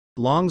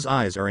Long's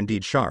eyes are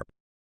indeed sharp.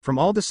 From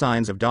all the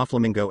signs of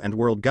Doflamingo and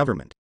world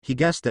government, he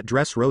guessed that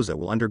Dressrosa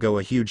will undergo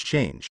a huge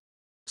change.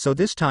 So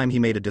this time he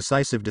made a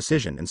decisive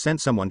decision and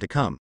sent someone to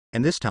come,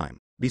 and this time,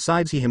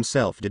 besides he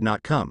himself did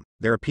not come,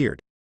 there appeared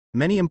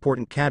many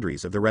important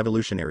cadres of the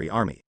Revolutionary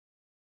Army.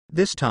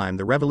 This time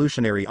the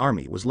Revolutionary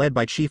Army was led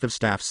by Chief of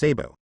Staff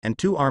Sabo, and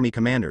 2 army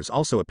commanders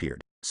also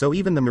appeared, so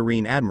even the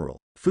Marine Admiral,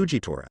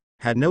 Fujitora,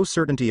 had no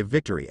certainty of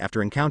victory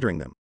after encountering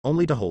them,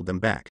 only to hold them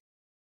back.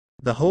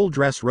 The whole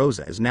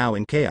Dressrosa is now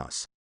in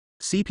chaos.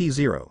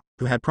 CP0,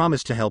 who had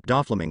promised to help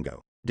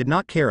Doflamingo, did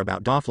not care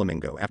about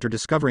Doflamingo after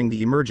discovering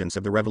the emergence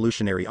of the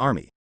Revolutionary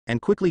Army,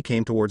 and quickly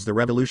came towards the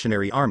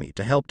Revolutionary Army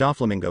to help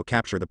Doflamingo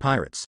capture the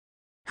pirates.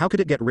 How could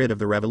it get rid of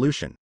the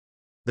revolution?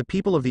 The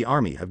people of the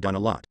army have done a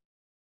lot.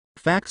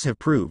 Facts have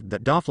proved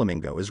that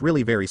Doflamingo is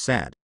really very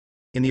sad.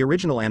 In the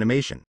original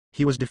animation,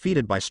 he was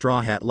defeated by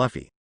Straw Hat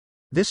Luffy.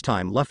 This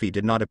time Luffy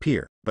did not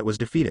appear, but was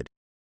defeated.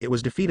 It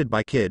was defeated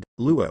by Kid,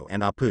 Luo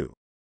and Apu.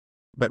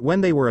 But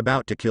when they were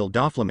about to kill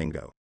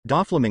Doflamingo,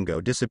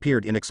 Doflamingo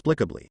disappeared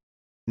inexplicably.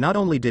 Not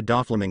only did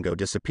Doflamingo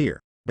disappear,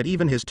 but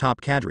even his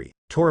top cadre,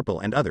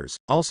 Torpal and others,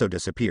 also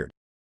disappeared.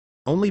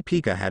 Only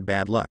Pika had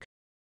bad luck.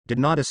 Did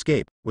not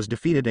escape, was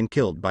defeated and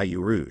killed by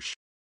Urouge.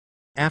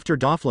 After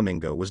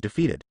Doflamingo was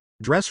defeated,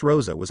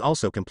 Dressrosa was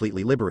also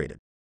completely liberated.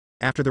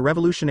 After the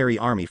Revolutionary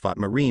Army fought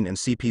Marine and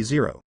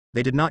CP0,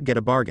 they did not get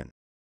a bargain.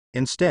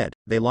 Instead,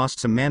 they lost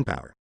some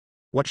manpower.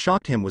 What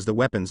shocked him was the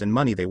weapons and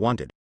money they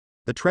wanted.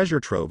 The treasure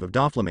trove of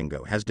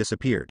Doflamingo has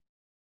disappeared.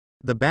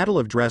 The Battle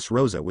of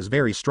Dressrosa was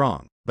very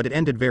strong, but it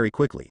ended very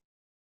quickly.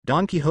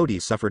 Don Quixote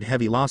suffered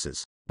heavy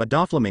losses, but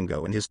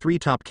Doflamingo and his 3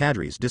 top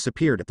cadres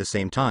disappeared at the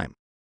same time.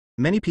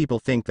 Many people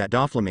think that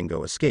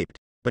Doflamingo escaped,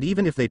 but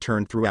even if they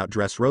turned throughout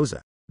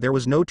Dressrosa, there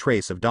was no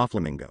trace of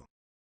Doflamingo.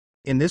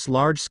 In this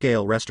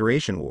large-scale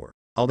restoration war,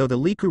 although the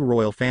Liku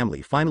royal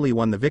family finally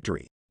won the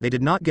victory, they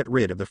did not get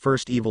rid of the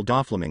first evil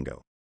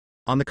Doflamingo.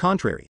 On the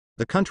contrary,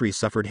 the country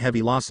suffered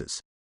heavy losses.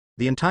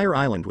 The entire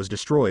island was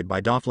destroyed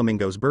by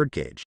Doflamingo's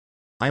birdcage.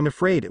 I am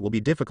afraid it will be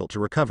difficult to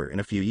recover in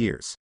a few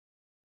years.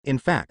 In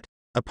fact,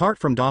 apart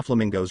from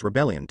Doflamingo's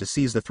rebellion to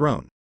seize the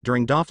throne,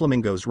 during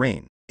Doflamingo's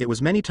reign, it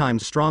was many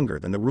times stronger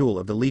than the rule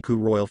of the Liku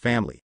royal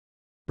family.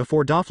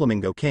 Before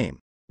Doflamingo came,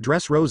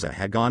 Dressrosa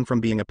had gone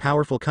from being a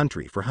powerful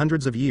country for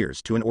hundreds of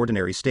years to an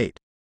ordinary state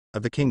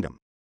of the kingdom.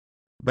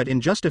 But in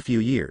just a few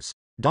years,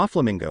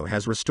 Doflamingo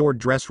has restored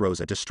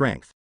Dressrosa to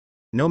strength.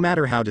 No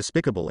matter how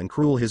despicable and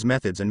cruel his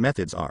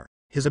methods are,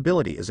 his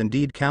ability is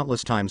indeed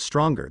countless times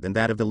stronger than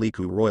that of the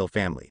Liku royal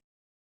family.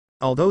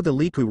 Although the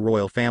Liku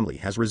royal family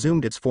has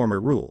resumed its former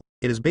rule,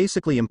 it is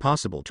basically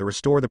impossible to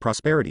restore the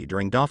prosperity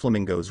during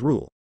Doflamingo's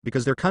rule,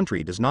 because their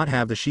country does not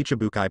have the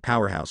Shichibukai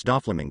powerhouse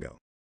Doflamingo.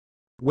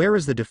 Where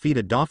is the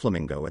defeated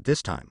Doflamingo at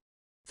this time?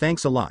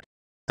 Thanks a lot.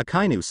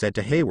 Akainu said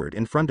to Hayward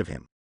in front of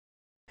him.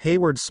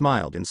 Hayward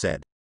smiled and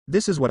said,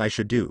 "This is what I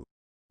should do.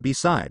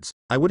 Besides,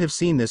 I would have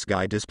seen this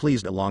guy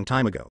displeased a long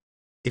time ago.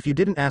 If you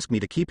didn't ask me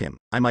to keep him,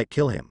 I might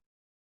kill him."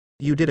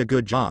 "You did a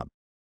good job."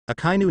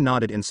 Akainu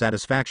nodded in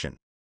satisfaction.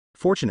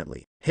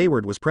 Fortunately,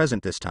 Hayward was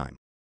present this time.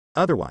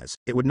 Otherwise,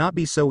 it would not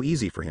be so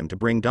easy for him to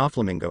bring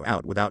Doflamingo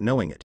out without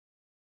knowing it.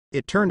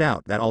 It turned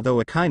out that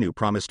although Akainu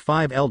promised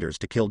 5 elders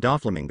to kill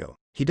Doflamingo,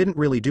 he didn't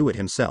really do it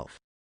himself.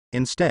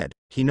 Instead,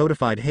 he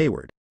notified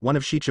Hayward, one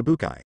of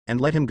Shichibukai, and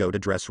let him go to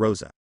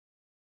Dressrosa.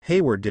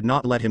 Hayward did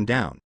not let him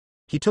down.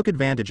 He took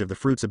advantage of the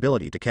fruit's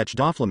ability to catch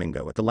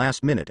Doflamingo at the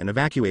last minute and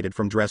evacuated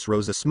from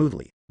Dressrosa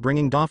smoothly,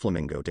 bringing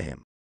Doflamingo to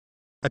him.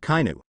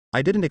 "Akainu,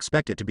 I didn't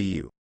expect it to be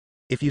you.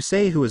 If you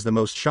say who is the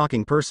most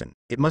shocking person,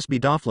 it must be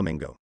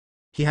Doflamingo.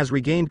 He has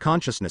regained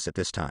consciousness at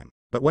this time,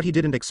 but what he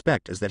didn't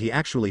expect is that he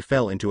actually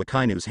fell into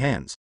Akainu's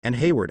hands, and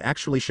Hayward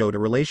actually showed a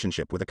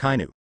relationship with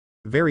Akainu.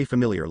 Very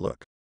familiar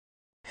look.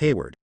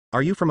 Hayward,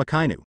 are you from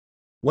Akainu?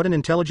 What an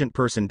intelligent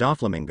person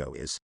Doflamingo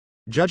is."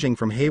 Judging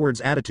from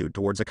Hayward's attitude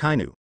towards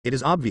Akainu, it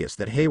is obvious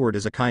that Hayward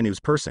is Akainu's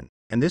person,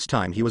 and this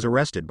time he was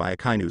arrested by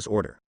Akainu's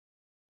order.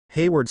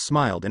 Hayward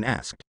smiled and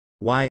asked,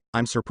 "Why,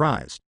 I'm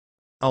surprised."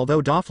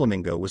 Although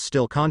Doflamingo was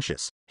still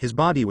conscious, his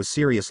body was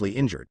seriously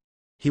injured.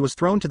 He was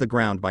thrown to the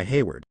ground by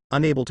Hayward,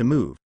 unable to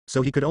move,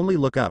 so he could only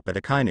look up at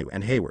Akainu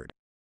and Hayward.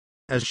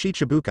 "As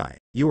Shichibukai,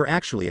 you are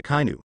actually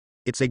Akainu.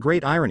 It's a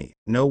great irony,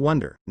 no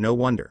wonder, no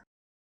wonder."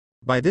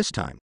 By this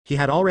time, he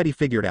had already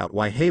figured out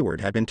why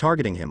Hayward had been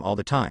targeting him all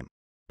the time.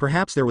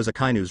 Perhaps there was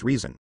Akainu's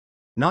reason.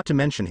 Not to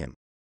mention him.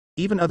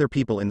 Even other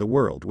people in the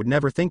world would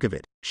never think of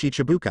it.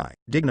 Shichibukai,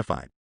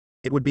 dignified.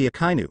 It would be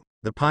Akainu,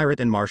 the pirate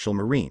and martial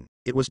marine.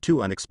 It was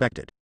too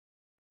unexpected.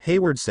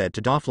 Hayward said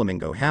to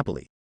Doflamingo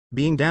happily,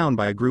 "Being down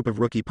by a group of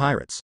rookie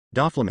pirates,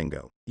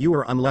 Doflamingo, you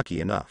are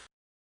unlucky enough."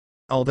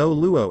 Although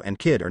Luo and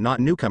Kid are not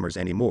newcomers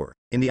anymore,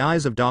 in the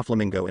eyes of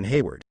Doflamingo and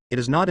Hayward, it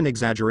is not an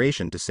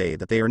exaggeration to say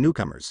that they are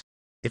newcomers.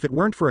 If it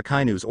weren't for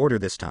Akainu's order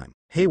this time,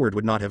 Hayward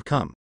would not have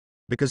come.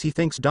 Because he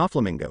thinks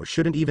Doflamingo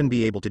shouldn't even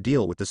be able to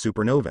deal with the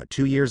supernova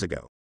 2 years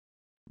ago.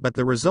 But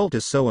the result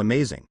is so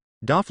amazing.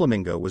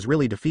 Doflamingo was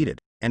really defeated,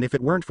 and if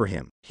it weren't for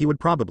him, he would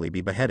probably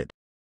be beheaded.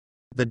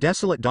 The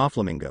desolate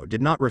Doflamingo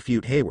did not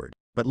refute Hayward,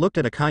 but looked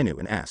at Akainu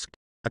and asked,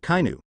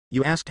 Akainu,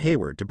 you asked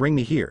Hayward to bring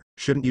me here,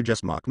 shouldn't you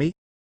just mock me?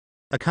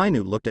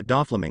 Akainu looked at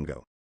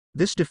Doflamingo.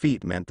 This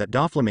defeat meant that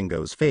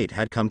Doflamingo's fate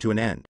had come to an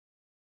end.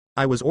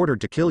 I was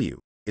ordered to kill you,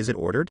 is it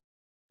ordered?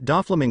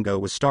 Doflamingo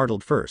was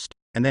startled first,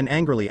 and then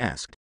angrily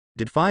asked,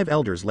 did 5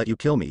 elders let you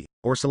kill me,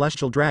 or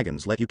celestial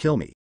dragons let you kill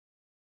me?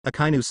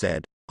 Akainu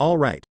said, all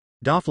right,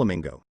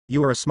 Doflamingo,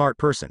 you are a smart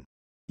person.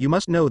 You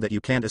must know that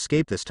you can't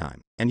escape this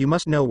time, and you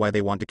must know why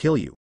they want to kill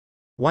you.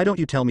 Why don't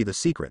you tell me the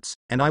secrets,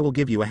 and I will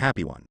give you a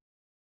happy one.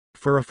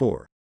 Fur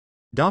 4.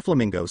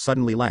 Doflamingo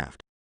suddenly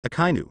laughed.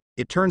 Akainu,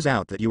 it turns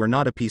out that you are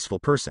not a peaceful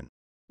person.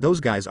 Those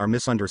guys are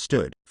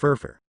misunderstood,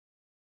 Furfur.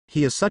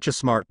 He is such a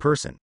smart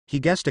person, he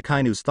guessed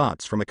Akainu's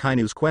thoughts from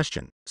Akainu's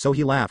question, so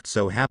he laughed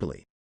so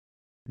happily.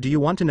 Do you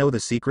want to know the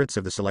secrets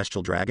of the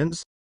celestial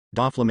dragons?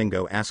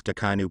 Doflamingo asked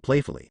Akainu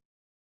playfully.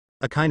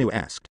 Akainu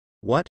asked,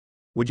 what?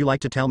 Would you like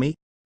to tell me?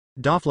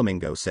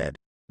 Doflamingo said,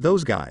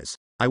 those guys,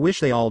 I wish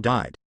they all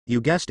died, you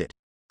guessed it.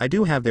 I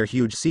do have their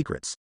huge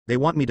secrets, they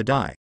want me to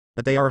die,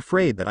 but they are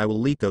afraid that I will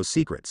leak those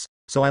secrets,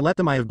 so I let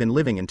them. I have been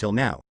living until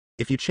now.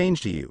 If you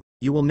change to you,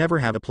 you will never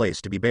have a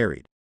place to be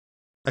buried.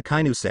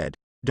 Akainu said,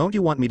 don't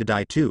you want me to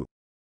die too?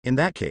 In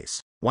that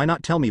case, why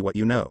not tell me what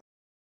you know?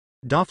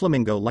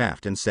 Doflamingo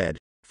laughed and said,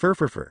 Fur,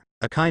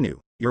 Akainu,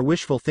 your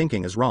wishful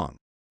thinking is wrong.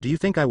 Do you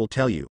think I will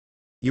tell you?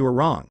 You are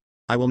wrong.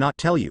 I will not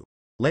tell you.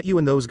 Let you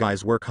and those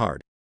guys work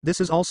hard. This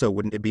is also,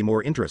 wouldn't it be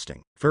more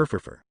interesting, Fur.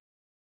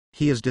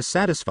 He is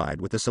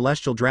dissatisfied with the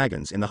celestial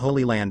dragons in the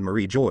Holy Land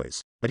Marie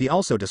Joys, but he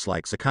also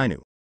dislikes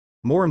Akainu.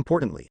 More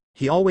importantly,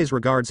 he always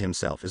regards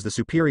himself as the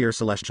superior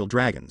celestial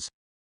dragons.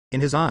 In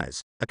his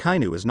eyes,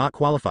 Akainu is not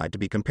qualified to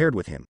be compared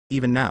with him,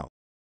 even now.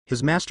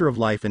 His master of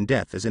life and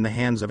death is in the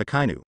hands of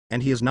Akainu,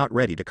 and he is not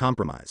ready to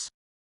compromise.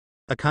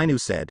 Akainu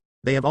said,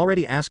 they have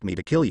already asked me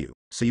to kill you,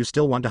 so you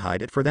still want to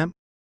hide it for them?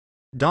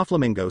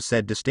 Doflamingo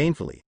said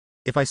disdainfully,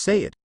 if I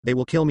say it, they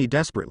will kill me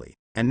desperately,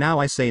 and now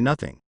I say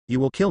nothing, you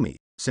will kill me,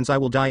 since I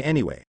will die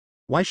anyway.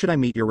 Why should I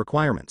meet your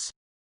requirements?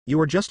 You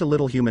are just a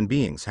little human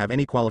beings have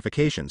any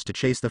qualifications to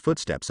chase the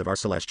footsteps of our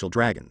celestial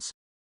dragons.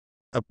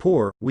 A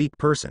poor, weak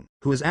person,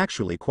 who is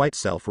actually quite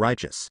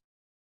self-righteous.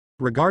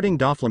 Regarding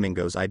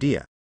Doflamingo's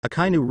idea,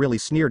 Akainu really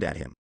sneered at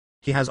him.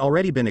 He has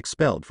already been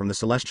expelled from the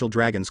celestial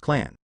dragon's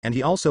clan, and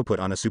he also put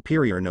on a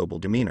superior noble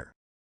demeanor.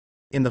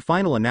 In the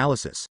final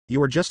analysis,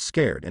 you are just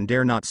scared and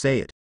dare not say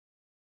it.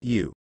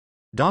 You.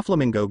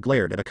 Doflamingo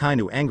glared at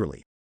Akainu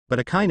angrily, but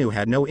Akainu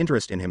had no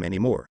interest in him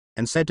anymore,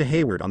 and said to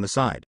Hayward on the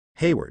side,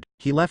 Hayward,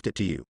 he left it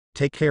to you,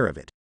 take care of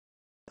it.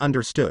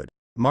 Understood.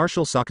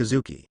 Marshal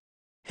Sakazuki.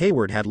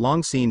 Hayward had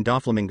long seen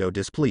Doflamingo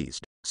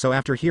displeased, so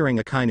after hearing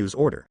Akainu's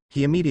order,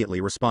 he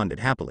immediately responded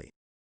happily.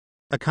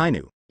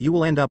 Akainu, you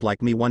will end up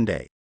like me one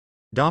day.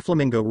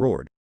 Doflamingo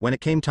roared. When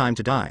it came time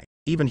to die,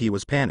 even he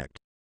was panicked.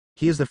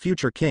 He is the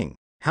future king,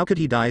 how could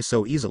he die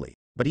so easily?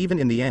 But even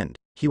in the end,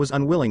 he was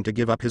unwilling to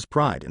give up his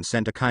pride and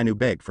sent Akainu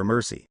beg for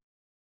mercy.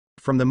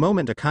 From the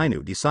moment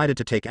Akainu decided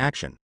to take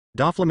action,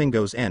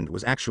 Doflamingo's end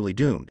was actually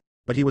doomed,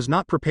 but he was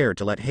not prepared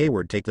to let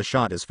Hayward take the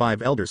shot as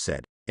 5 elders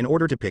said, in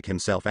order to pick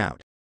himself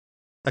out.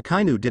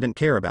 Akainu didn't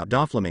care about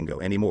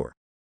Doflamingo anymore.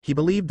 He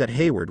believed that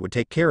Hayward would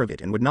take care of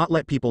it and would not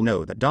let people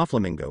know that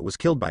Doflamingo was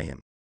killed by him.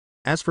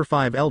 As for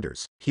 5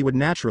 elders, he would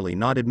naturally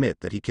not admit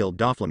that he killed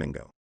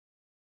Doflamingo.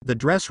 The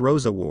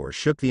Dressrosa War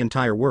shook the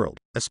entire world,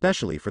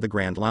 especially for the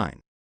Grand Line.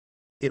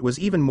 It was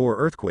even more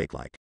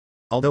earthquake-like.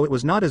 Although it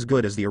was not as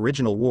good as the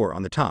original war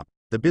on the top,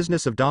 the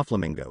business of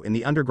Doflamingo in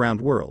the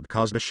underground world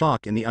caused a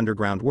shock in the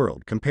underground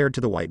world compared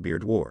to the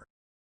Whitebeard War.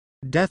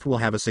 Death will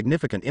have a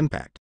significant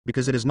impact,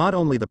 because it is not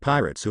only the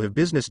pirates who have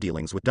business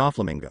dealings with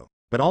Doflamingo,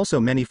 but also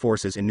many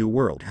forces in New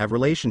World have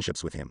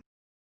relationships with him.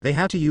 They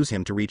have to use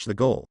him to reach the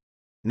goal.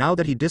 Now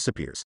that he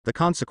disappears, the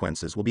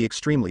consequences will be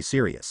extremely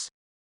serious.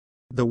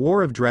 The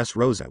War of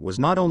Dressrosa was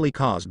not only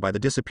caused by the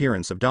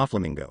disappearance of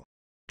Doflamingo.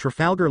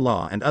 Trafalgar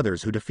Law and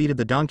others who defeated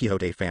the Don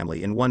Quixote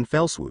family in one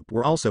fell swoop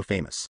were also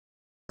famous.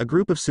 A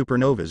group of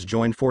supernovas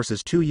joined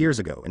forces 2 years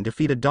ago and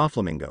defeated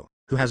Doflamingo,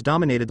 who has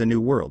dominated the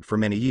New World for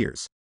many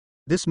years.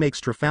 This makes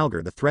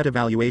Trafalgar the threat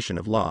evaluation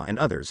of Law and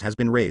others has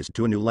been raised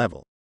to a new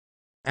level.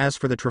 As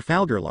for the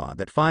Trafalgar Law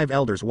that 5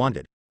 elders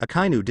wanted,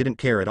 Akainu didn't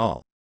care at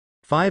all.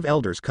 5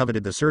 elders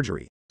coveted the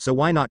surgery, so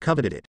why not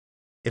coveted it?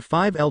 If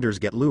 5 elders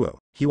get Luo,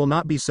 he will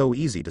not be so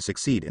easy to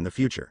succeed in the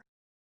future.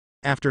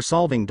 After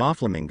solving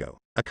Doflamingo,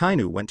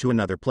 Akainu went to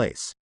another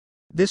place.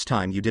 This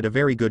time you did a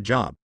very good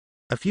job.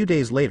 A few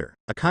days later,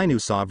 Akainu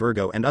saw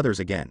Virgo and others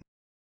again.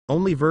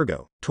 Only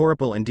Virgo,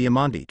 Toripal and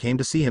Diamante came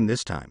to see him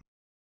this time.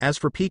 As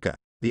for Pika,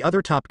 the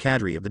other top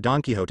cadre of the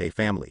Don Quixote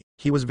family,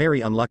 he was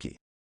very unlucky.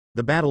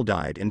 The battle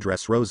died in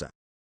Dressrosa.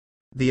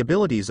 The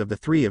abilities of the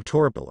 3 of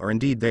Toripal are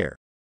indeed there.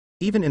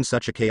 Even in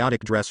such a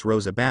chaotic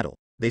Dressrosa battle,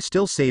 they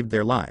still saved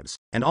their lives,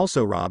 and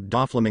also robbed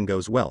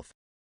Doflamingo's wealth.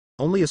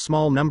 Only a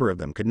small number of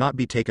them could not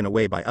be taken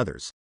away by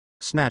others.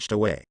 Snatched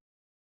away.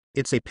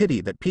 It's a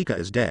pity that Pika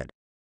is dead.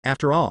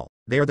 After all,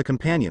 they are the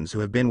companions who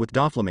have been with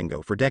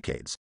Doflamingo for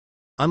decades.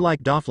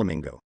 Unlike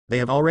Doflamingo, they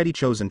have already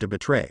chosen to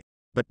betray,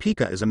 but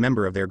Pika is a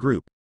member of their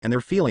group, and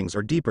their feelings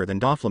are deeper than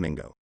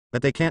Doflamingo.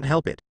 But they can't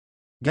help it.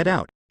 Get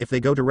out. If they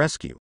go to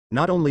rescue,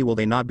 not only will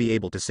they not be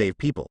able to save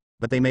people,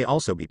 but they may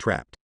also be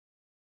trapped.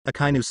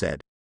 Akainu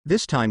said.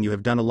 This time you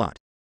have done a lot.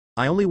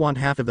 I only want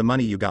half of the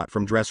money you got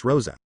from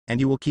Dressrosa, and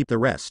you will keep the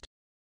rest.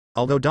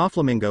 Although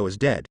Doflamingo is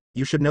dead,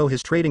 you should know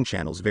his trading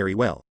channels very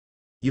well.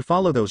 You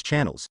follow those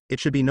channels, it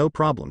should be no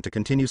problem to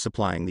continue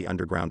supplying the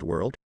underground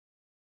world.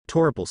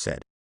 Toripal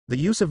said. The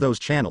use of those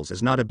channels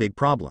is not a big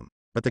problem,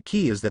 but the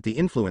key is that the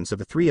influence of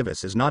the three of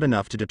us is not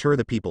enough to deter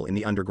the people in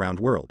the underground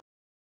world.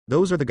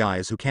 Those are the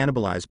guys who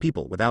cannibalize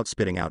people without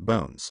spitting out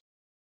bones.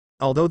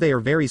 Although they are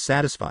very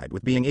satisfied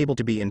with being able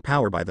to be in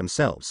power by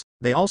themselves,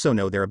 they also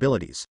know their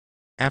abilities.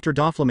 After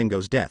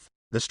Doflamingo's death,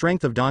 the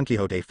strength of Don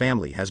Quixote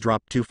family has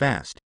dropped too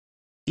fast.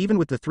 Even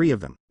with the three of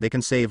them, they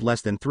can save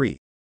less than 3.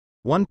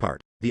 One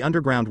part, the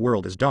underground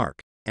world is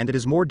dark, and it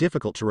is more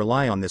difficult to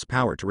rely on this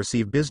power to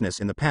receive business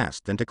in the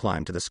past than to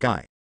climb to the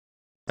sky.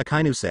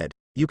 Akainu said,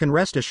 you can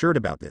rest assured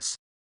about this.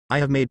 I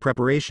have made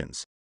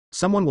preparations.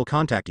 Someone will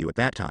contact you at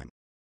that time.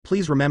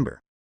 Please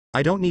remember.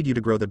 I don't need you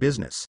to grow the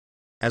business.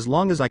 As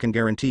long as I can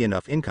guarantee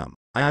enough income,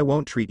 I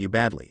won't treat you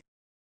badly.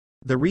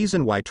 The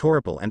reason why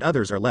Toripal and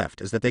others are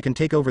left is that they can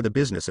take over the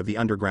business of the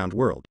underground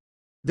world.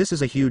 This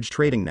is a huge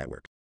trading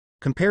network.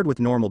 Compared with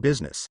normal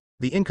business,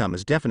 the income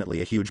is definitely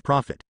a huge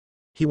profit.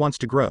 He wants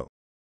to grow.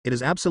 It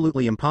is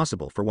absolutely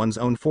impossible for one's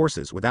own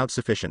forces without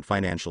sufficient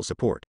financial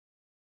support.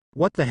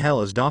 What the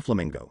hell is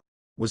Doflamingo?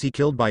 Was he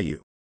killed by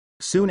you?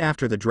 Soon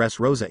after the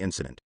Dressrosa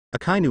incident,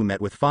 Akainu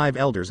met with 5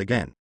 elders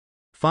again.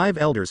 5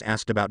 elders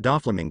asked about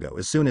Doflamingo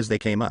as soon as they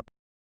came up.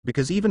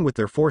 Because even with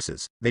their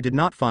forces, they did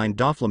not find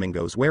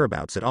Doflamingo's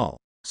whereabouts at all,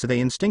 so they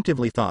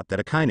instinctively thought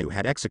that Akainu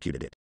had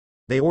executed it.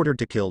 They ordered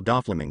to kill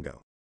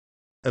Doflamingo.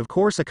 Of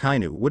course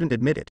Akainu wouldn't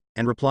admit it,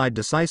 and replied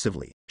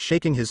decisively,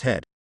 shaking his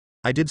head.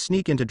 I did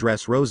sneak into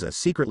Dressrosa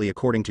secretly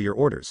according to your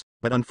orders,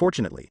 but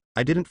unfortunately,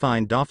 I didn't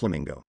find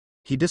Doflamingo.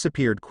 He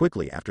disappeared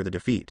quickly after the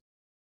defeat.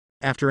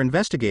 After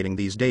investigating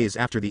these days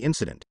after the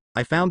incident,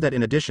 I found that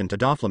in addition to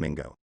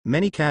Doflamingo,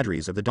 many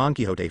cadres of the Don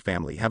Quixote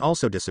family have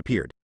also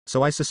disappeared,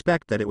 so I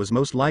suspect that it was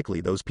most likely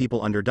those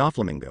people under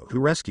Doflamingo who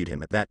rescued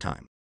him at that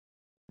time.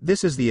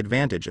 This is the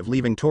advantage of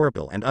leaving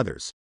Toripal and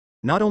others.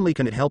 Not only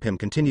can it help him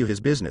continue his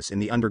business in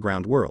the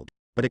underground world,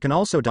 but it can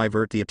also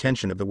divert the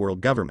attention of the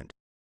world government.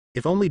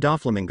 If only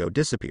Doflamingo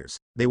disappears,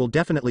 they will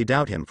definitely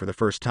doubt him for the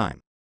first time.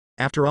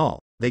 After all,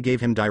 they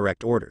gave him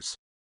direct orders.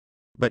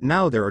 But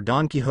now there are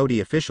Don Quixote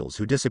officials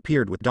who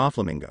disappeared with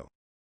Doflamingo.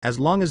 As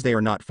long as they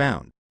are not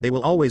found, they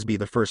will always be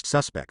the first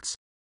suspects.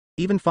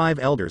 Even 5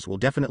 elders will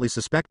definitely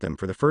suspect them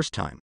for the first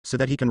time, so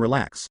that he can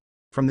relax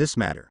from this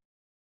matter.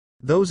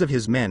 Those of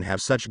his men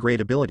have such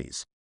great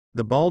abilities.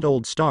 The bald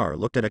old star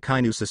looked at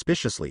Akainu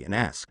suspiciously and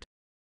asked.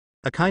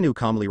 Akainu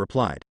calmly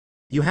replied.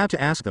 You have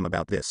to ask them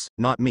about this,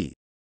 not me.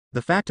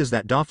 The fact is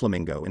that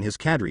Doflamingo and his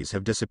cadres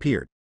have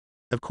disappeared.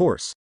 Of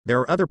course, there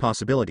are other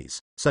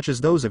possibilities, such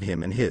as those of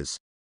him and his.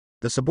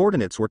 The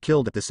subordinates were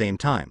killed at the same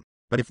time,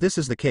 but if this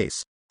is the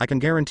case, I can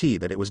guarantee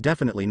that it was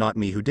definitely not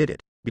me who did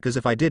it, because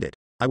if I did it,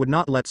 I would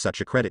not let such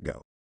a credit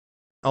go.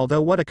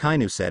 Although what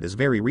Akainu said is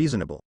very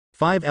reasonable,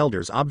 5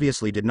 elders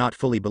obviously did not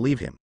fully believe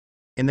him.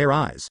 In their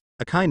eyes,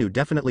 Akainu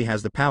definitely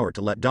has the power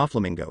to let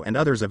Doflamingo and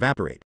others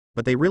evaporate,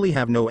 but they really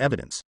have no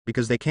evidence,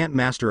 because they can't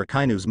master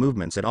Akainu's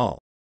movements at all.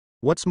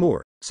 What's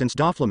more, since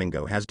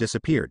Doflamingo has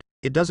disappeared,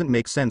 it doesn't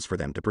make sense for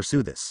them to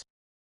pursue this.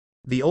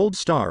 The old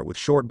star with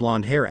short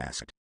blonde hair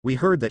asked, we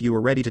heard that you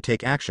were ready to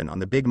take action on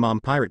the Big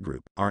Mom pirate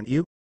group, aren't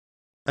you?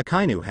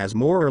 Akainu has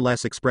more or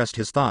less expressed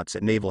his thoughts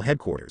at naval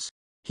headquarters.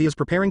 He is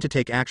preparing to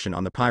take action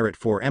on the pirate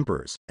 4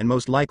 emperors, and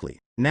most likely,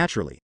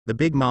 naturally, the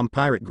Big Mom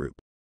pirate group.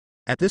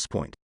 At this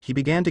point, he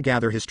began to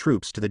gather his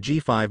troops to the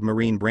G5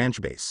 Marine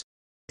branch base.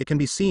 It can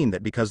be seen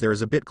that because there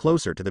is a bit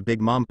closer to the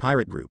Big Mom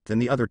pirate group than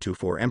the other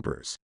 4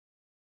 emperors.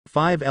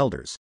 5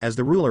 elders, as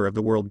the ruler of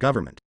the world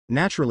government,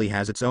 naturally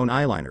has its own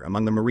eyeliner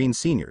among the marine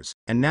seniors,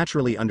 and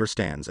naturally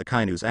understands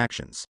Akainu's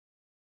actions.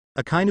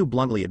 Akainu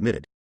bluntly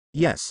admitted,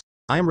 yes,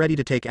 I am ready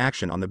to take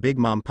action on the Big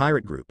Mom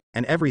pirate group,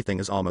 and everything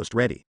is almost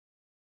ready.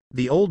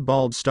 The old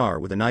bald star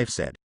with a knife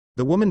said,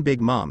 the woman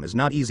Big Mom is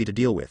not easy to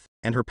deal with,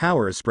 and her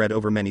power is spread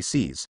over many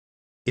seas.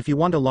 If you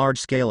want a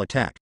large-scale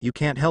attack, you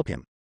can't help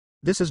him.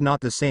 This is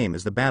not the same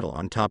as the battle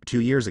on top 2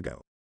 years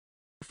ago.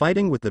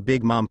 Fighting with the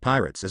Big Mom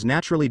pirates is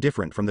naturally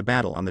different from the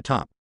battle on the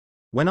top.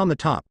 When on the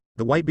top,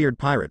 the Whitebeard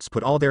pirates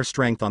put all their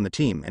strength on the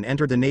team and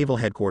entered the naval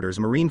headquarters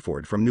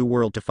Marineford from New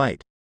World to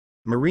fight.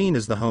 Marine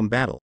is the home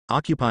battle,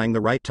 occupying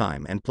the right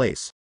time and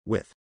place,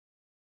 with.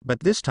 But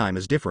this time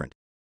is different.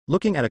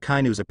 Looking at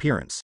Akainu's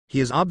appearance, he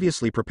is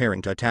obviously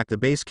preparing to attack the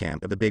base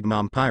camp of the Big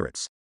Mom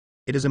pirates.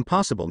 It is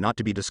impossible not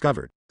to be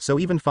discovered, so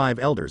even 5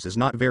 elders is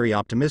not very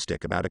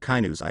optimistic about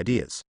Akainu's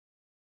ideas.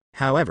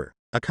 However,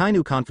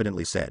 Akainu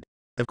confidently said,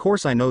 of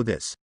course I know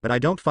this, but I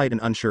don't fight an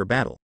unsure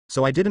battle,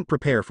 so I didn't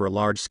prepare for a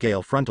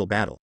large-scale frontal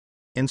battle.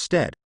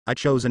 Instead, I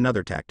chose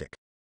another tactic.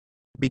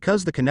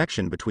 Because the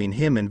connection between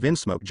him and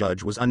Vinsmoke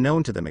Judge was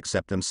unknown to them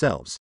except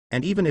themselves,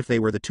 and even if they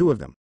were the 2 of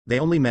them, they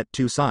only met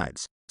 2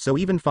 sides, so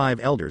even 5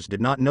 elders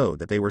did not know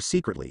that they were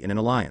secretly in an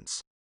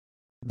alliance.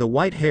 The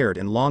white-haired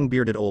and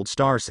long-bearded old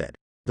star said,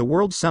 "The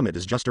World Summit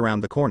is just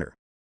around the corner.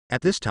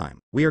 At this time,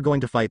 we are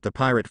going to fight the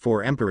Pirate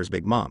Four Emperor's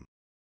Big Mom.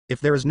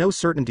 If there is no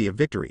certainty of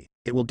victory,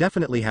 it will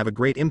definitely have a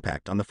great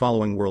impact on the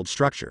following world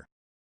structure.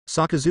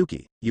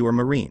 Sakazuki, you are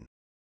Marine.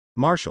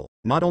 Marshal,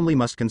 not only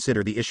must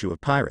consider the issue of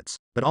pirates,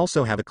 but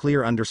also have a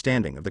clear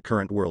understanding of the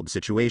current world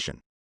situation.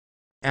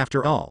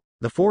 After all,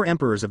 the Four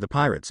Emperors of the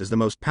Pirates is the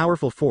most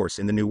powerful force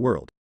in the New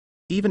World.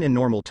 Even in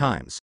normal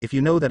times, if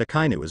you know that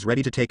Akainu is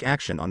ready to take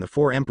action on the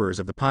Four Emperors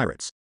of the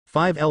Pirates,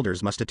 5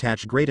 elders must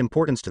attach great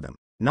importance to them,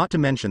 not to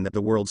mention that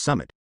the World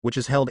Summit, which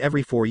is held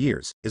every 4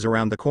 years, is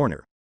around the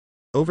corner.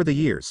 Over the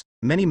years,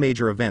 many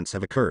major events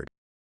have occurred.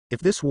 If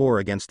this war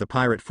against the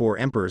Pirate Four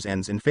Emperors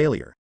ends in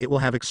failure, it will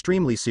have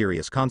extremely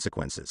serious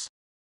consequences."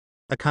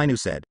 Akainu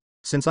said,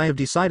 "Since I have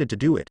decided to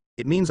do it,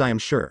 it means I am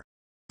sure.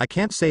 I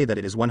can't say that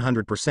it is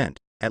 100%,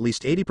 at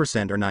least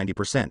 80% or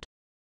 90%.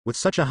 With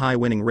such a high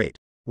winning rate,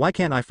 why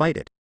can't I fight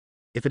it?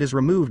 If it is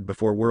removed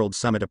before World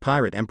Summit a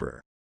Pirate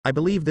Emperor, I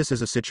believe this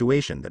is a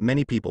situation that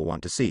many people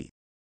want to see."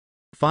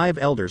 5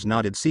 elders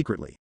nodded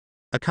secretly.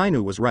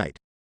 Akainu was right.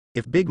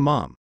 If Big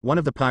Mom, one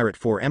of the Pirate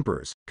Four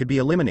Emperors, could be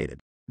eliminated,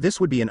 this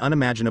would be an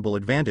unimaginable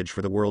advantage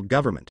for the world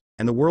government,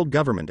 and the world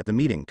government at the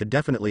meeting could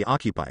definitely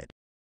occupy it.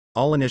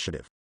 All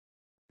initiative.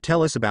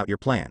 Tell us about your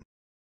plan.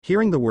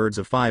 Hearing the words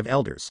of 5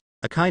 elders,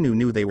 Akainu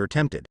knew they were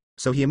tempted,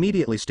 so he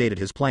immediately stated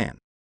his plan.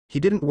 He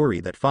didn't worry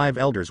that 5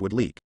 elders would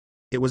leak.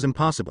 It was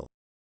impossible.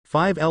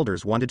 5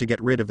 elders wanted to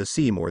get rid of the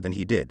sea more than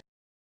he did.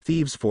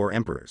 Thieves Four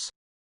Emperors.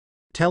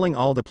 Telling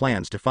all the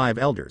plans to 5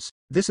 elders,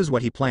 this is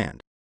what he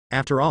planned.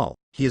 After all,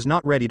 he is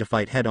not ready to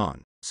fight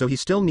head-on, so he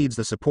still needs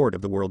the support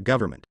of the world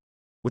government.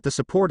 With the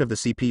support of the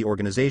CP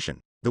organization,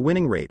 the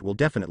winning rate will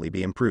definitely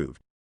be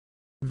improved.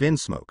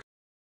 Vinsmoke.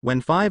 When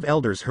 5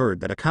 elders heard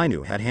that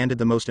Akainu had handed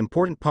the most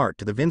important part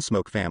to the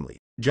Vinsmoke family,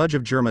 Judge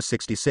of Germa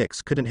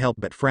 66 couldn't help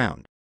but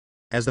frown.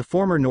 As the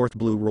former North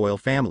Blue royal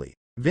family,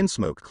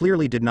 Vinsmoke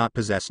clearly did not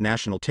possess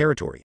national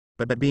territory,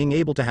 but being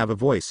able to have a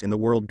voice in the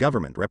world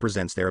government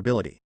represents their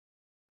ability.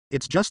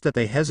 It's just that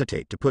they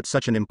hesitate to put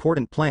such an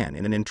important plan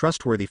in an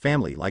untrustworthy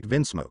family like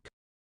Vinsmoke.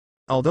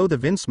 Although the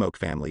Vinsmoke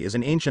family is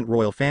an ancient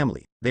royal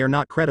family, they are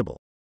not credible.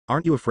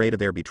 Aren't you afraid of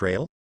their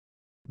betrayal?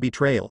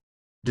 Betrayal?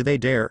 Do they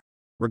dare?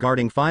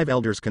 Regarding 5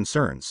 elders'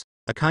 concerns,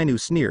 Akainu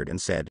sneered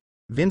and said,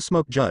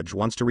 "Vinsmoke Judge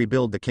wants to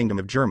rebuild the kingdom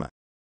of Germa.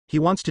 He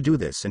wants to do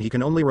this and he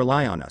can only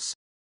rely on us.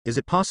 Is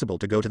it possible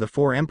to go to the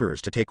 4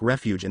 emperors to take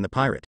refuge in the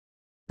pirate?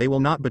 They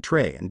will not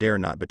betray and dare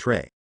not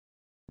betray."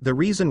 The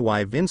reason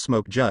why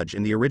Vinsmoke Judge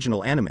in the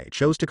original anime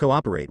chose to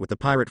cooperate with the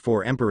Pirate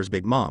Four Emperor's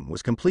Big Mom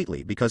was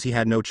completely because he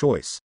had no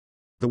choice.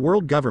 The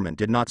world government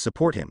did not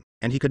support him,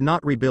 and he could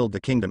not rebuild the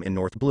kingdom in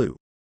North Blue.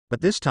 But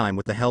this time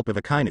with the help of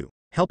Akainu,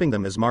 helping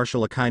them as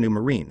Marshal Akainu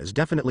Marine is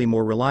definitely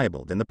more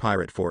reliable than the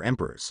Pirate Four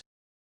Emperors.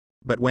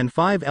 But when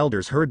 5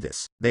 elders heard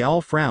this, they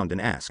all frowned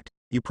and asked,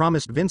 "You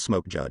promised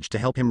Vinsmoke Judge to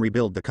help him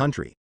rebuild the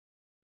country?"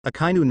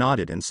 Akainu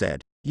nodded and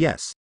said,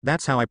 "Yes,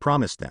 that's how I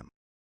promised them."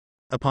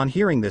 Upon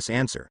hearing this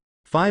answer,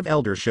 5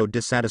 elders showed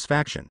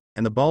dissatisfaction,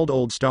 and the bald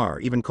old star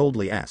even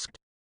coldly asked,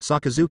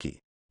 "Sakazuki,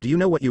 do you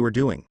know what you are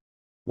doing?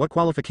 What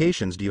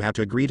qualifications do you have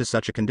to agree to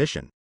such a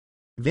condition?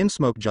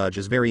 Vinsmoke Judge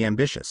is very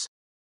ambitious.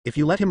 If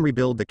you let him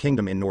rebuild the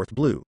kingdom in North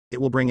Blue,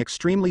 it will bring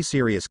extremely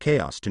serious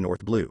chaos to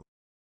North Blue."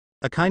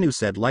 Akainu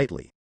said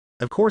lightly,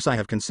 "Of course I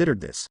have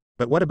considered this,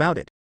 but what about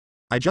it?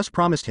 I just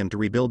promised him to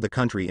rebuild the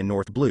country in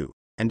North Blue,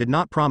 and did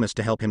not promise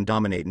to help him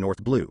dominate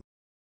North Blue.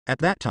 At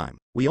that time,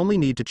 we only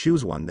need to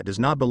choose one that does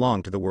not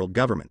belong to the world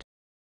government.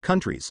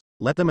 Countries,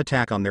 let them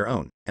attack on their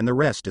own, and the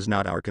rest is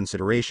not our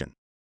consideration.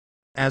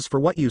 As for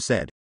what you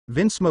said,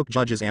 Vinsmoke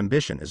Judge's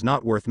ambition is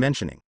not worth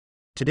mentioning.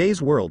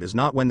 Today's world is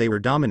not when they were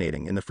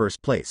dominating in the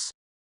first place.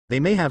 They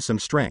may have some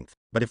strength,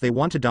 but if they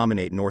want to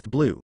dominate North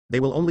Blue,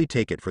 they will only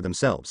take it for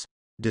themselves.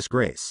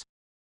 Disgrace.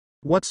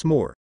 What's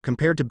more,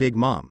 compared to Big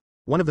Mom,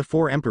 one of the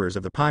 4 emperors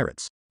of the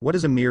pirates, what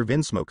is a mere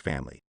Vinsmoke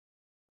family?"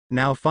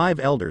 Now 5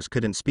 elders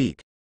couldn't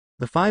speak.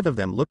 The 5 of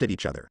them looked at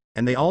each other,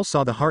 and they all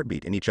saw the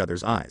heartbeat in each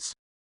other's eyes.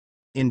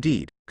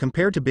 Indeed,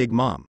 compared to Big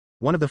Mom,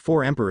 one of the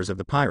 4 emperors of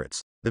the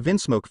pirates, the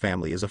Vinsmoke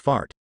family is a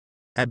fart.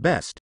 At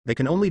best, they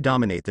can only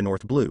dominate the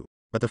North Blue,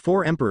 but the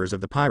 4 emperors of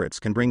the pirates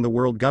can bring the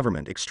world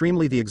government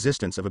extremely the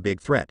existence of a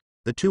big threat.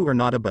 The two are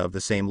not above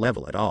the same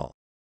level at all.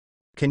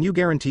 "Can you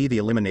guarantee the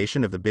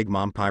elimination of the Big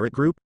Mom pirate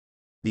group?"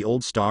 the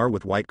old star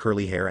with white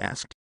curly hair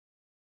asked.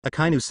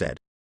 Akainu said,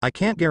 "I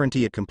can't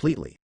guarantee it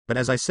completely, but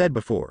as I said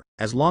before,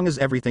 as long as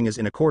everything is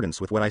in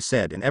accordance with what I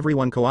said and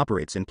everyone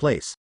cooperates in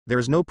place, there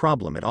is no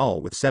problem at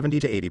all with 70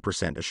 to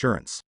 80%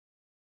 assurance."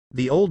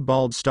 The old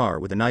bald star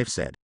with a knife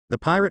said, "The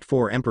Pirate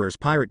Four Emperors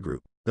pirate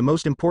group, the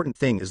most important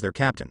thing is their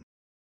captain.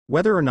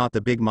 Whether or not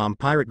the Big Mom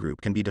pirate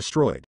group can be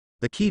destroyed,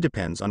 the key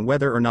depends on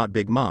whether or not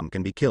Big Mom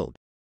can be killed.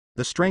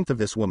 The strength of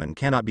this woman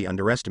cannot be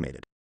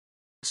underestimated."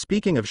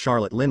 Speaking of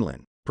Charlotte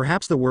Linlin,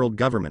 perhaps the world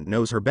government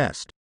knows her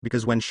best,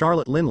 because when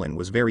Charlotte Linlin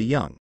was very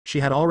young, she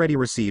had already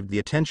received the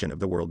attention of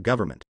the world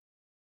government.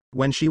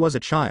 When she was a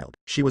child,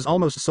 she was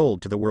almost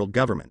sold to the world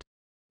government.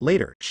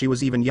 Later, she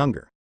was even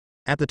younger.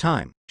 At the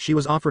time, she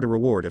was offered a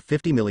reward of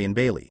 50 million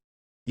Bailey.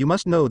 You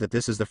must know that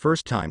this is the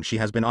first time she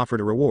has been offered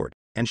a reward,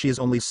 and she is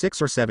only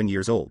 6 or 7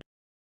 years old.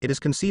 It is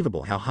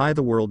conceivable how high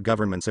the world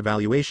government's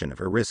evaluation of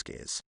her risk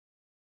is.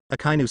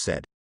 Akainu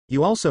said.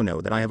 You also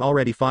know that I have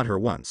already fought her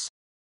once.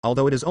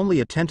 Although it is only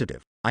a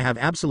tentative, I have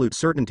absolute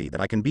certainty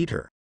that I can beat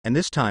her, and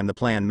this time the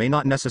plan may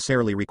not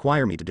necessarily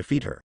require me to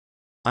defeat her.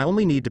 I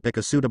only need to pick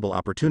a suitable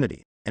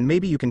opportunity, and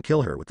maybe you can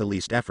kill her with the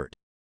least effort.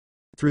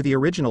 Through the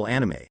original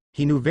anime,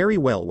 he knew very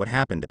well what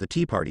happened at the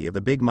tea party of the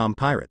Big Mom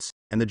Pirates,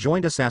 and the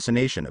joint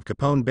assassination of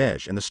Capone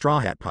Beige and the Straw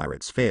Hat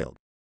Pirates failed.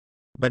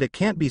 But it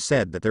can't be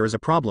said that there is a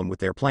problem with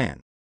their plan.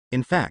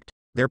 In fact,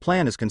 their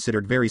plan is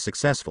considered very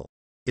successful.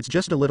 It's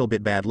just a little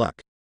bit bad luck.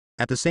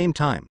 At the same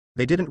time,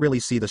 they didn't really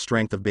see the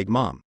strength of Big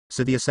Mom,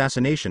 so the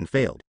assassination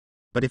failed.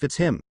 But if it's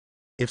him?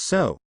 If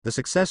so, the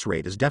success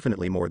rate is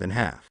definitely more than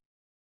half.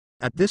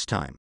 At this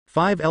time,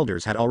 5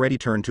 elders had already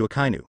turned to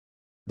Akainu.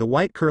 The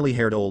white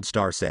curly-haired old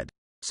star said,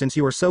 since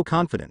you are so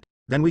confident,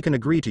 then we can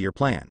agree to your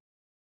plan.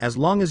 As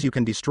long as you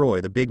can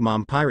destroy the Big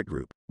Mom pirate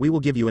group, we will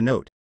give you a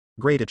note.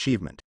 Great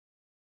achievement.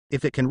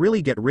 If it can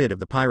really get rid of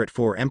the Pirate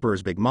 4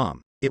 Emperor's Big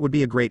Mom, it would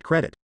be a great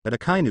credit, but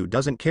Akainu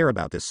doesn't care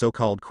about this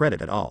so-called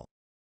credit at all.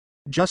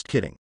 Just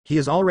kidding, he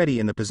is already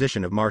in the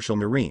position of Marshal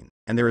Marine,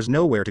 and there is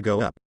nowhere to go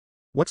up.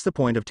 What's the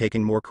point of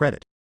taking more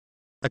credit?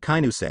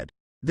 Akainu said.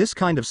 This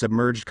kind of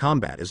submerged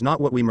combat is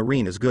not what we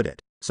Marine is good at,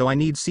 so I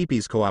need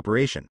CP's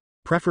cooperation.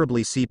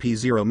 Preferably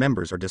CP0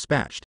 members are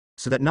dispatched,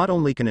 so that not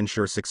only can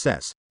ensure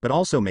success, but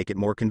also make it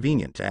more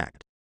convenient to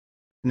act.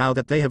 Now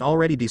that they have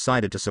already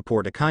decided to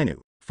support Akainu,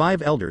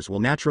 5 elders will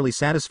naturally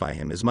satisfy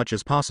him as much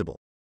as possible.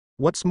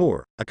 What's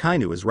more,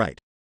 Akainu is right.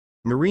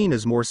 Marine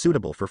is more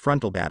suitable for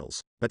frontal battles,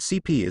 but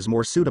CP is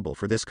more suitable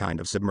for this kind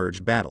of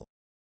submerged battle.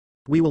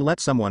 We will let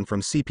someone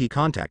from CP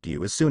contact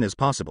you as soon as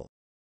possible.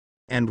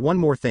 And one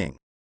more thing.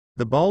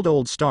 The bald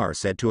old star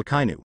said to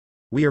Akainu.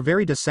 We are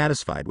very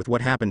dissatisfied with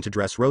what happened to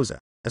Dressrosa.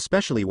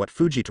 Especially what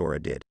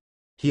Fujitora did.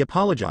 He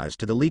apologized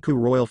to the Liku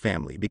royal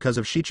family because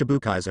of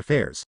Shichibukai's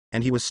affairs,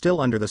 and he was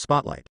still under the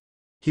spotlight.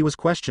 He was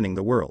questioning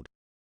the world.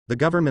 The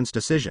government's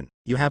decision,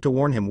 you have to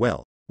warn him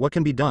well, what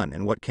can be done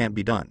and what can't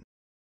be done.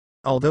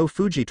 Although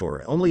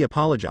Fujitora only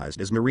apologized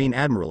as Marine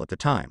Admiral at the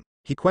time,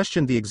 he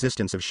questioned the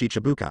existence of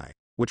Shichibukai,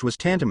 which was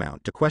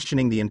tantamount to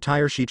questioning the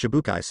entire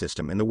Shichibukai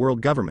system in the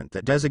world government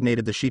that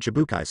designated the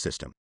Shichibukai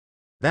system.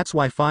 That's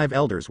why 5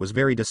 elders was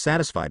very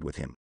dissatisfied with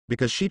him.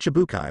 Because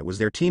Shichibukai was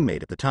their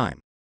teammate at the time.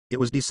 It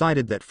was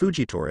decided that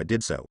Fujitora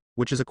did so,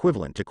 which is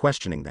equivalent to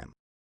questioning them.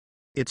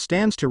 It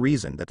stands to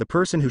reason that the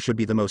person who should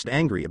be the most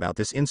angry about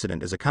this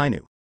incident is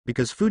Akainu,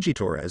 because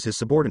Fujitora is his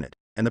subordinate,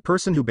 and the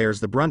person who bears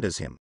the brunt is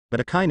him, but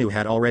Akainu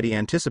had already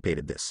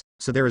anticipated this,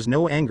 so there is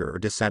no anger or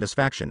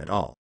dissatisfaction at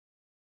all.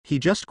 He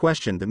just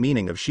questioned the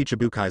meaning of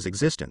Shichibukai's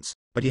existence,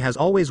 but he has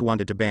always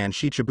wanted to ban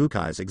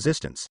Shichibukai's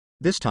existence.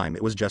 This time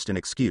it was just an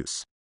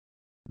excuse.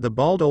 The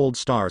bald old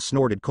star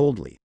snorted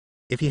coldly.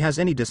 If he has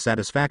any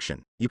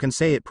dissatisfaction, you can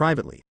say it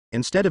privately,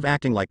 instead of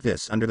acting like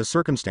this under the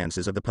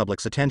circumstances of the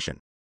public's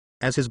attention.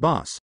 As his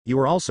boss, you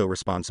are also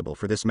responsible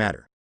for this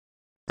matter.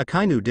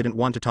 Akainu didn't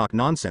want to talk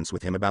nonsense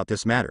with him about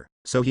this matter,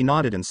 so he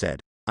nodded and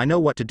said, I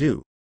know what to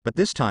do, but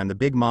this time the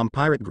Big Mom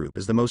pirate group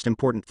is the most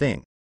important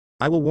thing.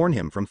 I will warn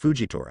him from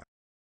Fujitora.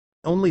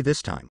 Only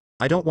this time,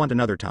 I don't want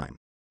another time,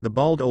 the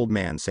bald old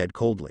man said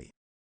coldly.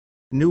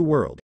 New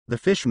World, the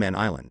Fishmen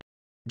Island.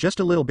 Just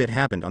a little bit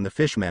happened on the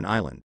Fishmen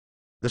Island.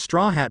 The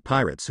Straw Hat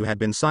Pirates who had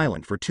been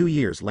silent for 2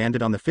 years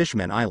landed on the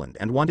Fishmen Island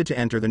and wanted to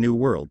enter the New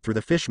World through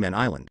the Fishmen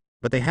Island,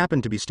 but they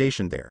happened to be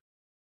stationed there.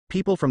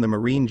 People from the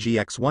Marine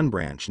GX-1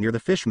 branch near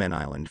the Fishmen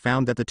Island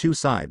found that the two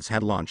sides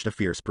had launched a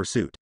fierce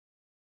pursuit.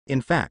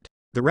 In fact,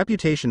 the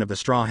reputation of the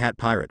Straw Hat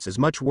Pirates is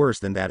much worse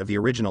than that of the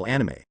original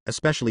anime,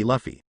 especially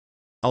Luffy.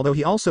 Although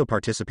he also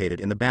participated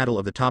in the Battle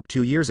of the Top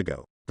 2 years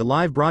ago, the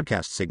live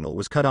broadcast signal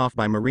was cut off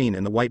by Marine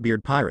and the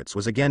Whitebeard Pirates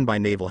was again by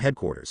Naval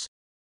Headquarters.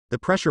 The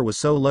pressure was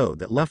so low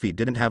that Luffy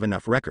didn't have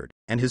enough record,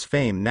 and his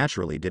fame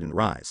naturally didn't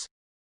rise.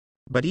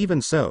 But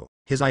even so,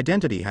 his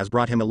identity has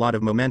brought him a lot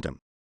of momentum.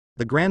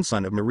 The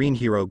grandson of Marine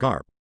hero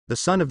Garp, the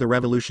son of the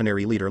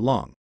revolutionary leader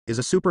Long, is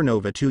a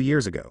supernova 2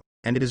 years ago,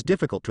 and it is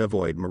difficult to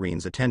avoid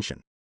Marine's attention.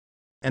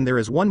 And there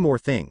is one more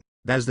thing,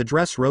 that is the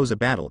Dressrosa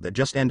battle that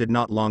just ended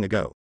not long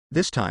ago.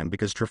 This time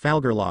because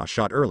Trafalgar Law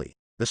shot early,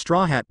 the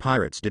Straw Hat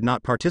Pirates did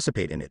not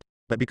participate in it,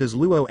 but because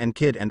Luo and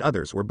Kid and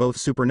others were both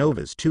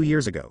supernovas 2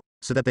 years ago,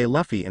 so that they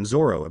Luffy and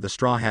Zoro of the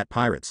Straw Hat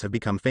Pirates have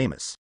become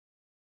famous.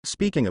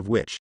 Speaking of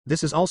which,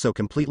 this is also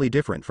completely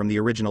different from the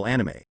original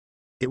anime.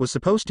 It was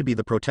supposed to be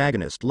the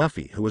protagonist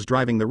Luffy who was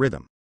driving the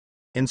rhythm.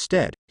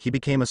 Instead, he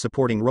became a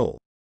supporting role.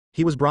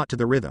 He was brought to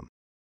the rhythm.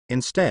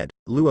 Instead,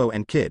 Luo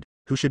and Kid,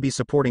 who should be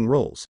supporting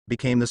roles,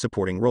 became the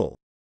supporting role.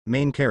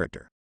 Main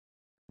character.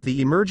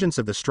 The emergence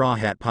of the Straw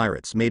Hat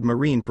Pirates made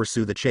Marine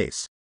pursue the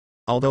chase.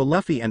 Although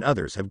Luffy and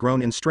others have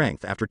grown in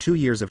strength after 2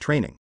 years of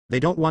training, they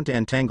don't want to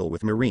entangle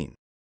with Marine.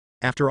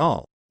 After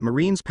all,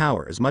 Marine's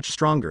power is much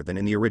stronger than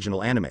in the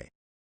original anime.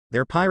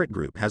 Their pirate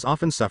group has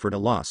often suffered a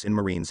loss in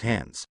Marine's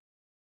hands.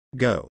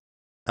 Go.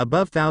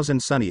 Above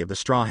 1000 Sunny of the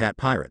Straw Hat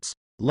Pirates,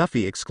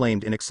 Luffy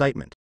exclaimed in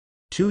excitement.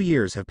 2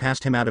 years have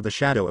passed him out of the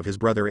shadow of his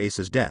brother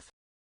Ace's death.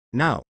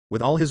 Now,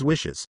 with all his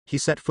wishes, he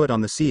set foot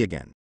on the sea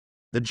again.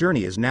 The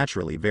journey is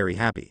naturally very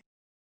happy.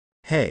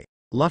 Hey,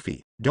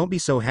 Luffy, don't be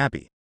so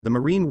happy, the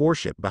marine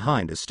warship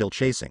behind is still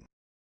chasing.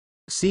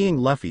 Seeing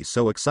Luffy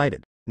so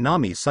excited,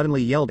 Nami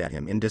suddenly yelled at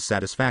him in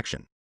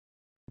dissatisfaction.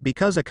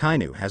 Because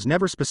Akainu has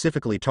never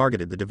specifically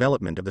targeted the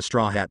development of the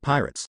Straw Hat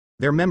Pirates,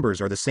 their members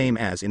are the same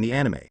as in the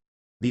anime.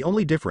 The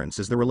only difference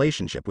is the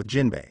relationship with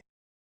Jinbei.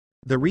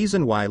 The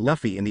reason why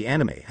Luffy in the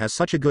anime has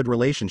such a good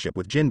relationship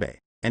with Jinbei,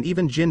 and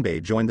even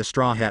Jinbei joined the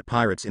Straw Hat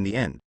Pirates in the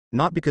end,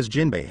 not because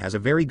Jinbei has a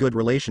very good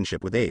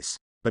relationship with Ace,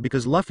 but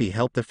because Luffy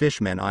helped the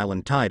Fishmen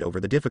Island tide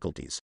over the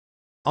difficulties.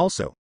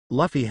 Also,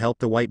 Luffy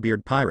helped the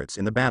Whitebeard Pirates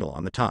in the battle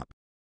on the top.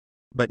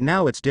 But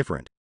now it's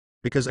different.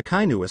 Because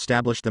Akainu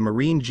established the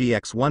Marine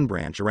GX-1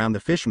 branch around the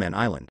Fishmen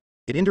Island,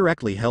 it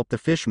indirectly helped the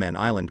Fishmen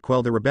Island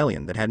quell the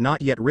rebellion that had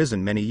not yet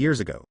risen many years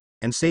ago,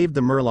 and saved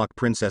the Murloc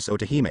Princess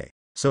Otahime,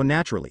 so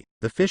naturally,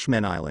 the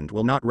Fishmen Island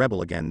will not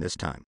rebel again this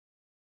time.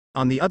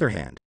 On the other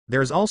hand,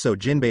 there is also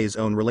Jinbei's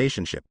own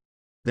relationship.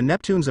 The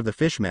Neptunes of the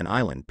Fishmen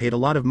Island paid a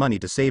lot of money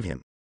to save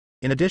him.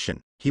 In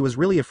addition, he was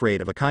really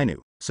afraid of Akainu,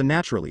 so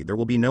naturally there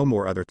will be no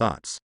more other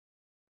thoughts.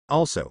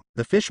 Also,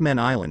 the Fishmen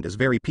Island is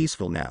very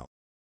peaceful now.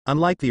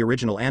 Unlike the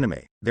original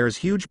anime, there is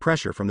huge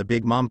pressure from the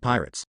Big Mom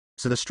Pirates,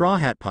 so the Straw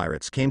Hat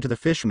Pirates came to the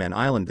Fishmen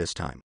Island this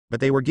time, but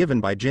they were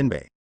given by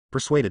Jinbei,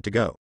 persuaded to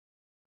go.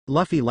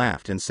 Luffy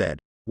laughed and said,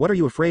 "What are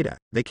you afraid of?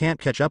 They can't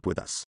catch up with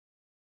us."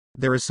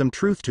 There is some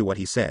truth to what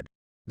he said.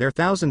 Their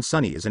Thousand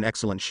Sunny is an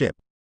excellent ship.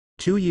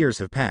 2 years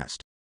have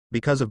passed.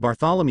 Because of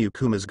Bartholomew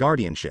Kuma's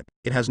guardianship,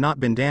 it has not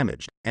been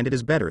damaged, and it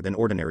is better than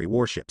ordinary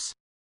warships.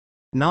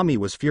 Nami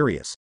was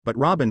furious, but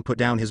Robin put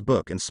down his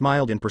book and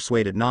smiled and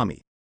persuaded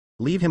Nami.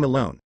 Leave him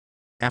alone.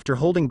 After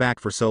holding back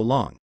for so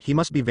long, he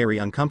must be very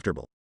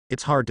uncomfortable.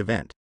 It's hard to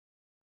vent.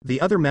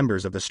 The other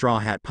members of the Straw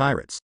Hat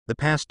Pirates, the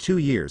past 2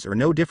 years are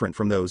no different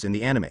from those in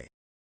the anime.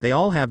 They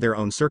all have their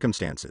own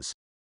circumstances.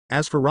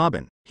 As for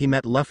Robin, he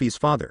met Luffy's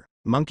father,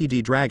 Monkey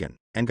D. Dragon,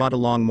 and got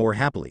along more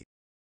happily.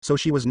 So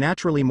she was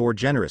naturally more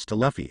generous to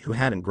Luffy who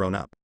hadn't grown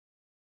up.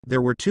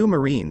 There were 2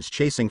 Marines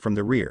chasing from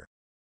the rear.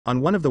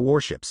 On one of the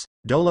warships,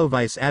 Dolo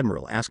Vice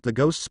Admiral asked the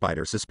Ghost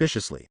Spider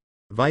suspiciously,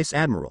 "Vice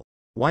Admiral,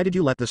 why did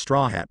you let the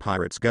Straw Hat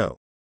Pirates go?"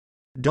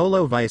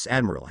 Dolo Vice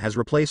Admiral has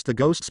replaced the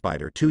Ghost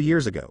Spider 2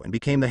 years ago and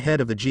became the head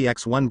of the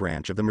GX-1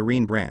 branch of the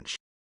Marine branch.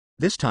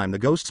 This time the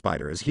Ghost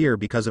Spider is here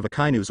because of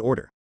Akainu's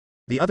order.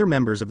 The other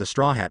members of the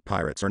Straw Hat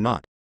Pirates are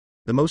not.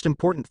 The most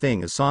important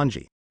thing is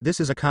Sanji. This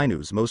is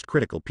Akainu's most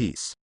critical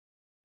piece.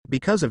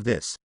 Because of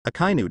this,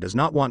 Akainu does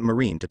not want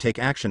Marine to take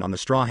action on the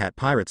Straw Hat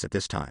Pirates at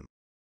this time.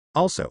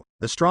 Also,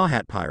 the Straw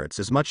Hat Pirates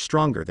is much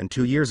stronger than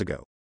 2 years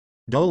ago.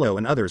 Dolo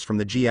and others from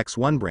the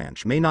GX-1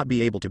 branch may not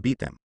be able to beat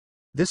them.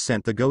 This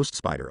sent the Ghost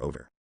Spider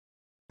over.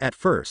 At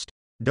first,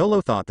 Dolo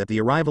thought that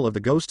the arrival of the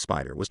Ghost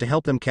Spider was to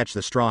help them catch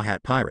the Straw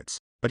Hat Pirates,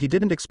 but he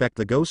didn't expect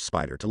the Ghost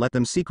Spider to let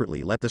them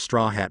secretly let the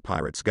Straw Hat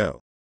Pirates go.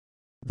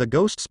 The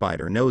Ghost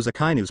Spider knows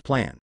Akainu's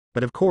plan,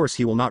 but of course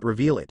he will not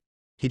reveal it.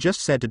 He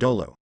just said to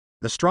Dolo,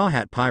 "The Straw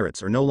Hat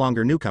Pirates are no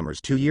longer newcomers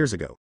 2 years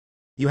ago.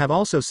 You have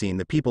also seen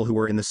the people who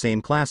were in the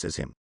same class as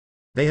him.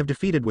 They have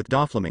defeated with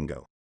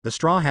Doflamingo. The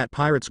Straw Hat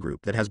Pirates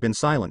group that has been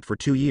silent for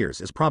 2 years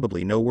is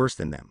probably no worse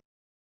than them."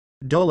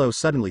 Dolo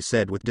suddenly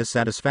said with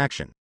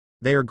dissatisfaction,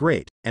 "They are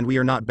great, and we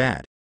are not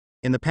bad.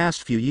 In the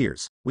past few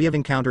years, we have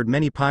encountered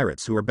many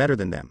pirates who are better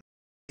than them.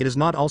 It is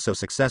not also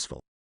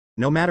successful.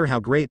 No matter how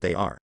great they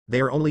are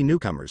only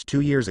newcomers 2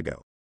 years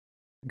ago."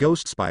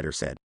 Ghost Spider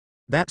said.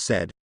 "That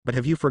said, but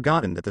have you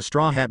forgotten that the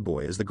Straw Hat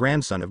Boy is the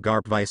grandson of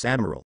Garp Vice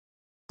Admiral?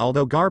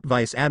 Although Garp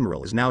Vice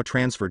Admiral is now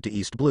transferred to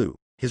East Blue,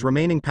 his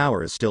remaining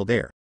power is still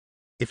there.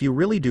 If you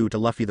really do to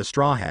Luffy the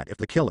Straw Hat if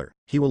the killer,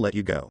 he will let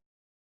you go."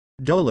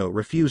 Dolo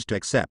refused to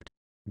accept.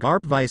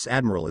 Garp Vice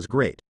Admiral is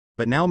great,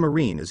 but now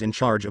Marine is in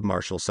charge of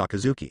Marshal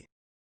Sakazuki.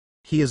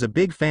 He is a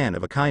big fan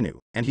of Akainu,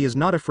 and he is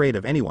not afraid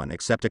of anyone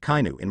except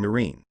Akainu in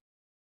Marine.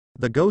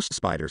 The Ghost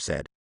Spider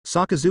said,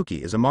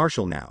 "Sakazuki is a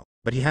marshal now,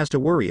 but he has to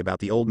worry about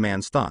the old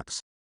man's thoughts.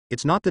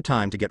 It's not the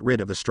time to get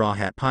rid of the Straw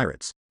Hat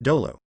Pirates.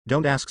 Dolo,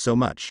 don't ask so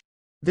much.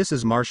 This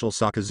is Marshal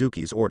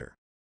Sakazuki's order."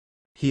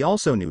 He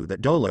also knew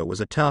that Dolo was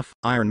a tough,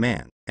 iron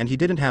man, and he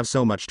didn't have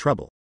so much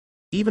trouble.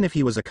 Even if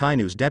he was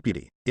Akainu's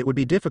deputy, it would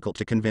be difficult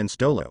to convince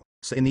Dolo,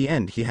 so in the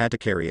end he had to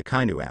carry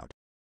Akainu out.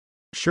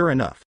 Sure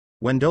enough,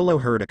 when Dolo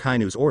heard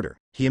Akainu's order,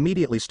 he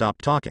immediately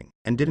stopped talking,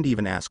 and didn't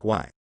even ask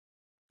why.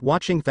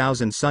 Watching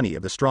Thousand Sunny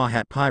of the Straw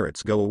Hat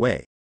Pirates go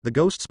away, the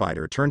Ghost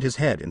Spider turned his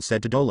head and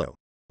said to Dolo,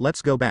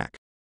 "Let's go back."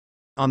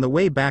 On the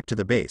way back to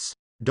the base,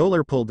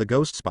 Dolo pulled the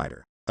Ghost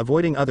Spider,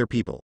 avoiding other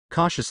people,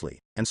 cautiously,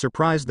 and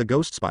surprised the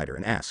Ghost Spider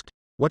and asked,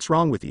 "What's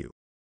wrong with you?"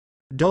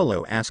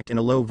 Dolo asked in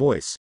a low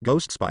voice,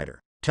 "Ghost Spider,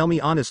 tell me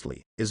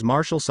honestly, is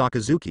Marshal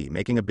Sakazuki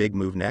making a big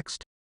move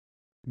next?"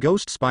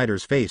 Ghost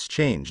Spider's face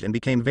changed and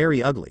became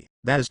very ugly,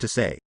 that is to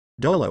say,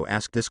 Dolo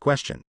asked this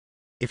question.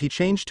 If he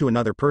changed to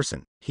another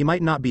person, he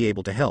might not be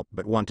able to help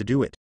but want to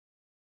do it.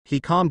 He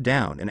calmed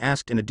down and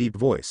asked in a deep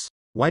voice,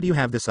 "Why do you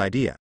have this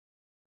idea?"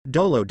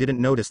 Dolo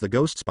didn't notice the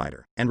ghost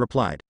spider, and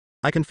replied,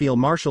 I can feel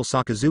Marshal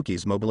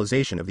Sakazuki's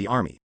mobilization of the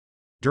army.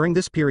 During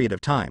this period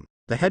of time,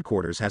 the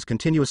headquarters has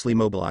continuously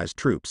mobilized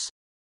troops.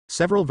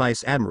 Several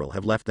vice admiral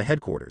have left the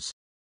headquarters.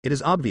 It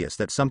is obvious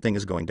that something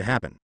is going to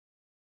happen.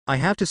 I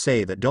have to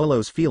say that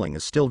Dolo's feeling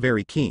is still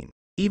very keen.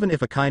 Even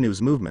if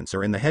Akainu's movements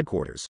are in the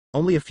headquarters,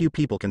 only a few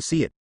people can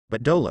see it,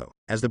 but Dolo,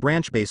 as the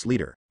branch base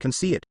leader, can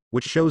see it,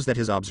 which shows that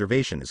his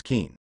observation is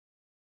keen.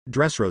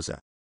 Dressrosa.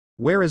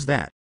 Where is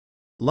that?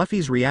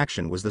 Luffy's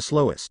reaction was the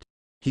slowest.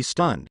 He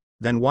stunned,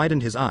 then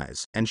widened his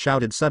eyes, and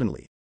shouted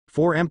suddenly,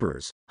 4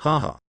 emperors,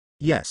 haha.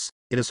 Yes,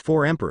 it is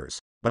 4 emperors,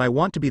 but I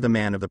want to be the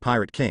man of the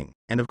Pirate King,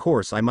 and of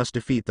course I must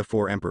defeat the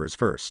 4 emperors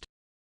first.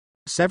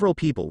 Several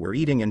people were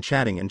eating and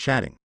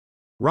chatting.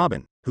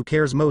 Robin, who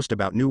cares most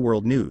about New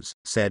World news,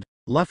 said,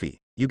 Luffy,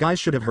 you guys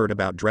should have heard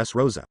about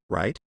Dressrosa,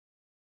 right?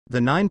 The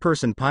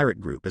 9-person pirate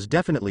group is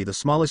definitely the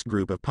smallest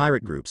group of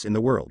pirate groups in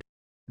the world.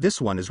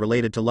 This one is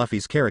related to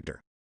Luffy's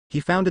character. He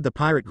founded the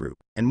pirate group,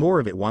 and more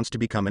of it wants to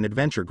become an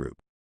adventure group.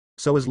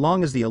 So as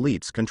long as the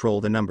elites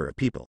control the number of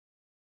people.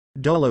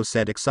 Dolo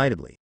said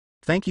excitedly.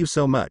 Thank you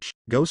so much,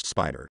 Ghost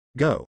Spider,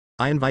 go,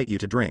 I invite you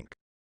to drink.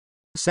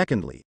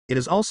 Secondly, it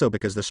is also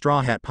because the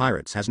Straw Hat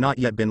Pirates has not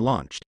yet been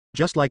launched,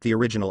 just like the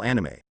original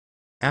anime.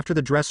 After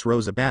the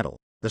Dressrosa battle,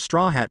 the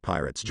Straw Hat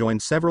Pirates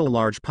joined several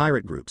large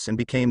pirate groups and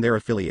became their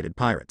affiliated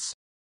pirates.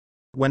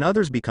 When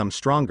others become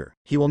stronger,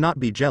 he will not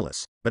be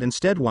jealous, but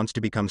instead wants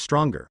to become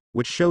stronger,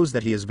 which shows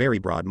that he is very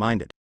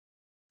broad-minded.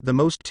 The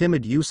most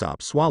timid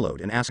Usopp swallowed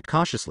and asked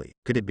cautiously,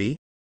 could it be?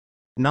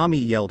 Nami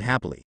yelled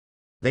happily.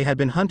 They had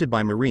been hunted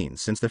by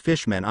Marines since the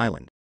Fishmen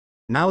Island.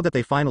 Now that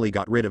they finally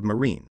got rid of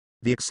Marine,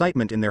 the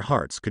excitement in their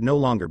hearts could no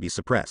longer be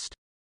suppressed.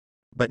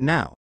 But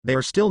now, they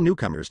are still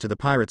newcomers to the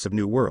Pirates of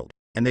New World,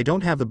 and they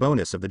don't have the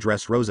bonus of the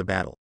Dressrosa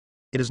battle.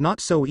 It is not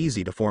so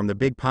easy to form the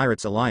Big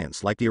Pirates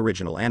Alliance like the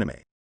original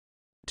anime.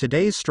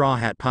 Today's Straw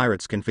Hat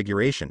Pirates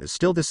configuration is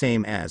still the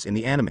same as in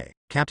the anime: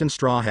 Captain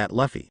Straw Hat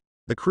Luffy,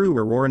 the crew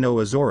are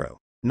Roronoa Zoro,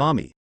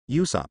 Nami,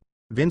 Usopp,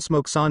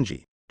 Vinsmoke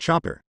Sanji,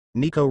 Chopper,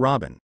 Nico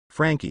Robin,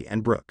 Frankie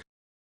and Brook.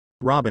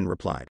 Robin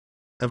replied.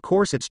 Of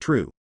course it's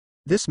true.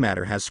 This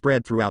matter has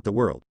spread throughout the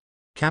world.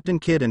 Captain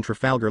Kidd and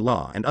Trafalgar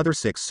Law and other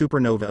 6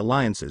 supernova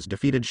alliances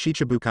defeated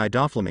Shichibukai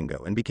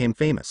Doflamingo and became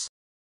famous.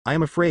 I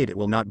am afraid it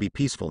will not be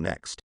peaceful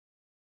next.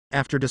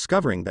 After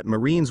discovering that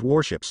Marine's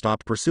warship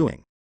stopped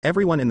pursuing,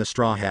 everyone in the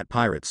Straw Hat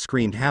Pirates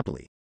screamed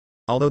happily.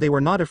 Although they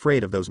were not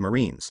afraid of those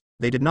Marines,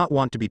 they did not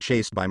want to be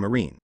chased by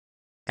Marine.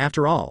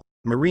 After all,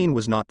 Marine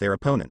was not their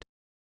opponent.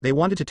 They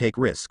wanted to take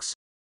risks.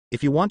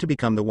 If you want to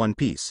become the One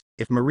Piece,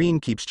 if Marine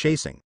keeps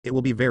chasing, it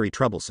will be very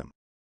troublesome.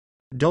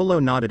 Dolo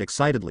nodded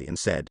excitedly and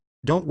said,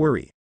 don't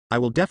worry, I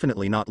will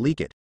definitely not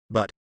leak it,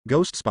 but,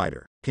 Ghost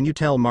Spider, can you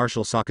tell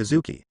Marshal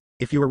Sakazuki,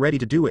 if you are ready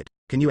to do it,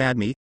 can you add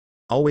me?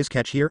 Always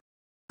catch here?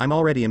 I'm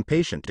already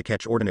impatient to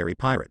catch ordinary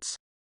pirates.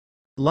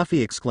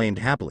 Luffy exclaimed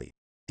happily.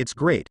 It's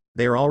great,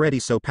 they are already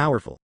so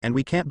powerful, and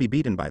we can't be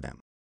beaten by them.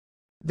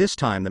 This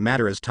time the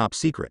matter is top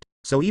secret,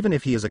 so even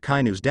if he is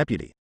Akainu's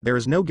deputy, there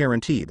is no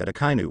guarantee that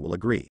Akainu will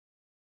agree.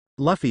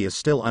 Luffy is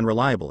still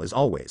unreliable as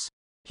always.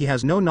 He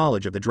has no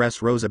knowledge of the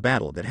Dressrosa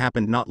battle that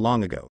happened not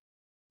long ago.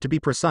 To be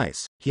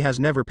precise, he has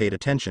never paid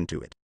attention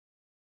to it.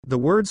 The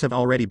words have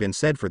already been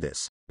said for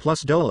this,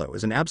 plus Dolo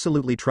is an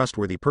absolutely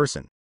trustworthy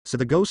person, so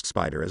the Ghost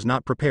Spider is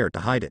not prepared to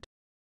hide it.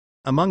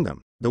 Among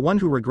them, the one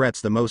who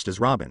regrets the most is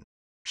Robin.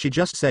 She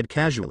just said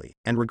casually,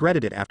 and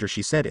regretted it after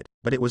she said it,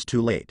 but it was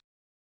too late.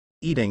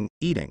 Eating,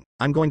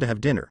 I'm going to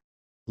have dinner.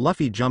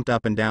 Luffy jumped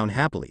up and down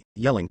happily,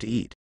 yelling to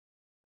eat.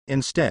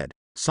 Instead,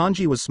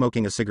 Sanji was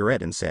smoking a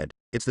cigarette and said,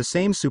 it's the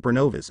same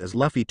supernovas as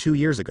Luffy 2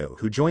 years ago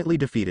who jointly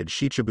defeated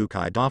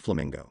Shichibukai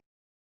Doflamingo.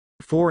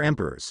 4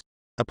 emperors.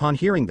 Upon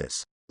hearing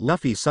this,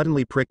 Luffy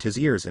suddenly pricked his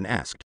ears and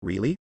asked,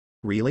 really?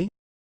 Really?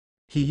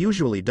 He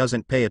usually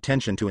doesn't pay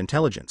attention to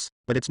intelligence,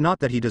 but it's not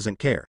that he doesn't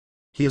care.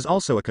 He is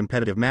also a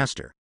competitive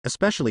master,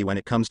 especially when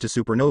it comes to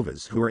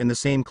supernovas who are in the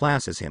same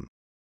class as him.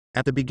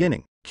 At the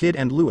beginning, Kid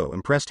and Luo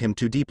impressed him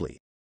too deeply.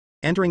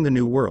 Entering the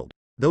New World,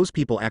 those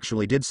people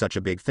actually did such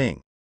a big thing.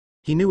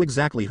 He knew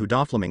exactly who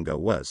Doflamingo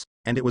was,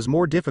 and it was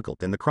more difficult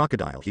than the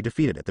crocodile he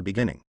defeated at the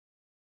beginning.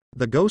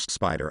 The Ghost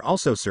Spider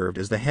also served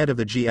as the head of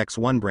the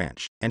GX1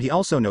 branch, and he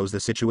also knows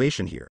the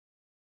situation here.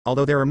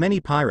 Although there are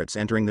many pirates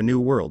entering the New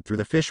World through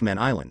the Fishmen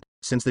Island,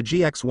 since the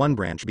GX1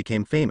 branch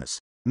became famous,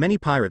 many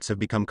pirates have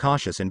become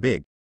cautious and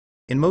big.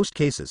 In most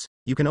cases,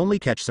 you can only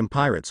catch some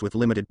pirates with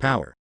limited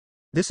power.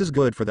 This is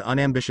good for the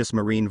unambitious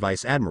Marine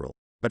Vice Admiral,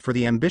 but for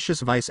the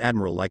ambitious Vice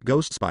Admiral like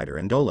Ghost Spider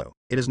and Dolo,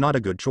 it is not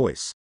a good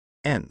choice.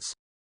 Ends.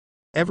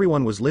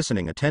 Everyone was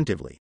listening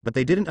attentively, but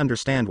they didn't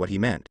understand what he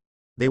meant.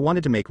 They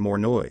wanted to make more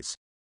noise.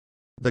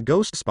 The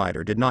Ghost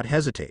Spider did not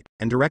hesitate,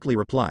 and directly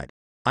replied,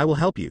 I will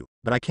help you,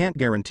 but I can't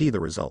guarantee the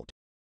result.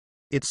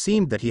 It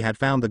seemed that he had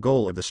found the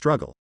goal of the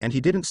struggle, and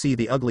he didn't see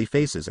the ugly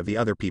faces of the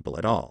other people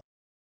at all.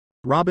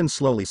 Robin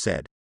slowly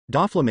said,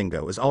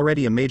 Doflamingo is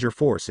already a major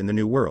force in the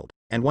New World,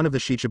 and one of the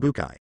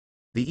Shichibukai.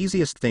 The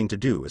easiest thing to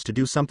do is to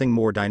do something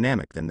more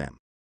dynamic than them.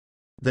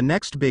 The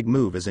next big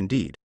move is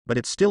Indeed, but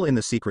it's still in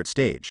the secret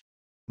stage.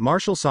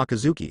 Marshal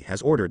Sakazuki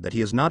has ordered that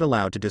he is not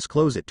allowed to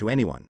disclose it to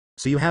anyone,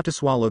 so you have to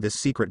swallow this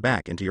secret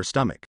back into your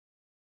stomach.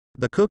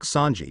 The cook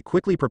Sanji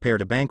quickly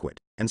prepared a banquet,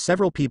 and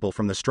several people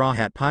from the Straw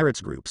Hat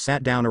Pirates group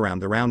sat down around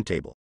the round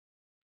table.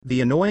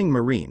 The annoying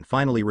Marine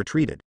finally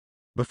retreated.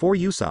 Before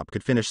Usopp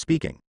could finish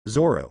speaking,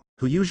 Zoro,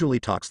 who usually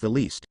talks the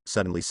least,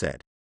 suddenly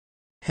said,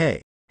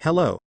 "Hey,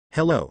 hello,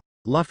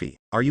 Luffy,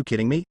 are you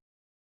kidding me?"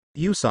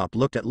 Usopp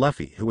looked at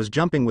Luffy, who was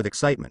jumping with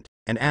excitement,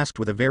 and asked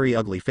with a very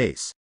ugly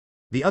face.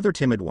 The other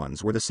timid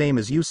ones were the same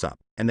as Usopp,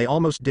 and they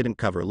almost didn't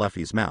cover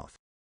Luffy's mouth.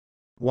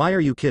 "Why are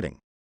you kidding?"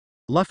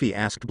 Luffy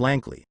asked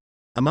blankly.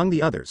 Among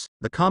the others,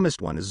 the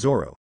calmest one is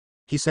Zoro.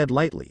 He said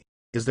lightly,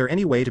 "Is there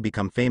any way to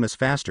become famous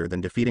faster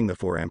than defeating the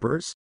 4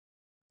 emperors?"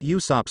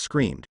 Usopp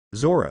screamed,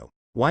 "Zoro,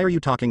 why are you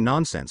talking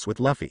nonsense with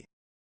Luffy?"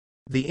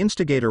 The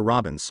instigator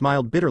Robin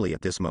smiled bitterly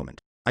at this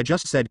moment. "I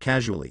just said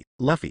casually,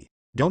 Luffy,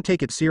 don't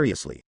take it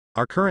seriously.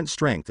 Our current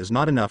strength is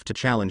not enough to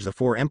challenge the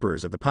 4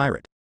 emperors of the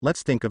pirate.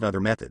 Let's think of other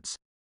methods."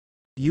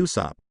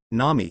 Usopp,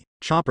 Nami,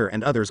 Chopper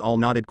and others all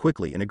nodded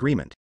quickly in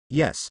agreement.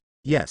 Yes,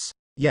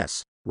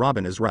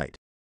 Robin is right.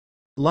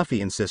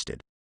 Luffy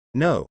insisted.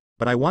 "No,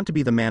 but I want to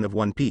be the man of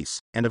One Piece,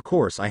 and of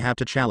course I have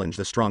to challenge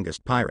the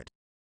strongest pirate."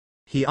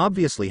 He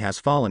obviously has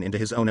fallen into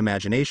his own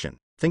imagination,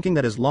 thinking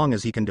that as long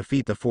as he can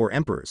defeat the 4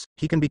 emperors,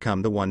 he can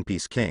become the One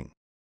Piece king.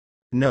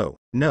 No,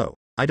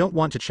 I don't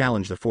want to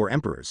challenge the 4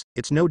 emperors,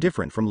 it's no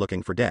different from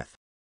looking for death."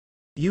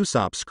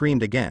 Usopp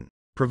screamed again,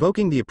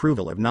 provoking the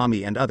approval of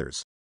Nami and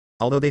others.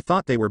 Although they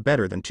thought they were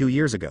better than 2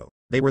 years ago,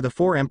 they were the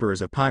 4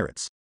 emperors of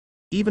pirates.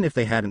 Even if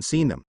they hadn't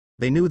seen them,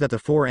 they knew that the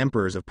 4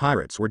 emperors of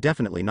pirates were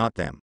definitely not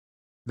them.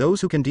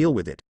 Those who can deal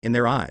with it, in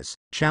their eyes,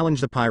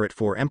 challenge the pirate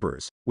 4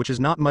 emperors, which is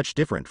not much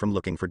different from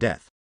looking for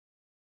death.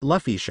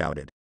 Luffy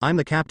shouted, "I'm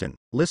the captain,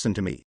 listen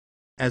to me."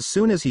 As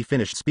soon as he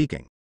finished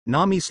speaking,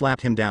 Nami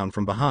slapped him down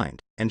from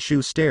behind, and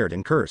Shu stared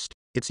and cursed,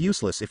 "It's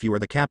useless if you are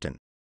the captain.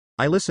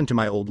 I listen to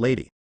my old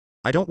lady.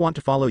 I don't want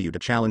to follow you to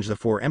challenge the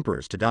 4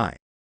 emperors to die."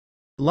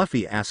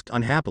 Luffy asked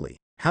unhappily,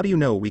 "How do you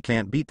know we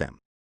can't beat them?"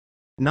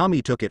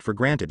 Nami took it for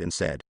granted and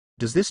said,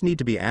 "Does this need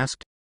to be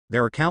asked?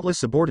 There are countless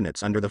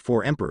subordinates under the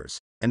 4 emperors,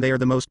 and they are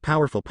the most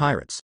powerful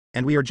pirates,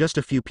 and we are just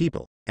a few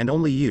people, and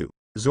only you,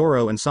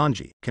 Zoro and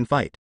Sanji, can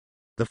fight.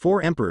 The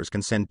 4 emperors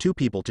can send 2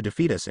 people to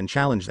defeat us and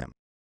challenge them.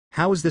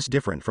 How is this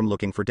different from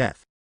looking for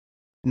death?"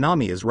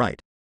 Nami is right.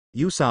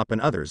 Usopp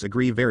and others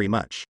agree very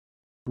much.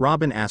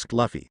 Robin asked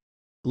Luffy,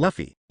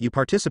 "Luffy, you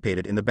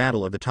participated in the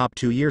battle of the top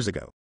 2 years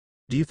ago.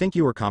 Do you think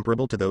you were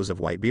comparable to those of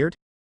Whitebeard?"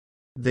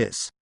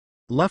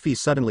 Luffy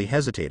suddenly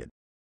hesitated.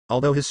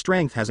 Although his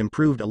strength has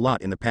improved a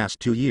lot in the past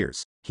 2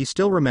 years, he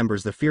still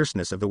remembers the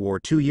fierceness of the war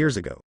 2 years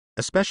ago,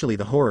 especially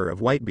the horror of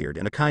Whitebeard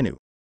and Akainu.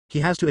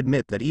 He has to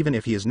admit that even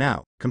if he is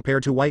now,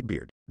 compared to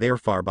Whitebeard, they are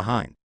far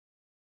behind.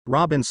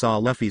 Robin saw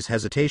Luffy's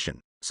hesitation,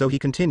 so he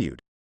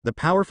continued, "The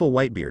powerful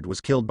Whitebeard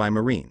was killed by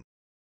Marine.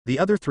 The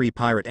other 3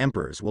 pirate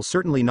emperors will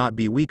certainly not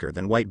be weaker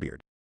than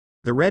Whitebeard.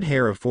 The red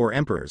hair of 4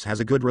 emperors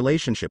has a good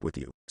relationship with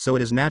you, so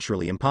it is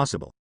naturally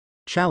impossible.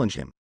 Challenge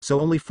him,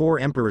 so only 4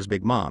 emperors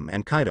Big Mom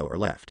and Kaido are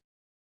left."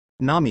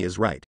 Nami is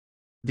right.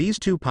 These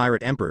 2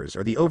 pirate emperors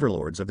are the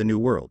overlords of the New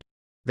World.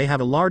 They have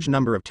a large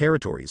number of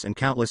territories and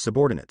countless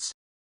subordinates.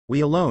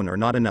 We alone are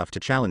not enough to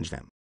challenge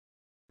them.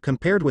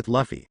 Compared with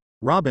Luffy,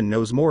 Robin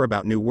knows more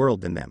about New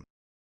World than them.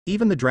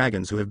 Even the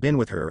dragons who have been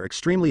with her are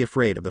extremely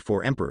afraid of the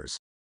 4 emperors.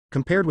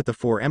 Compared with the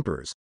 4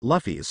 emperors,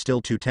 Luffy is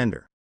still too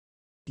tender.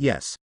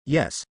 Yes,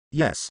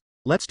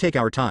 let's take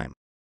our time."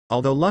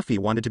 Although Luffy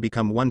wanted to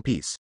become One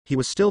Piece, he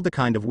was still the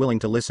kind of willing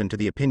to listen to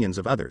the opinions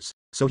of others,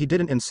 so he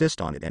didn't insist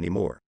on it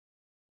anymore.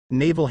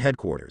 Naval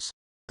Headquarters.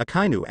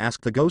 Akainu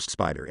asked the Ghost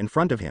Spider in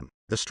front of him,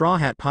 "The Straw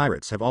Hat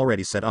Pirates have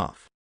already set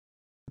off."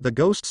 The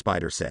Ghost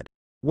Spider said,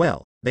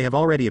 "Well, they have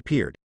already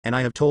appeared, and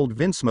I have told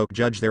Vinsmoke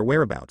judge their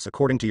whereabouts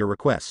according to your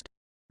request.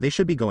 They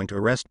should be going to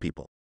arrest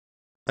people."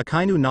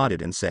 Akainu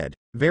nodded and said,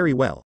 "Very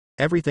well,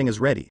 everything is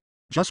ready,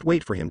 just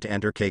wait for him to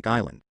enter Cake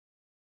Island."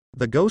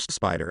 The Ghost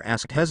Spider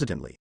asked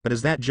hesitantly, "But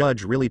is that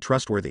judge really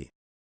trustworthy?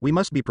 We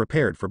must be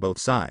prepared for both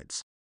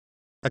sides."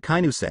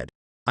 Akainu said,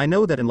 "I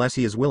know that unless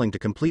he is willing to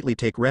completely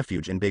take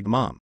refuge in Big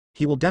Mom,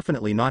 he will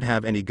definitely not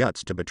have any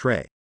guts to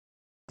betray."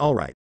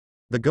 Alright.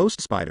 The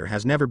Ghost Spider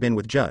has never been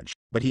with Judge,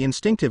 but he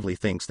instinctively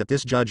thinks that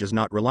this Judge is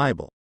not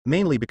reliable,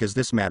 mainly because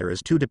this matter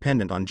is too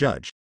dependent on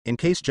Judge. In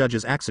case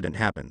Judge's accident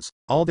happens,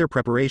 all their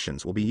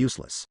preparations will be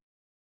useless.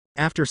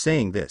 After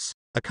saying this,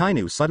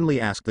 Akainu suddenly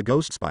asked the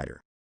Ghost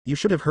Spider, "You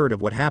should have heard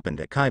of what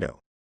happened at Kaido."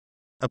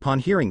 Upon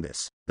hearing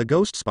this, the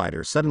Ghost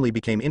Spider suddenly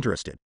became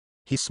interested.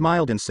 He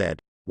smiled and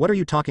said, "What are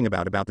you talking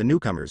about the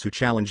newcomers who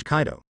challenged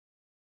Kaido?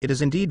 It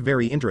is indeed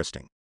very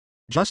interesting.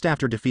 Just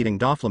after defeating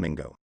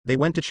Doflamingo, they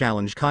went to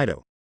challenge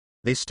Kaido.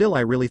 I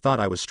really thought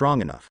I was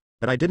strong enough,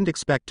 but I didn't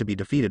expect to be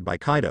defeated by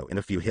Kaido in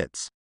a few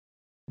hits.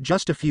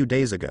 Just a few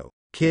days ago,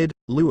 Kid,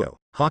 Luo,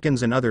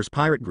 Hawkins and others'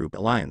 pirate group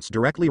alliance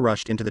directly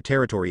rushed into the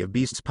territory of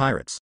Beast's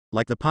pirates,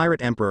 like the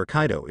pirate emperor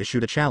Kaido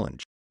issued a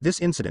challenge. This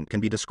incident can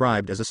be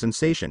described as a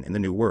sensation in the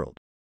New World.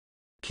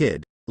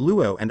 Kid,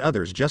 Luo and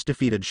others just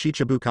defeated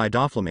Shichibukai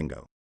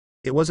Doflamingo.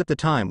 It was at the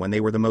time when they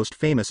were the most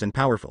famous and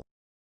powerful.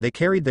 They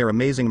carried their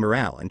amazing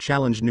morale and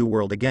challenged New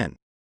World again.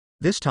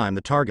 This time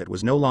the target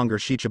was no longer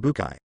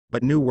Shichibukai,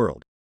 but New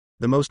World.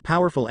 The most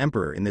powerful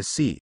emperor in this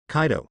sea,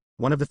 Kaido,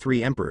 one of the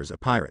 3 emperors of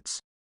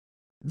pirates.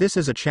 This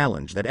is a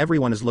challenge that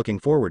everyone is looking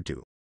forward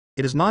to.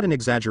 It is not an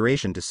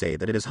exaggeration to say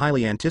that it is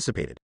highly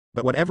anticipated,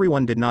 but what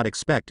everyone did not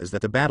expect is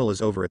that the battle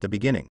is over at the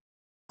beginning.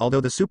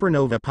 Although the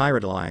Supernova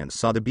Pirate Alliance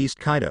saw the beast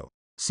Kaido,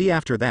 see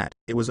after that,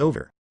 it was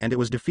over, and it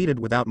was defeated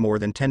without more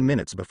than 10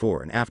 minutes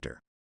before and after.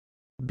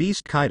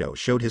 Beast Kaido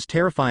showed his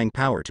terrifying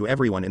power to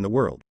everyone in the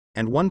world,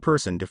 and one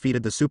person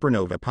defeated the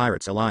Supernova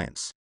Pirates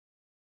Alliance.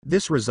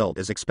 This result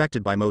is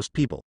expected by most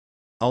people.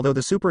 Although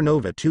the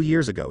Supernova 2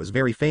 years ago is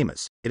very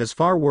famous, it is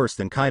far worse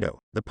than Kaido,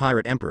 the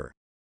Pirate Emperor.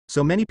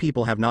 So many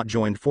people have not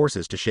joined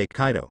forces to shake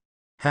Kaido.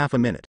 Half a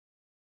minute.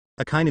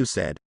 Akainu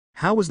said,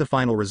 "How was the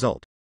final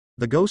result?"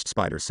 The Ghost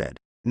Spider said,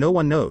 "No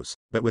one knows,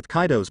 but with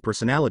Kaido's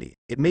personality,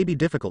 it may be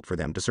difficult for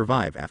them to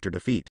survive after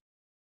defeat."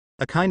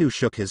 Akainu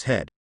shook his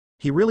head.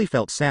 He really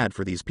felt sad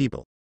for these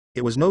people.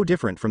 It was no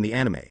different from the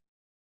anime.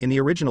 In the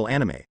original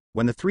anime,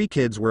 when the 3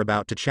 kids were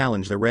about to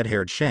challenge the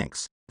red-haired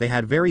Shanks, they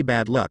had very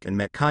bad luck and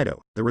met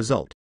Kaido. The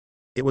result.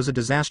 It was a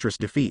disastrous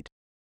defeat.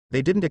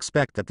 They didn't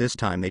expect that this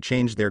time they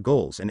changed their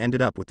goals and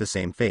ended up with the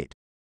same fate.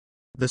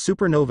 The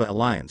Supernova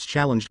Alliance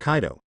challenged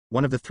Kaido,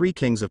 one of the 3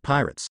 kings of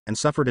pirates, and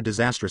suffered a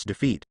disastrous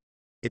defeat.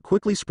 It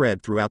quickly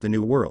spread throughout the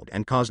New World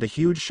and caused a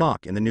huge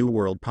shock in the New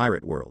World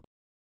pirate world.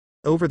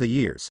 Over the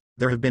years,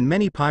 there have been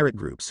many pirate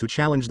groups who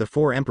challenged the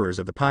 4 emperors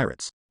of the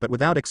pirates, but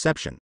without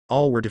exception,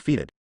 all were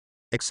defeated.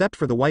 Except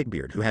for the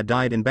Whitebeard who had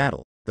died in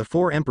battle, the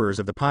 4 emperors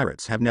of the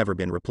pirates have never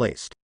been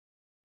replaced.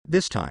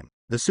 This time,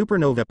 the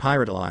Supernova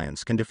Pirate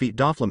Alliance can defeat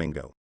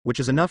Doflamingo, which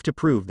is enough to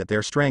prove that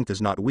their strength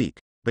is not weak,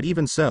 but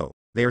even so,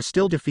 they are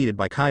still defeated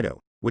by Kaido,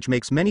 which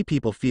makes many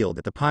people feel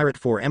that the Pirate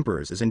 4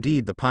 Emperors is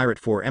indeed the Pirate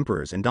 4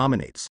 Emperors and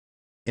dominates.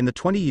 In the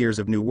 20 years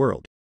of New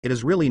World, it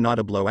is really not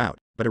a blowout,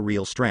 but a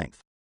real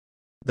strength.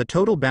 The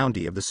total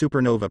bounty of the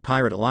Supernova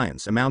Pirate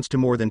Alliance amounts to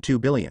more than 2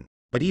 billion,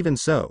 but even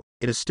so,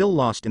 it is still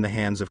lost in the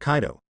hands of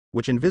Kaido,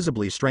 which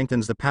invisibly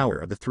strengthens the power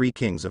of the 3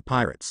 kings of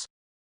pirates.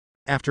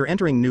 After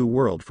entering New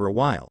World for a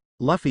while,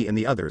 Luffy and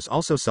the others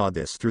also saw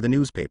this through the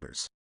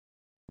newspapers.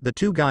 The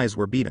 2 guys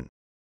were beaten.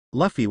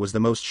 Luffy was the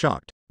most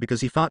shocked,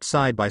 because he fought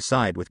side by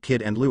side with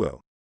Kid and Luo.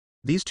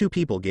 These 2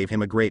 people gave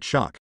him a great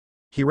shock.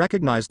 He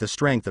recognized the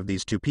strength of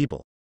these 2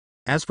 people.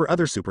 As for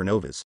other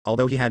supernovas,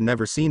 although he had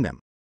never seen them,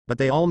 but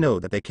they all know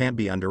that they can't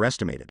be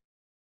underestimated.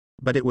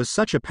 But it was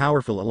such a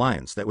powerful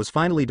alliance that was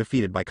finally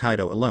defeated by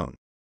Kaido alone.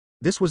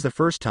 This was the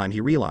first time he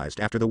realized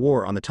after the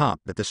war on the top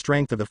that the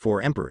strength of the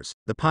 4 emperors,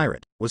 the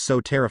pirate, was so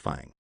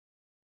terrifying.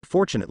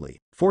 Fortunately,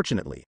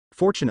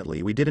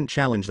 we didn't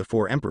challenge the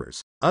 4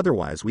 emperors,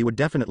 otherwise we would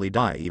definitely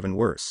die even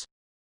worse.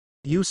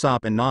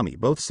 Usopp and Nami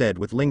both said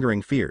with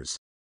lingering fears.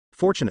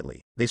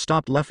 Fortunately, they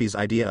stopped Luffy's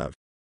idea of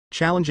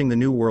challenging the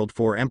New World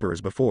 4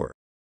 emperors before.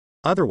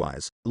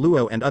 Otherwise,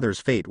 Luo and others'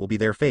 fate will be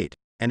their fate,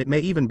 and it may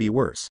even be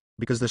worse,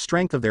 because the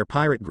strength of their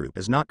pirate group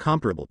is not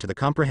comparable to the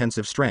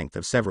comprehensive strength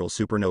of several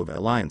supernova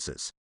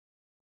alliances.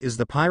 Is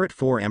the Pirate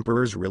 4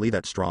 Emperors really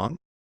that strong?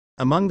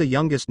 Among the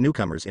youngest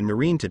newcomers in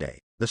Marine today,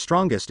 the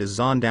strongest is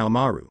Zondao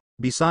Maru,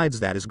 besides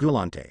that is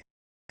Gulante.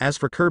 As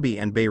for Kirby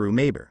and Beru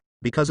Maber,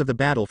 because of the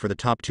battle for the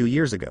top 2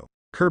 years ago,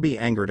 Kirby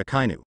angered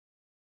Akainu.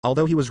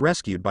 Although he was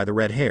rescued by the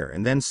Red Hair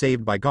and then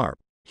saved by Garp,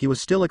 he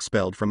was still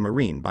expelled from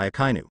Marine by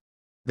Akainu.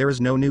 There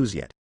is no news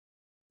yet.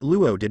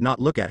 Luo did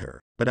not look at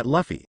her, but at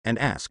Luffy, and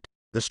asked,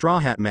 "The Straw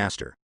Hat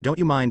Master, don't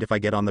you mind if I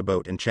get on the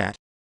boat and chat?"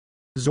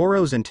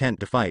 Zoro's intent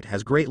to fight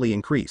has greatly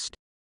increased.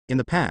 In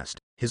the past,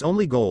 his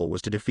only goal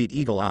was to defeat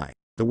Eagle Eye,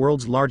 the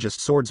world's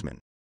largest swordsman.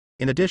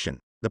 In addition,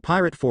 the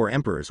Pirate 4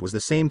 Emperors was the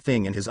same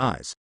thing in his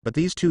eyes, but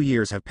these 2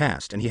 years have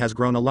passed and he has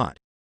grown a lot.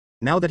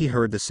 Now that he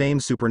heard the same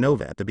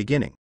supernova at the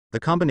beginning, the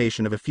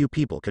combination of a few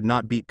people could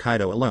not beat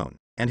Kaido alone,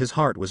 and his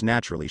heart was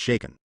naturally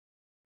shaken.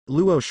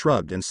 Luo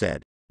shrugged and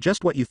said,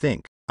 "Just what you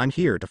think, I'm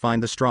here to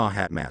find the Straw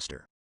Hat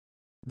Master."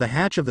 The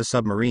hatch of the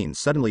submarine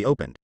suddenly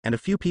opened, and a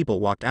few people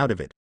walked out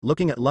of it,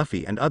 looking at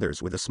Luffy and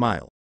others with a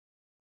smile.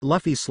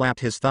 Luffy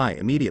slapped his thigh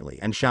immediately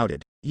and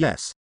shouted,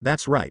 "Yes,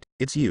 that's right,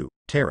 it's you,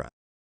 Terra.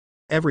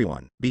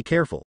 Everyone, be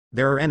careful,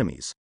 there are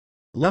enemies."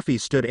 Luffy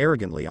stood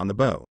arrogantly on the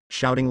bow,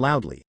 shouting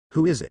loudly,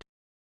 "Who is it?"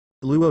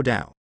 Luo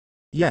Dao.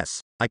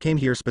 "Yes, I came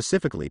here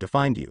specifically to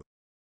find you."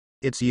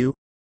 "It's you?"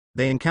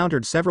 They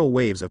encountered several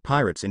waves of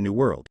pirates in New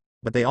World,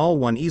 but they all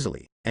won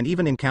easily, and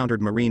even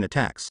encountered marine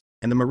attacks,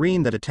 and the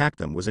marine that attacked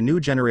them was a new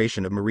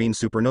generation of marine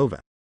supernova,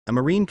 a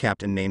marine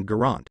captain named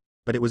Garant,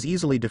 but it was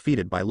easily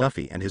defeated by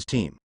Luffy and his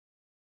team.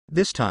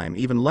 This time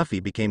even Luffy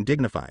became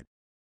dignified.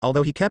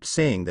 Although he kept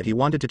saying that he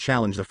wanted to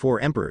challenge the 4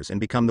 emperors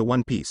and become the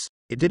One Piece,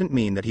 it didn't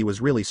mean that he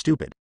was really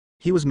stupid.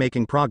 He was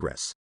making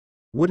progress.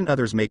 Wouldn't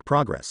others make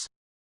progress?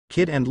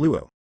 Kid and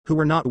Luo, who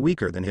were not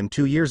weaker than him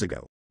 2 years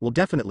ago, will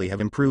definitely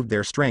have improved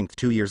their strength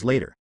 2 years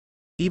later.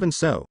 Even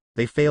so,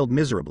 they failed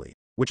miserably,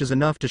 which is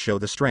enough to show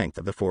the strength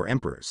of the 4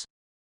 emperors.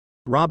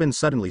 Robin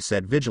suddenly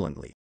said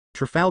vigilantly,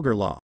 "Trafalgar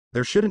Law,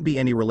 there shouldn't be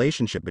any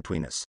relationship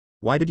between us.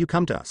 Why did you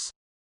come to us?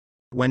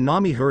 When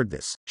Nami heard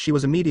this, she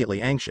was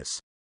immediately anxious.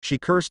 She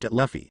cursed at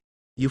Luffy.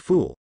 You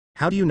fool.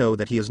 How do you know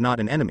that he is not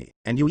an enemy,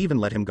 and you even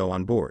let him go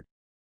on board?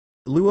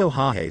 Luo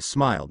Hahe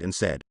smiled and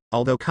said,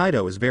 although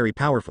Kaido is very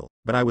powerful,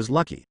 but I was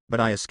lucky, but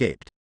I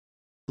escaped.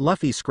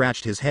 Luffy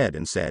scratched his head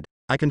and said,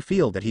 I can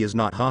feel that he is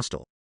not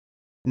hostile.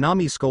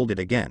 Nami scolded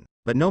again,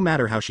 but no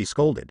matter how she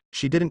scolded,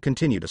 she didn't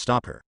continue to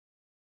stop her.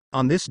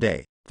 On this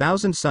day,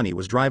 Thousand Sunny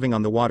was driving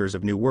on the waters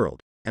of New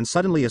World, and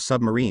suddenly a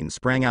submarine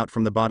sprang out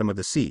from the bottom of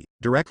the sea,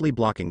 directly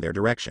blocking their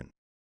direction.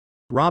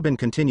 Robin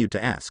continued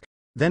to ask,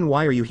 then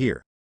why are you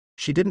here?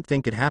 She didn't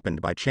think it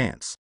happened by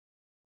chance.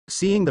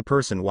 Seeing the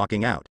person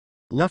walking out,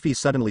 Luffy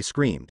suddenly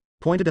screamed,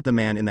 pointed at the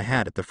man in the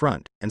hat at the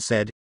front, and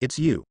said, it's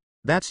you.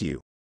 That's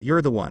you.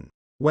 You're the one.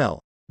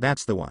 Well,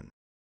 that's the one.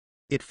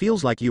 It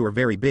feels like you are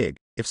very big.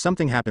 If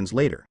something happens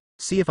later,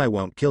 see if I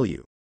won't kill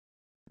you.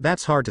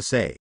 That's hard to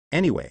say.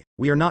 Anyway,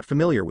 we are not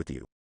familiar with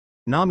you.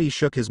 Nami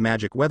shook his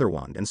magic weather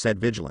wand and said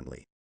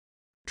vigilantly.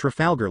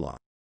 Trafalgar Law.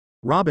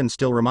 Robin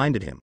still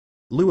reminded him.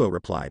 Luo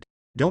replied,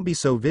 don't be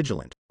so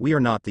vigilant, we are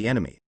not the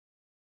enemy.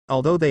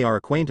 Although they are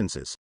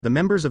acquaintances, the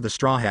members of the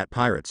Straw Hat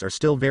Pirates are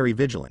still very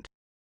vigilant.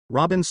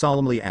 Robin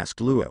solemnly asked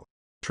Luo,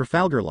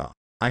 Trafalgar Law,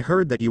 I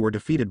heard that you were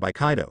defeated by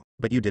Kaido,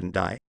 but you didn't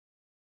die?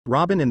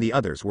 Robin and the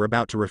others were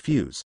about to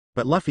refuse,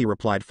 but Luffy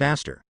replied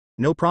faster,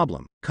 no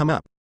problem, come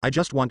up, I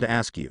just want to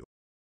ask you.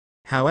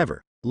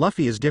 However,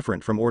 Luffy is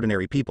different from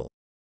ordinary people.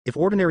 If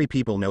ordinary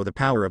people know the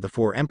power of the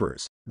four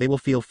emperors, they will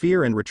feel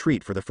fear and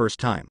retreat for the first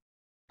time.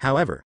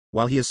 However,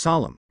 while he is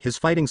solemn, his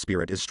fighting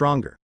spirit is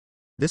stronger.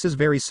 This is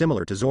very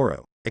similar to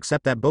Zoro,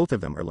 except that both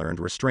of them are learned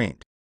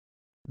restraint.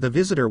 The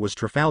visitor was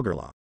Trafalgar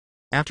Law.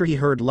 After he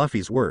heard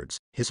Luffy's words,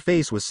 his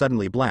face was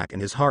suddenly black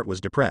and his heart was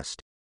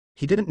depressed.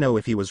 He didn't know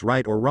if he was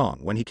right or wrong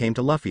when he came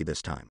to Luffy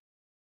this time.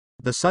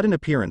 The sudden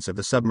appearance of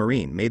the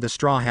submarine made the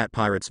Straw Hat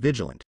Pirates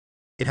vigilant.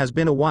 It has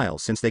been a while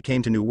since they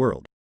came to New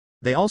World.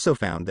 They also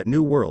found that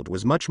New World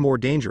was much more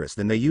dangerous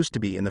than they used to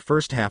be in the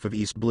first half of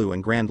East Blue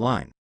and Grand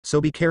Line,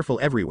 so be careful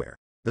everywhere.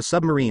 The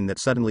submarine that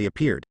suddenly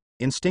appeared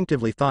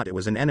instinctively thought it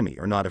was an enemy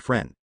or not a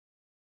friend.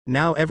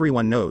 Now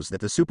everyone knows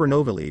that the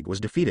Supernova League was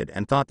defeated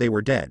and thought they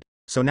were dead,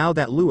 so now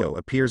that Luo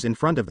appears in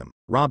front of them,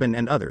 Robin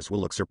and others will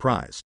look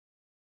surprised.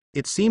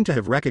 It seemed to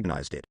have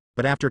recognized it,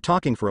 but after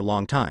talking for a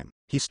long time,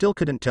 he still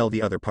couldn't tell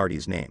the other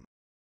party's name.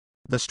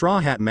 The Straw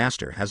Hat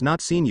Master has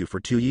not seen you for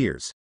 2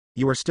 years.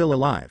 You are still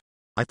alive.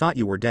 I thought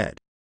you were dead.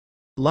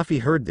 Luffy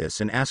heard this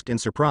and asked in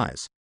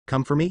surprise,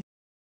 come for me?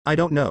 I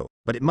don't know,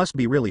 but it must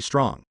be really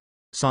strong.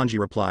 Sanji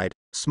replied,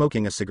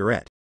 smoking a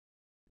cigarette.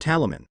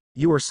 Talaman,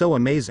 you are so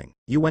amazing,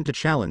 you went to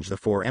challenge the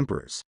four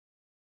emperors.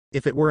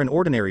 If it were an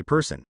ordinary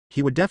person,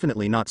 he would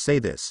definitely not say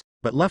this,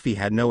 but Luffy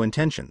had no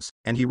intentions,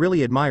 and he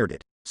really admired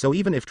it, so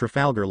even if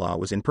Trafalgar Law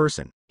was in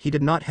person, he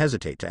did not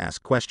hesitate to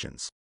ask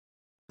questions.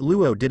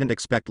 Luo didn't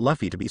expect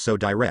Luffy to be so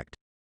direct.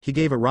 He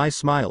gave a wry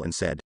smile and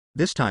said,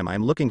 this time I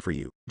am looking for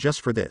you,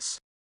 just for this.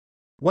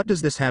 What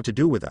does this have to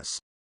do with us?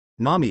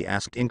 Nami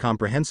asked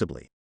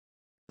incomprehensibly.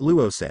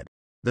 Luo said,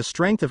 the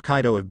strength of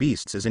Kaido of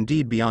Beasts is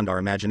indeed beyond our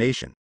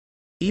imagination.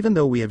 Even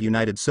though we have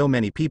united so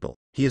many people,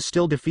 he is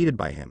still defeated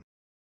by him.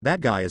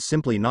 That guy is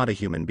simply not a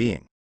human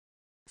being.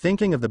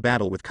 Thinking of the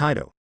battle with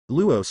Kaido,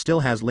 Luo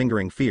still has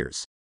lingering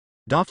fears.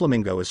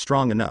 Doflamingo is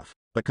strong enough,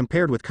 but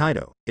compared with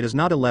Kaido, it is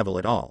not a level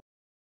at all.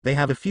 They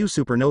have a few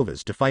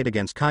supernovas to fight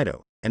against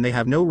Kaido, and they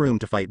have no room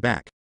to fight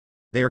back.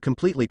 They are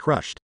completely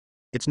crushed.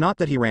 It's not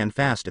that he ran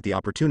fast at the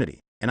opportunity,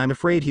 and I'm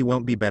afraid he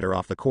won't be better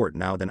off the court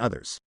now than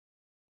others.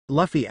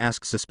 Luffy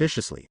asked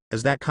suspiciously,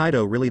 is that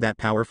Kaido really that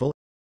powerful?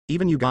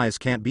 Even you guys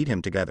can't beat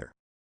him together.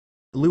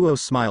 Luo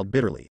smiled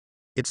bitterly.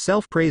 It's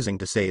self-praising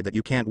to say that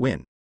you can't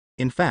win.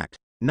 In fact,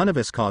 none of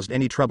us caused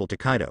any trouble to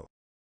Kaido.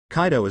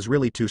 Kaido is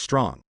really too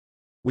strong.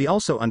 We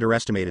also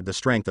underestimated the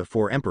strength of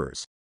four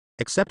emperors.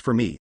 Except for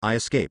me, I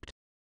escaped.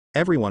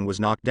 Everyone was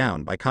knocked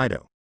down by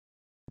Kaido.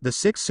 The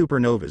 6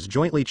 supernovas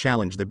jointly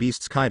challenged the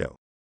beast's Kaido.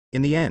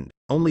 In the end,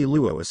 only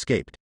Luo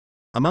escaped.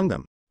 Among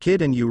them,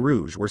 Kid and Yu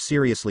Rouge were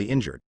seriously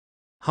injured.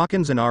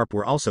 Hawkins and Arp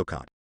were also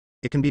caught.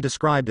 It can be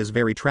described as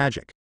very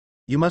tragic.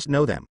 You must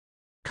know them.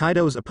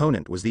 Kaido's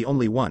opponent was the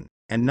only one,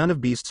 and none of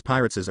Beast's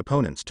Pirates'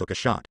 opponents took a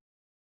shot.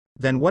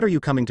 Then what are you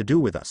coming to do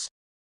with us?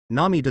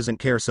 Nami doesn't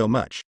care so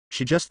much,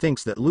 she just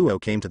thinks that Luo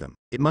came to them,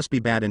 it must be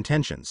bad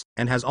intentions,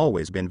 and has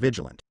always been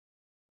vigilant.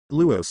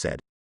 Luo said,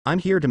 I'm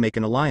here to make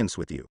an alliance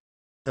with you.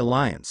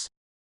 Alliance.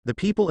 The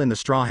people in the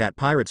Straw Hat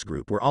Pirates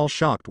group were all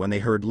shocked when they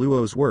heard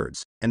Luo's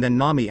words, and then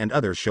Nami and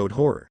others showed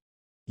horror.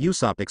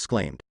 Usopp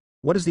exclaimed,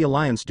 what is the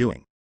alliance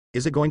doing?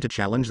 Is it going to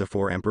challenge the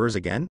four emperors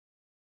again?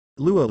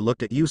 Luo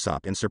looked at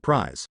Usopp in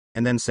surprise,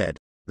 and then said,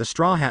 the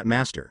Straw Hat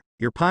Master,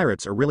 your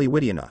pirates are really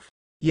witty enough.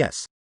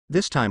 Yes.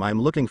 This time I am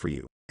looking for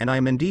you, and I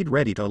am indeed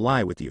ready to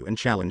ally with you and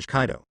challenge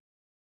Kaido.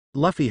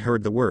 Luffy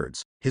heard the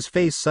words, his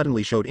face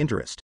suddenly showed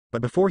interest,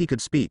 but before he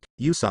could speak,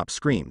 Usopp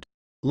screamed.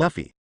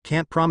 Luffy,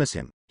 can't promise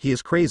him, he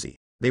is crazy,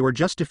 they were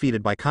just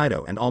defeated by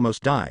Kaido and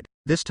almost died,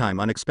 this time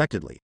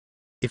unexpectedly.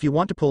 If you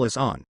want to pull us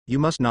on, you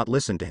must not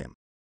listen to him.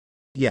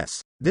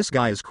 Yes, this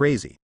guy is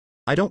crazy.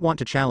 I don't want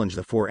to challenge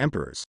the four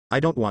emperors, I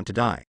don't want to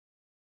die.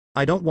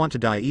 I don't want to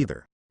die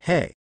either.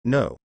 Hey,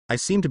 no, I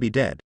seem to be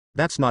dead,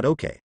 that's not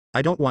okay,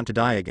 I don't want to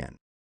die again.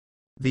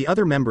 The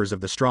other members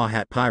of the Straw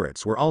Hat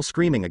Pirates were all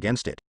screaming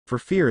against it, for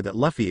fear that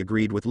Luffy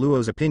agreed with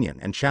Luo's opinion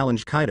and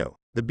challenged Kaido,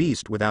 the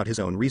beast without his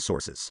own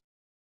resources.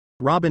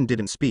 Robin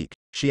didn't speak,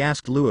 she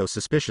asked Luo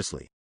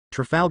suspiciously.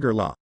 Trafalgar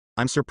Law,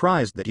 I'm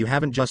surprised that you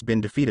haven't just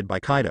been defeated by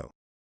Kaido.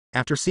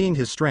 After seeing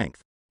his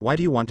strength, why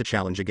do you want to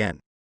challenge again?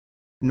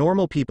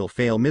 Normal people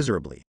fail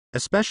miserably,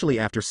 especially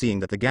after seeing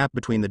that the gap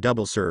between the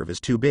double serve is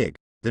too big.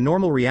 The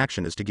normal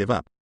reaction is to give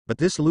up, but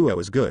this Luo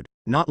is good.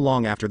 Not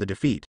long after the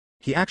defeat,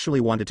 he actually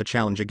wanted to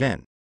challenge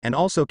again, and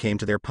also came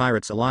to their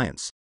pirates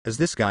alliance. Is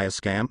this guy a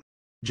scam?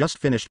 Just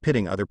finished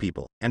pitting other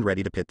people, and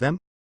ready to pit them?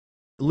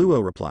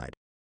 Luo replied.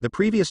 The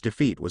previous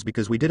defeat was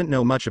because we didn't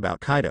know much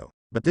about Kaido,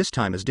 but this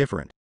time is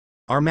different.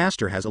 Our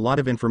master has a lot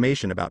of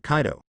information about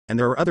Kaido, and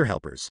there are other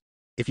helpers.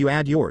 If you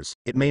add yours,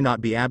 it may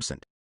not be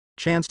absent.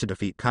 Chance to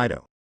defeat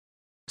Kaido.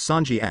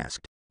 Sanji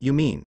asked. You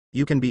mean,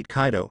 you can beat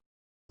Kaido?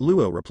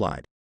 Luo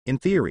replied. In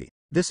theory,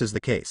 this is the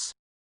case.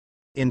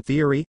 In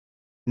theory?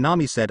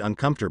 Nami said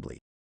uncomfortably.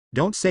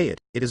 Don't say it,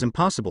 it is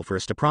impossible for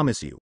us to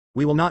promise you.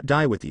 We will not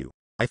die with you.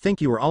 I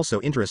think you are also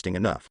interesting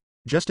enough.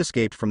 Just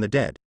escaped from the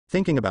dead,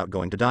 thinking about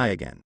going to die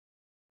again.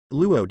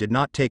 Luo did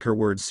not take her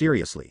words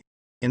seriously.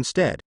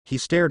 Instead, he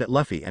stared at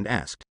Luffy and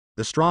asked,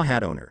 the Straw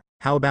Hat owner,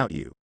 how about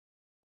you?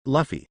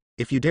 Luffy,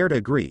 if you dare to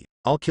agree,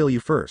 I'll kill you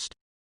first.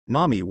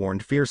 Nami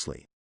warned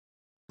fiercely.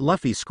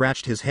 Luffy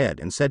scratched his head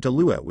and said to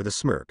Luo with a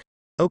smirk.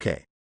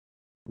 Okay.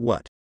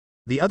 What?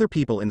 The other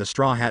people in the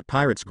Straw Hat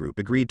Pirates group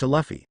agreed to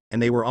Luffy,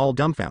 and they were all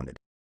dumbfounded.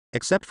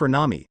 Except for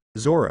Nami,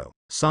 Zoro,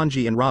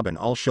 Sanji and Robin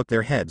all shook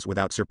their heads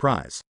without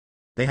surprise.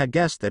 They had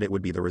guessed that it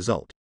would be the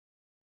result.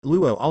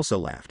 Luo also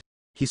laughed.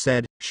 He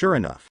said, sure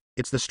enough,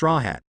 it's the Straw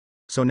Hat.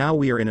 So now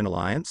we are in an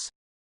alliance?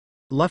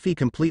 Luffy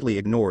completely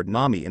ignored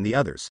Nami and the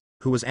others,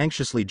 who was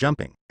anxiously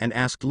jumping, and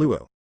asked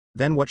Luo.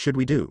 Then what should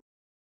we do?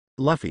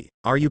 Luffy,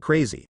 are you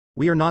crazy?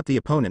 We are not the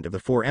opponent of the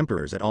four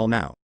emperors at all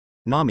now.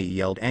 Nami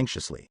yelled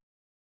anxiously.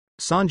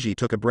 Sanji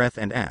took a breath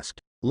and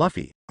asked,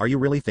 Luffy, are you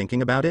really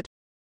thinking about it?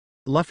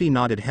 Luffy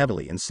nodded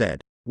heavily and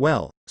said,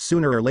 well,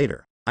 sooner or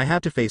later, I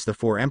have to face the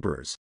four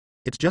emperors.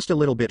 It's just a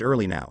little bit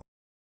early now.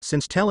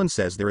 Since Tellin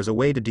says there is a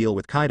way to deal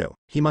with Kaido,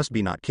 he must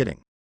be not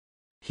kidding.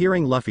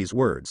 Hearing Luffy's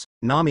words,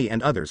 Nami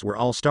and others were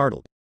all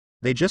startled.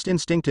 They just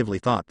instinctively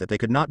thought that they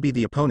could not be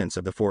the opponents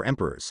of the four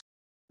emperors.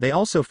 They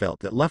also felt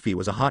that Luffy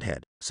was a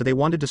hothead, so they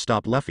wanted to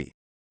stop Luffy.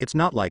 It's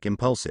not like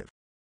impulsive.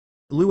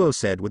 Luo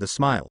said with a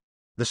smile.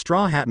 The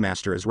Straw Hat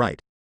Master is right.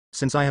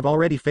 Since I have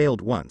already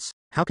failed once,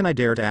 how can I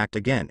dare to act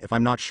again if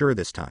I'm not sure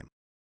this time?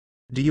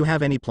 Do you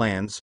have any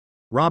plans?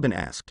 Robin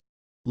asked.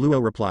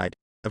 Luo replied,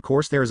 of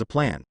course there is a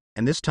plan,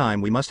 and this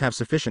time we must have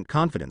sufficient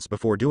confidence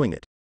before doing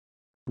it.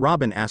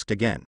 Robin asked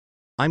again.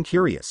 I'm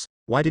curious,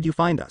 why did you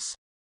find us?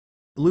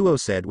 Luo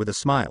said with a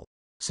smile.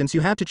 Since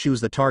you had to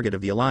choose the target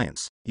of the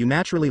alliance, you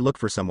naturally look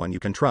for someone you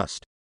can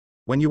trust.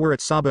 When you were at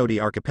Saboti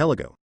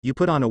Archipelago, you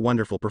put on a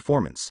wonderful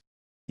performance.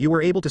 You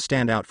were able to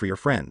stand out for your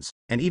friends,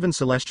 and even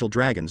celestial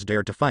dragons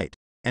dared to fight,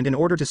 and in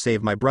order to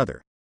save my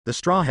brother, the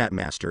Straw Hat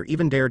Master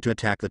even dared to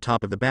attack the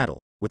top of the battle,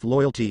 with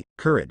loyalty,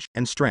 courage,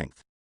 and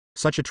strength.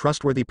 Such a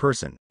trustworthy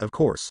person, of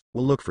course,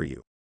 will look for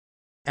you.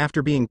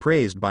 After being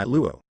praised by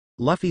Luo,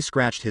 Luffy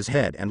scratched his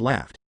head and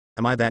laughed.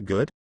 Am I that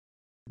good?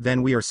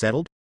 Then we are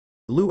settled?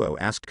 Luo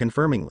asked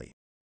confirmingly.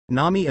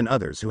 Nami and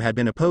others who had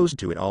been opposed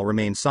to it all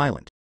remained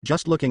silent,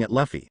 just looking at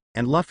Luffy,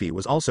 and Luffy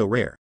was also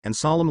rare, and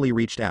solemnly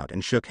reached out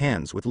and shook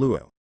hands with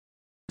Luo.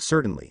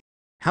 Certainly.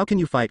 How can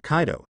you fight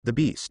Kaido, the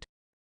beast?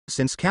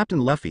 Since Captain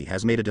Luffy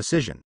has made a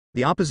decision,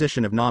 the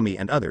opposition of Nami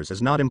and others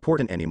is not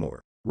important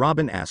anymore,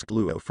 Robin asked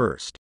Luo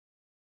first.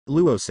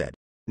 Luo said,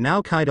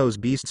 now Kaido's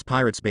beast's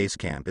pirates base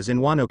camp is in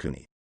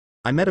Wano-kuni.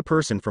 I met a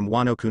person from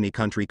Wano-kuni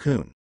country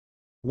Kun.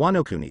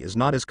 Wano-kuni is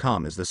not as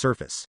calm as the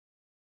surface.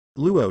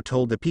 Luo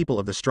told the people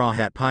of the Straw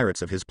Hat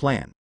Pirates of his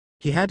plan.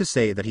 He had to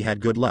say that he had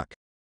good luck.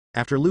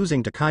 After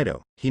losing to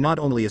Kaido, he not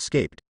only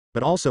escaped,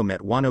 but also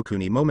met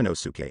Wano-kuni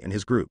Momonosuke and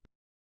his group.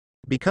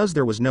 Because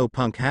there was no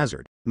punk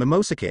hazard,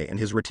 Momosuke and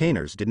his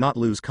retainers did not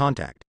lose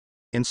contact.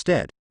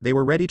 Instead, they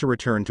were ready to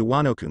return to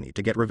Wano-kuni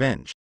to get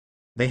revenge.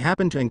 They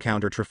happened to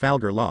encounter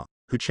Trafalgar Law,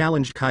 who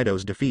challenged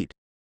Kaido's defeat.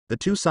 The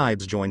two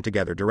sides joined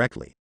together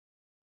directly.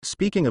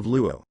 Speaking of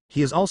Luo,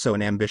 he is also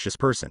an ambitious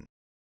person.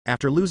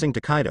 After losing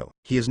to Kaido,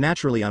 he is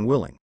naturally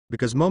unwilling,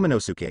 because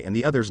Momonosuke and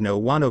the others know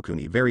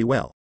Wano-kuni very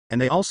well, and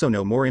they also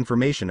know more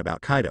information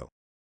about Kaido.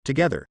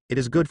 Together, it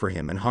is good for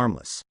him and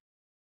harmless.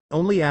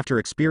 Only after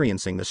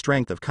experiencing the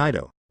strength of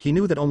Kaido, he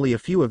knew that only a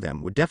few of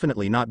them would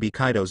definitely not be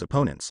Kaido's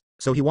opponents,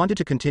 so he wanted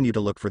to continue to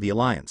look for the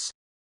alliance.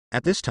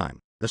 At this time,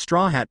 the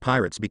Straw Hat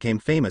Pirates became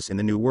famous in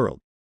the New World.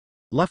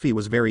 Luffy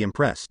was very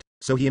impressed,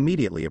 so he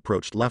immediately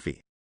approached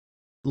Luffy.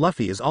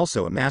 Luffy is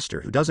also a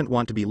master who doesn't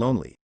want to be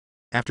lonely.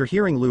 After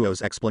hearing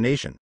Luo's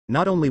explanation,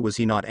 not only was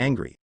he not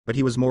angry, but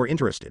he was more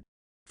interested.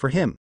 For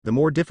him, the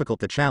more difficult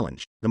the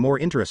challenge, the more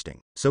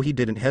interesting, so he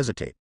didn't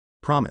hesitate.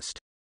 Promised.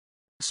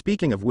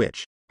 Speaking of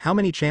which, how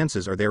many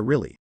chances are there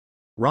really?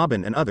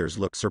 Robin and others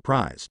looked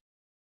surprised.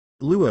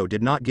 Luo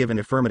did not give an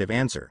affirmative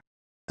answer.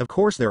 Of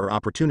course there are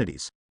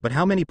opportunities, but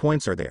how many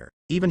points are there?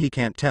 Even he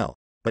can't tell.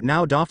 But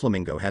now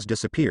Doflamingo has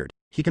disappeared,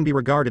 he can be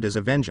regarded as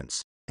a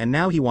vengeance, and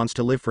now he wants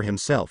to live for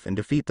himself and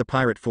defeat the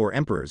Pirate Four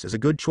Emperors is a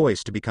good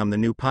choice to become the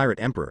new Pirate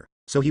Emperor,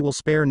 so he will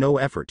spare no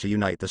effort to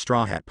unite the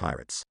Straw Hat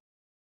Pirates.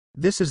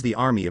 This is the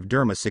army of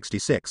Derma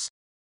 66.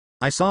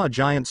 I saw a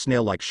giant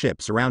snail-like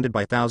ship surrounded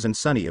by thousands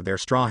sunny of their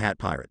Straw Hat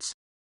Pirates.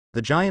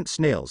 The giant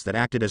snails that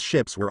acted as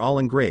ships were all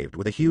engraved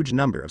with a huge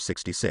number of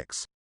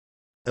 66.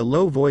 A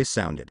low voice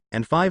sounded,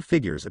 and 5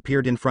 figures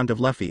appeared in front of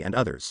Luffy and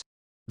others.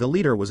 The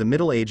leader was a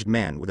middle-aged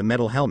man with a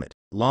metal helmet,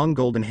 long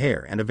golden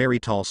hair and a very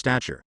tall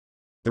stature.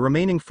 The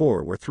remaining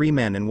 4 were 3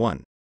 men and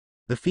 1.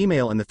 The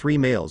female and the 3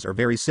 males are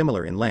very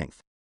similar in length.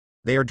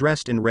 They are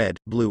dressed in red,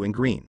 blue and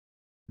green.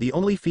 The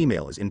only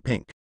female is in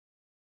pink.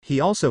 He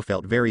also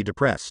felt very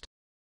depressed.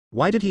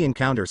 Why did he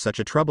encounter such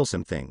a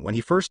troublesome thing when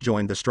he first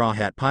joined the Straw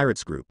Hat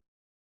Pirates group?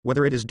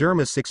 Whether it is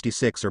Derma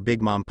 66 or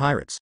Big Mom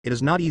Pirates, it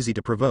is not easy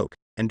to provoke,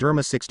 and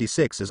Derma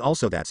 66 is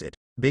also that's it.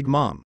 Big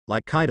Mom,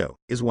 like Kaido,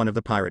 is one of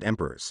the pirate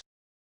emperors.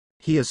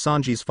 He is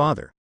Sanji's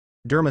father.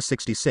 Derma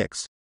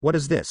 66, what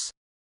is this?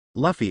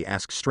 Luffy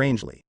asked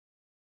strangely.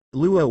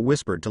 Luo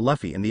whispered to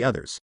Luffy and the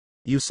others.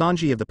 You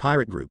Sanji of the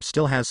pirate group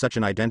still has such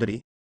an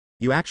identity?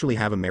 You actually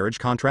have a marriage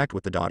contract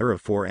with the daughter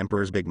of 4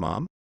 emperors Big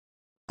Mom?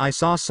 I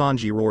saw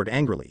Sanji roared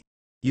angrily.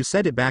 You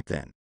said it back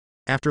then.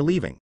 After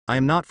leaving, I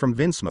am not from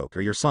Vinsmoke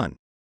or your son.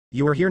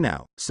 You are here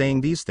now,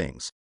 saying these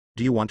things.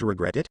 Do you want to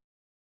regret it?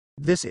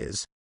 This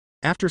is.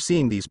 After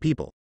seeing these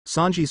people,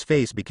 Sanji's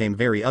face became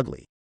very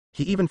ugly.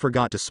 He even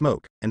forgot to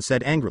smoke, and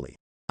said angrily,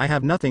 I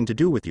have nothing to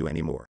do with you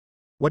anymore.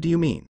 What do you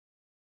mean?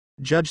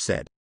 Judge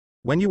said.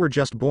 When you were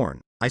just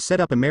born, I set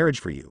up a marriage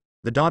for you,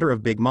 the daughter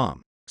of Big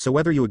Mom, so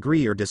whether you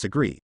agree or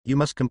disagree, you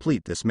must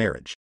complete this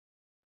marriage.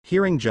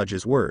 Hearing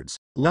Judge's words,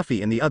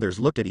 Luffy and the others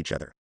looked at each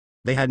other.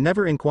 They had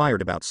never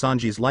inquired about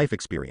Sanji's life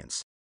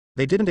experience.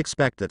 They didn't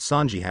expect that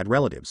Sanji had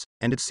relatives,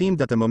 and it seemed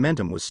that the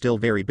momentum was still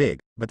very big,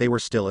 but they were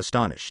still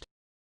astonished.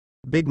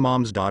 Big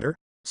Mom's daughter?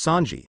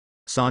 Sanji?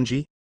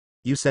 Sanji?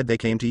 You said they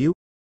came to you?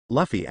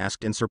 Luffy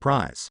asked in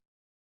surprise.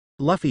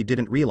 Luffy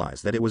didn't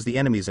realize that it was the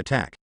enemy's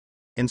attack.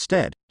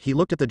 Instead, he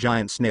looked at the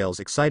giant snails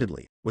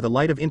excitedly, with a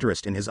light of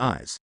interest in his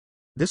eyes.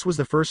 This was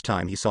the first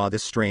time he saw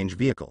this strange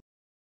vehicle.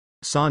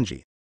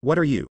 Sanji, what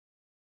are you?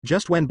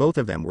 Just when both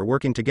of them were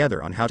working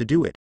together on how to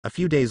do it, a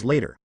few days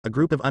later, a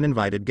group of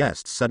uninvited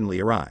guests suddenly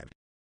arrived.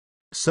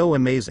 So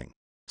amazing.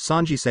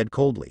 Sanji said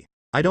coldly.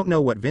 I don't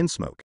know what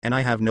Vinsmoke, and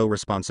I have no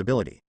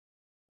responsibility.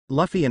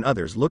 Luffy and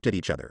others looked at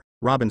each other.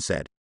 Robin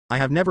said, I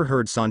have never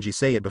heard Sanji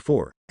say it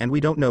before, and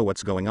we don't know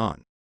what's going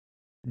on.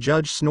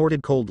 Judge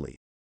snorted coldly.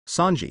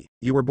 Sanji,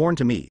 you were born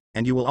to me,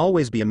 and you will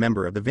always be a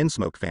member of the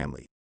Vinsmoke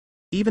family.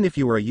 Even if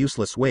you were a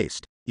useless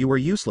waste, you were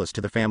useless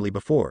to the family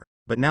before,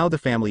 but now the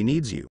family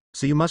needs you,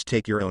 so you must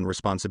take your own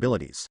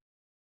responsibilities.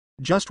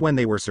 Just when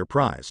they were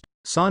surprised,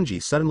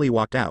 Sanji suddenly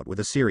walked out with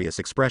a serious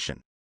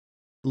expression.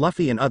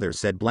 Luffy and others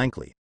said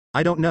blankly,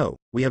 I don't know,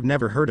 we have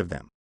never heard of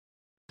them.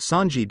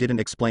 Sanji didn't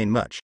explain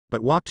much,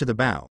 but walked to the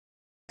bow.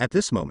 At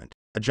this moment,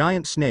 a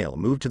giant snail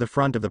moved to the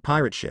front of the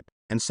pirate ship,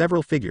 and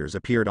several figures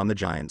appeared on the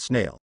giant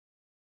snail.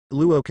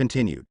 Luo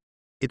continued.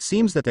 It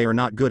seems that they are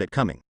not good at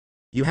coming.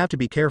 You have to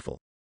be careful.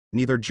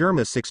 Neither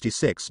Derma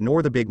 66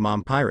 nor the Big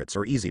Mom pirates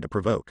are easy to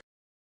provoke.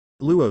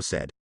 Luo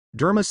said.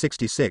 Derma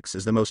 66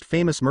 is the most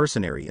famous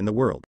mercenary in the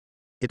world.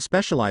 It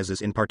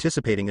specializes in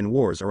participating in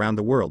wars around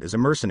the world as a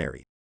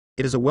mercenary.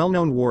 It is a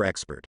well-known war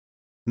expert.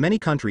 Many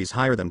countries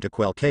hire them to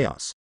quell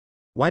chaos.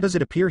 Why does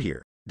it appear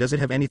here? Does it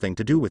have anything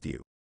to do with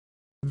you?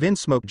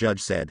 Vinsmoke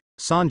Judge said,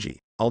 Sanji,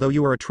 although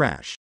you are a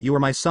trash, you are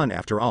my son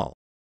after all.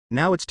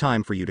 Now it's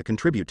time for you to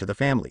contribute to the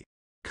family.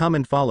 Come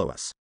and follow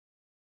us.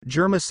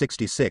 Derma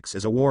 66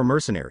 is a war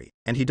mercenary,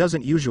 and he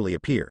doesn't usually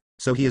appear,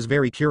 so he is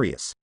very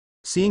curious.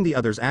 Seeing the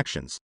others'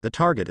 actions, the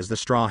target is the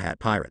Straw Hat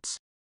Pirates.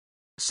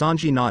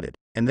 Sanji nodded,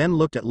 and then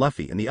looked at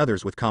Luffy and the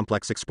others with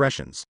complex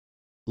expressions.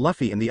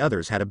 Luffy and the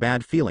others had a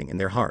bad feeling in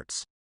their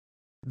hearts.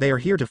 They are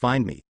here to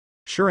find me.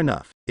 Sure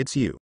enough, it's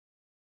you.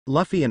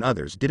 Luffy and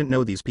others didn't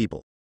know these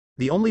people.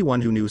 The only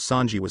one who knew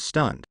Sanji was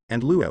stunned,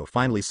 and Luo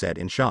finally said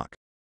in shock.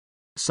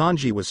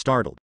 Sanji was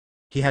startled.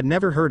 He had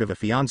never heard of a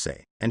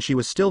fiancée, and she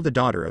was still the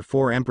daughter of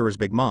 4 emperors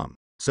Big Mom,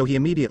 so he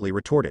immediately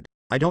retorted,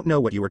 I don't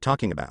know what you were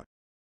talking about.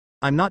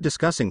 I'm not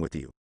discussing with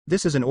you.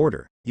 This is an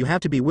order, you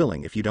have to be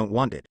willing if you don't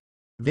want it.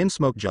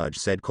 Vinsmoke Judge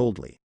said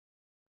coldly.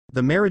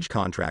 The marriage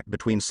contract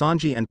between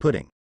Sanji and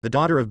Pudding, the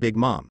daughter of Big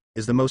Mom,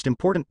 is the most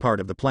important part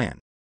of the plan.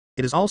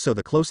 It is also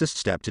the closest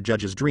step to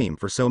Judge's dream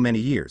for so many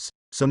years,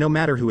 so no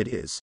matter who it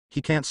is,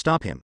 he can't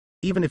stop him,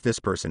 even if this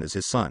person is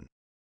his son.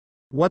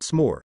 What's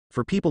more,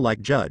 for people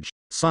like Judge,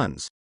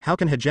 sons, how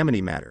can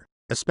hegemony matter?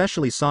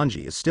 Especially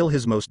Sanji is still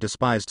his most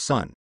despised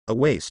son, a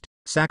waste,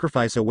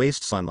 sacrifice a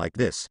waste son like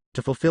this,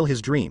 to fulfill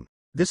his dream,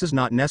 this is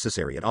not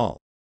necessary at all.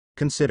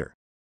 Consider.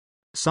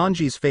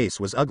 Sanji's face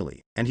was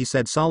ugly, and he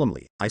said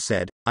solemnly,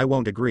 I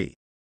won't agree.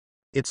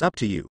 It's up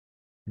to you.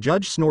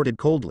 Judge snorted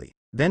coldly,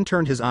 then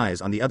turned his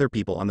eyes on the other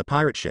people on the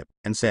pirate ship,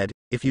 and said,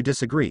 "If you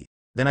disagree,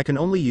 then I can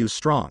only use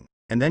strong,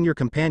 and then your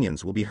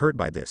companions will be hurt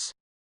by this.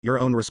 Your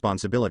own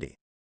responsibility."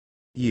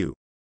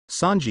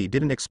 Sanji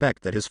didn't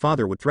expect that his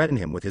father would threaten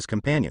him with his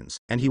companions,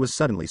 and he was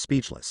suddenly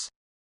speechless.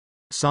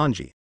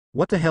 Sanji.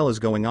 What the hell is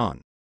going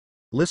on?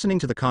 Listening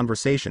to the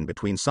conversation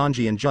between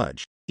Sanji and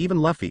Judge, even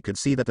Luffy could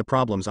see that the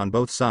problems on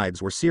both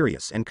sides were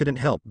serious and couldn't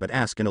help but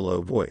ask in a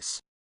low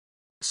voice.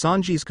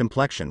 Sanji's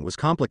complexion was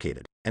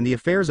complicated, and the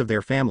affairs of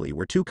their family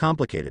were too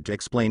complicated to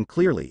explain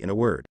clearly in a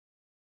word.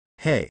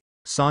 "Hey,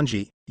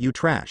 Sanji, you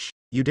trash,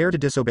 you dare to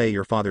disobey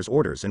your father's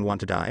orders and want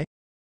to die?"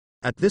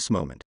 At this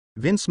moment,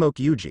 Vinsmoke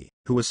Yuji,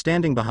 who was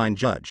standing behind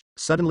Judge,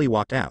 suddenly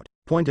walked out,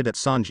 pointed at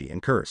Sanji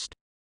and cursed.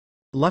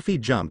 Luffy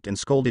jumped and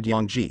scolded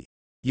Yongji.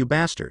 "You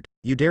bastard,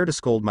 you dare to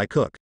scold my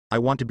cook, I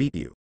want to beat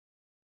you."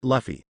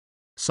 Luffy.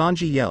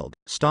 Sanji yelled,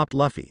 stopped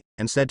Luffy,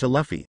 and said to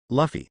Luffy,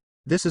 "Luffy,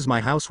 this is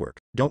my housework,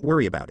 don't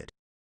worry about it."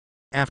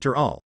 After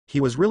all, he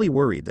was really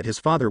worried that his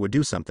father would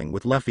do something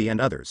with Luffy and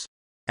others.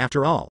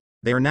 After all,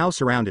 they are now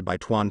surrounded by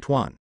Tuan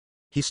Tuan.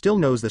 He still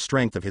knows the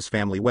strength of his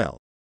family well.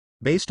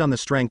 Based on the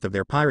strength of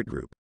their pirate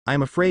group, I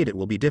am afraid it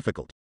will be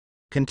difficult.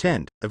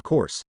 Contend, of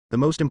course, the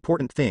most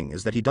important thing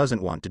is that he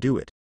doesn't want to do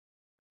it.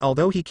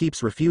 Although he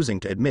keeps refusing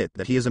to admit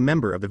that he is a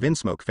member of the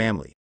Vinsmoke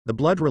family, the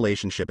blood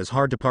relationship is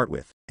hard to part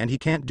with, and he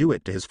can't do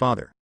it to his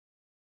father.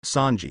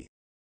 Sanji.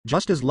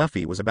 Just as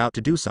Luffy was about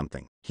to do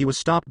something, he was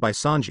stopped by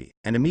Sanji,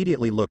 and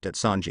immediately looked at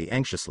Sanji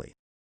anxiously.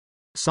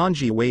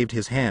 Sanji waved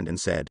his hand and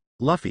said,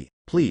 "Luffy,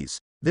 please,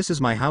 this is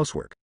my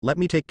housework, let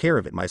me take care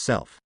of it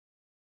myself."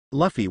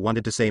 Luffy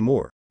wanted to say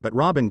more, but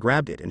Robin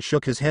grabbed it and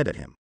shook his head at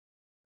him.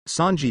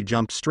 Sanji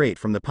jumped straight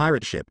from the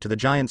pirate ship to the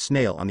giant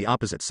snail on the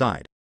opposite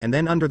side, and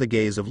then under the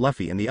gaze of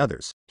Luffy and the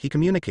others, he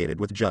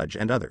communicated with Judge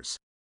and others.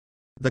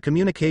 The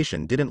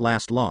communication didn't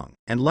last long,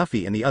 and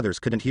Luffy and the others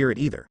couldn't hear it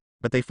either,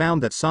 but they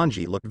found that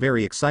Sanji looked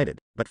very excited,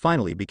 but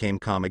finally became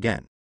calm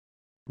again.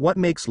 What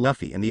makes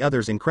Luffy and the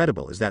others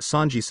incredible is that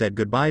Sanji said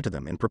goodbye to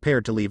them and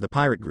prepared to leave the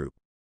pirate group.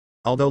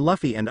 Although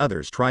Luffy and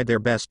others tried their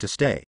best to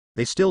stay,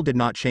 they still did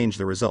not change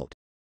the result.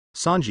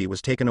 Sanji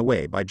was taken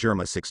away by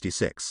Germa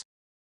 66.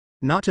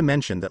 Not to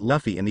mention that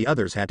Luffy and the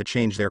others had to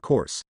change their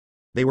course.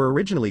 They were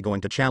originally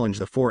going to challenge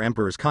the Four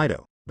Emperors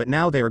Kaido, but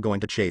now they are going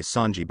to chase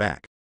Sanji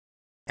back.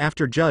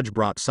 After Judge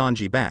brought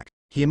Sanji back,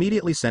 he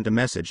immediately sent a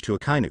message to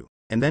Akainu,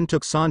 and then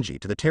took Sanji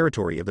to the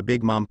territory of the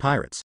Big Mom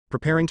Pirates,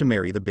 preparing to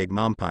marry the Big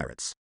Mom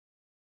Pirates.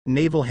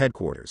 Naval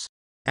Headquarters.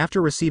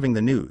 After receiving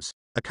the news,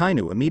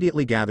 Akainu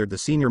immediately gathered the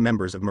senior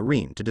members of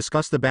Marine to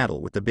discuss the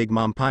battle with the Big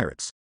Mom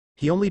Pirates.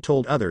 He only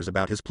told others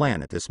about his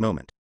plan at this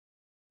moment.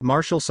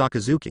 "Marshal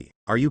Sakazuki,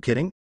 are you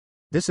kidding?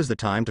 This is the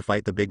time to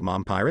fight the Big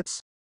Mom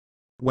Pirates?"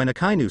 When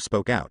Akainu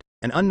spoke out,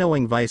 an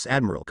unknowing vice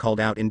admiral called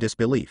out in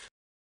disbelief.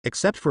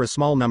 Except for a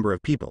small number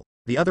of people,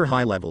 the other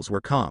high levels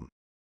were calm.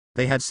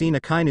 They had seen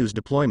Akainu's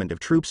deployment of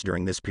troops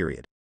during this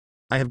period.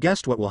 I have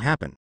guessed what will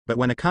happen, but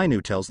when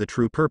Akainu tells the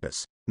true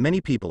purpose, many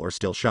people are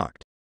still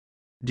shocked.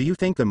 "Do you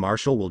think the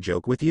marshal will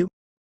joke with you?"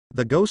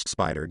 The ghost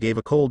spider gave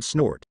a cold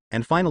snort,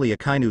 and finally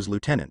Akainu's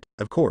lieutenant,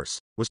 of course,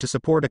 was to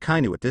support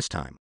Akainu at this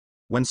time.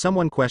 When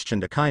someone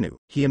questioned Akainu,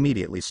 he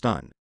immediately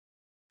stunned.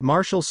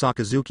 "Marshal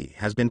Sakazuki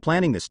has been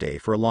planning this day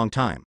for a long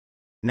time.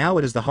 Now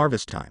it is the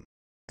harvest time.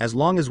 As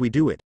long as we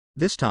do it,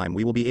 this time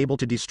we will be able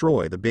to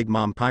destroy the Big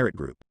Mom pirate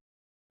group."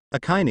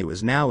 Akainu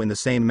is now in the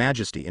same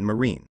majesty in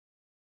Marine.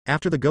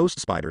 After the ghost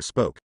spider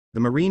spoke, the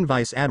Marine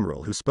vice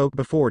admiral who spoke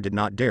before did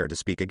not dare to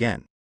speak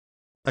again.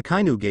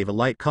 Akainu gave a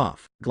light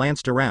cough,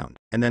 glanced around,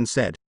 and then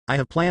said, "I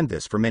have planned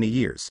this for many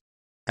years.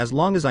 As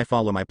long as I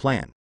follow my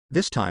plan,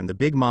 this time the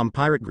Big Mom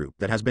pirate group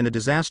that has been a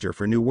disaster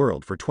for New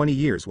World for 20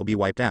 years will be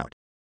wiped out.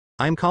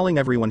 I am calling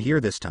everyone here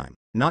this time,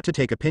 not to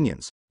take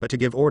opinions, but to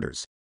give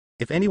orders.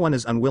 If anyone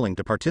is unwilling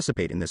to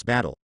participate in this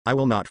battle, I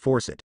will not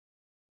force it.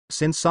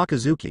 Since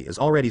Sakazuki is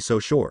already so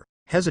sure,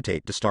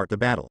 hesitate to start the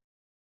battle."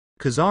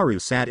 Kizaru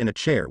sat in a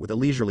chair with a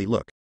leisurely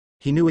look.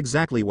 He knew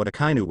exactly what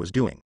Akainu was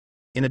doing.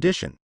 In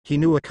addition, he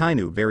knew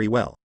Akainu very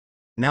well.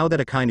 Now that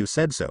Akainu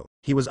said so,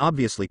 he was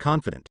obviously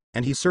confident,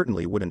 and he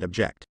certainly wouldn't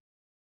object.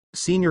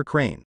 "Senior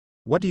Crane,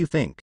 what do you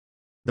think?"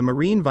 The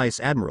Marine Vice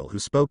Admiral who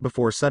spoke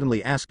before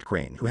suddenly asked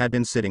Crane, who had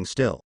been sitting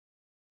still.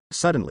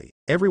 Suddenly,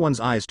 everyone's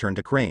eyes turned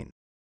to Crane.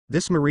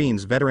 This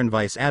Marine's veteran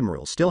Vice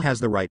Admiral still has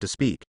the right to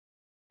speak.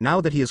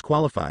 Now that he is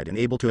qualified and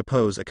able to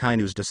oppose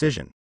Akainu's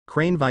decision,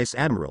 Crane Vice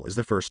Admiral is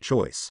the first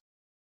choice.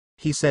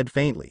 He said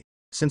faintly,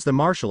 "Since the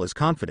Marshal is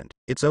confident,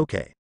 it's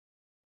okay."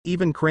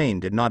 Even Crane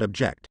did not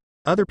object.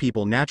 Other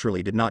people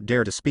naturally did not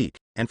dare to speak,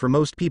 and for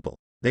most people,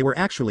 they were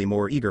actually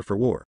more eager for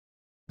war.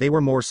 They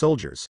were more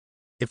soldiers.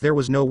 If there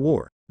was no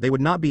war, they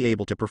would not be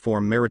able to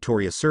perform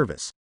meritorious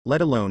service, let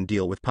alone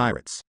deal with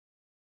pirates.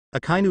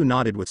 Akainu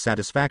nodded with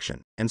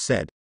satisfaction, and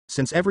said,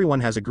 "Since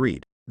everyone has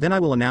agreed, then I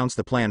will announce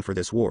the plan for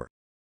this war.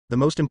 The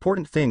most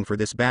important thing for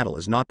this battle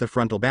is not the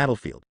frontal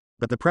battlefield,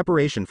 but the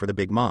preparation for the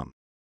Big Mom.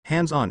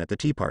 Hands-on at the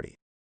tea party."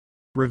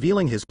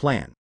 Revealing his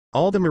plan,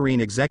 all the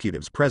Marine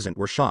executives present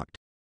were shocked.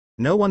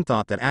 No one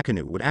thought that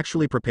Akainu would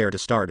actually prepare to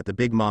start at the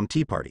Big Mom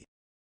tea party.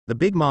 The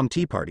Big Mom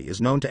Tea Party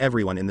is known to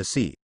everyone in the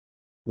sea.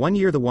 One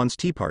year the once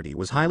Tea Party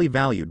was highly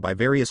valued by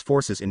various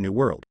forces in New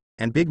World,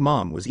 and Big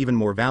Mom was even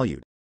more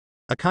valued.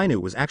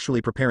 Akainu was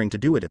actually preparing to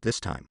do it at this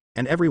time,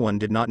 and everyone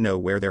did not know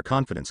where their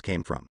confidence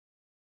came from.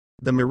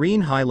 The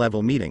Marine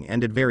high-level meeting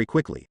ended very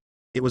quickly.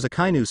 It was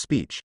Akainu's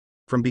speech.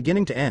 From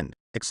beginning to end,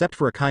 except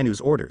for Akainu's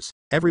orders,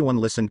 everyone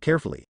listened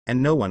carefully,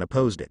 and no one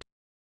opposed it.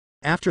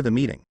 After the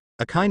meeting,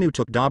 Akainu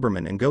took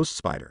Doberman and Ghost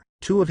Spider,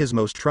 two of his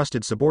most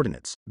trusted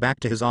subordinates, back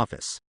to his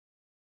office.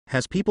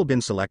 Has people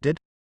been selected?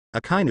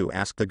 Akainu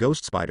asked the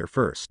Ghost Spider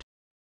first.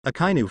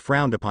 Akainu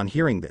frowned upon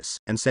hearing this,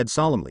 and said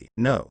solemnly,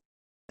 no.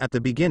 At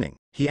the beginning,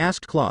 he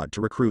asked Claude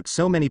to recruit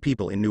so many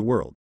people in New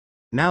World.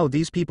 Now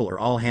these people are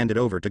all handed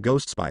over to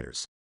Ghost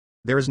Spiders.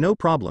 There is no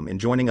problem in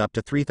joining up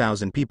to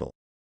 3,000 people.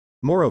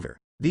 Moreover,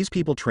 these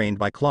people trained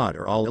by Claude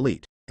are all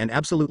elite, and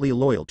absolutely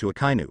loyal to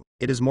Akainu.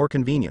 It is more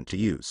convenient to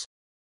use.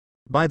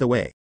 By the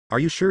way, are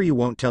you sure you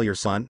won't tell your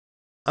son?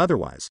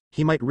 Otherwise,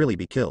 he might really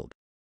be killed.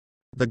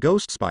 The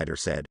Ghost Spider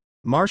said.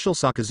 Marshal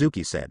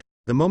Sakazuki said,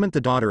 the moment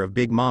the daughter of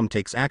Big Mom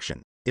takes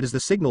action, it is the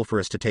signal for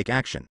us to take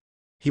action.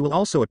 He will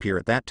also appear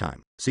at that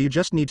time, so you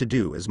just need to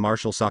do as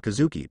Marshal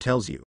Sakazuki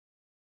tells you.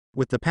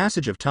 With the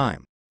passage of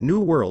time, New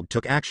World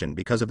took action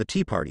because of the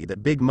tea party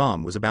that Big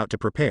Mom was about to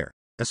prepare,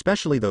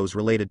 especially those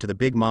related to the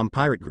Big Mom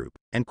pirate group,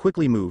 and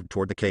quickly moved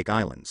toward the Cake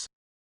Islands.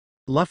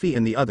 Luffy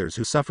and the others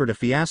who suffered a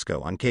fiasco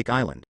on Cake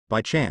Island,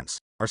 by chance,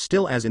 are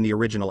still as in the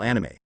original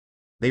anime.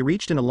 They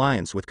reached an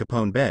alliance with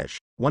Capone Beige,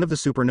 one of the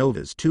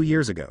supernovas 2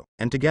 years ago,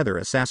 and together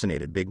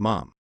assassinated Big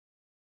Mom.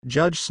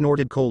 Judge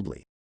snorted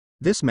coldly.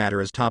 This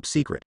matter is top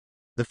secret.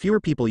 The fewer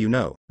people you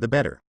know, the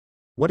better.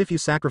 What if you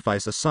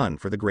sacrifice a son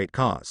for the great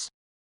cause?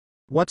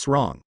 What's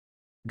wrong?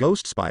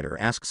 Ghost Spider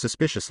asked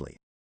suspiciously.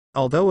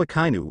 Although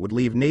Akainu would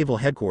leave naval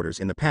headquarters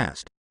in the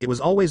past, it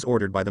was always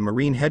ordered by the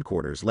marine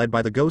headquarters led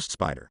by the Ghost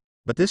Spider,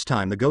 but this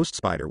time the Ghost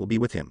Spider will be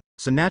with him,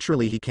 so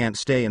naturally he can't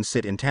stay and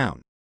sit in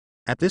town.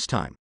 At this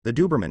time, the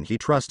Doberman he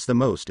trusts the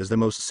most is the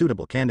most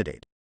suitable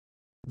candidate.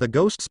 The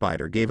Ghost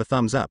Spider gave a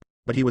thumbs up,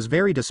 but he was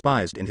very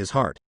despised in his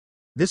heart.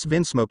 This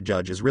Vinsmoke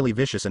judge is really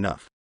vicious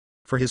enough.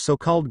 For his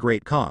so-called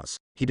great cause,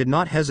 he did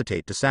not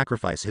hesitate to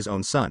sacrifice his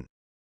own son.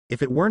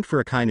 If it weren't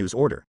for Akainu's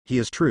order, he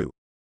is true.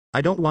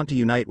 I don't want to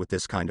unite with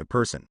this kind of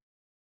person.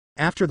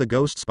 After the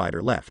Ghost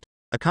Spider left,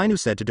 Akainu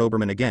said to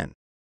Doberman again,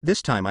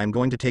 this time I am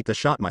going to take the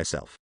shot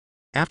myself.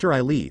 After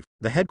I leave,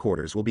 the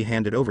headquarters will be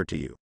handed over to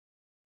you.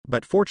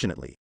 But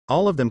fortunately,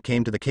 all of them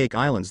came to the Cake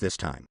Islands this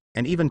time,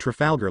 and even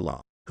Trafalgar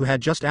Law, who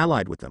had just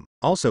allied with them,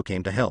 also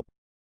came to help.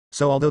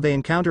 So although they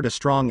encountered a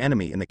strong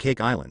enemy in the Cake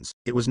Islands,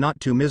 it was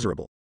not too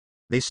miserable.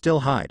 They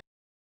still hide.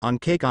 On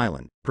Cake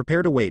Island,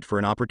 prepare to wait for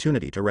an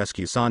opportunity to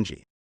rescue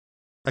Sanji.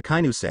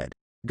 Akainu said,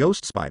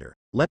 Ghost Spider,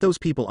 let those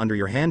people under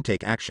your hand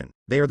take action,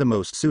 they are the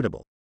most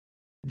suitable.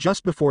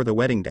 Just before the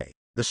wedding day,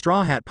 the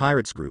Straw Hat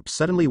Pirates group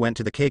suddenly went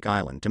to the Cake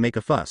Island to make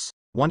a fuss,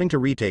 wanting to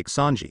retake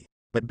Sanji,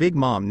 but Big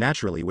Mom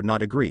naturally would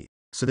not agree,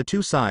 so the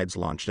two sides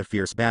launched a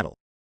fierce battle.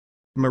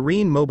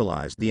 Marine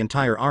mobilized the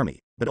entire army,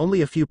 but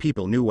only a few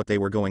people knew what they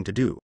were going to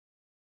do.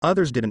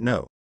 Others didn't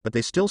know, but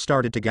they still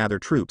started to gather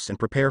troops and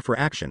prepare for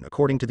action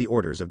according to the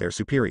orders of their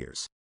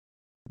superiors.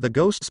 The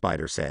Ghost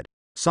Spider said,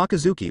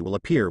 Sakazuki will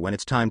appear when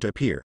it's time to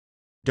appear.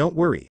 Don't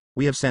worry,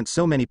 we have sent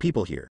so many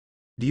people here.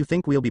 Do you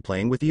think we'll be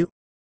playing with you?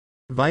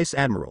 Vice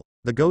Admiral,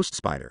 the Ghost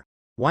Spider.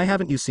 Why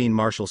haven't you seen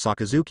Marshal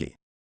Sakazuki?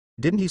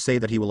 Didn't he say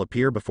that he will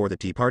appear before the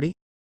tea party?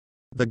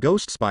 The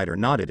Ghost Spider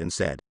nodded and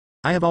said,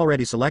 I have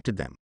already selected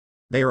them.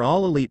 They are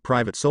all elite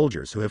private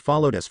soldiers who have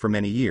followed us for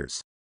many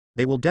years.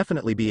 They will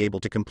definitely be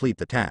able to complete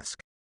the task.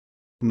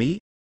 Me?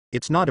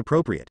 It's not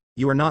appropriate,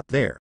 you are not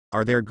there,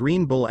 are there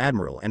Green Bull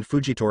Admiral and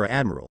Fujitora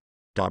Admiral,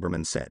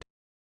 Doberman said.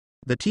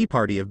 The tea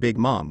party of Big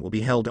Mom will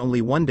be held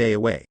only 1 day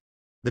away.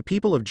 The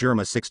people of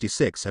Germa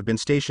 66 have been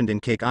stationed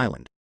in Cake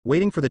Island,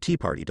 waiting for the tea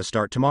party to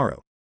start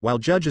tomorrow, while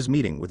Judge is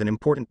meeting with an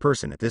important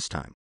person at this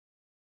time.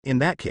 In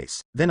that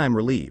case, then I'm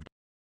relieved.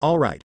 All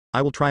right,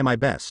 I will try my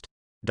best.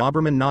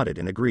 Doberman nodded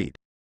and agreed.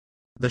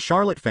 The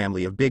Charlotte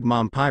family of Big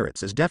Mom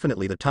Pirates is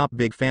definitely the top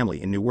big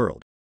family in New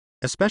World.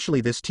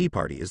 Especially this tea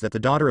party is that the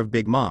daughter of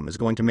Big Mom is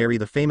going to marry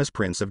the famous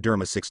prince of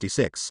Derma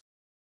 66.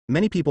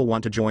 Many people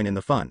want to join in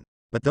the fun,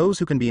 but those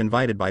who can be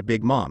invited by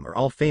Big Mom are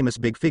all famous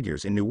big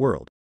figures in New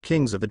World,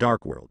 kings of the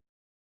Dark World.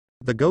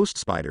 The Ghost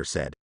Spider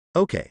said,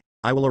 okay,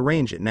 I will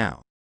arrange it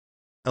now.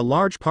 A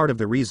large part of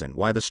the reason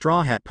why the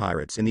Straw Hat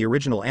Pirates in the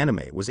original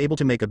anime was able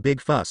to make a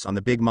big fuss on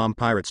the Big Mom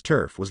Pirates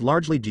turf was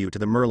largely due to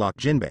the Murloc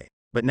Jinbei,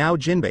 but now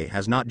Jinbei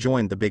has not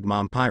joined the Big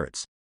Mom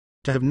Pirates.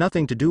 To have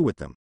nothing to do with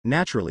them,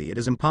 naturally it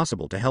is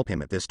impossible to help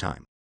him at this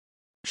time.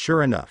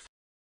 Sure enough.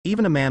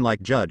 Even a man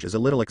like Judge is a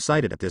little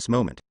excited at this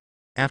moment.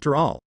 After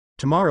all,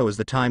 tomorrow is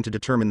the time to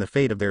determine the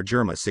fate of their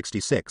Germa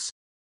 66.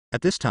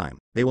 At this time,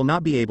 they will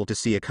not be able to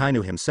see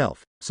Akainu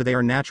himself, so they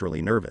are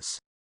naturally nervous.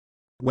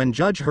 When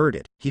Judge heard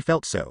it, he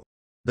felt so.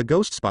 The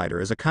Ghost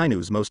Spider is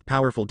Akainu's most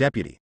powerful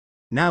deputy.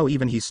 Now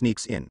even he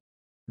sneaks in.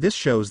 This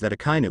shows that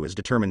Akainu is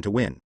determined to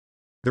win.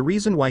 The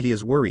reason why he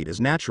is worried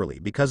is naturally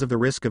because of the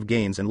risk of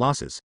gains and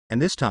losses,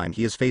 and this time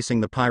he is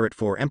facing the pirate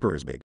 4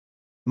 Emperors Big.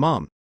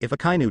 Mom, if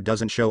Akainu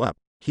doesn't show up,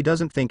 he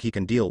doesn't think he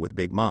can deal with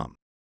Big Mom.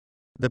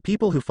 The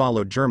people who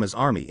followed Germa's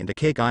army into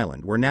Cake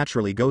Island were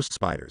naturally ghost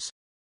spiders.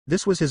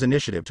 This was his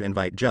initiative to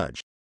invite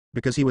Judge.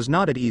 Because he was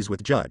not at ease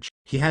with Judge,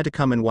 he had to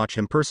come and watch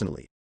him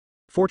personally.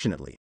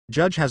 Fortunately,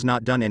 Judge has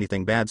not done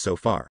anything bad so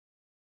far.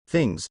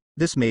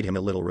 This made him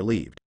a little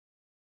relieved.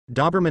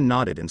 Doberman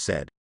nodded and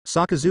said,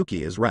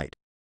 Sakazuki is right.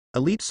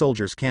 Elite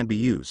soldiers can't be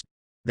used.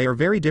 They are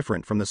very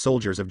different from the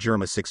soldiers of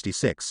Germa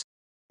 66.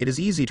 It is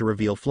easy to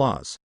reveal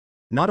flaws.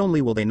 Not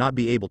only will they not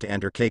be able to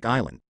enter Cake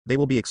Island, they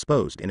will be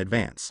exposed in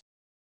advance.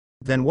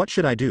 Then what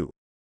should I do?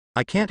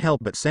 I can't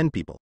help but send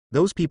people.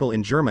 Those people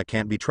in Germa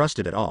can't be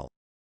trusted at all.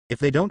 If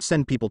they don't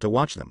send people to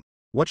watch them,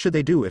 what should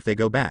they do if they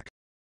go back?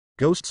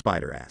 Ghost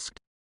Spider asked.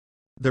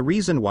 The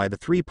reason why the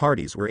three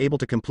parties were able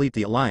to complete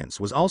the alliance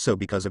was also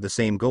because of the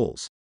same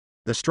goals.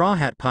 The Straw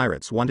Hat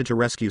Pirates wanted to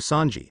rescue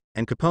Sanji,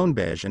 and Capone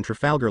Beige and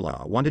Trafalgar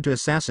Law wanted to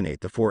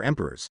assassinate the four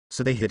emperors,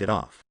 so they hit it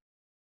off.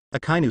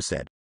 Akainu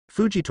said,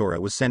 Fujitora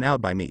was sent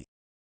out by me.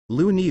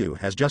 Lu Niu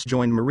has just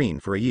joined Marine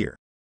for a year.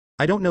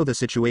 I don't know the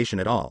situation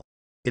at all.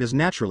 It is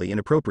naturally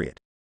inappropriate.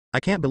 I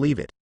can't believe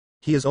it.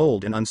 He is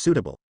old and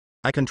unsuitable.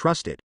 I can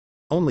trust it.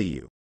 Only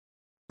you.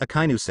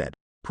 Akainu said,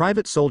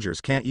 private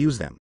soldiers can't use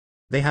them.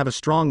 They have a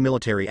strong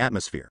military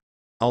atmosphere.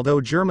 Although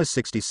Germa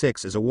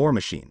 66 is a war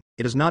machine,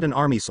 it is not an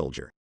army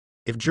soldier.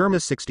 If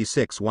Germa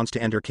 66 wants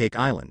to enter Cake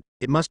Island,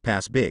 it must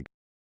pass Big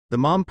the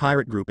Mom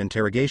Pirate Group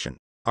interrogation.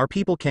 Our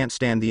people can't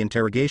stand the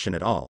interrogation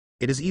at all.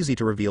 It is easy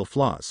to reveal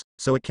flaws,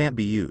 so it can't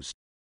be used.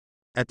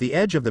 At the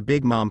edge of the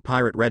Big Mom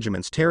Pirate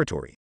Regiment's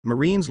territory,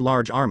 Marine's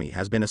large army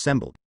has been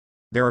assembled.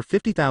 There are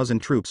 50,000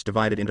 troops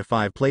divided into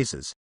 5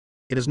 places.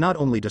 It is not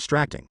only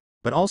distracting,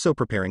 but also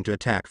preparing to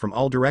attack from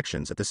all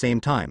directions at the same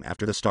time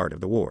after the start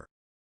of the war.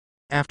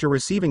 After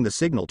receiving the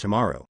signal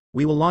tomorrow,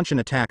 we will launch an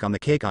attack on the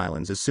Cake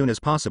Islands as soon as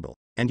possible,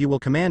 and you will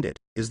command it.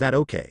 Is that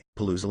okay,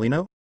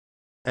 Paluzolino?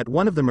 At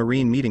one of the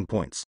Marine meeting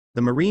points,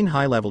 the Marine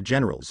high-level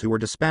generals who were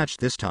dispatched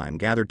this time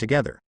gathered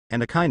together,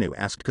 and Akainu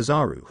asked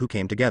Kizaru who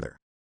came together.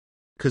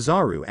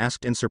 Kizaru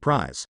asked in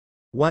surprise,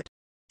 what?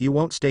 You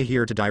won't stay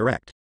here to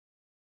direct?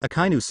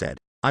 Akainu said,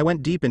 I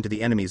went deep into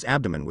the enemy's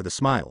abdomen with a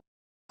smile.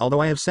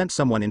 Although I have sent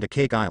someone into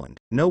Cake Island,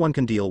 no one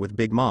can deal with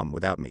Big Mom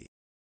without me.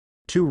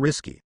 Too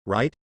risky,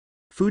 right?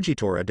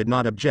 Fujitora did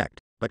not object,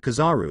 but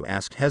Kizaru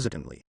asked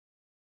hesitantly.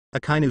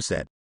 Akainu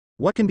said,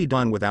 what can be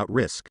done without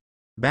risk?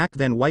 Back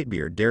then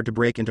Whitebeard dared to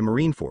break into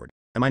Marineford.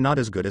 Am I not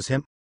as good as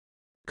him?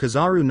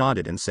 Kizaru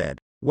nodded and said,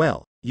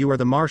 well, you are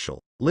the marshal,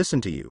 listen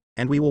to you,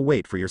 and we will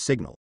wait for your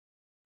signal.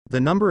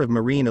 The number of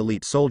Marine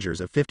elite soldiers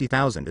of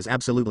 50,000 is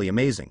absolutely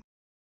amazing.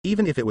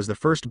 Even if it was the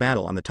first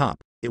battle on the top,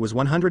 it was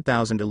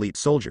 100,000 elite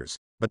soldiers,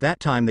 but that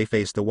time they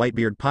faced the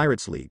Whitebeard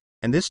Pirates League,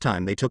 and this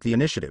time they took the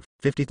initiative,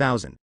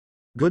 50,000.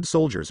 Good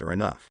soldiers are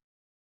enough.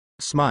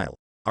 Smile.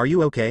 Are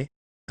you okay?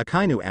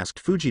 Akainu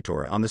asked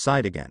Fujitora on the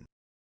side again.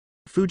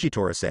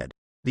 Fujitora said,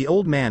 the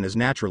old man is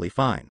naturally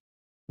fine.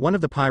 One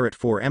of the Pirate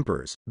Four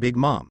Emperors, Big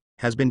Mom,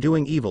 has been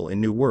doing evil in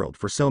New World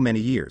for so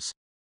many years.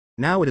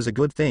 Now it is a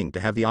good thing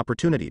to have the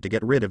opportunity to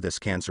get rid of this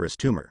cancerous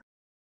tumor.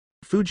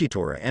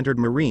 Fujitora entered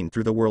Marine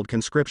through the world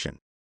conscription.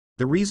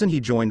 The reason he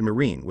joined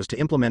Marine was to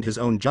implement his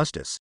own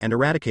justice, and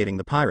eradicating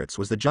the pirates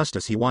was the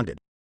justice he wanted.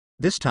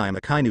 This time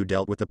Akainu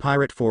dealt with the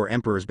Pirate Four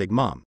Emperor's Big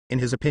Mom. In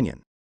his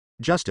opinion,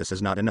 justice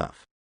is not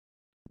enough.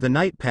 The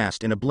night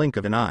passed in a blink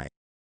of an eye.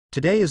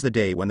 Today is the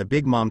day when the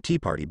Big Mom Tea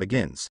Party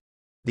begins.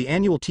 The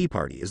annual tea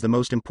party is the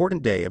most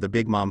important day of the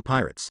Big Mom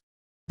Pirates.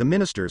 The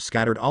ministers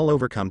scattered all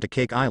over come to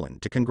Cake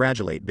Island to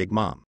congratulate Big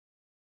Mom.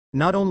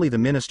 Not only the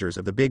ministers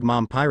of the Big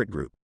Mom Pirate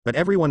Group, but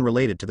everyone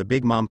related to the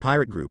Big Mom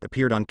Pirate Group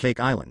appeared on Cake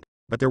Island,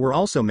 but there were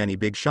also many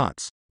big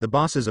shots, the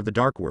bosses of the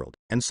Dark World,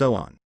 and so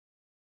on.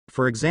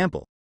 For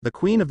example, the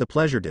Queen of the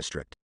Pleasure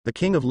District, the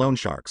King of Loan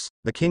Sharks,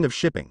 the King of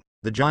Shipping,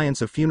 the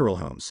Giants of Funeral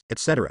Homes,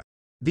 etc.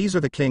 These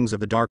are the kings of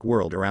the Dark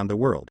World around the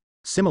world,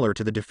 similar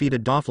to the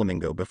defeated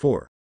Doflamingo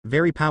before.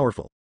 Very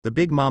powerful. The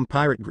Big Mom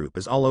Pirate Group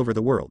is all over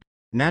the world,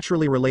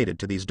 naturally related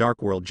to these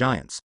Dark World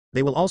giants.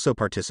 They will also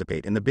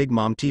participate in the Big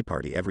Mom Tea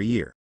Party every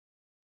year.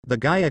 The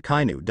guy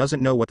Akainu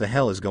doesn't know what the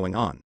hell is going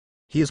on.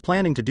 He is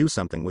planning to do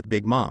something with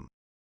Big Mom.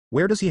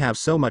 Where does he have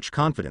so much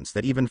confidence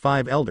that even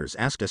 5 elders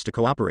asked us to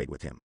cooperate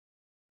with him?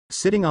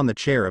 Sitting on the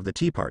chair of the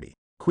tea party,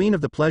 Queen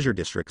of the Pleasure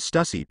District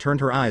Stussy turned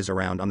her eyes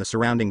around on the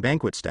surrounding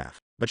banquet staff,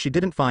 but she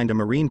didn't find a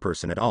Marine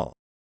person at all.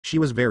 She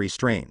was very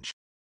strange.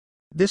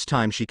 This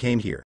time she came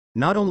here,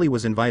 not only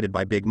was invited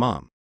by Big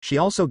Mom, she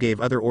also gave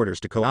other orders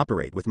to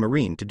cooperate with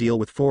Marine to deal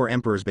with 4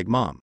 Emperors Big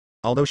Mom.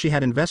 Although she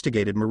had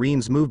investigated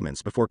Marine's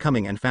movements before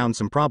coming and found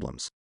some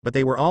problems, but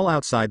they were all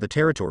outside the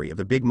territory of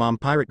the Big Mom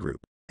Pirate Group,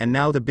 and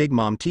now the Big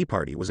Mom Tea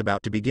Party was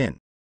about to begin.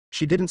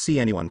 She didn't see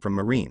anyone from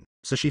Marine,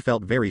 so she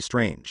felt very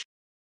strange.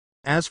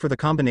 As for the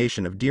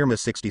combination of Dirma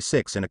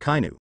 66 and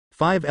Akainu,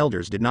 5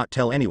 elders did not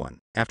tell anyone.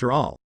 After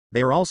all,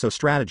 they are also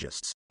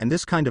strategists, and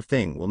this kind of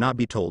thing will not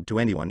be told to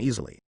anyone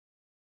easily.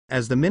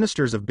 As the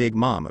ministers of Big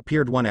Mom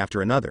appeared one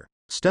after another,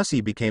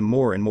 Stussy became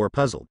more and more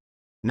puzzled.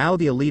 Now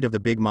the elite of the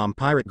Big Mom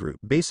Pirate Group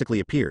basically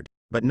appeared,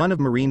 but none of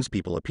Marine's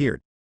people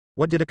appeared.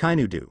 What did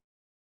Akainu do?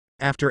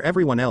 After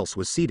everyone else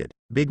was seated,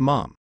 Big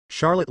Mom,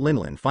 Charlotte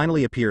Linlin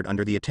finally appeared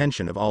under the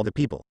attention of all the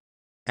people.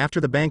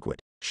 After the banquet,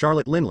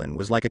 Charlotte Linlin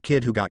was like a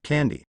kid who got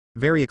candy,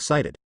 very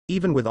excited,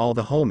 even with all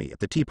the homie at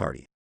the tea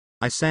party.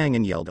 I sang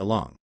and yelled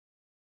along.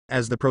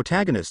 As the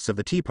protagonists of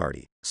the tea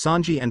party,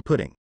 Sanji and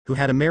Pudding, who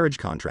had a marriage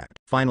contract,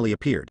 finally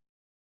appeared.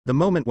 The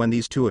moment when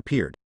these two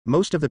appeared,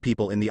 most of the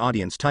people in the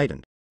audience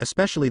tightened,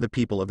 especially the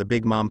people of the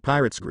Big Mom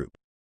Pirates group.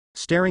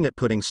 Staring at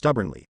Pudding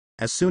stubbornly,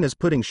 as soon as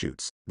Pudding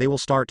shoots, they will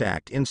start to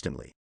act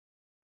instantly.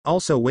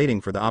 Also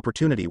waiting for the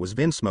opportunity was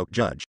Vinsmoke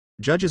Judge.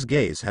 Judge's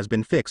gaze has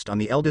been fixed on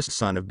the eldest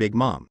son of Big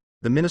Mom,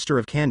 the Minister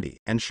of Candy,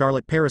 and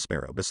Charlotte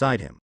Parasparrow beside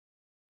him.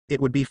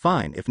 It would be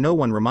fine if no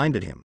one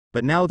reminded him,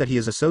 but now that he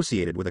is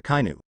associated with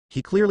Akainu,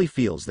 he clearly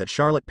feels that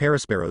Charlotte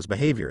Parasparrow's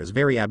behavior is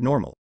very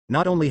abnormal.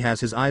 Not only has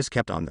his eyes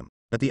kept on them,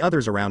 but the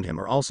others around him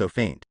are also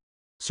faint.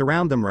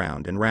 Surround them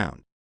round and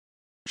round.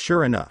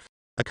 Sure enough,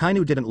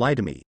 Akainu didn't lie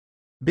to me.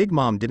 Big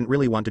Mom didn't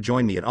really want to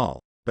join me at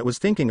all, but was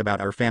thinking about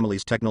our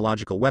family's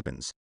technological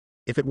weapons.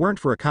 If it weren't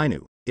for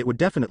Akainu, it would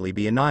definitely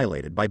be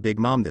annihilated by Big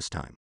Mom this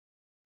time.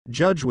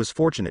 Judge was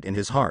fortunate in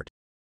his heart.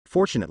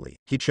 Fortunately,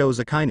 he chose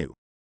Akainu.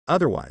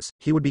 Otherwise,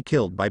 he would be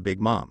killed by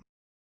Big Mom.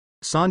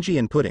 Sanji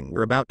and Pudding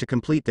were about to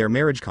complete their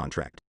marriage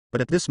contract,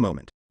 but at this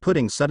moment,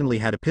 Pudding suddenly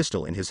had a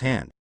pistol in his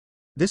hand.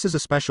 This is a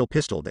special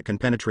pistol that can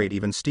penetrate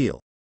even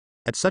steel.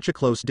 At such a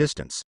close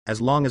distance,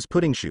 as long as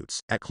Pudding shoots,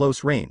 at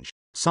close range,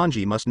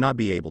 Sanji must not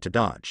be able to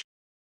dodge.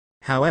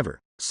 However,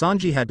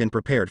 Sanji had been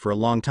prepared for a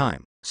long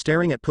time,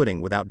 staring at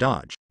Pudding without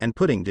dodge, and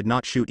Pudding did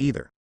not shoot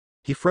either.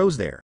 He froze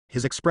there,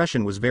 his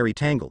expression was very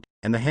tangled,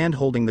 and the hand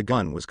holding the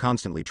gun was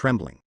constantly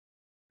trembling.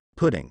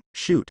 Pudding,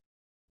 shoot.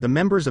 The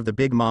members of the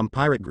Big Mom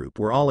pirate group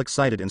were all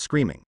excited and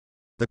screaming.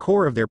 The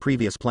core of their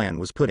previous plan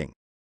was Pudding.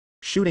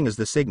 Shooting is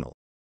the signal.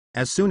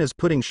 As soon as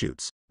Pudding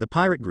shoots, the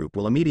pirate group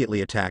will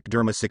immediately attack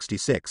Derma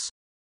 66.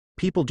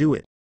 People do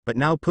it, but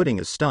now Pudding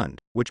is stunned,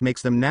 which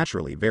makes them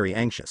naturally very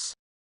anxious.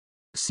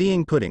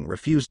 Seeing Pudding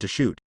refused to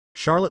shoot,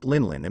 Charlotte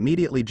Linlin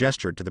immediately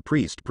gestured to the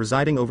priest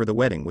presiding over the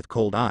wedding with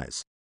cold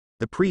eyes.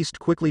 The priest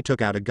quickly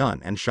took out a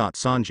gun and shot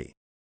Sanji.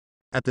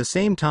 At the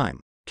same time,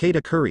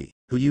 Keita Curry,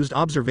 who used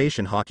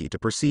observation hockey to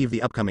perceive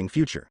the upcoming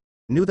future,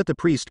 knew that the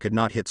priest could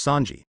not hit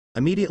Sanji,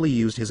 immediately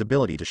used his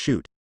ability to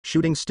shoot,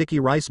 shooting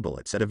sticky rice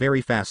bullets at a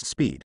very fast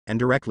speed, and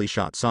directly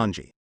shot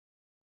Sanji.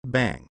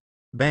 Bang!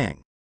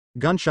 Bang!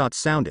 Gunshots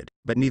sounded,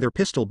 but neither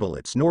pistol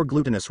bullets nor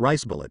glutinous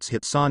rice bullets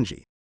hit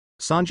Sanji.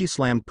 Sanji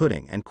slammed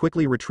Pudding and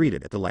quickly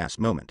retreated at the last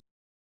moment.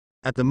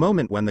 At the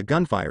moment when the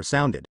gunfire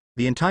sounded,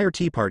 the entire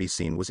tea party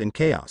scene was in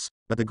chaos,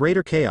 but the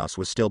greater chaos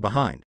was still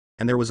behind,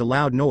 and there was a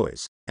loud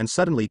noise, and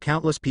suddenly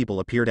countless people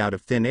appeared out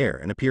of thin air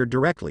and appeared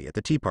directly at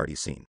the tea party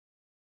scene.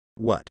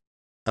 What?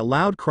 A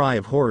loud cry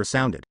of horror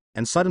sounded,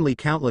 and suddenly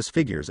countless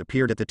figures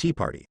appeared at the tea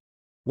party.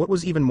 What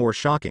was even more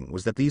shocking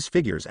was that these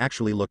figures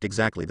actually looked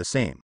exactly the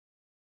same.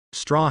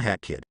 Straw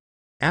Hat Kid.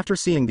 After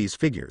seeing these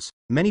figures,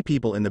 many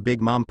people in the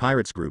Big Mom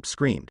Pirates group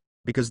screamed,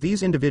 because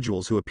these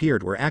individuals who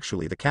appeared were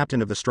actually the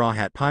captain of the Straw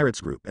Hat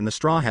Pirates group and the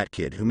Straw Hat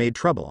Kid who made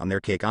trouble on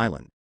their cake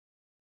island.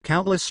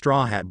 Countless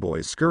Straw Hat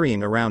boys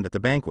scurrying around at the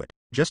banquet,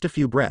 just a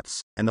few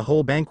breaths, and the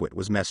whole banquet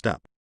was messed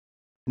up.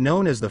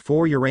 Known as the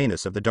 4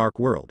 Uranus of the Dark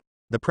World,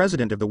 the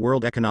president of the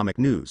World Economic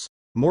News,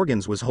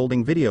 Morgans was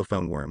holding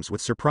videophone worms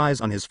with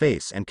surprise on his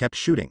face and kept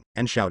shooting,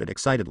 and shouted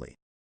excitedly.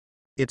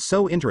 It's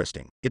so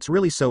interesting, it's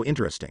really so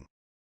interesting.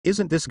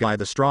 Isn't this guy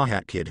the Straw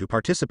Hat Kid who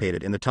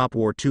participated in the Top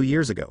War 2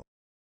 years ago?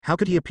 How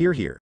could he appear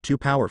here, too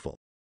powerful?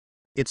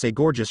 It's a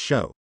gorgeous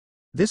show.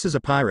 This is a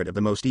pirate of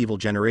the most evil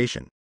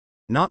generation.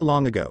 Not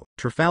long ago,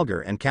 Trafalgar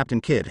and Captain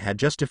Kidd had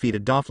just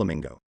defeated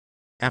Doflamingo.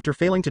 After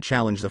failing to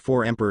challenge the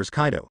 4 Emperors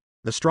Kaido,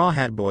 the Straw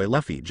Hat boy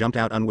Luffy jumped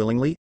out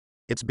unwillingly.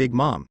 It's Big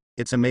Mom,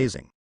 it's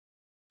amazing.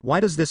 Why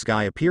does this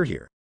guy appear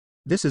here?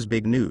 This is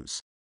big news.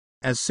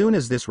 As soon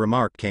as this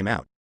remark came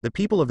out, the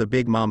people of the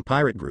Big Mom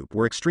pirate group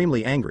were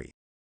extremely angry.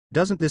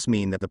 Doesn't this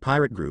mean that the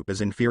pirate group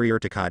is inferior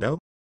to Kaido?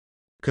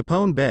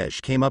 Capone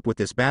Beige came up with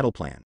this battle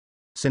plan.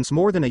 Since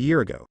more than a year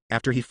ago,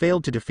 after he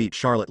failed to defeat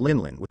Charlotte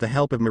Linlin with the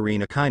help of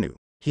Marine Akainu,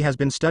 he has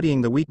been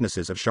studying the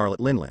weaknesses of Charlotte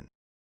Linlin.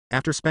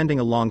 After spending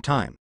a long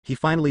time, he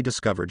finally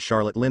discovered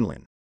Charlotte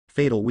Linlin.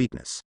 Fatal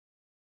weakness.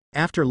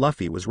 After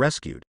Luffy was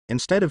rescued,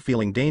 instead of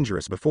feeling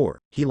dangerous before,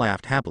 he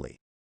laughed happily.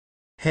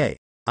 Hey,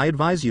 I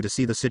advise you to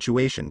see the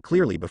situation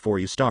clearly before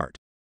you start.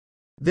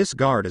 This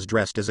guard is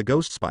dressed as a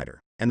ghost spider,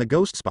 and the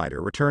ghost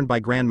spider returned by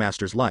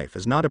Grandmaster's life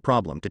is not a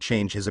problem to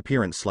change his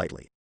appearance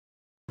slightly.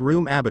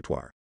 Room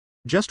abattoir.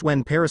 Just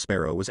when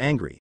Parasparrow was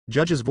angry,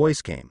 Judge's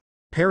voice came.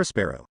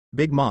 Parasparrow,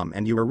 Big Mom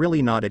and you are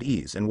really not at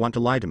ease and want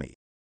to lie to me.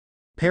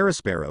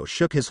 Parasparrow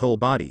shook his whole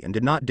body and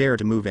did not dare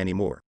to move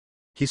anymore.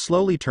 He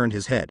slowly turned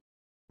his head.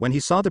 When he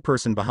saw the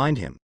person behind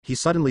him, he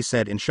suddenly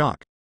said in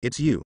shock, "It's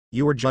you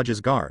were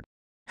Judge's guard.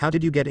 How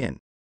did you get in?"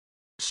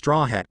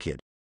 Straw Hat Kid.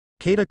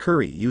 Keita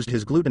Curry used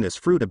his glutinous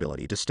fruit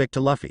ability to stick to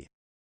Luffy.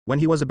 When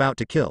he was about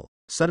to kill,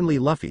 suddenly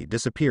Luffy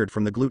disappeared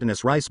from the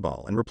glutinous rice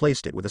ball and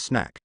replaced it with a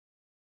snack.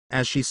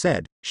 As she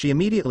said, she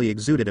immediately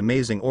exuded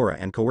amazing aura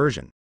and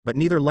coercion, but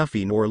neither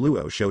Luffy nor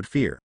Luo showed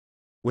fear.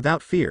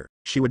 Without fear,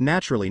 she would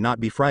naturally not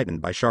be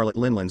frightened by Charlotte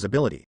Linlin's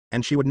ability,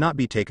 and she would not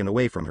be taken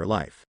away from her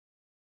life.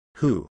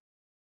 Who?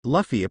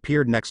 Luffy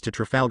appeared next to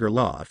Trafalgar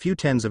Law a few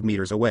tens of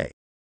meters away.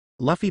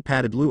 Luffy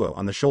patted Luo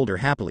on the shoulder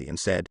happily and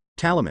said,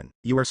 "Talaman,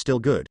 you are still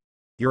good.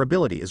 Your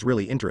ability is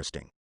really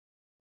interesting."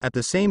 At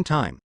the same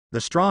time,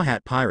 the Straw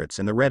Hat Pirates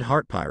and the Red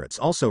Heart Pirates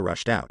also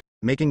rushed out,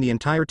 making the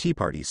entire Tea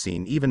Party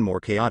scene even more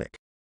chaotic.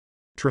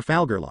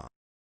 Trafalgar Law.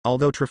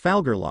 Although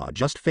Trafalgar Law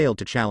just failed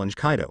to challenge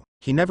Kaido,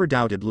 he never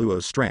doubted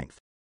Luo's strength.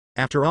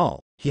 After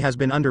all, he has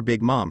been under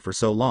Big Mom for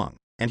so long,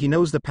 and he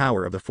knows the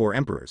power of the Four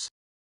Emperors.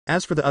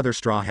 As for the other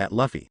Straw Hat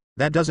Luffy,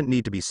 that doesn't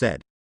need to be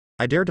said.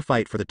 I dared to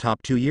fight for the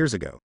top 2 years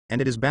ago,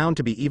 and it is bound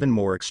to be even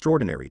more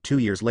extraordinary 2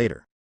 years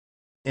later.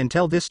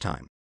 Until this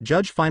time,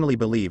 Judge finally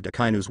believed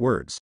Akainu's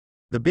words.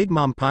 The Big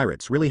Mom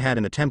Pirates really had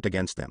an attempt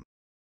against them.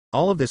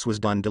 All of this was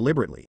done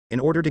deliberately, in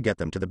order to get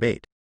them to the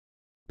bait.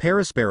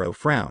 Parasparrow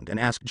frowned and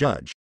asked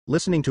Judge,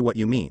 "Listening to what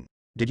you mean,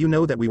 did you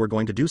know that we were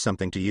going to do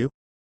something to you?"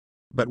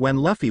 But when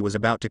Luffy was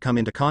about to come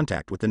into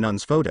contact with the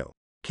nun's photo,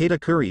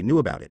 Katakuri knew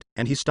about it,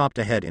 and he stopped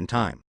ahead in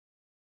time.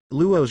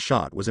 Luo's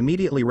shot was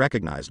immediately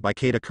recognized by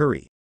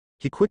Katakuri.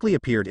 He quickly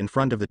appeared in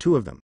front of the two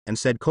of them, and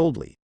said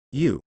coldly,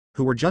 "You,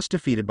 who were just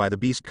defeated by the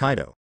beast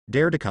Kaido,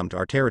 dare to come to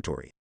our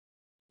territory."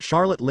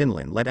 Charlotte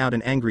Linlin let out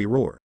an angry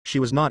roar. She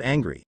was not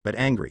angry, but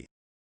angry.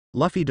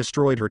 Luffy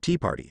destroyed her tea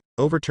party,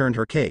 overturned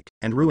her cake,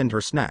 and ruined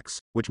her snacks,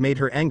 which made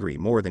her angry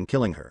more than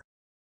killing her.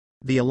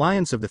 The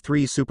alliance of the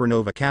 3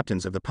 supernova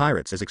captains of the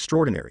pirates is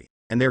extraordinary,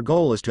 and their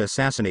goal is to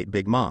assassinate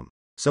Big Mom,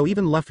 so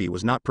even Luffy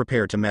was not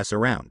prepared to mess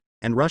around,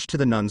 and rushed to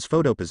the nun's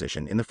photo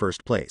position in the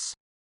first place.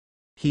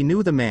 He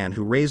knew the man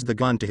who raised the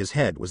gun to his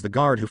head was the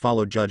guard who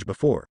followed Judge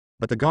before,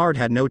 but the guard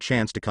had no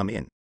chance to come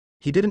in.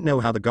 He didn't know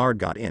how the guard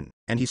got in,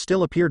 and he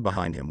still appeared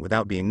behind him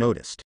without being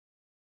noticed.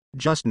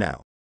 Just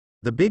now,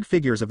 the big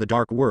figures of the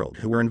Dark World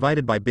who were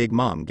invited by Big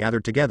Mom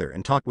gathered together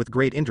and talked with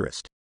great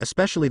interest,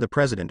 especially the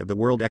president of the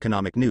World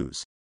Economic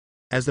News.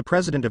 As the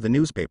president of the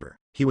newspaper,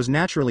 he was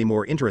naturally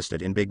more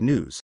interested in big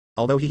news,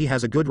 although he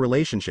has a good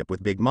relationship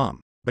with Big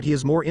Mom, but he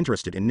is more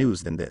interested in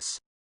news than this.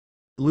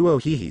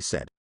 Luo Hehe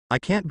said, "I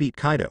can't beat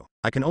Kaido,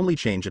 I can only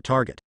change a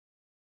target."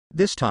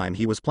 This time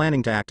he was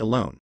planning to act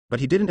alone, but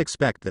he didn't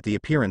expect that the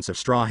appearance of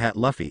Straw Hat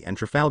Luffy and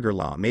Trafalgar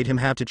Law made him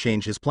have to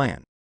change his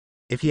plan.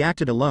 If he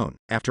acted alone,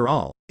 after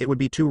all, it would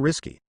be too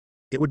risky.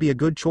 It would be a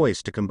good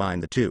choice to combine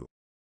the two.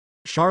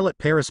 Charlotte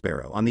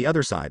Parasparrow on the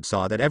other side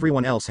saw that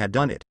everyone else had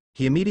done it.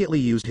 He immediately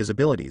used his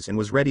abilities and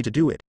was ready to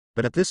do it,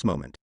 but at this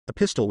moment, a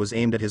pistol was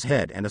aimed at his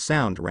head and a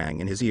sound rang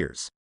in his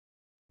ears.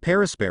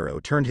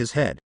 Parasparrow turned his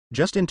head,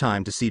 just in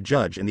time to see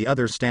Judge and the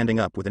others standing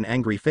up with an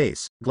angry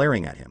face,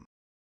 glaring at him.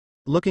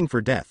 Looking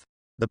for death.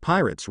 The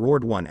pirates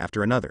roared one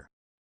after another.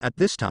 At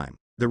this time,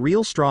 the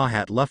real Straw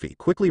Hat Luffy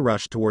quickly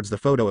rushed towards the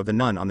photo of the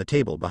nun on the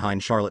table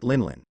behind Charlotte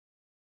Linlin.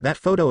 That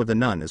photo of the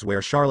nun is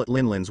where Charlotte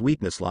Linlin's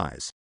weakness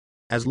lies.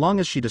 As long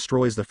as she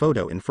destroys the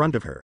photo in front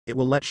of her, it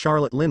will let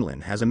Charlotte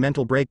Linlin has a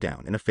mental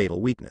breakdown and a fatal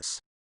weakness.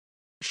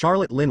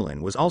 Charlotte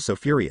Linlin was also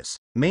furious,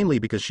 mainly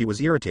because she was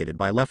irritated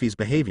by Luffy's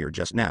behavior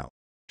just now.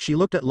 She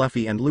looked at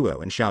Luffy and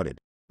Luo and shouted,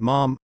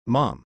 Mom,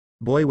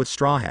 boy with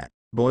straw hat,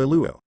 boy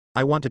Luo,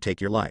 I want to take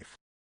your life."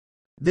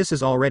 This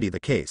is already the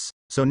case,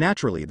 so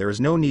naturally there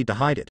is no need to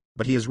hide it,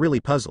 but he is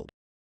really puzzled.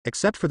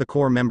 Except for the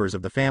core members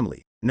of the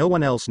family, no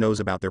one else knows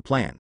about their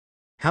plan.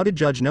 How did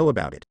Judge know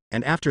about it,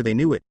 and after they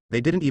knew it,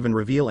 they didn't even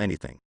reveal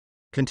anything?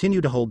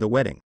 Continue to hold the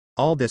wedding.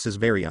 All this is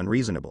very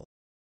unreasonable.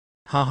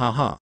 Ha ha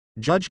ha.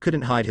 Judge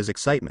couldn't hide his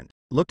excitement,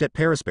 looked at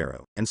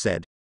Parasparrow, and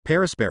said,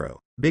 "Parasparrow,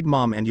 Big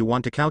Mom and you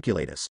want to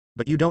calculate us,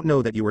 but you don't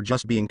know that you were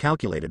just being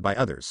calculated by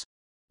others.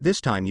 This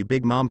time you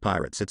Big Mom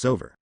pirates, it's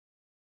over."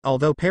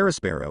 Although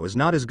Parasparrow is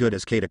not as good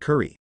as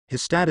Katakuri,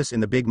 his status in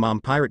the Big Mom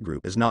pirate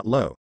group is not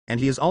low, and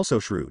he is also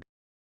shrewd.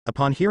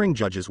 Upon hearing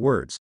Judge's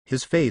words,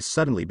 his face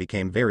suddenly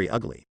became very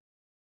ugly.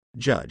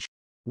 "Judge,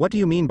 what do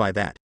you mean by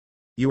that?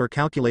 You are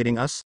calculating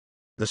us?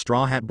 The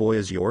Straw Hat Boy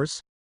is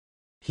yours?"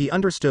 He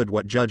understood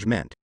what Judge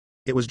meant.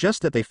 It was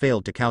just that they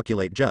failed to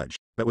calculate Judge,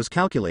 but was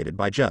calculated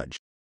by Judge.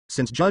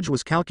 Since Judge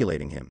was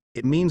calculating him,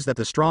 it means that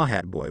the Straw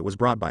Hat Boy was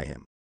brought by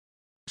him.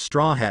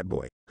 Straw Hat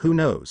Boy, who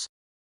knows?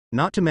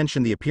 Not to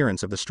mention the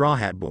appearance of the Straw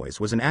Hat Boys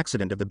was an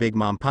accident of the Big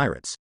Mom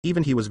pirates,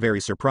 even he was very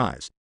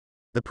surprised.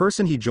 The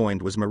person he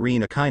joined was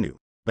Marine Akainu,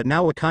 but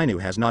now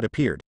Akainu has not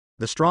appeared.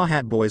 The Straw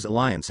Hat Boys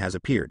alliance has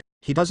appeared.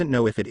 He doesn't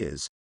know if it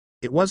is.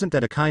 It wasn't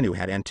that Akainu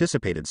had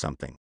anticipated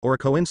something, or a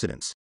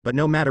coincidence, but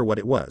no matter what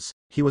it was,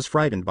 he was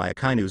frightened by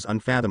Akainu's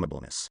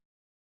unfathomableness.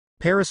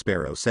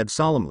 Parasparrow said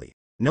solemnly,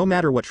 "No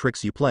matter what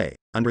tricks you play,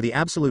 under the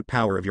absolute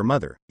power of your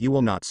mother, you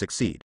will not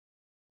succeed."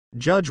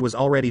 Judge was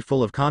already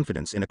full of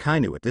confidence in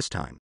Akainu at this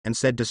time, and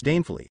said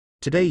disdainfully,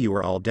 "Today you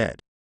are all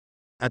dead."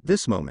 At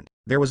this moment,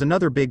 there was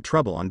another big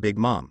trouble on Big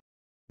Mom.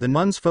 The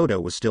nun's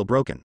photo was still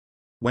broken.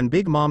 When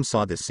Big Mom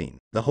saw this scene,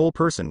 the whole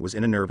person was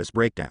in a nervous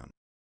breakdown.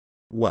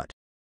 What?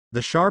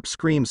 The sharp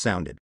scream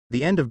sounded.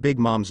 The end of Big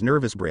Mom's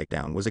nervous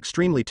breakdown was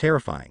extremely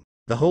terrifying.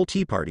 The whole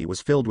tea party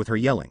was filled with her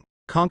yelling.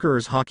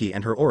 Conqueror's haki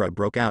and her aura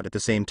broke out at the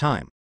same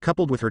time,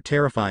 coupled with her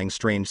terrifying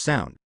strange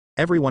sound.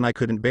 Everyone, I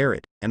couldn't bear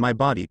it, and my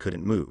body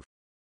couldn't move.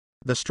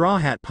 The Straw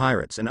Hat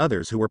Pirates and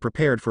others who were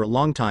prepared for a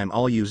long time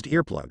all used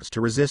earplugs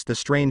to resist the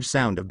strange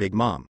sound of Big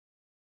Mom.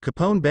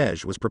 Capone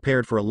Beige was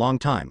prepared for a long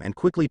time and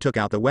quickly took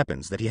out the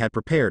weapons that he had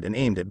prepared and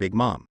aimed at Big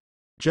Mom.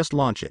 Just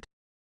launch it.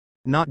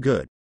 Not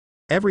good.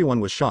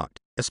 Everyone was shocked,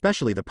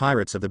 especially the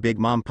pirates of the Big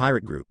Mom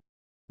pirate group.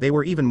 They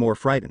were even more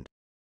frightened.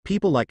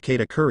 People like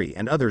Kata Curry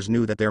and others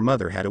knew that their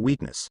mother had a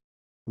weakness.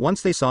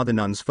 Once they saw the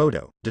nun's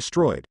photo,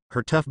 destroyed,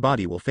 her tough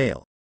body will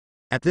fail.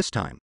 At this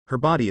time, her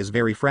body is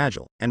very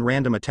fragile, and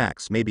random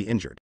attacks may be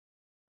injured.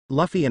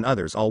 Luffy and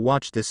others all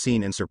watched this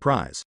scene in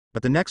surprise,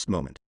 but the next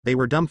moment, they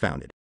were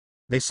dumbfounded.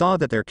 They saw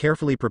that their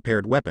carefully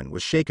prepared weapon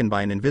was shaken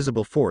by an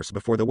invisible force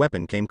before the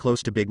weapon came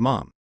close to Big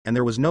Mom, and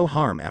there was no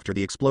harm after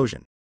the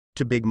explosion.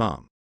 To Big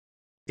Mom.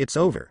 It's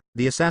over,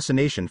 the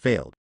assassination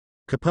failed.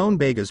 Capone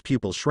Beige's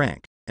pupils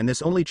shrank, and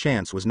this only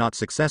chance was not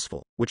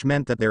successful, which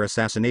meant that their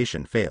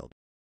assassination failed.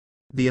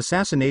 The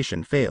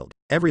assassination failed,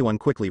 everyone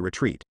quickly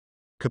retreat.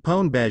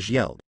 Capone Beige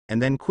yelled,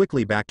 and then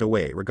quickly backed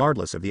away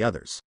regardless of the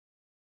others.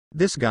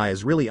 This guy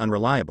is really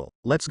unreliable,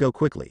 let's go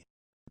quickly.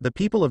 The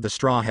people of the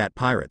Straw Hat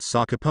Pirates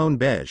saw Capone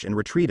Beige and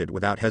retreated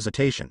without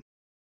hesitation.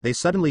 They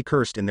suddenly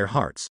cursed in their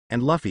hearts,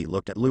 and Luffy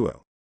looked at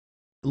Luo.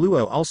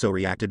 Luo also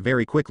reacted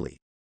very quickly.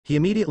 He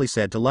immediately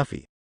said to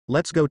Luffy,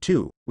 "Let's go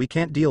too, we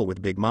can't deal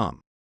with Big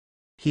Mom."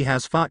 He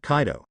has fought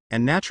Kaido,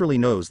 and naturally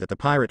knows that the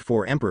Pirate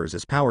Four Emperors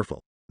is powerful.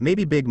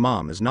 Maybe Big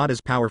Mom is not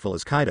as powerful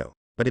as Kaido,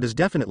 but it is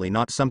definitely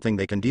not something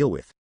they can deal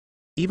with.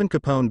 Even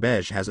Capone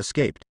Beige has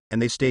escaped,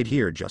 and they stayed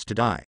here just to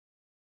die.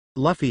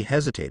 Luffy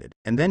hesitated,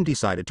 and then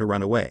decided to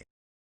run away.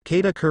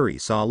 Kata Curry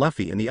saw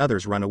Luffy and the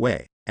others run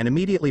away, and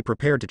immediately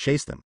prepared to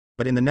chase them,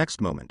 but in the next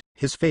moment,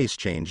 his face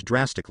changed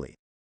drastically.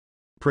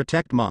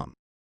 Protect Mom.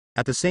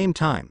 At the same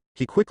time,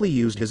 he quickly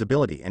used his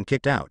ability and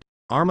kicked out.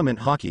 Armament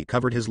Haki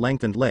covered his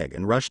lengthened leg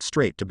and rushed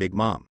straight to Big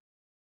Mom.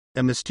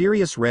 A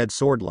mysterious red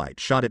sword light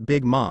shot at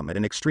Big Mom at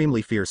an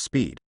extremely fierce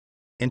speed.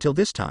 Until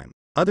this time,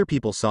 other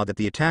people saw that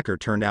the attacker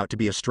turned out to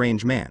be a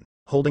strange man,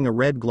 holding a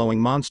red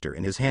glowing monster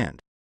in his hand.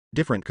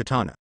 Different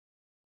katana.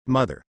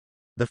 Mother.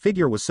 The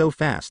figure was so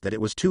fast that it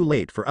was too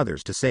late for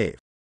others to save.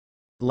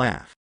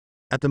 Laugh.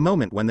 At the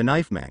moment when the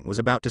knife man was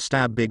about to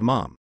stab Big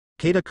Mom,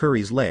 Kata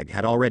Curry's leg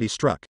had already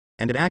struck,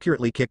 and it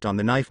accurately kicked on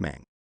the knife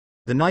man.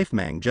 The knife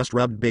man just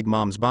rubbed Big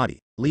Mom's body,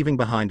 leaving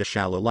behind a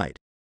shallow light.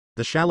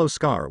 The shallow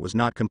scar was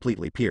not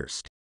completely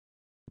pierced.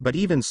 But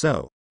even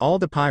so, all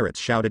the pirates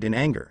shouted in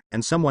anger,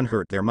 and someone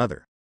hurt their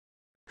mother.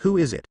 Who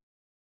is it?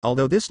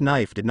 Although this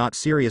knife did not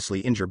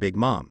seriously injure Big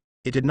Mom,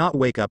 it did not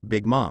wake up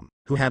Big Mom,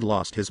 who had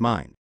lost his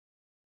mind.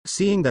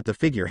 Seeing that the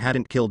figure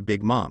hadn't killed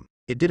Big Mom,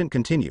 it didn't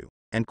continue,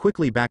 and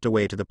quickly backed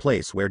away to the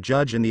place where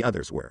Judge and the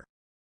others were.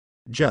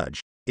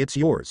 Judge, it's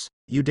yours,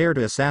 you dare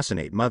to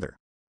assassinate Mother.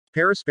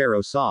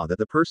 Parasparrow saw that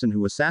the person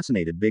who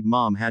assassinated Big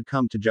Mom had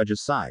come to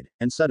Judge's side,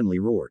 and suddenly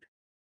roared.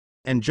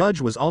 And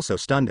Judge was also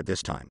stunned at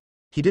this time.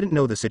 He didn't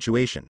know the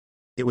situation.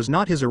 It was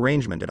not his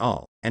arrangement at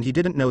all, and he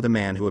didn't know the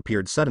man who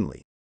appeared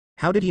suddenly.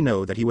 How did he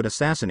know that he would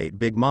assassinate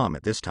Big Mom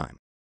at this time?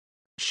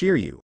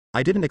 Shiryu,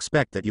 I didn't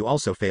expect that you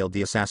also failed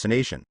the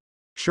assassination.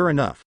 Sure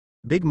enough,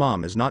 Big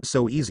Mom is not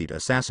so easy to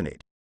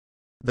assassinate.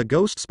 The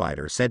ghost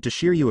spider said to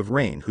Shiryu of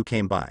Rain who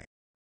came by.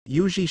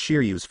 Yuji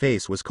Shiryu's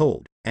face was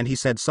cold, and he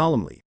said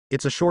solemnly,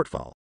 it's a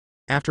shortfall.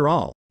 After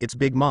all, it's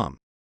Big Mom.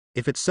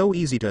 If it's so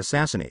easy to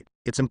assassinate,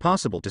 it's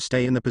impossible to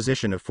stay in the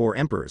position of 4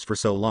 emperors for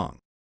so long.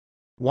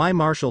 Why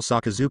Marshal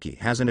Sakazuki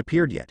hasn't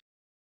appeared yet?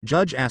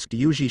 Judge asked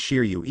Yuji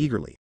Shiryu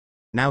eagerly.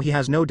 Now he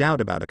has no doubt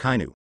about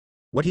Akainu.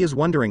 What he is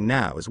wondering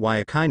now is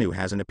why Akainu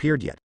hasn't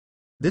appeared yet.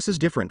 This is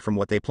different from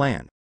what they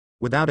planned.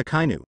 Without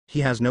Akainu,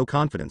 he has no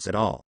confidence at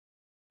all.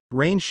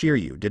 Rain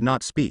Shiryu did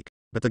not speak,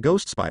 but the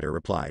ghost spider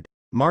replied,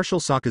 Marshal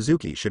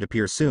Sakazuki should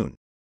appear soon.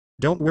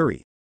 Don't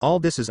worry, all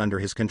this is under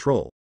his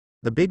control.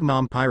 The Big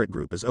Mom pirate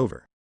group is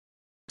over.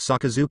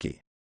 Sakazuki.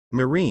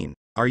 Marine,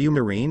 are you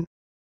Marine?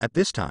 At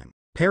this time,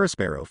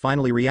 Parasparrow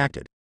finally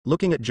reacted,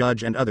 looking at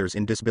Judge and others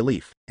in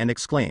disbelief, and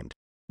exclaimed,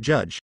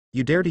 Judge,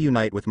 you dare to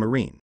unite with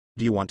Marine,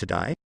 do you want to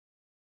die?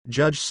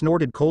 Judge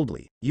snorted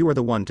coldly, you are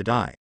the one to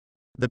die.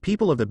 The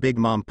people of the Big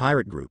Mom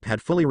pirate group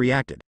had fully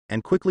reacted,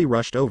 and quickly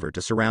rushed over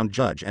to surround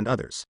Judge and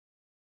others.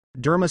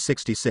 Derma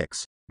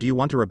 66, do you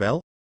want to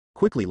rebel?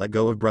 Quickly let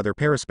go of brother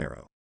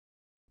Parasparrow.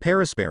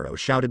 Parasparrow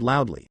shouted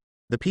loudly.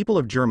 The people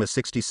of Derma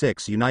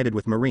 66 united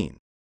with Marine.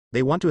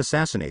 They want to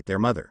assassinate their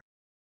mother.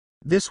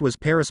 This was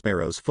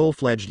Parasparrow's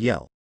full-fledged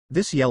yell.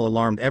 This yell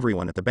alarmed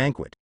everyone at the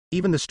banquet.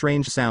 Even the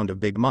strange sound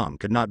of Big Mom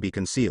could not be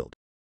concealed.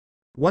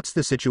 What's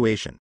the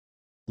situation?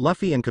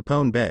 Luffy and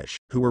Capone Beige,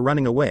 who were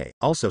running away,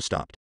 also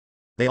stopped.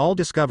 They all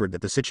discovered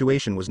that the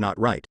situation was not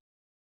right.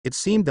 It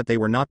seemed that they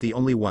were not the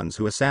only ones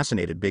who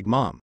assassinated Big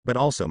Mom, but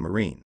also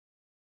Marine.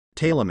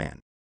 Tailorman,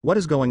 what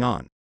is going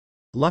on?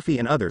 Luffy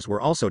and others were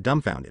also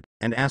dumbfounded,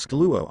 and asked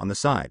Luo on the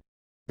side.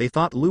 They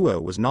thought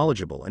Luo was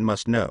knowledgeable and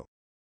must know.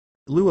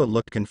 Luo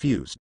looked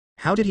confused.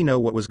 How did he know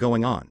what was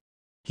going on?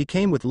 He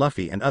came with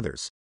Luffy and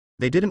others.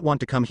 They didn't want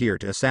to come here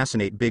to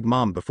assassinate Big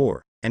Mom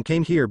before, and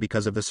came here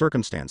because of the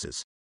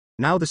circumstances.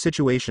 Now the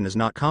situation is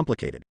not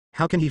complicated,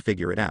 How can he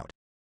figure it out?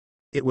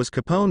 It was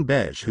Capone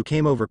Beige who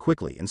came over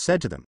quickly and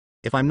said to them,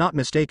 "If I'm not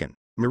mistaken,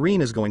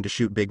 Marine is going to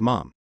shoot Big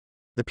Mom.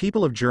 The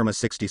people of Germa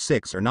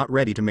 66 are not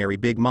ready to marry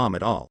Big Mom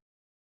at all.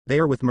 They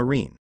are with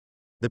Marine.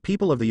 The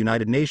people of the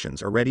United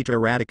Nations are ready to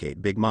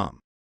eradicate Big Mom.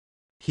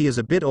 He is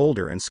a bit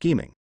older and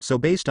scheming, so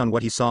based on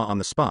what he saw on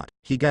the spot,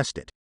 he guessed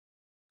it."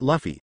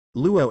 Luffy,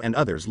 Luo and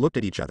others looked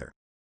at each other.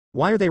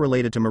 Why are they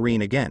related to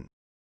Marine again?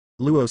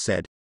 Luo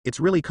said, "It's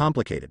really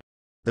complicated.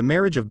 The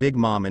marriage of Big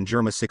Mom and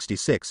Germa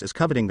 66 is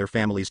coveting their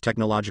family's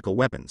technological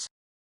weapons.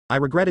 I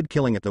regretted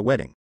killing at the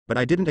wedding, but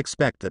I didn't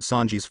expect that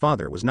Sanji's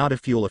father was not a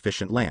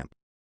fuel-efficient lamp.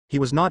 He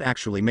was not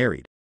actually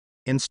married.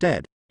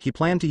 Instead, he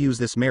planned to use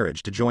this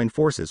marriage to join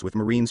forces with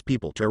Marine's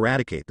people to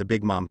eradicate the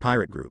Big Mom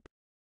pirate group."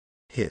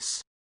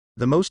 Hiss.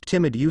 The most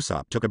timid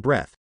Usopp took a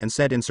breath, and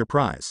said in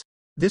surprise,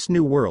 "This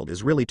new world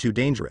is really too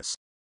dangerous.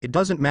 It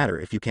doesn't matter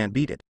if you can't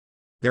beat it.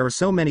 There are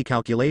so many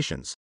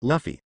calculations.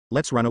 Luffy,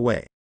 let's run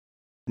away."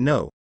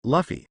 "No."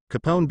 Luffy,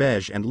 Capone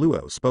Beige and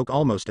Luo spoke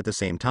almost at the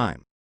same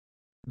time.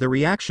 The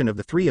reaction of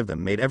the three of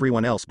them made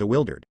everyone else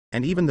bewildered,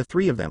 and even the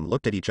three of them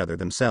looked at each other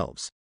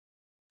themselves.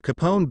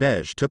 Capone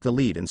Beige took the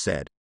lead and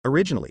said,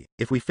 "Originally,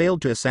 if we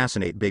failed to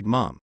assassinate Big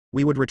Mom,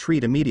 we would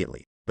retreat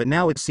immediately, but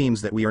now it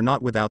seems that we are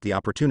not without the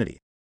opportunity.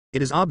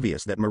 It is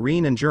obvious that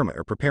Marine and Germa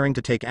are preparing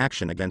to take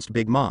action against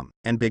Big Mom,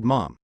 and Big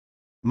Mom.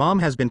 Mom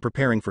has been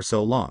preparing for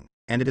so long,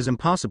 and it is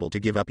impossible to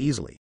give up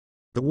easily.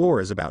 The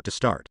war is about to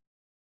start.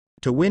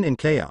 To win in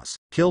chaos,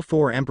 kill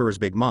 4 emperors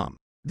Big Mom.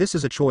 This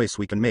is a choice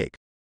we can make."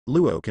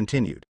 Luo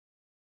continued.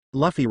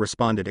 Luffy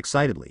responded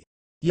excitedly,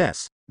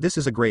 "Yes, this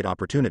is a great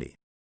opportunity.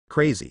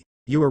 Crazy.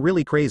 You are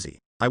really crazy.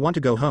 I want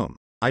to go home.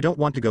 I don't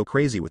want to go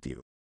crazy with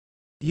you."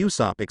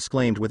 Usopp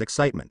exclaimed with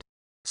excitement.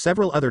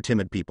 Several other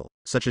timid people,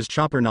 such as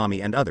Chopper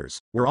Nami and others,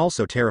 were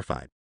also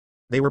terrified.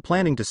 They were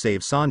planning to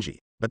save Sanji,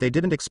 but they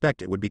didn't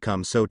expect it would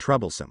become so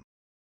troublesome.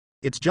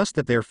 It's just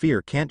that their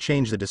fear can't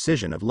change the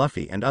decision of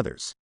Luffy and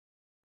others.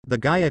 The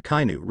guy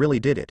Akainu really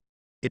did it.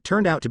 It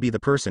turned out to be the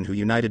person who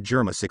united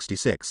Germa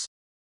 66.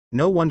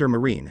 No wonder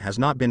Marine has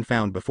not been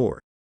found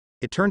before.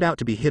 It turned out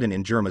to be hidden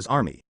in Germa's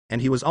army,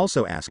 and he was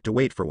also asked to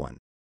wait for one.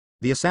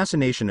 The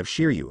assassination of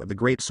Shiryu of the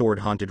Great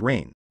Sword-haunted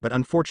Rain, but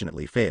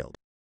unfortunately failed.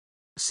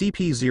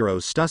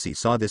 CP0's Stussy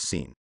saw this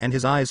scene, and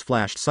his eyes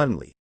flashed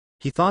suddenly.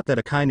 He thought that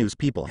Akainu's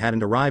people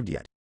hadn't arrived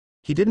yet.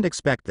 He didn't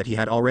expect that he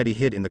had already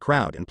hid in the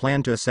crowd and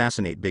planned to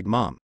assassinate Big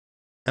Mom.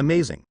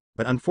 Amazing,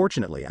 but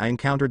unfortunately I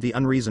encountered the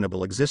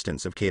unreasonable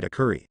existence of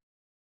Katakuri.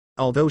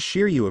 Although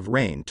Shiryu of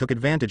Rain took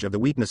advantage of the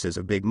weaknesses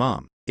of Big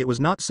Mom, it was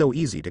not so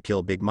easy to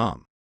kill Big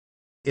Mom.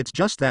 It's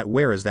just that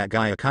where is that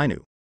guy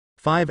Akainu?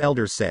 5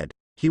 elders said,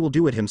 he will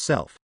do it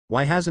himself.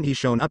 Why hasn't he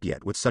shown up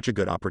yet with such a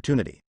good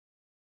opportunity?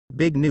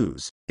 Big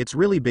news, it's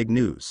really big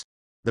news.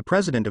 The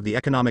president of the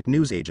Economic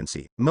News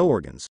Agency,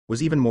 Moorgans,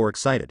 was even more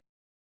excited.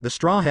 The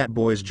Straw Hat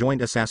Boys'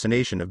 joint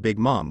assassination of Big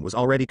Mom was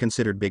already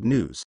considered big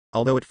news,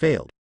 although it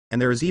failed,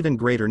 and there is even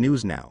greater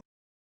news now.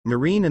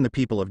 Marine and the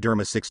people of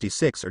Derma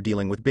 66 are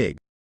dealing with Big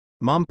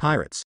Mom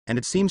pirates, and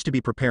it seems to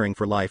be preparing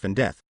for life and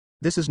death.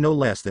 This is no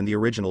less than the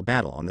original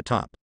battle on the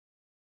top.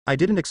 I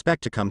didn't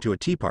expect to come to a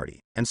tea party,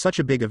 and such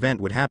a big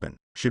event would happen.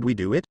 Should we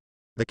do it?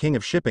 The king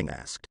of shipping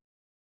asked.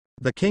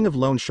 The king of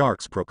loan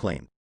sharks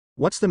proclaimed.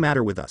 What's the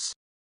matter with us?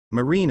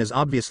 Marine is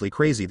obviously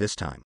crazy this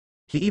time.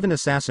 He even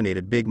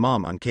assassinated Big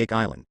Mom on Cake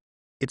Island.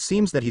 It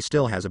seems that he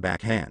still has a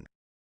backhand.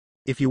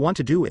 If you want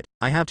to do it,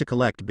 I have to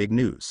collect big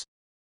news.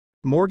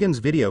 Morgan's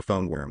video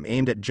phone worm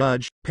aimed at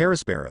Judge,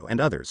 Perispero and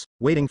others,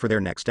 waiting for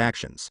their next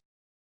actions.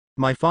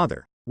 My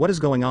father, what is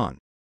going on?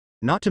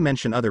 Not to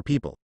mention other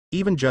people,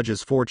 even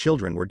Judge's 4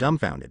 children were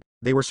dumbfounded.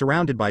 They were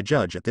surrounded by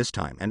Judge at this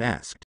time and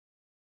asked.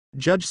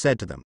 Judge said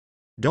to them,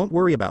 don't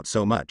worry about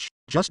so much,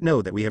 just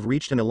know that we have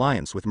reached an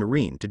alliance with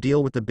Marine to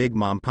deal with the Big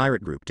Mom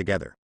pirate group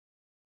together.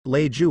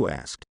 Lei Ju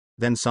asked,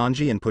 then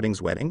Sanji and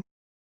Pudding's wedding?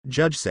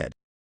 Judge said,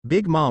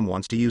 Big Mom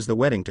wants to use the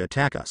wedding to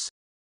attack us.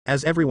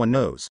 As everyone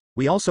knows,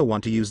 we also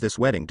want to use this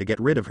wedding to get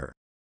rid of her.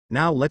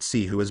 Now let's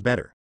see who is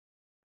better.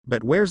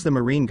 But where's the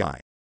Marine guy?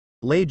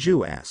 Lei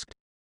Ju asked.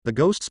 The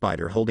ghost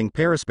spider holding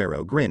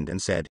Perispero grinned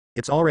and said,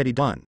 it's already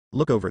done,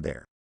 look over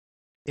there.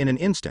 In an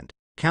instant,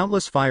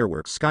 countless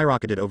fireworks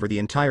skyrocketed over the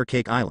entire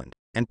Cake Island,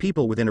 and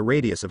people within a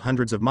radius of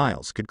hundreds of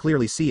miles could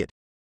clearly see it.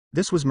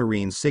 This was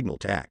Marine's signal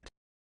to act.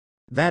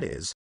 That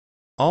is,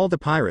 all the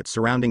pirates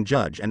surrounding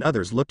Judge and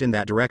others looked in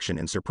that direction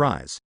in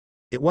surprise.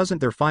 It wasn't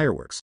their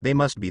fireworks, they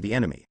must be the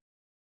enemy.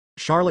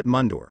 Charlotte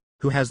Mundor,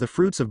 who has the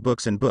fruits of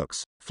books and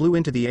books, flew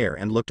into the air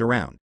and looked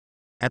around.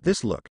 At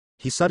this look,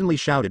 he suddenly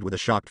shouted with a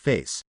shocked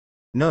face.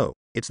 No,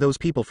 it's those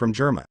people from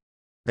Germa.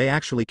 They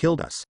actually killed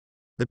us.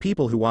 The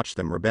people who watched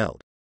them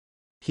rebelled.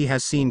 He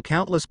has seen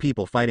countless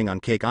people fighting on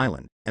Cake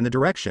Island, and the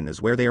direction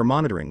is where they are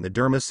monitoring the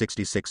Derma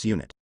 66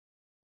 unit.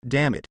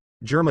 Damn it,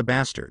 Germa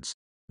bastards.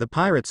 The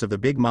pirates of the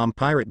Big Mom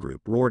pirate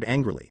group roared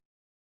angrily.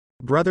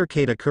 Brother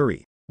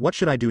Katakuri, what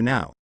should I do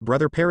now?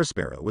 Brother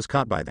Perispero was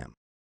caught by them.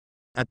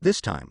 At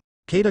this time,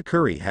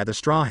 Katakuri had the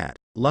straw hat,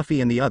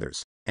 Luffy and the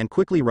others, and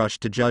quickly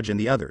rushed to Judge and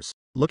the others,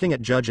 looking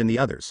at Judge and the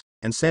others,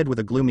 and said with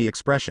a gloomy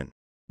expression,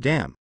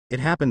 damn, It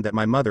happened that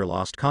my mother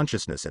lost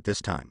consciousness at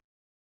this time.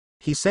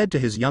 He said to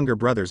his younger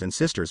brothers and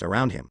sisters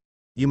around him,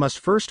 "You must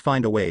first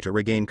find a way to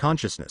regain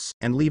consciousness,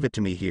 and leave it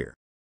to me here."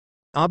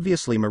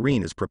 Obviously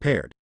Marine is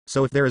prepared,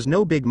 so if there is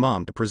no Big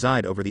Mom to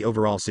preside over the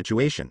overall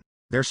situation,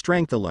 their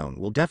strength alone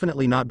will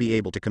definitely not be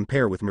able to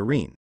compare with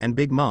Marine, and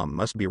Big Mom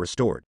must be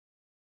restored.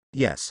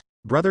 Yes,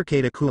 brother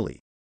Kata Cooley.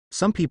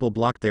 Some people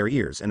blocked their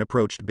ears and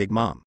approached Big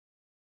Mom.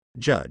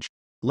 Judge.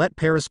 Let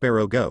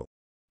Perispero go.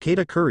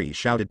 Kata Curry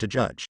shouted to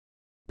Judge.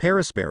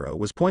 Perispero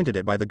was pointed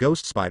at by the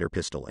Ghost Spider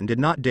pistol and did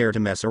not dare to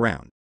mess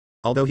around.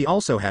 Although he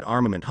also had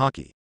armament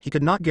hockey, he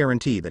could not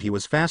guarantee that he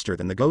was faster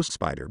than the Ghost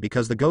Spider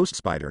because the Ghost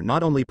Spider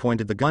not only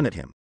pointed the gun at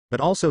him,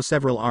 but also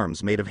several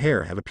arms made of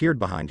hair have appeared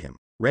behind him,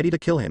 ready to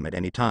kill him at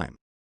any time.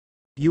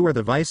 You are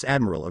the Vice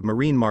Admiral of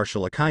Marine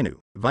Marshal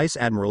Akainu, Vice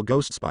Admiral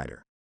Ghost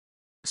Spider.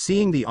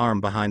 Seeing the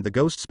arm behind the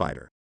Ghost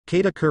Spider,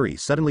 Kata Curry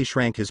suddenly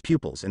shrank his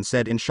pupils and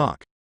said in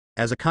shock.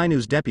 As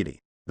Akainu's deputy,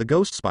 the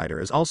Ghost Spider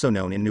is also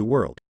known in New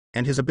World,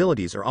 and his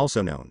abilities are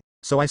also known,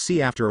 so I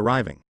see after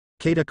arriving,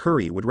 Kata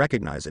Curry would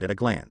recognize it at a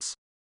glance.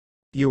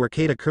 You are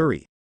Kata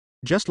Curry.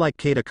 Just like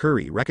Kata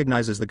Curry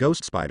recognizes the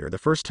Ghost Spider the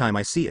first time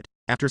I see it,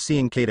 after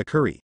seeing Kata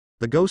Curry,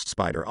 the Ghost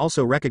Spider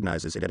also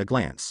recognizes it at a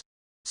glance.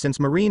 Since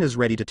Marine is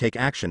ready to take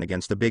action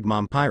against the Big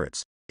Mom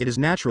pirates, it is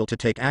natural to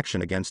take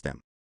action against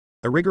them.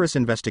 A rigorous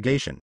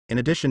investigation, in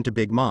addition to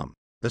Big Mom,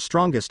 the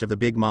strongest of the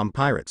Big Mom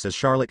pirates is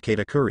Charlotte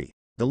Kata Curry,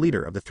 the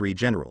leader of the three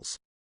generals.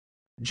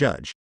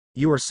 Judge.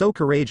 You are so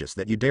courageous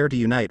that you dare to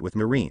unite with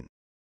Marine.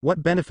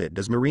 What benefit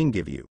does Marine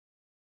give you?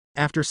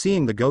 After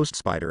seeing the Ghost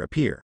Spider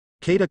appear,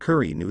 Kata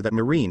Curry knew that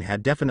Marine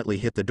had definitely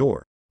hit the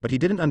door, but he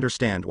didn't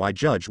understand why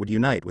Judge would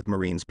unite with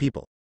Marine's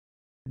people.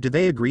 Did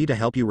they agree to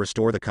help you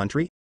restore the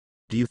country?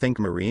 Do you think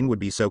Marine would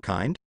be so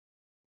kind?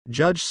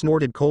 Judge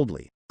snorted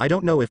coldly. I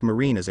don't know if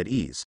Marine is at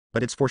ease,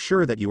 but it's for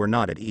sure that you are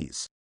not at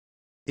ease.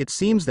 It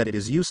seems that it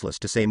is useless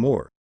to say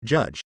more,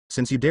 Judge,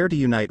 since you dare to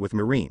unite with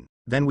Marine,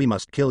 then we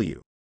must kill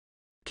you.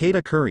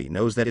 Kata Curry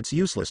knows that it's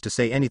useless to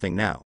say anything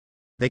now.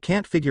 They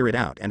can't figure it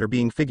out and are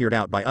being figured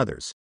out by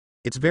others.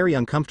 It's very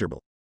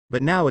uncomfortable.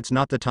 But now it's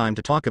not the time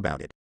to talk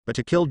about it, but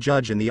to kill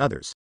Judge and the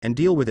others, and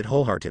deal with it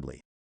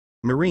wholeheartedly.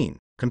 Marine,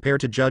 compared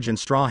to Judge and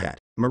Straw Hat,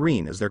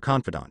 Marine is their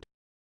confidant.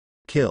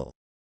 Kill.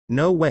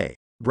 No way,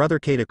 brother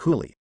Kata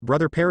Cooley,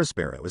 brother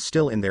Perispero is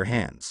still in their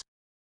hands.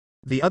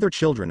 The other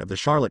children of the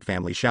Charlotte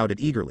family shouted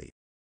eagerly.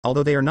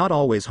 Although they are not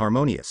always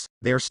harmonious,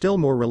 they are still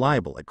more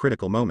reliable at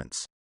critical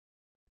moments.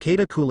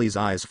 Kata Cooley's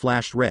eyes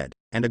flashed red,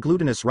 and a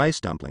glutinous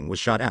rice dumpling was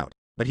shot out,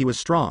 but he was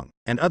strong,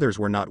 and others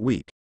were not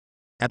weak.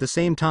 At the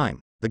same time,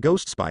 the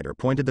Ghost Spider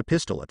pointed the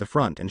pistol at the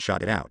front and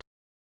shot it out.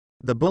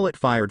 The bullet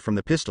fired from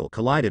the pistol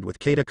collided with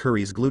Kata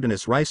Curry's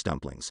glutinous rice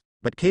dumplings,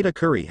 but Kata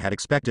Curry had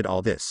expected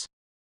all this.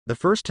 The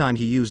first time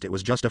he used it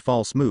was just a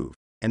false move,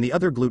 and the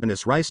other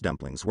glutinous rice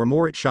dumplings were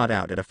more it shot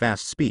out at a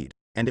fast speed,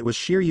 and it was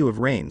Shiryu of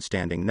Rain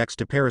standing next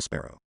to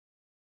Perispero.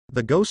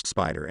 The Ghost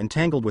Spider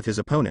entangled with his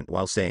opponent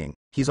while saying,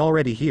 he's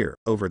already here,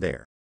 over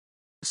there.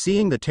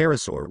 Seeing the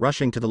pterosaur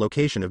rushing to the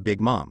location of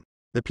Big Mom,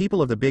 the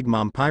people of the Big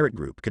Mom pirate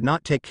group could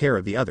not take care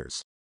of the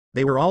others.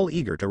 They were all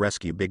eager to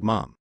rescue Big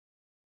Mom.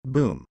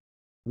 Boom.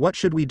 What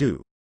should we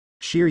do?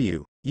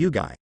 Shiryu, you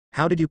guy,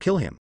 how did you kill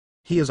him?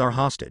 He is our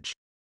hostage.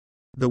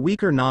 The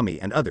weaker Nami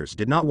and others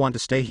did not want to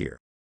stay here.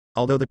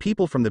 Although the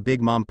people from the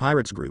Big Mom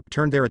pirates group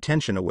turned their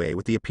attention away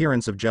with the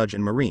appearance of Judge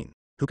and Marine,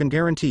 who can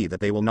guarantee that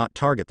they will not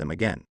target them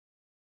again.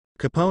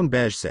 Capone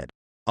Beige said.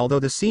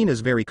 Although the scene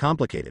is very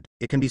complicated,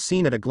 it can be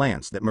seen at a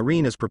glance that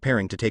Marine is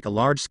preparing to take a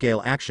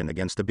large-scale action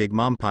against the Big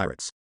Mom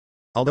pirates.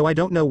 Although I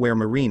don't know where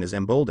Marine is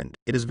emboldened,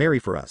 it is very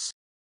for us.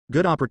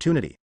 Good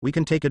opportunity, we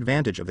can take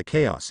advantage of the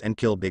chaos and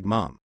kill Big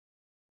Mom.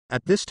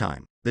 At this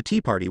time, the Tea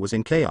Party was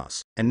in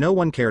chaos, and no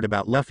one cared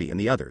about Luffy and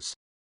the others.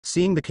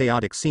 Seeing the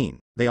chaotic scene,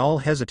 they all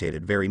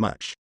hesitated very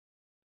much.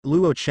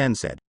 Luo Chen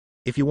said,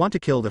 if you want to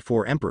kill the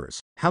 4 emperors,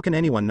 how can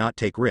anyone not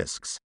take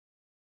risks?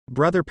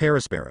 Brother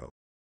Perispero.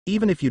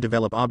 Even if you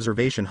develop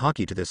observation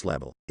hockey to this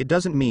level, it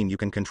doesn't mean you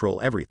can control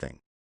everything.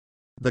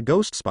 The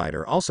Ghost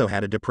Spider also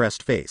had a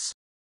depressed face.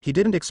 He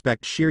didn't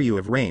expect Shiryu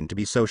of Rain to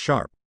be so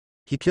sharp.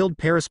 He killed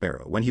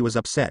Perispero when he was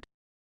upset.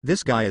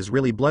 This guy is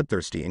really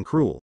bloodthirsty and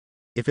cruel.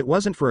 If it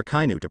wasn't for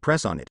Akainu to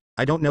press on it,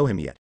 I don't know him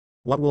yet.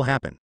 What will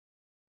happen?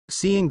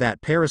 Seeing that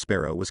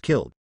Perispero was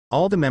killed,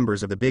 all the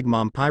members of the Big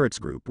Mom Pirates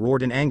group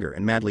roared in anger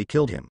and madly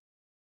killed him.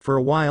 For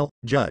a while,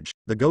 Judge,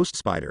 the Ghost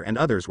Spider and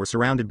others were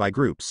surrounded by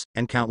groups,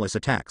 and countless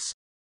attacks.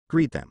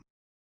 Greet them.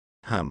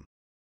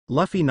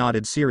 Luffy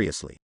nodded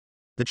seriously.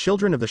 The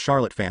children of the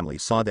Charlotte family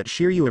saw that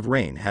Shiryu of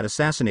Rain had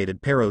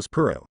assassinated Peros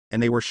Puro,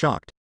 and they were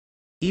shocked.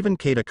 Even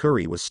Kata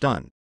Curry was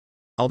stunned.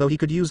 Although he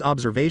could use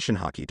observation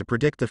hockey to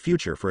predict the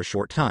future for a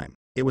short time,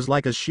 it was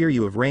like as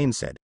Shiryu of Rain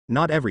said,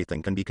 not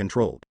everything can be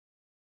controlled.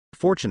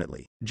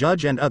 Fortunately,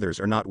 Judge and others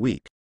are not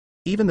weak.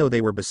 Even though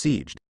they were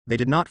besieged, they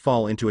did not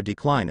fall into a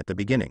decline at the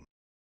beginning.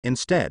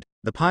 Instead,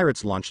 the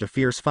pirates launched a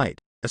fierce fight,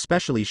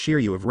 especially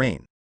Shiryu of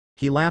Rain.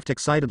 He laughed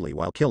excitedly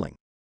while killing.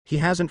 He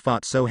hasn't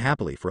fought so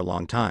happily for a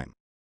long time.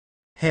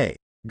 Hey,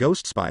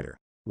 Ghost Spider,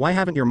 why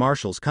haven't your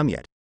marshals come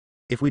yet?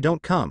 If we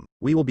don't come,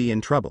 we will be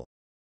in trouble.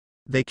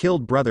 They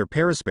killed brother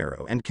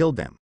Perispero and killed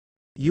them.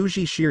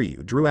 Yuji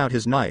Shiryu drew out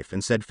his knife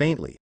and said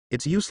faintly,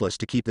 "It's useless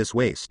to keep this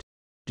waste.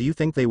 Do you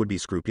think they would be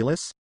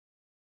scrupulous?"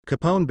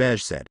 Capone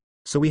Beige said,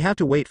 "So we have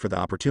to wait for the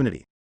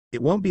opportunity.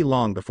 It won't be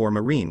long before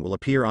Marine will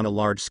appear on a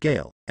large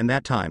scale, and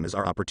that time is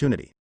our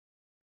opportunity."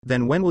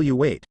 "Then when will you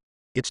wait?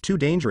 It's too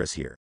dangerous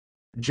here."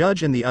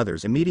 Judge and the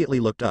others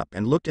immediately looked up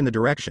and looked in the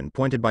direction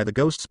pointed by the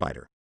ghost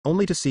spider,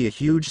 only to see a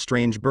huge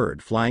strange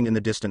bird flying in the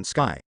distant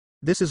sky.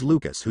 "This is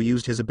Lucas, who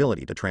used his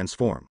ability to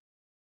transform.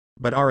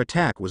 But our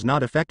attack was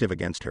not effective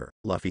against her,"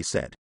 Luffy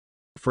said.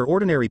 "For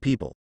ordinary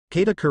people,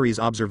 Katakuri's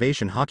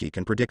observation haki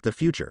can predict the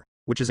future,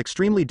 which is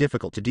extremely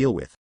difficult to deal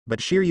with, but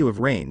Shiryu of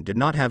Rain did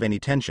not have any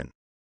tension.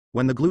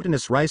 When the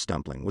glutinous rice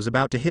dumpling was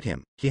about to hit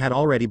him, he had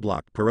already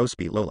blocked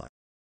Perospi Lola.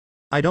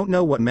 I don't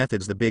know what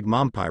methods the Big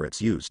Mom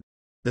pirates used.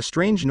 The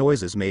strange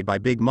noises made by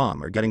Big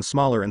Mom are getting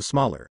smaller and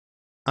smaller.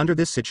 Under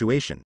this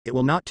situation, it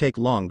will not take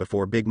long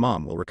before Big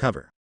Mom will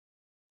recover."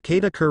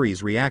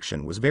 Katakuri's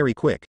reaction was very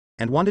quick,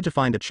 and wanted to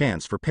find a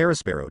chance for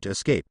Perispero to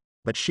escape,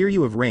 but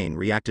Shiryu of Rain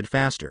reacted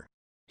faster.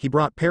 He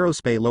brought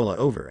Perospe Lola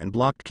over and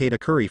blocked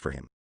Katakuri for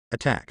him.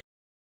 "Attack."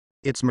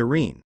 "It's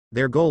Marine.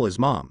 Their goal is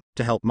Mom,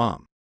 to help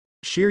Mom."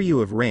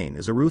 Shiryu of Rain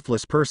is a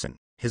ruthless person.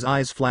 His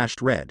eyes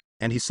flashed red,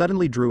 and he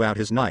suddenly drew out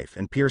his knife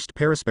and pierced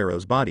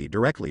Perispero's body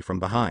directly from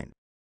behind.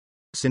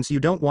 "Since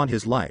you don't want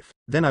his life,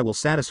 then I will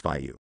satisfy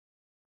you."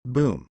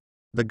 Boom.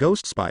 The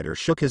ghost spider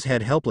shook his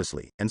head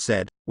helplessly and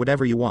said,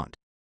 "Whatever you want."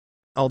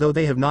 Although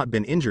they have not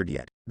been injured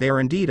yet, they are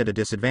indeed at a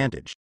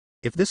disadvantage.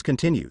 If this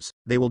continues,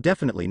 they will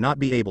definitely not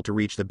be able to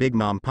reach the Big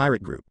Mom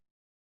pirate group.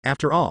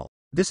 After all,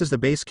 this is the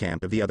base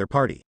camp of the other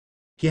party.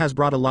 He has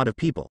brought a lot of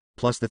people,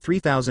 plus the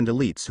 3,000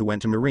 elites who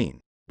went to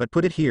Marine, but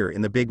put it here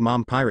in the Big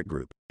Mom pirate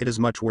group, it is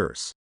much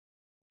worse.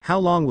 How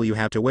long will you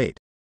have to wait?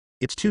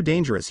 It's too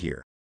dangerous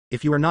here.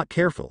 If you are not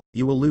careful,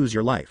 you will lose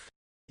your life,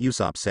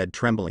 Usopp said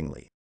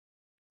tremblingly.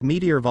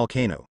 Meteor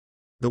Volcano.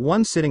 The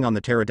one sitting on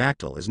the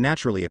pterodactyl is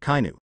naturally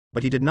Akainu,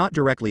 but he did not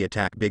directly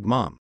attack Big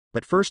Mom,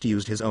 but first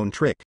used his own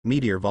trick,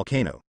 Meteor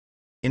Volcano.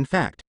 In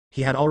fact,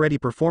 he had already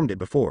performed it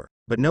before,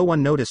 but no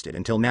one noticed it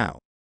until now.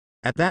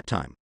 At that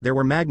time, there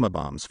were magma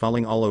bombs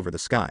falling all over the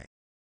sky.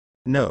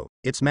 No,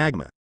 it's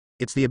magma.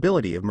 It's the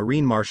ability of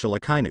Marine Marshal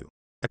Akainu.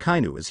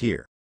 Akainu is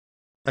here.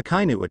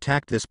 Akainu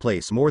attacked this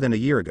place more than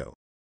a year ago.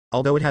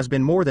 Although it has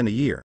been more than a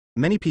year,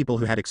 many people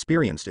who had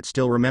experienced it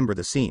still remember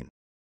the scene.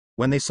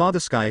 When they saw the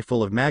sky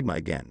full of magma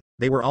again,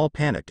 they were all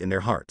panicked in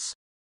their hearts.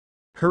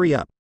 "Hurry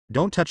up,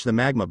 don't touch the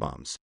magma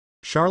bombs,"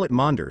 Charlotte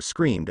Maunder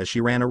screamed as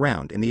she ran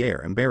around in the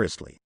air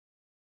embarrassedly.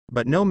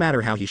 But no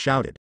matter how he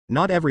shouted,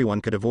 not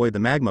everyone could avoid the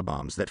magma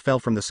bombs that fell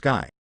from the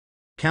sky.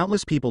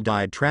 Countless people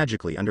died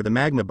tragically under the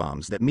magma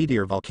bombs that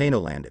Meteor Volcano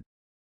landed.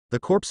 The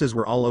corpses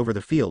were all over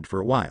the field for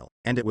a while,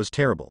 and it was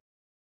terrible.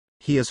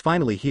 He is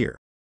finally here.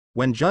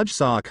 When Judge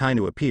saw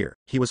Akainu appear,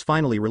 he was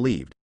finally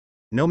relieved.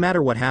 No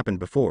matter what happened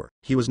before,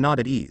 he was not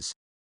at ease.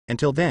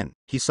 Until then,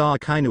 he saw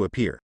Akainu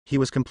appear, he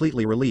was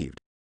completely relieved.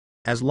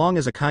 As long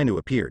as Akainu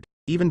appeared,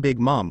 even Big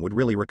Mom would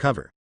really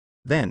recover.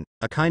 Then,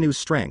 Akainu's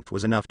strength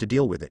was enough to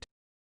deal with it.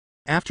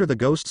 After the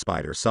ghost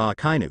spider saw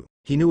Akainu,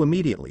 he knew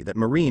immediately that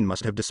Marine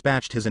must have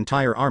dispatched his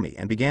entire army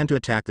and began to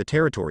attack the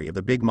territory of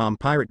the Big Mom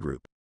pirate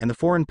group, and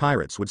the foreign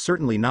pirates would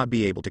certainly not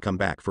be able to come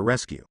back for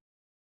rescue.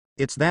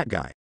 "It's that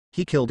guy.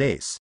 He killed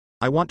Ace.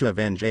 I want to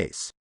avenge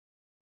Ace."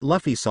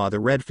 Luffy saw the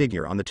red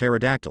figure on the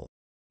pterodactyl.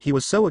 He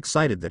was so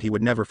excited that he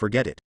would never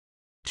forget it.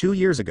 2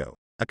 years ago,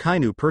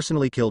 Akainu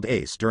personally killed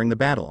Ace during the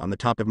battle on the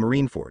top of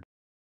Marineford.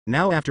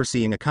 Now after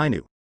seeing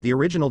Akainu,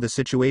 the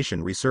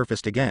situation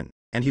resurfaced again,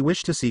 and he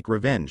wished to seek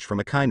revenge from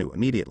Akainu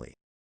immediately.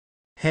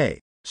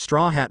 "Hey,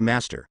 Straw Hat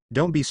Master,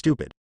 don't be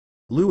stupid."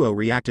 Luo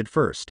reacted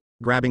first,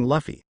 grabbing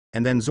Luffy,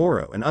 and then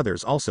Zoro and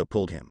others also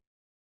pulled him.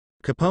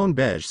 Capone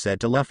Beige said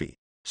to Luffy,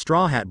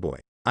 "Straw Hat Boy,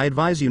 I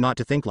advise you not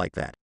to think like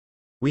that.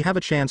 We have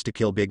a chance to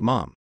kill Big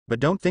Mom, but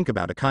don't think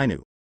about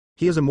Akainu.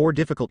 He is a more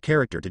difficult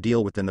character to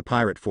deal with than the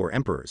Pirate Four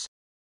Emperors.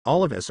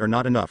 All of us are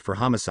not enough for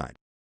homicide.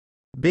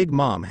 Big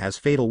Mom has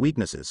fatal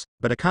weaknesses,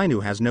 but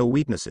Akainu has no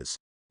weaknesses.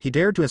 He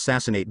dared to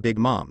assassinate Big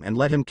Mom and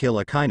let him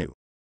kill Akainu.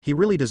 He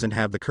really doesn't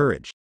have the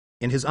courage.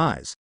 In his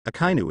eyes,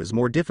 Akainu is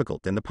more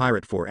difficult than the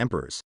Pirate Four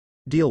Emperors.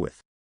 Deal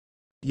with."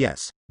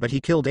 "Yes, but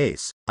he killed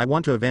Ace. I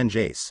want to avenge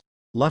Ace,"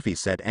 Luffy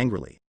said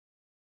angrily.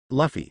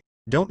 "Luffy,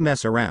 don't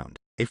mess around.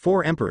 A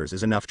Four Emperors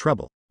is enough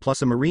trouble,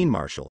 plus a Marine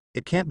Marshal,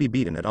 it can't be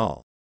beaten at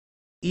all."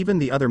 Even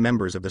the other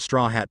members of the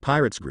Straw Hat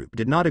Pirates group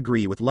did not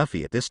agree with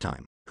Luffy at this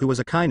time, who was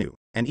Akainu,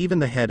 and even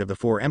the head of the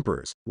Four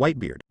Emperors,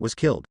 Whitebeard, was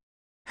killed.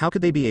 How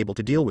could they be able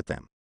to deal with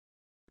them?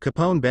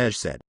 Capone Beige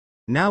said,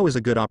 "Now is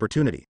a good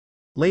opportunity.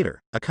 Later,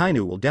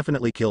 Akainu will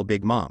definitely kill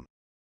Big Mom.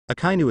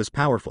 Akainu is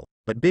powerful,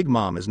 but Big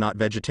Mom is not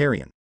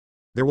vegetarian.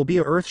 There will be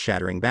a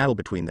earth-shattering battle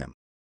between them.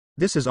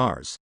 This is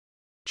ours.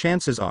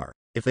 Chances are,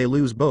 if they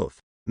lose both,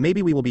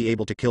 maybe we will be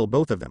able to kill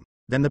both of them,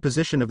 then the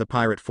position of the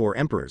Pirate Four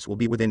Emperors will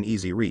be within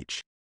easy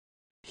reach."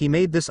 He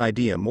made this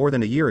idea more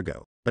than a year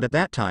ago, but at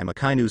that time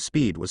Akainu's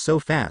speed was so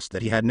fast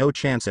that he had no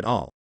chance at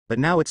all, but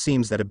now it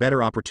seems that a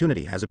better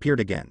opportunity has appeared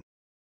again.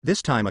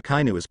 This time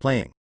Akainu is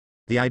playing.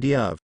 The idea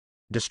of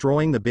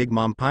destroying the Big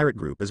Mom pirate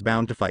group is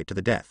bound to fight to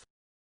the death.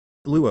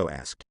 Luo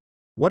asked.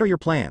 What are your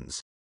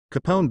plans?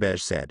 Capone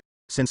Beige said.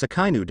 Since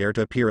Akainu dared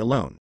to appear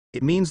alone,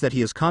 it means that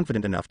he is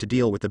confident enough to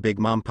deal with the Big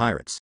Mom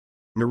pirates.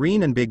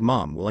 Marine and Big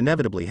Mom will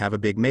inevitably have a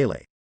big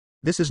melee.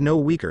 This is no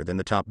weaker than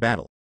the top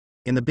battle.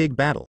 In the big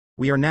battle,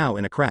 we are now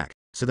in a crack,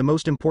 so the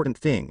most important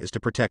thing is to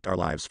protect our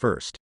lives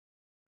first.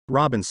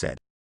 Robin said.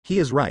 He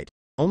is right.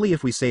 Only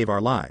if we save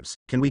our lives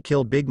can we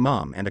kill Big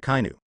Mom and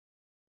Akainu.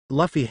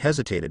 Luffy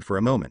hesitated for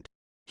a moment.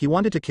 He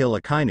wanted to kill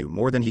Akainu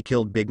more than he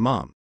killed Big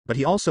Mom, but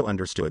he also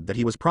understood that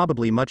he was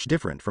probably much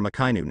different from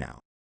Akainu now.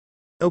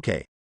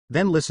 Okay.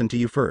 Then listen to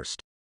you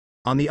first.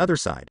 On the other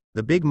side,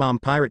 the Big Mom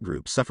pirate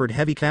group suffered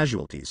heavy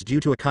casualties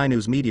due to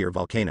Akainu's meteor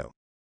volcano.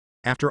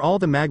 After all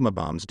the magma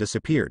bombs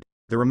disappeared,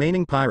 the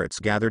remaining pirates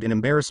gathered in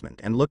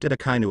embarrassment and looked at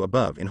Akainu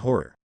above in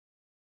horror.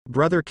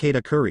 Brother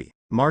Katakuri,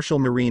 Marshal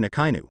Marine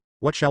Akainu,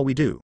 what shall we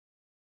do?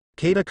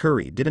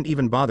 Katakuri didn't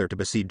even bother to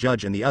besiege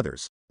Judge and the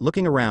others,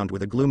 looking around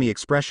with a gloomy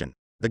expression.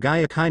 The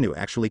guy Akainu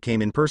actually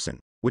came in person,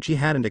 which he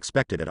hadn't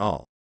expected at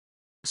all.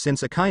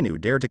 Since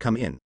Akainu dared to come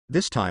in,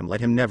 this time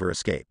let him never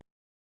escape.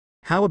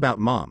 How about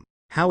Mom?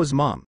 How is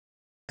Mom?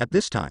 At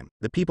this time,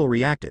 the people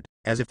reacted,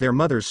 as if their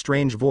mother's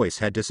strange voice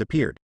had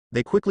disappeared.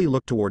 They quickly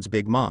looked towards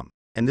Big Mom,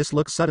 and this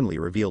look suddenly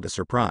revealed a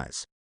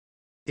surprise.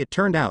 It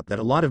turned out that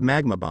a lot of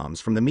magma bombs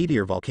from the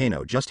meteor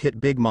volcano just hit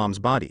Big Mom's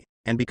body,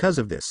 and because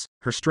of this,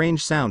 her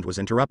strange sound was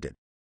interrupted.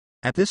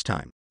 At this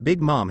time,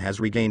 Big Mom has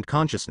regained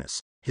consciousness,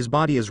 his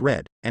body is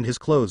red, and his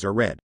clothes are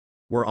red.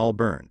 We're all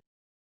burned.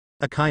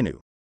 Akainu.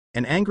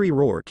 An angry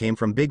roar came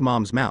from Big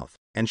Mom's mouth,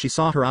 and she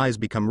saw her eyes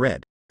become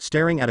red,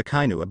 staring at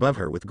Akainu above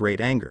her with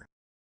great anger.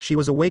 She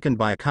was awakened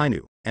by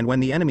Akainu, and when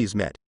the enemies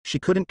met, she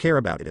couldn't care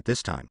about it at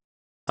this time.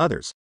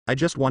 Others, I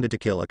just wanted to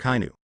kill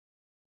Akainu.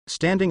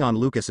 Standing on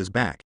Lucas's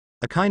back,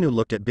 Akainu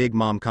looked at Big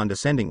Mom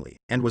condescendingly,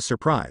 and was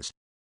surprised.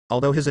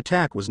 Although his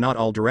attack was not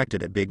all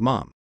directed at Big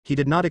Mom, he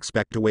did not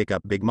expect to wake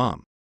up Big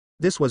Mom.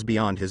 This was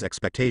beyond his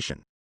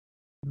expectation.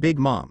 Big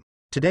Mom,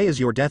 today is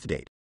your death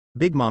date.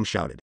 Big Mom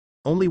shouted.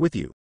 Only with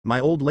you, my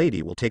old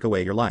lady will take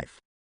away your life.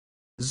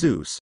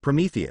 Zeus,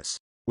 Prometheus.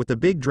 With the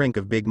big drink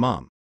of Big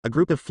Mom, a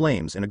group of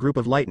flames and a group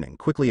of lightning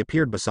quickly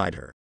appeared beside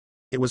her.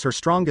 It was her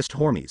strongest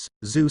homies,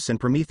 Zeus and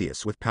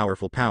Prometheus with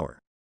powerful power.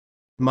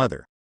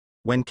 Mother.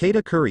 When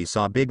Katakuri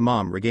saw Big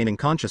Mom regaining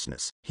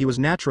consciousness, he was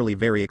naturally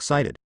very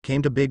excited,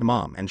 came to Big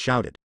Mom and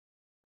shouted.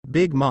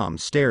 Big Mom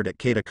stared at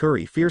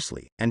Katakuri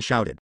fiercely, and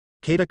shouted.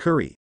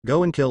 Katakuri,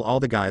 go and kill all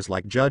the guys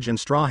like Judge and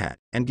Straw Hat,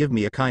 and give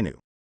me Akainu.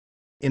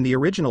 In the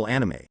original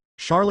anime,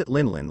 Charlotte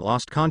Linlin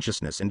lost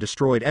consciousness and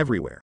destroyed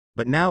everywhere,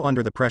 but now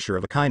under the pressure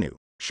of Akainu,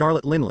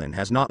 Charlotte Linlin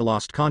has not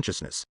lost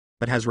consciousness,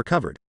 but has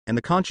recovered, and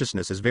the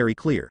consciousness is very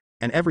clear,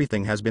 and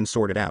everything has been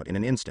sorted out in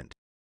an instant.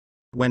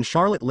 When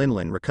Charlotte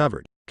Linlin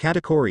recovered,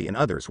 Katakuri and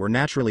others were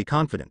naturally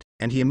confident,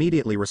 and he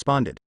immediately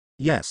responded,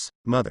 Yes,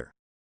 Mother.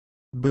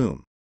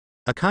 Boom.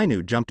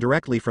 Akainu jumped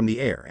directly from the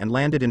air and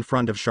landed in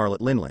front of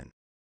Charlotte Linlin.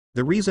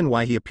 The reason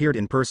why he appeared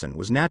in person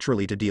was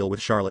naturally to deal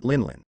with Charlotte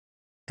Linlin.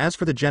 As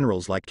for the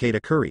generals like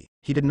Katakuri,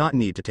 he did not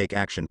need to take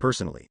action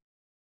personally.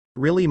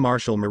 Really,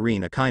 Marshal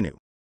Marine Akainu.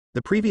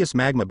 The previous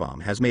magma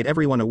bomb has made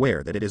everyone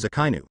aware that it is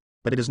Akainu,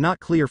 but it is not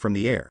clear from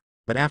the air,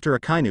 but after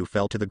Akainu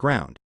fell to the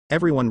ground,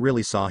 everyone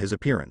really saw his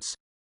appearance.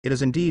 It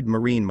is indeed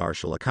Marine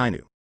Marshal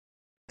Akainu.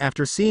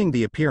 After seeing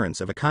the appearance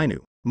of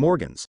Akainu,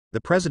 Morgans,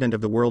 the president of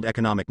the World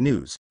Economic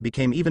News,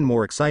 became even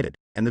more excited,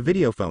 and the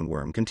videophone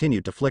worm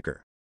continued to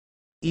flicker.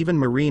 Even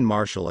Marine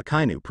Marshal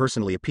Akainu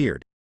personally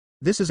appeared.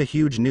 This is a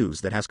huge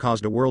news that has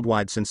caused a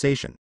worldwide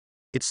sensation.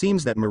 It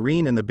seems that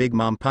Marine and the Big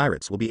Mom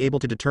pirates will be able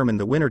to determine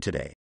the winner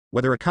today,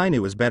 whether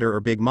Akainu is better or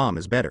Big Mom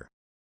is better.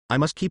 I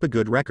must keep a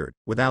good record,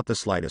 without the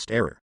slightest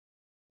error.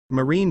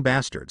 Marine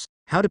bastards,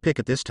 how to pick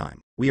at this time,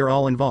 we are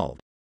all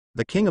involved.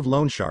 The king of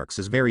loan sharks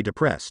is very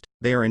depressed,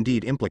 they are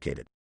indeed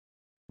implicated.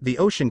 The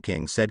Ocean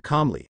King said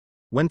calmly,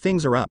 when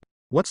things are up,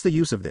 what's the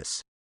use of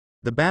this?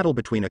 The battle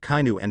between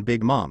Akainu and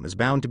Big Mom is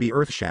bound to be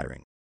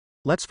earth-shattering.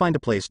 Let's find a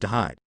place to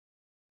hide.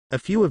 A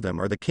few of them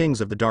are the kings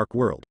of the Dark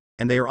World,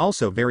 and they are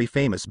also very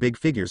famous big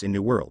figures in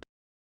New World.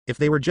 If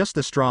they were just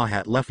the Straw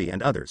Hat Luffy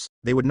and others,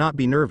 they would not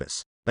be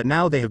nervous, but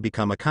now they have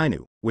become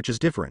Akainu, which is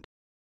different.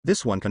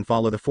 This one can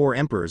follow the 4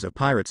 emperors of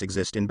pirates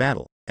exist in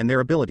battle, and their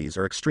abilities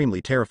are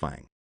extremely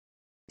terrifying.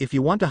 If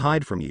you want to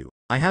hide from you,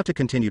 I have to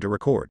continue to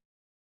record.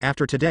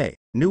 After today,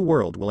 New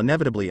World will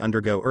inevitably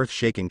undergo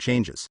earth-shaking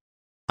changes.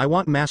 I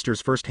want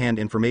Master's first-hand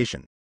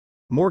information.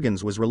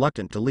 Morgans was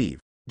reluctant to leave,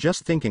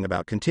 just thinking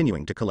about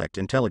continuing to collect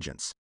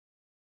intelligence.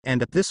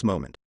 And at this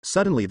moment,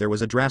 suddenly there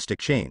was a drastic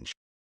change.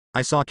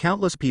 I saw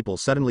countless people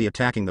suddenly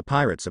attacking the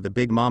pirates of the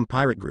Big Mom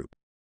pirate group.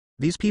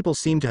 These people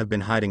seemed to have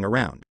been hiding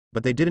around,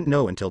 but they didn't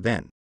know until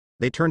then.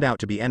 They turned out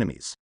to be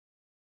enemies.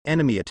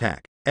 Enemy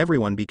attack,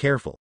 everyone be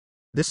careful.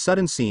 This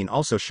sudden scene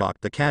also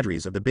shocked the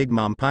cadres of the Big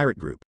Mom pirate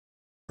group.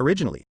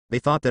 Originally, they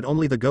thought that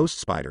only the Ghost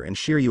Spider and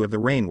Shiryu of the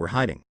Rain were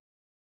hiding.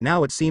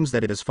 Now it seems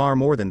that it is far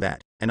more than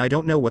that, and I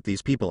don't know what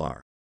these people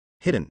are.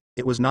 Hidden,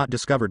 it was not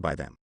discovered by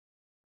them.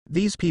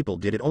 These people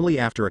did it only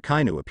after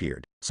Akainu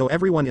appeared, so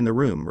everyone in the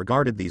room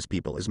regarded these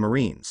people as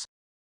Marines.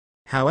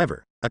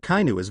 However,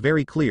 Akainu is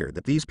very clear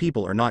that these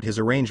people are not his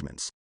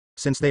arrangements.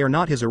 Since they are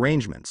not his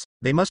arrangements,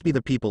 they must be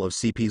the people of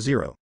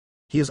CP0.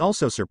 He is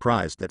also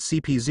surprised that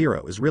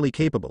CP0 is really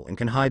capable and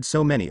can hide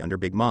so many under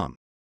Big Mom.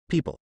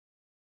 People.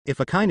 If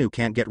Akainu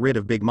can't get rid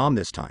of Big Mom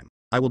this time,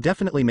 I will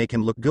definitely make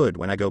him look good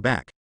when I go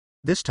back.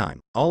 This time,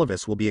 all of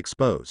us will be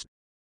exposed.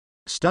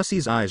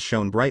 Stussy's eyes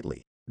shone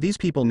brightly. These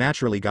people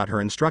naturally got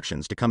her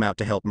instructions to come out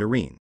to help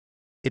Marine.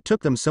 It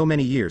took them so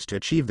many years to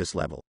achieve this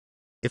level.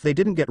 If they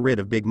didn't get rid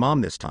of Big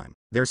Mom this time,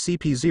 their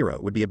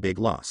CP0 would be a big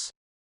loss.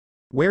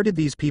 Where did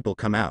these people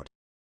come out?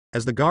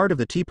 As the guard of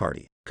the tea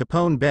party,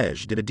 Capone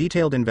Beige did a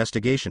detailed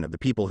investigation of the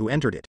people who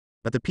entered it,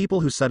 but the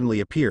people who suddenly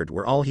appeared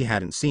were all he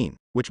hadn't seen,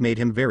 which made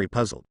him very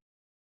puzzled.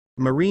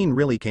 Marine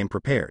really came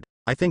prepared.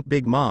 I think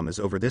Big Mom is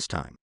over this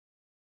time.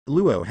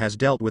 Luo has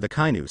dealt with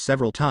Akainu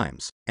several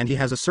times, and he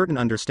has a certain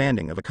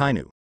understanding of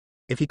Akainu.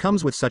 If he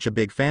comes with such a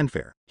big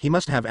fanfare, he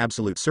must have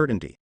absolute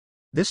certainty.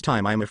 This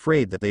time I am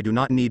afraid that they do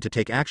not need to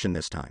take action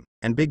this time,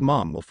 and Big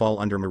Mom will fall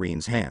under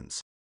Marine's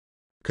hands.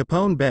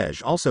 Capone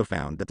Beige also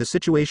found that the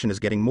situation is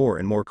getting more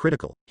and more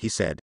critical, he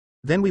said.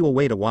 Then we will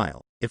wait a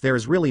while. If there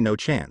is really no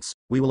chance,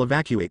 we will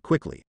evacuate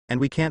quickly, and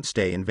we can't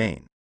stay in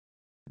vain.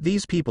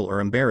 These people are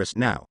embarrassed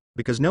now,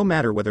 because no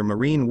matter whether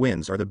Marine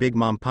wins or the Big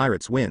Mom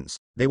Pirates wins,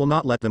 they will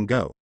not let them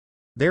go.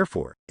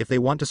 Therefore, if they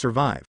want to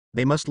survive,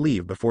 they must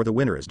leave before the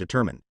winner is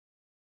determined.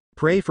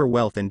 Pray for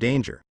wealth and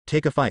danger,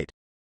 take a fight.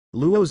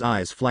 Luo's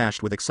eyes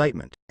flashed with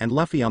excitement, and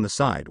Luffy on the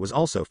side was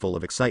also full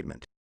of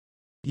excitement.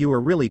 You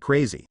are really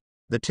crazy.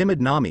 The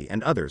timid Nami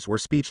and others were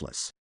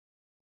speechless.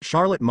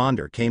 Charlotte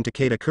Monder came to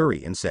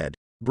Katakuri and said,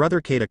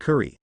 Brother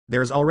Katakuri,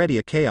 there is already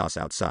a chaos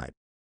outside.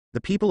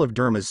 The people of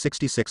Derma's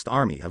 66th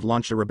Army have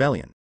launched a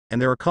rebellion,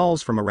 and there are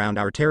calls from around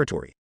our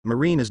territory.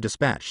 Marine is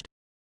dispatched.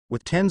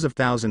 With tens of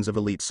thousands of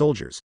elite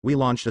soldiers, we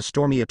launched a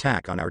stormy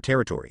attack on our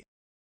territory.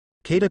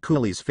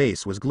 Katakuri's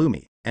face was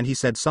gloomy, and he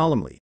said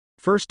solemnly,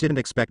 First didn't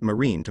expect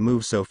Marine to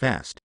move so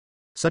fast.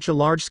 Such a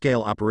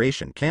large-scale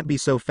operation can't be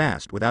so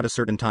fast without a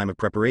certain time of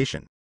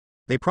preparation.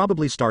 They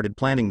probably started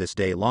planning this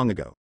day long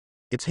ago.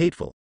 It's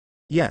hateful.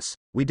 Yes,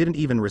 we didn't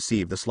even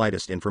receive the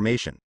slightest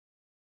information.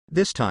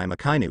 This time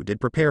Akainu did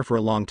prepare for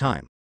a long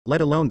time, let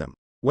alone them.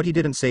 What he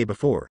didn't say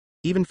before,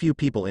 even few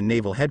people in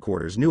naval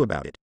headquarters knew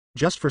about it,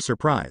 just for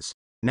surprise.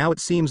 Now it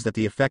seems that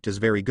the effect is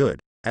very good,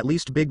 at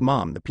least Big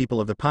Mom the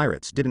people of the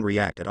pirates didn't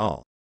react at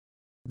all.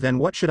 Then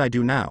what should I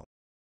do now?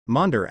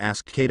 Monder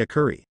asked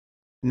Katakuri.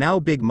 Now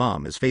Big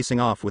Mom is facing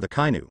off with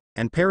Akainu,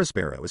 and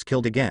Perispero is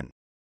killed again.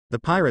 The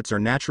pirates are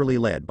naturally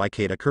led by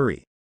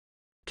Katakuri.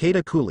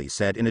 Katakuri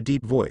said in a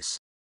deep voice,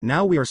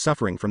 Now we are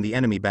suffering from the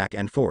enemy back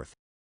and forth.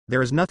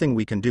 There is nothing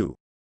we can do.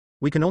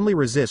 We can only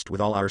resist with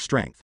all our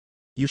strength.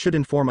 You should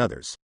inform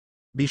others.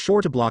 Be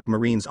sure to block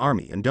Marine's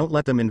army and don't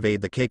let them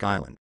invade the Cake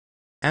Island.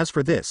 As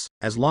for this,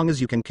 as long as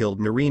you can kill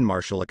Marine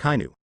Marshal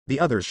Akainu, the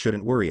others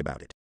shouldn't worry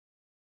about it.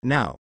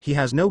 Now, he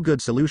has no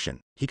good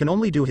solution, he can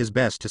only do his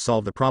best to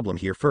solve the problem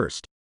here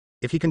first.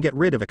 If he can get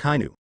rid of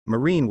Akainu,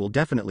 Marine will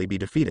definitely be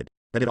defeated,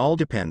 but it all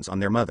depends on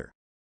their mother.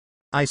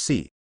 I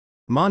see.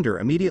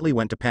 Monder immediately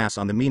went to pass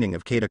on the meaning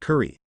of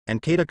Katakuri,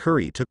 and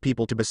Katakuri took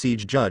people to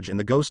besiege Judge and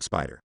the Ghost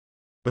Spider.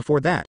 Before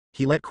that,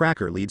 he let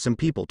Cracker lead some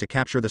people to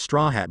capture the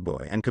Straw Hat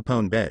Boy and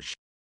Capone Beige.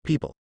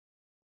 People.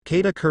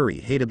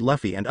 Katakuri hated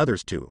Luffy and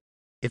others too.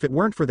 If it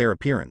weren't for their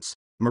appearance,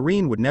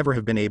 Marine would never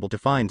have been able to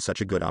find such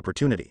a good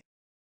opportunity.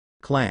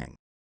 Clang.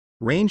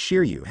 Rain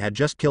Shiryu had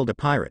just killed a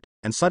pirate,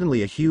 and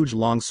suddenly a huge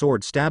long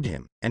sword stabbed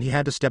him, and he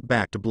had to step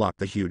back to block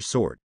the huge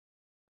sword.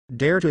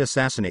 Dare to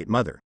assassinate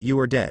Mother, you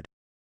are dead.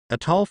 A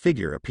tall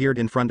figure appeared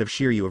in front of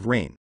Shiryu of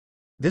Rain.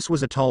 This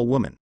was a tall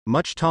woman,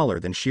 much taller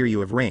than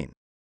Shiryu of Rain.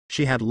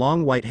 She had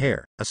long white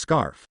hair, a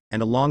scarf,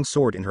 and a long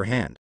sword in her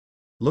hand.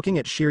 Looking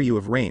at Shiryu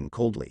of Rain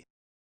coldly.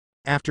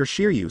 After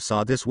Shiryu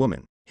saw this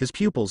woman, his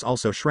pupils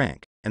also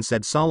shrank, and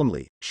said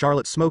solemnly,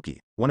 Charlotte Smoky,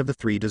 one of the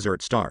 3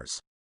 desert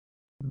stars.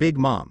 Big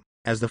Mom,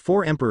 as the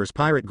 4 Emperors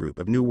pirate group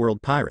of New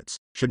World pirates,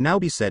 should now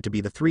be said to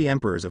be the 3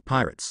 Emperors of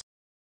pirates.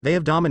 They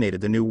have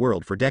dominated the New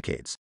World for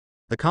decades.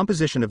 The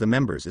composition of the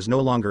members is no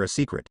longer a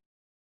secret.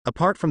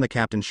 Apart from the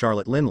Captain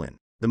Charlotte Linlin,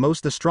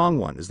 the strong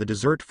one is the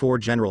Desert 4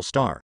 General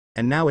Star,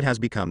 and now it has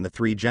become the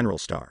 3 General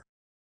Star.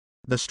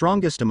 The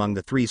strongest among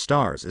the 3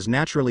 stars is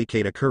naturally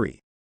Katakuri.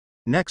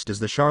 Next is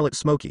the Charlotte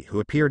Smoky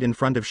who appeared in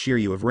front of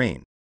Shiryu of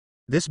Rain.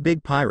 This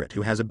big pirate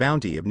who has a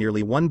bounty of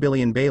nearly 1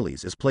 billion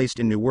Baileys is placed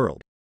in New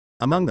World.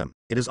 Among them,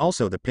 it is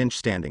also the Pinch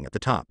standing at the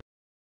top.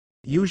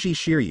 Yuji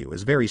Shiryu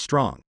is very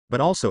strong, but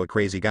also a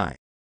crazy guy.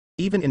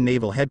 Even in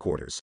naval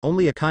headquarters,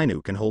 only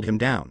Akainu can hold him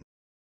down.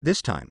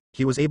 This time,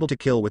 he was able to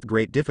kill with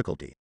great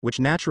difficulty, which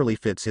naturally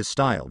fits his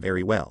style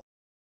very well.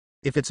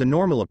 If it's a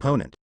normal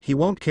opponent, he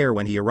won't care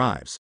when he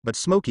arrives, but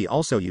Smokey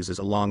also uses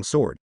a long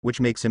sword,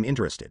 which makes him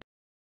interested.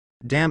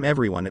 Damn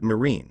everyone at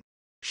Marine.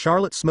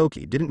 Charlotte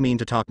Smoky didn't mean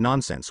to talk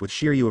nonsense with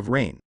Shiryu of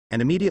Rain,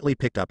 and immediately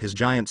picked up his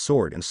giant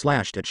sword and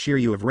slashed at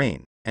Shiryu of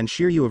Rain, and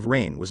Shiryu of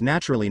Rain was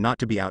naturally not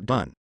to be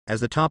outdone,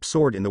 as the top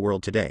sword in the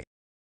world today.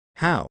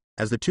 How?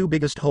 as the two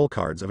biggest hole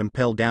cards of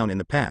impelled down in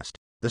the past,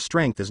 the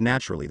strength is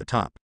naturally the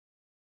top.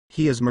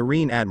 He is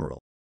Marine Admiral.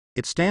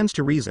 It stands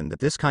to reason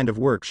that this kind of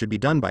work should be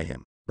done by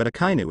him, but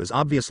Akainu is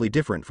obviously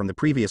different from the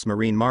previous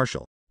Marine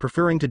Marshal,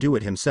 preferring to do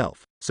it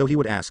himself, so he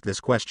would ask this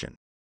question.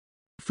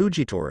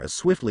 Fujitora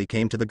swiftly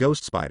came to the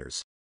ghost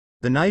spiders.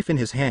 The knife in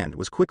his hand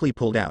was quickly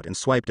pulled out and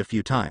swiped a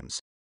few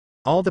times.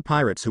 All the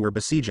pirates who were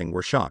besieging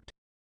were shocked.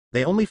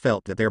 They only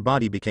felt that their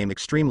body became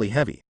extremely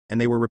heavy, and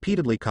they were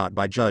repeatedly caught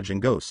by Judge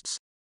and ghosts.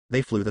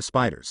 They flew the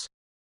spiders.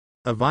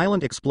 A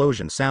violent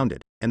explosion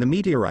sounded, and the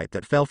meteorite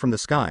that fell from the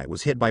sky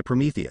was hit by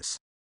Prometheus.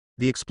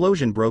 The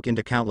explosion broke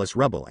into countless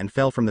rubble and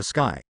fell from the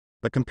sky,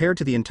 but compared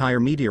to the entire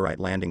meteorite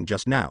landing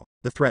just now,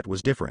 the threat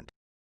was different.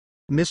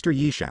 Mr.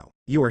 Yishao,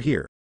 you are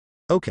here.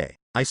 Okay,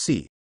 I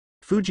see.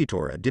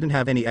 Fujitora didn't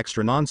have any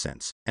extra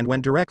nonsense, and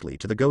went directly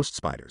to the ghost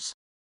spiders.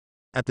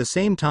 At the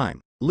same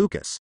time,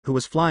 Lucas, who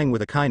was flying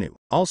with Akainu,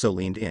 also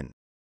leaned in.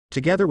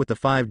 Together with the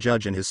 5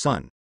 Judge and his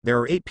son, there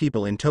are 8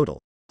 people in total,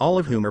 all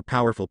of whom are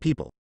powerful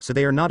people, so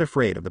they are not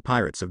afraid of the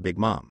pirates of Big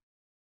Mom.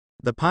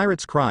 The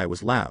pirates' cry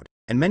was loud,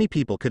 and many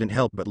people couldn't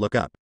help but look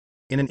up.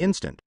 In an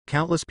instant,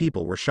 countless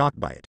people were shocked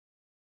by it.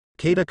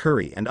 Keita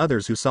Curry and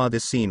others who saw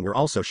this scene were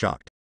also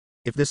shocked.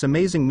 If this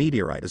amazing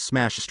meteorite is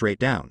smashed straight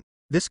down,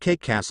 this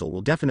cake castle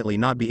will definitely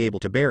not be able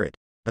to bear it,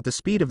 but the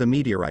speed of the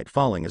meteorite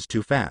falling is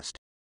too fast.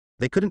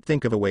 They couldn't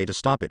think of a way to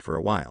stop it for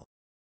a while.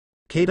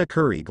 Keita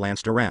Curry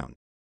glanced around.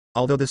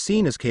 Although the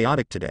scene is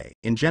chaotic today,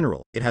 in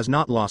general, it has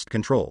not lost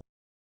control.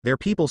 Their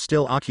people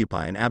still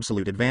occupy an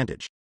absolute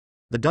advantage.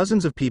 The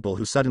dozens of people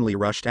who suddenly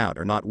rushed out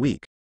are not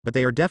weak, but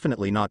they are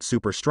definitely not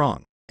super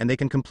strong, and they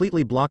can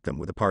completely block them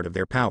with a part of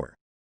their power.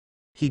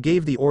 He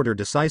gave the order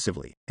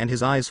decisively, and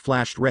his eyes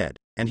flashed red,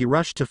 and he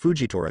rushed to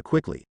Fujitora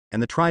quickly,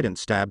 and the trident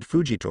stabbed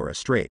Fujitora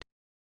straight.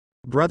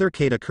 Brother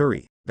Keita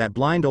Curry, that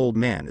blind old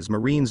man is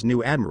Marine's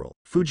new admiral,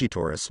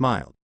 Fujitora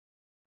smiled.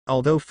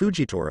 Although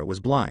Fujitora was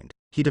blind,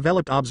 he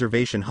developed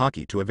observation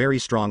haki to a very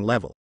strong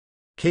level.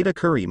 Keita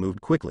Curry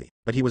moved quickly,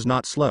 but he was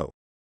not slow.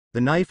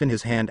 The knife in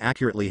his hand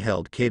accurately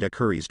held Keita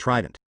Curry's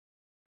trident.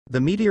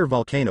 The meteor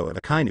volcano of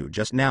Akainu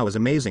just now is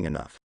amazing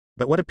enough,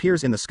 but what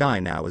appears in the sky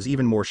now is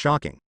even more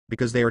shocking,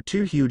 because they are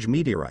 2 huge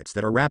meteorites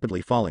that are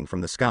rapidly falling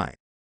from the sky.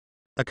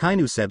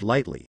 Akainu said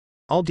lightly,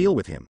 "I'll deal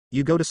with him,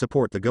 you go to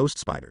support the ghost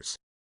spiders."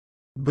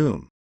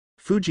 Boom.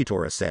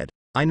 Fujitora said,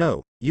 "I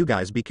know, you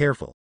guys be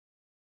careful.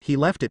 He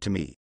left it to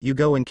me, you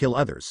go and kill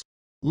others.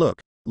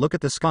 Look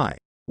at the sky,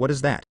 what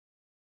is that?"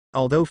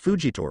 Although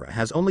Fujitora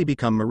has only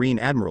become Marine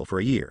Admiral for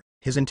a year,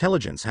 his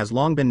intelligence has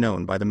long been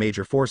known by the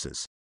major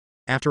forces.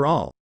 After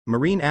all,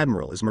 Marine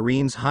Admiral is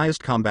Marine's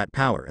highest combat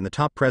power and the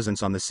top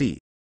presence on the sea.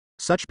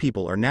 Such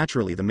people are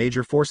naturally the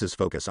major forces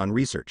focus on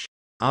research.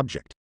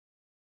 Object.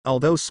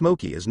 Although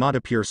Smokey is not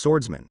a pure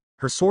swordsman,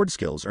 her sword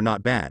skills are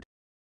not bad.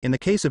 In the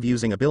case of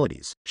using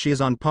abilities, she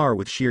is on par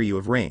with Shiryu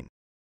of Rain.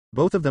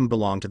 Both of them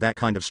belong to that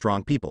kind of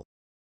strong people.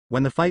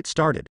 When the fight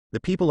started, the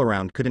people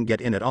around couldn't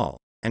get in at all,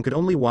 and could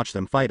only watch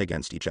them fight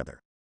against each other.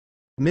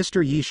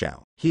 Mr.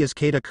 Yishao, he is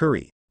Keita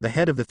Curry, the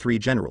head of the 3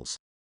 generals.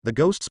 The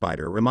ghost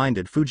spider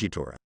reminded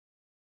Fujitora.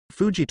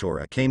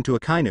 Fujitora came to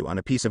Akainu on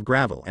a piece of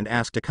gravel and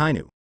asked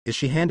Akainu, "Is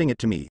she handing it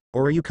to me,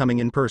 or are you coming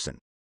in person?"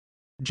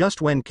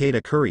 Just when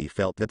Keita Curry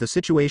felt that the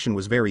situation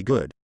was very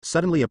good,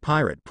 suddenly a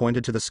pirate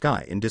pointed to the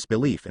sky in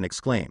disbelief and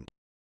exclaimed.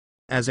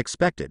 "As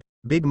expected,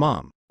 Big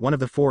Mom, one of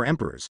the 4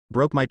 emperors,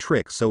 broke my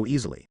trick so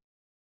easily.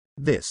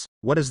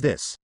 What is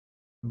this?"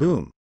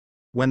 Boom.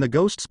 When the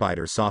ghost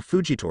spider saw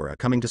Fujitora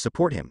coming to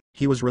support him,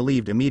 he was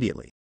relieved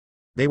immediately.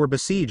 They were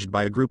besieged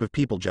by a group of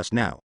people just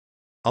now.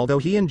 Although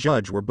he and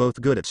Judge were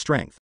both good at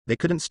strength, they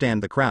couldn't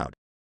stand the crowd.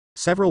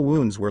 Several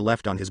wounds were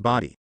left on his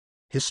body.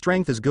 His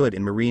strength is good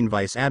in Marine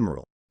Vice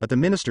Admiral, but the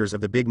ministers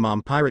of the Big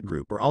Mom pirate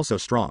group are also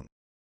strong.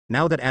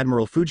 Now that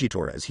Admiral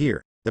Fujitora is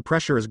here, the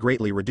pressure is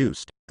greatly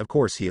reduced, of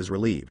course he is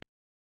relieved.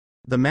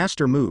 The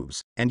master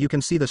moves, and you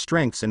can see the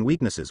strengths and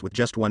weaknesses with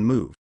just one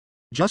move.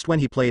 Just when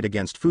he played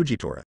against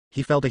Fujitora,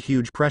 he felt a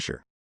huge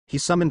pressure. He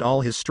summoned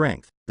all his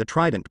strength, the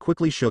trident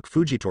quickly shook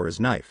Fujitora's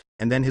knife,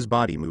 and then his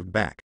body moved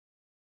back.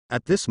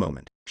 At this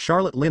moment,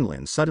 Charlotte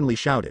Linlin suddenly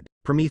shouted,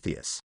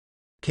 "Prometheus."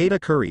 Keita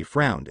Curry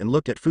frowned and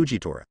looked at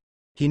Fujitora.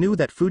 He knew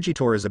that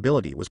Fujitora's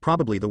ability was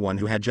probably the one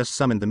who had just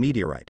summoned the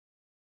meteorite.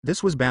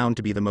 This was bound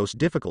to be the most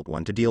difficult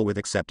one to deal with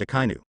except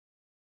Akainu.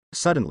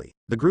 Suddenly,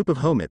 the group of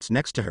homits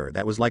next to her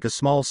that was like a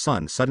small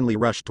sun suddenly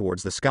rushed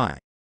towards the sky.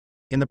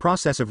 In the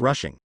process of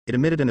rushing, it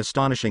emitted an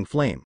astonishing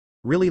flame,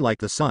 really like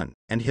the sun,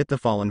 and hit the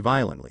fallen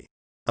violently.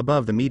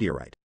 Above the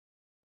meteorite.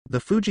 The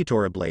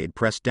Fujitora blade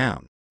pressed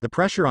down. The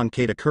pressure on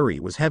Keita Curry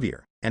was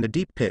heavier, and a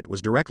deep pit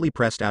was directly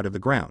pressed out of the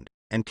ground,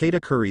 and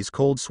Keita Curry's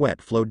cold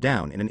sweat flowed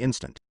down in an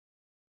instant.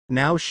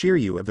 Now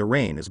Shiryu of the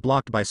Rain is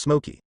blocked by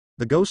Smokey.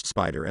 The Ghost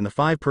Spider and the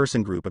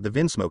 5-person group of the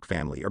Vinsmoke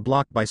family are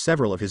blocked by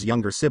several of his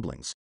younger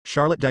siblings,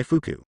 Charlotte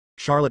Daifuku,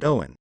 Charlotte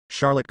Owen,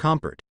 Charlotte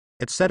Compert,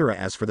 etc.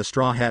 As for the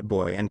Straw Hat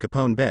Boy and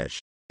Capone Beige,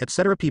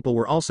 etc. people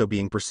were also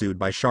being pursued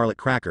by Charlotte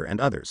Cracker and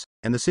others,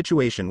 and the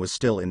situation was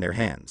still in their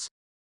hands.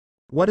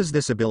 What is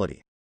this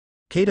ability?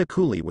 Keita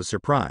Cooley was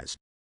surprised.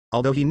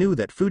 Although he knew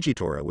that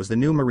Fujitora was the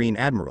new Marine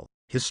Admiral,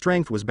 his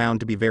strength was bound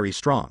to be very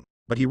strong,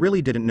 but he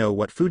really didn't know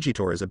what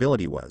Fujitora's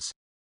ability was.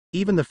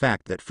 Even the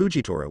fact that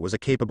Fujitora was a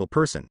capable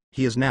person,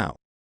 he is now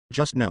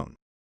just known.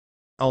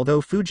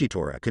 Although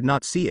Fujitora could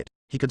not see it,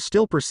 he could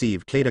still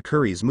perceive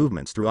Katakuri's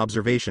movements through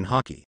observation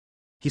haki.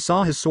 He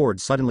saw his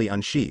sword suddenly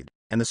unsheathed,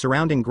 and the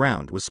surrounding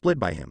ground was split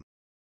by him.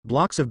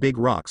 Blocks of big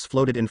rocks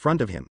floated in front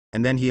of him,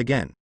 and then he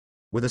again.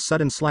 With a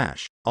sudden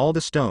slash, all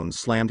the stones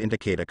slammed into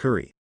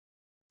Katakuri.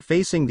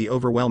 Facing the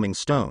overwhelming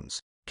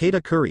stones,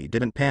 Katakuri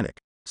didn't panic,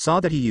 saw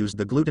that he used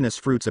the glutinous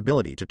fruit's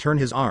ability to turn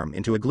his arm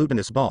into a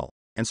glutinous ball,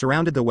 and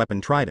surrounded the weapon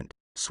trident,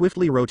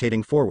 swiftly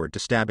rotating forward to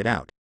stab it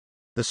out.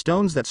 The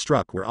stones that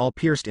struck were all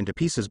pierced into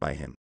pieces by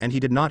him, and he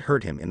did not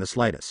hurt him in the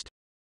slightest.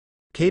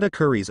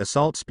 Katakuri's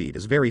assault speed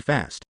is very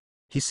fast.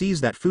 He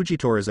sees that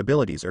Fujitora's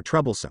abilities are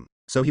troublesome,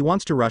 so he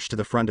wants to rush to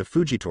the front of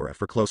Fujitora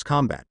for close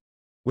combat.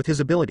 With his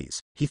abilities,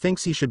 he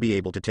thinks he should be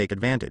able to take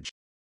advantage.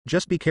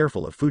 Just be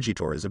careful of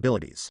Fujitora's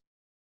abilities.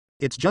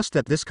 It's just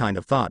that this kind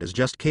of thought is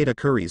just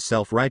Katakuri's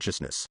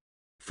self-righteousness.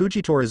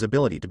 Fujitora's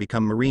ability to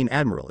become Marine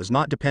Admiral is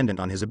not dependent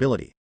on his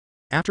ability.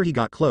 After he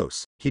got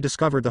close, he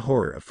discovered the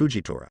horror of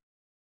Fujitora.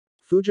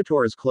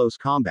 Fujitora's close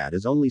combat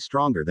is only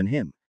stronger than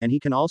him, and he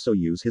can also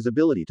use his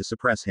ability to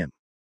suppress him.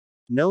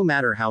 No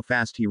matter how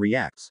fast he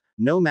reacts,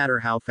 no matter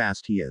how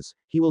fast he is,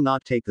 he will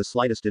not take the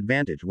slightest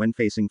advantage when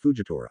facing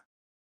Fujitora.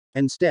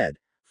 Instead,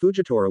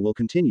 Fujitora will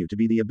continue to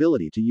be the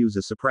ability to use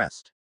as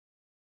suppressed.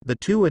 The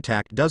two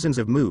attacked dozens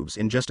of moves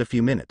in just a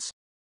few minutes.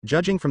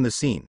 Judging from the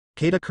scene,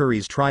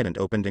 Katakuri's trident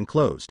opened and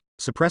closed,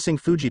 suppressing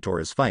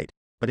Fujitora's fight,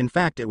 but in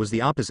fact it was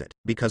the opposite,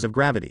 because of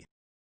gravity.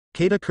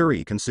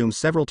 Katakuri consumes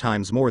several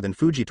times more than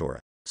Fujitora,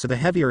 so the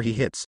heavier he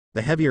hits,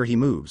 the heavier he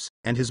moves,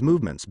 and his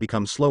movements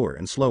become slower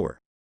and slower.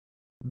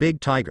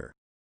 Big Tiger.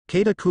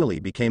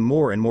 Katakuri became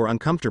more and more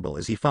uncomfortable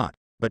as he fought,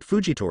 but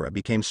Fujitora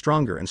became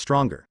stronger and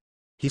stronger.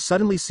 He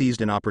suddenly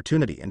seized an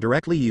opportunity and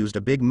directly used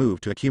a big move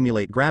to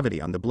accumulate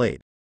gravity on the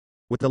blade.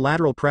 With the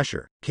lateral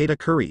pressure,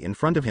 Katakuri in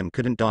front of him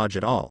couldn't dodge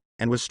at all,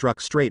 and was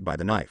struck straight by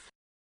the knife.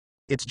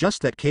 It's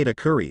just that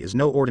Katakuri is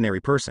no ordinary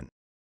person.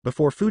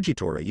 Before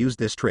Fujitora used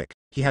this trick,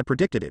 he had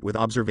predicted it with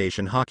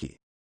observation haki.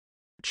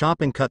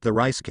 Chop and cut the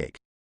rice cake.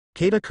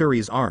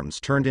 Katakuri's arms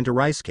turned into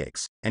rice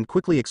cakes, and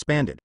quickly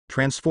expanded,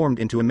 transformed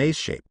into a mace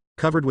shape,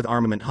 covered with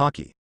armament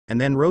haki, and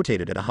then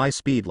rotated at a high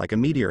speed like a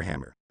meteor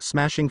hammer,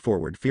 smashing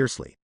forward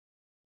fiercely.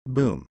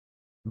 Boom.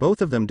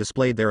 Both of them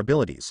displayed their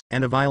abilities,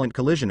 and a violent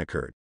collision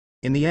occurred.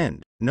 In the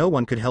end, no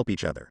one could help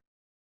each other.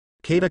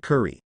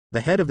 Katakuri,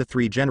 the head of the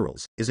three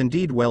generals, is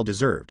indeed well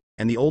deserved,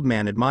 and the old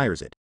man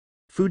admires it.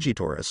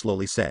 Fujitora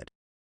slowly said.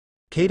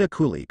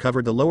 Katakuri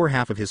covered the lower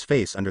half of his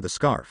face under the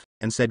scarf,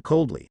 and said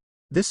coldly,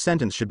 "This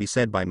sentence should be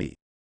said by me.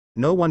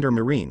 No wonder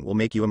Marine will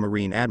make you a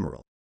Marine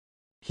Admiral."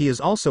 He is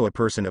also a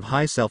person of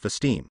high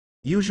self-esteem.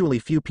 Usually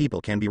few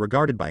people can be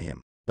regarded by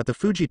him, but the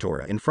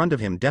Fujitora in front of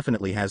him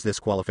definitely has this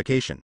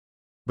qualification.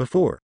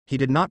 Before, he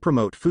did not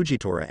promote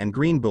Fujitora and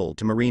Green Bull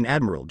to Marine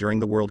Admiral during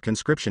the World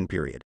Conscription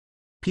period.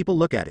 People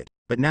look at it,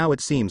 but now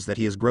it seems that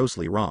he is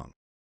grossly wrong.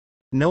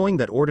 Knowing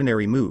that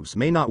ordinary moves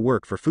may not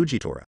work for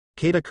Fujitora,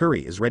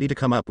 Katakuri is ready to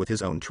come up with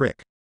his own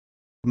trick.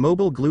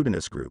 Mobile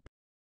Glutinous Group.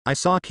 I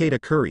saw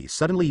Katakuri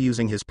suddenly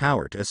using his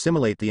power to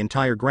assimilate the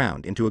entire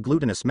ground into a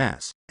glutinous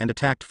mass, and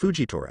attacked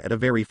Fujitora at a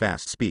very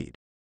fast speed.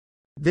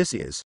 This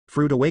is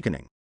Fruit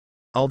Awakening.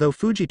 Although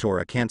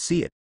Fujitora can't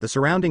see it, the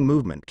surrounding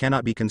movement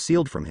cannot be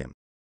concealed from him.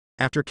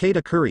 After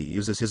Katakuri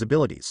uses his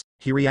abilities,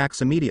 he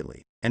reacts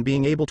immediately, and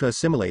being able to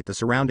assimilate the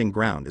surrounding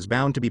ground is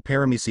bound to be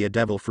Paramecia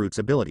Devil Fruit's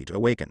ability to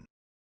awaken.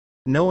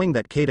 Knowing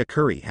that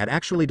Katakuri had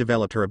actually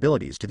developed her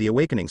abilities to the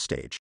awakening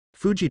stage,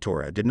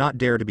 Fujitora did not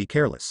dare to be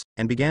careless,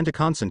 and began to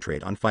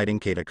concentrate on fighting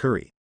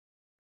Katakuri.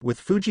 With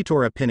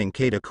Fujitora pinning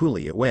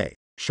Katakuri away,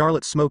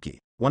 Charlotte Smoky,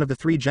 one of the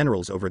three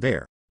generals over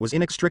there, was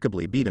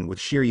inextricably beaten with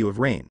Shiryu of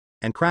Rain,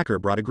 and Cracker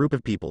brought a group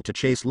of people to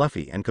chase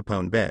Luffy and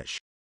Capone Beige.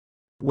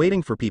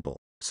 Waiting for people,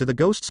 so the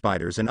Ghost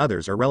Spiders and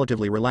others are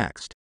relatively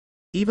relaxed.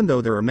 Even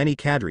though there are many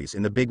cadres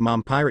in the Big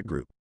Mom pirate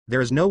group, there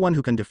is no one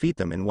who can defeat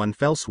them in one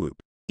fell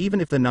swoop,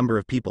 even if the number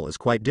of people is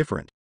quite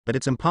different, but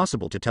it's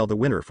impossible to tell the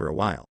winner for a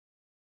while.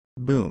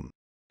 Boom.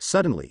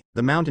 Suddenly,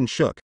 the mountain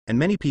shook, and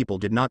many people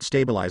did not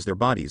stabilize their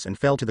bodies and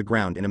fell to the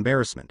ground in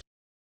embarrassment.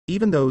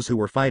 Even those who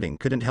were fighting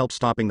couldn't help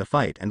stopping the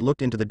fight and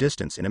looked into the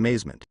distance in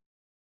amazement.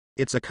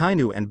 It's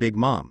Akainu and Big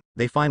Mom,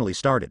 they finally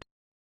started.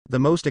 The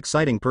most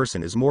exciting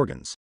person is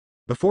Morgans.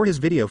 Before his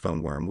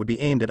videophone worm would be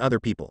aimed at other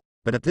people,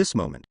 but at this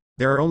moment,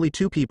 there are only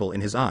two people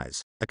in his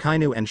eyes,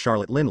 Akainu and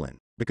Charlotte Linlin,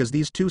 because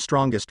these two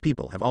strongest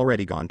people have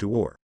already gone to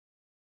war.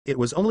 It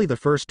was only the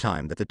first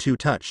time that the two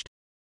touched.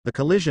 The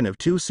collision of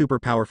two super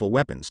powerful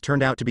weapons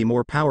turned out to be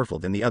more powerful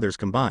than the others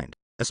combined,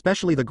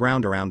 especially the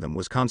ground around them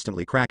was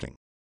constantly cracking.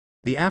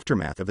 The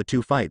aftermath of the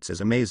two fights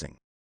is amazing.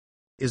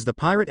 Is the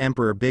Pirate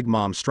Emperor Big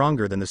Mom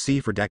stronger than the sea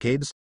for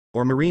decades,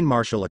 or Marine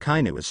Marshal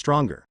Akainu is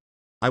stronger?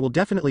 I will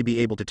definitely be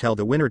able to tell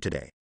the winner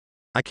today.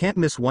 I can't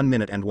miss 1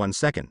 minute and 1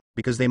 second,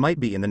 because they might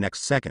be in the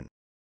next second.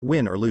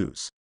 Win or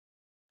lose.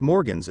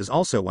 Morgans is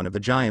also one of the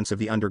giants of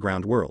the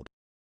underground world.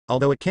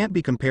 Although it can't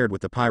be compared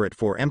with the Pirate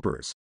Four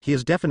Emperors, he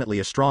is definitely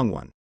a strong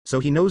one, so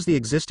he knows the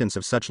existence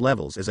of such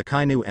levels as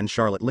Akainu and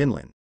Charlotte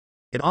Linlin.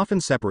 It often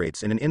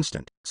separates in an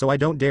instant, so I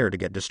don't dare to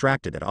get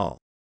distracted at all.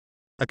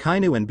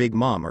 Akainu and Big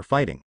Mom are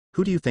fighting.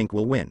 Who do you think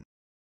will win?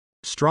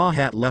 Straw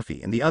Hat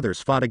Luffy and the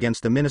others fought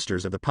against the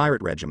ministers of the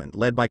pirate regiment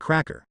led by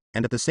Cracker,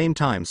 and at the same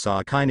time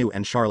saw Akainu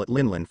and Charlotte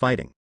Linlin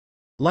fighting.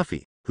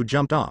 Luffy, who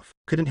jumped off,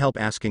 couldn't help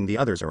asking the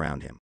others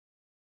around him.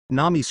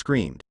 Nami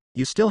screamed,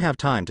 "You still have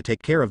time to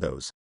take care of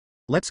those.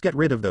 Let's get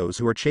rid of those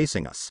who are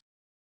chasing us."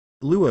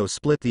 Luo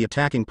split the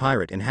attacking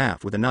pirate in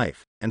half with a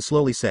knife, and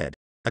slowly said,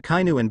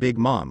 "Akainu and Big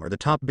Mom are the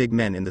top big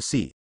men in the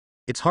sea.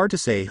 It's hard to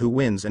say who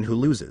wins and who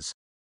loses.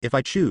 If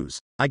I choose,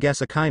 I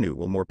guess Akainu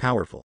will more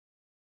powerful."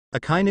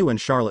 Akainu and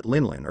Charlotte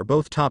Linlin are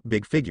both top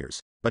big figures,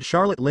 but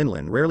Charlotte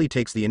Linlin rarely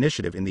takes the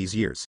initiative in these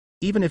years,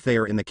 even if they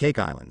are in the Cake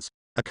Islands.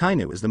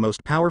 Akainu is the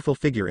most powerful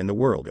figure in the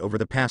world over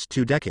the past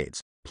 2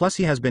 decades, plus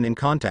he has been in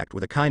contact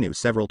with Akainu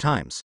several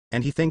times,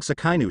 and he thinks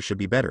Akainu should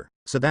be better,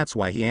 so that's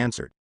why he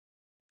answered.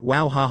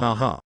 "Wow, ha ha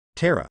ha,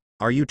 Terra,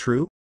 are you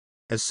true?"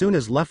 As soon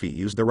as Luffy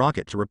used the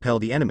rocket to repel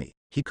the enemy,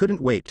 he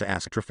couldn't wait to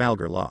ask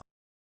Trafalgar Law.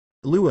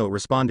 Luo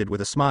responded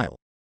with a smile.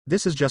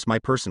 "This is just my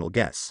personal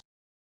guess."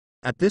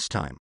 At this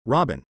time,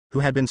 Robin, who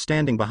had been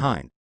standing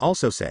behind,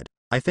 also said,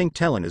 "I think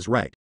Tellin is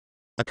right.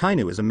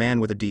 Akainu is a man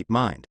with a deep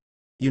mind.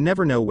 You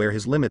never know where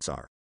his limits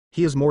are.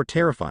 He is more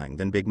terrifying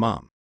than Big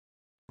Mom."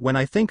 When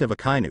I think of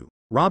Akainu,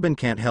 Robin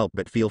can't help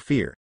but feel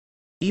fear.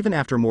 Even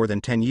after more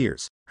than 10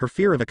 years, her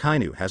fear of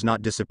Akainu has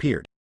not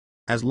disappeared.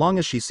 As long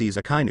as she sees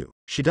Akainu,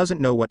 she doesn't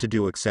know what to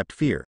do except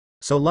fear,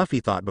 so Luffy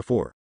thought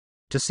before.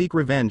 To seek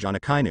revenge on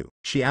Akainu,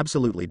 she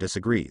absolutely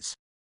disagrees.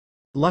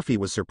 Luffy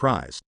was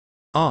surprised.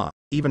 "Ah,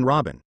 even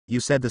Robin, you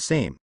said the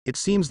same, it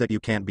seems that you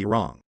can't be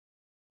wrong."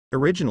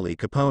 Originally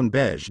Capone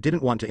Beige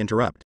didn't want to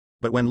interrupt,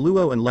 but when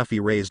Luo and Luffy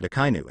raised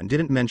Akainu and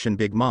didn't mention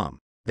Big Mom,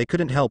 they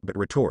couldn't help but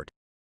retort.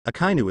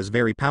 "Akainu is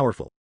very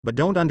powerful, but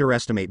don't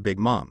underestimate Big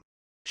Mom.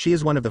 She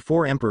is one of the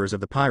 4 emperors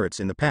of the pirates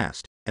in the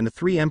past, and the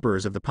 3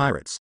 emperors of the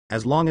pirates.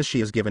 As long as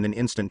she is given an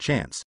instant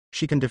chance,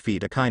 she can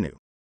defeat Akainu."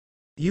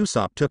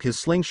 Usopp took his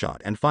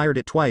slingshot and fired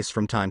it twice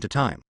from time to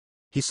time.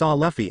 He saw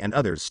Luffy and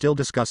others still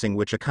discussing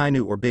which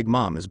Akainu or Big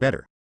Mom is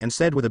better, and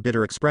said with a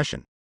bitter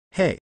expression,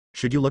 "Hey,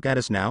 should you look at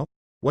us now?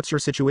 What's your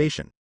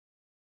situation?"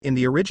 In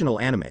the original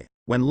anime,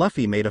 when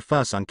Luffy made a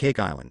fuss on Cake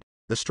Island,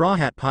 the Straw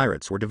Hat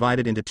Pirates were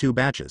divided into 2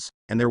 batches,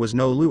 and there was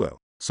no Luo,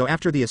 so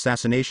after the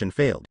assassination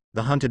failed,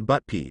 the hunted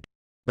butt peed.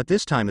 But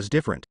this time is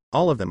different,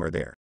 all of them are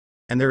there.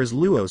 And there is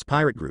Luo's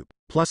pirate group,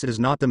 plus it is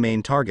not the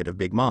main target of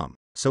Big Mom,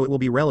 so it will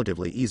be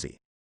relatively easy.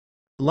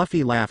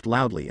 Luffy laughed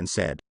loudly and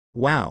said,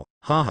 "Wow,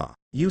 haha,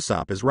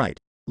 Usopp is right.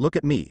 Look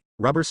at me,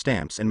 rubber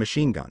stamps and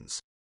machine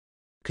guns."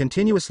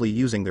 Continuously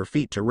using their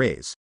feet to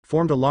raise,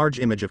 formed a large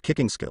image of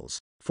kicking skills,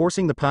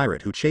 forcing the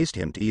pirate who chased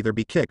him to either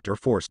be kicked or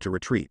forced to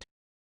retreat.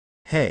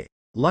 "Hey,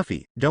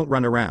 Luffy, don't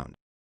run around."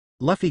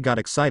 Luffy got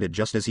excited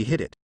just as he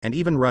hit it, and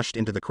even rushed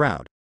into the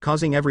crowd,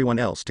 causing everyone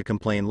else to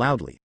complain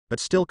loudly, but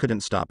still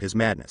couldn't stop his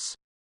madness.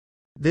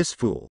 This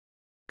fool.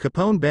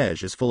 Capone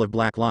Beige is full of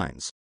black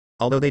lines.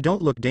 Although they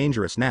don't look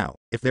dangerous now,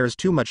 if there is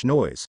too much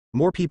noise,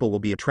 more people will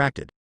be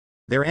attracted.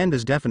 Their end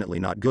is definitely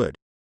not good.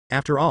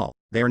 After all,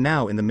 they are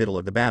now in the middle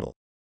of the battle.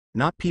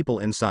 Not people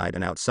inside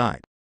and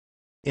outside.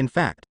 In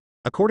fact,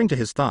 according to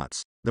his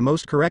thoughts, the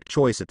most correct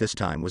choice at this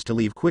time was to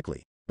leave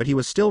quickly, but he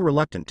was still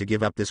reluctant to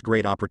give up this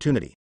great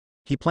opportunity.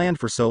 He planned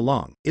for so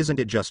long, isn't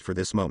it just for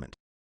this moment?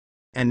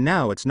 And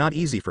now it's not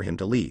easy for him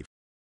to leave.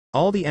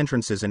 All the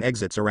entrances and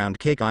exits around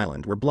Cake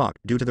Island were blocked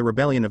due to the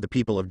rebellion of the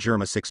people of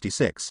Germa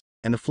 66,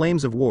 and the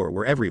flames of war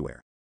were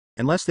everywhere.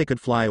 Unless they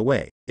could fly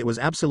away, it was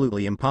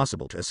absolutely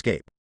impossible to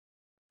escape.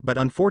 But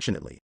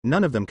unfortunately,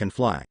 none of them can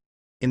fly.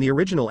 In the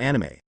original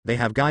anime, they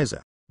have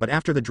Gaiza, but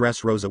after the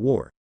Dressrosa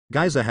War,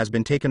 Gaiza has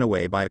been taken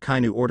away by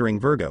Akainu ordering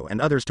Virgo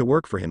and others to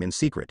work for him in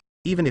secret,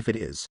 even if it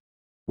is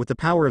with the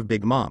power of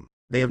Big Mom,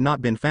 they have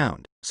not been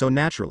found, so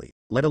naturally,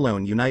 let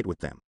alone unite with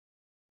them.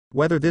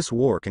 Whether this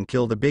war can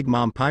kill the Big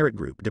Mom pirate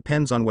group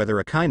depends on whether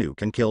Akainu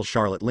can kill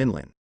Charlotte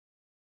Linlin.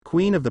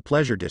 Queen of the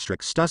Pleasure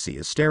District Stussy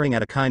is staring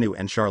at Akainu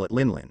and Charlotte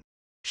Linlin.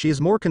 She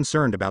is more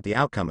concerned about the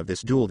outcome of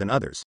this duel than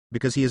others,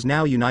 because he is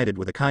now united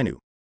with Akainu.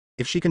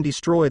 If she can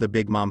destroy the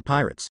Big Mom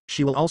pirates,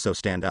 she will also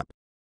stand up.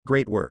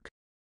 Great work.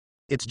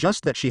 It's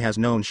just that she has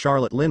known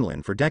Charlotte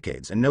Linlin for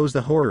decades and knows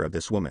the horror of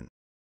this woman.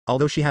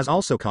 Although she has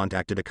also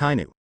contacted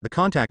Akainu, the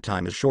contact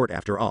time is short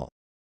after all.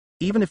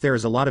 Even if there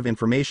is a lot of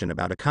information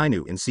about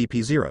Akainu in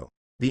CP0,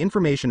 the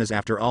information is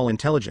after all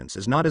intelligence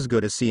is not as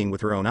good as seeing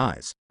with her own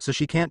eyes, so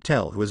she can't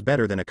tell who is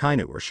better than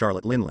Akainu or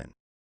Charlotte Linlin.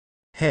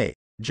 "Hey,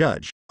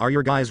 Judge, are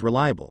your guys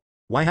reliable?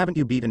 Why haven't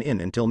you beaten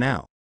in until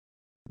now?"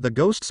 The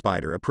Ghost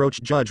Spider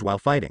approached Judge while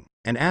fighting,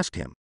 and asked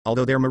him,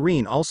 although their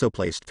marine also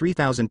placed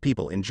 3,000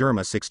 people in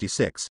Germa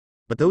 66,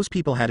 but those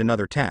people had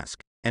another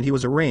task, and he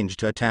was arranged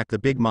to attack the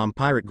Big Mom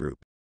pirate group.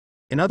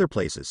 In other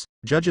places,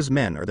 Judge's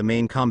men are the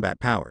main combat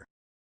power.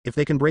 If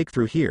they can break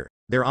through here,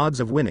 their odds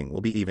of winning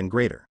will be even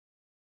greater.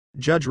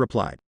 Judge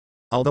replied,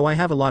 "Although I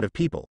have a lot of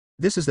people,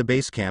 this is the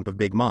base camp of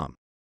Big Mom.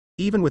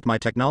 Even with my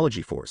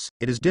technology force,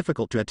 it is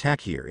difficult to attack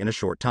here in a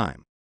short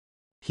time.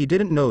 He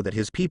didn't know that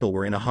his people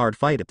were in a hard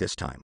fight at this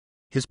time.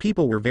 His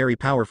people were very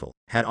powerful,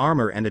 had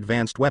armor and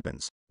advanced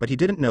weapons, but he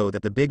didn't know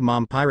that the Big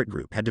Mom pirate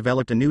group had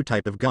developed a new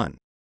type of gun.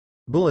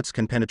 Bullets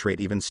can penetrate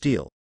even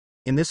steel.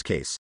 In this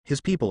case, his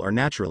people are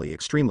naturally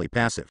extremely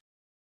passive.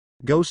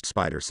 Ghost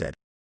Spider said.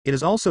 It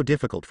is also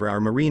difficult for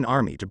our marine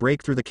army to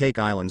break through the Cake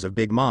Islands of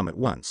Big Mom at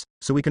once,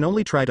 so we can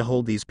only try to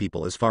hold these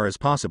people as far as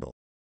possible.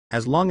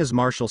 As long as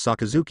Marshal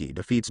Sakazuki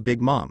defeats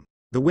Big Mom,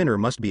 the winner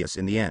must be us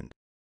in the end.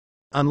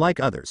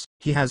 Unlike others,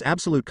 he has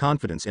absolute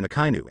confidence in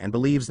Akainu and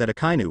believes that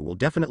Akainu will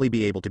definitely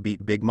be able to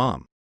beat Big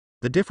Mom.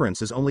 The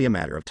difference is only a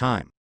matter of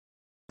time.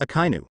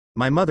 Akainu,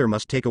 my mother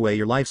must take away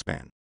your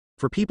lifespan.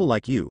 For people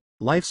like you,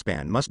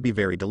 lifespan must be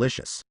very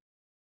delicious.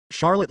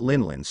 Charlotte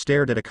Linlin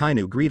stared at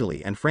Akainu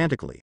greedily and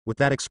frantically, with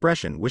that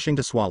expression wishing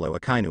to swallow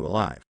Akainu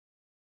alive.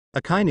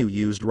 Akainu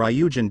used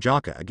Ryujin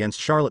Jaka against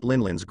Charlotte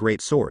Linlin's great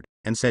sword,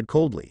 and said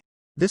coldly,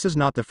 "This is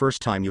not the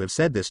first time you have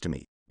said this to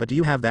me, but do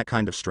you have that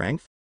kind of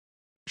strength?"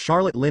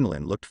 Charlotte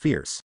Linlin looked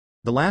fierce.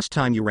 "The last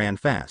time you ran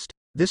fast,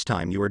 this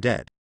time you are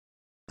dead."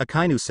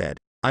 Akainu said,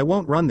 "I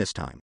won't run this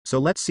time, so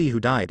let's see who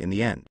died in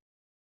the end."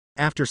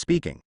 After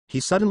speaking, he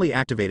suddenly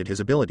activated his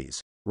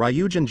abilities.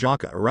 Ryujin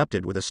Jaka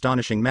erupted with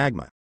astonishing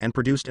magma, and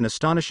produced an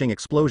astonishing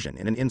explosion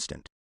in an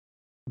instant.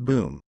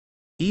 Boom.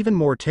 Even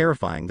more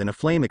terrifying than a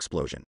flame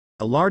explosion,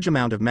 a large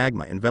amount of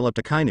magma enveloped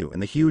Akainu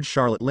and the huge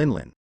Charlotte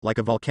Linlin, like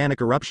a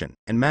volcanic eruption,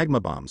 and magma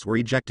bombs were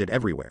ejected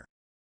everywhere.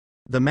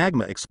 The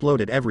magma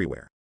exploded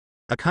everywhere.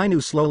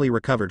 Akainu slowly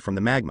recovered from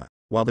the magma,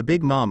 while the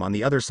Big Mom on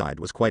the other side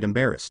was quite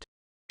embarrassed.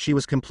 She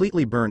was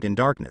completely burnt in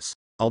darkness,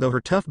 although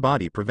her tough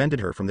body prevented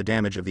her from the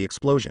damage of the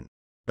explosion,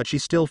 but she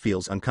still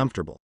feels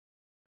uncomfortable.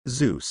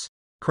 Zeus.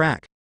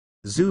 Crack.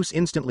 Zeus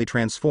instantly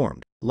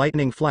transformed,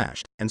 lightning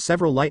flashed, and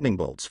several lightning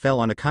bolts fell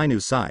on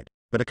Akainu's side,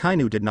 but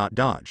Akainu did not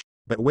dodge,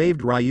 but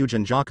waved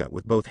Ryujin Jaka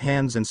with both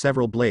hands and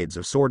several blades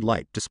of sword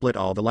light to split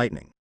all the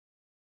lightning.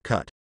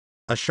 Cut.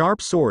 A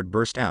sharp sword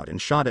burst out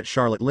and shot at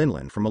Charlotte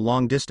Linlin from a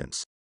long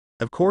distance.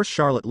 Of course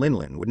Charlotte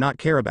Linlin would not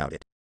care about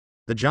it.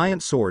 The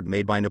giant sword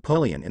made by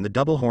Napoleon in the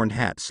double-horned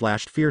hat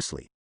slashed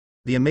fiercely.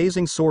 The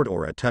amazing sword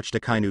aura touched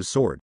Akainu's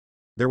sword.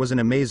 There was an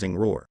amazing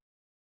roar.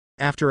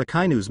 After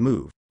Akainu's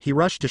move, he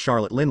rushed to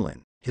Charlotte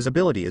Linlin. His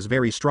ability is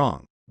very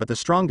strong, but the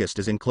strongest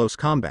is in close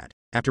combat.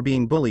 After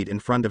being bullied in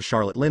front of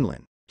Charlotte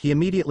Linlin, he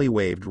immediately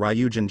waved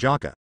Ryujin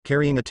Jaka,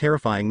 carrying a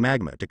terrifying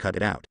magma to cut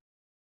it out.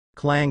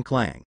 Clang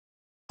clang.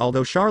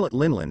 Although Charlotte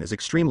Linlin is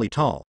extremely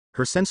tall,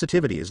 her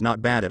sensitivity is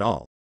not bad at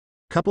all.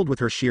 Coupled with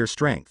her sheer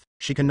strength,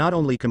 she can not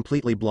only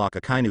completely block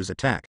Akainu's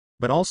attack,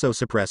 but also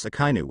suppress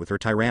Akainu with her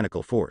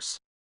tyrannical force.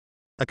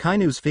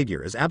 Akainu's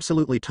figure is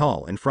absolutely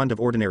tall in front of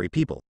ordinary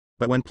people,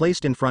 but when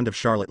placed in front of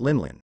Charlotte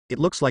Linlin, it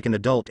looks like an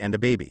adult and a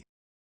baby.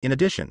 In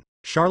addition,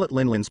 Charlotte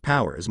Linlin's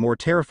power is more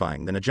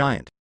terrifying than a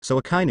giant, so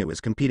Akainu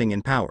is competing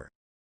in power.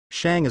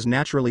 Shang is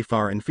naturally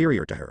far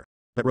inferior to her,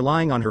 but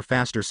relying on her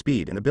faster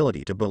speed and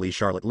ability to bully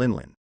Charlotte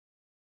Linlin.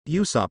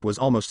 Usopp was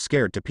almost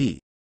scared to pee.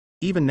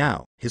 Even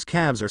now, his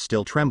calves are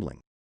still trembling.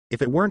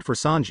 If it weren't for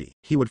Sanji,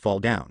 he would fall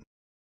down.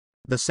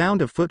 The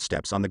sound of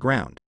footsteps on the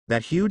ground,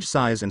 that huge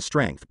size and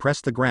strength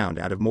pressed the ground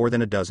out of more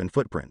than a dozen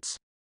footprints.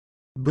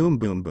 Boom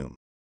boom boom.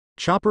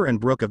 Chopper and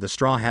Brook of the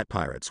Straw Hat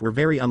Pirates were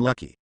very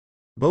unlucky.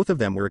 Both of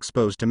them were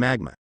exposed to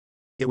magma.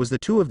 It was the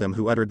two of them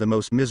who uttered the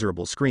most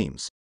miserable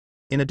screams.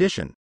 In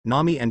addition,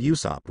 Nami and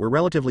Usopp were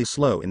relatively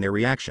slow in their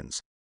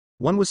reactions.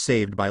 One was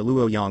saved by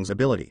Luo Yang's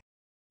ability.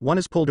 One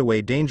is pulled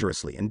away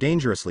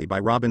dangerously by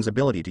Robin's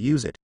ability to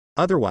use it,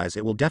 otherwise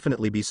it will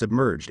definitely be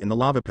submerged in the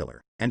lava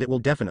pillar, and it will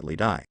definitely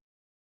die.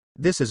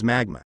 This is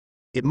magma.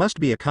 It must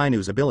be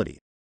Akainu's ability.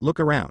 Look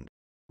around,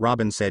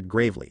 Robin said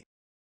gravely.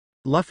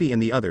 Luffy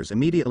and the others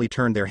immediately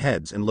turned their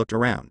heads and looked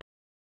around.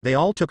 They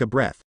all took a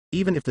breath,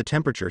 even if the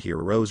temperature here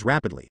rose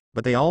rapidly,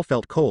 but they all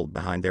felt cold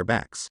behind their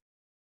backs.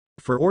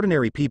 For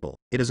ordinary people,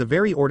 it is a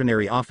very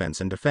ordinary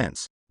offense and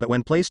defense, but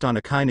when placed on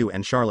Akainu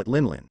and Charlotte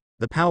Linlin,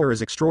 the power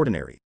is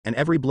extraordinary, and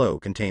every blow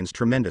contains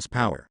tremendous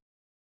power.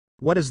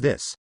 What is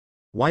this?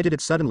 Why did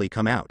it suddenly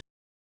come out?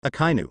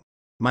 Akainu.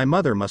 My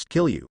mother must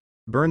kill you.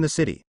 Burn the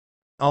city.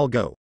 I'll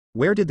go.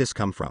 Where did this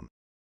come from?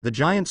 The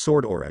giant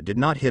sword aura did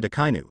not hit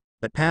Akainu,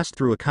 but passed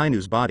through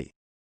Akainu's body.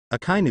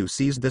 Akainu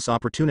seized this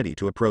opportunity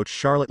to approach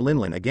Charlotte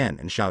Linlin again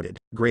and shouted,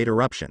 "Great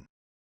eruption."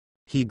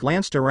 He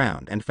glanced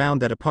around and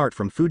found that apart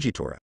from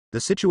Fujitora, the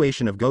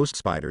situation of ghost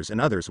spiders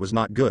and others was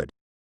not good.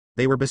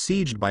 They were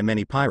besieged by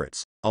many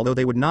pirates, although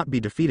they would not be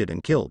defeated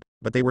and killed,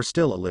 but they were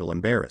still a little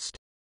embarrassed.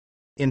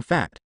 In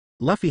fact,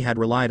 Luffy had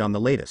relied on the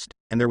latest,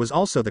 and there was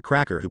also the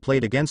Cracker who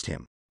played against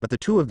him, but the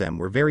two of them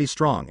were very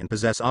strong and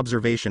possess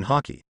observation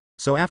haki,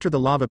 so after the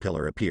lava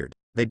pillar appeared,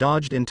 they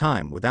dodged in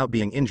time without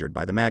being injured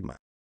by the magma.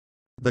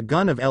 The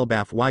gun of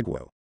Elbaf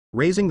Waiguo.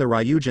 Raising the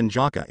Ryujin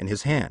Jaka in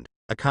his hand,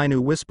 Akainu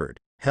whispered,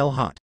 "Hell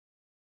hot."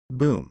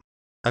 Boom.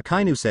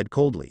 Akainu said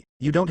coldly,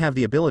 "You don't have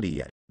the ability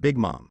yet, Big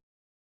Mom."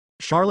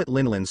 Charlotte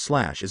Linlin's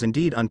slash is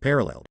indeed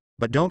unparalleled,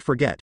 but don't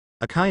forget,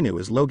 Akainu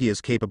is Logia's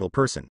capable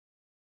person.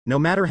 No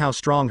matter how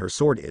strong her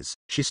sword is,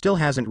 she still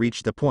hasn't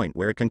reached the point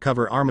where it can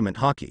cover armament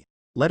hockey,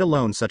 let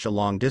alone such a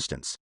long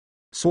distance.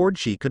 Sword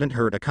chi couldn't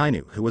hurt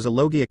Akainu, who was a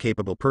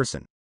Logia-capable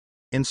person.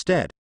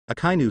 Instead,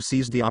 Akainu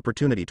seized the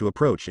opportunity to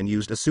approach and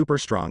used a super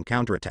strong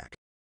counterattack.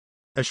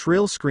 A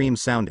shrill scream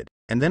sounded,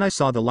 and then I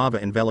saw the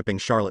lava enveloping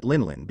Charlotte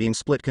Linlin being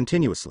split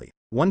continuously,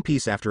 one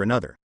piece after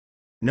another.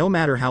 No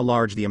matter how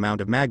large the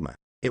amount of magma,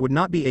 it would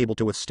not be able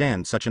to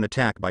withstand such an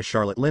attack by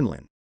Charlotte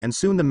Linlin, and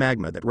soon the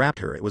magma that wrapped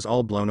her it was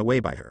all blown away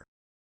by her.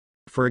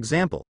 For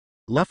example,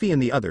 Luffy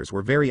and the others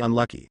were very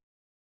unlucky.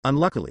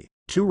 Unluckily,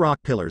 2 rock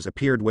pillars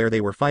appeared where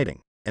they were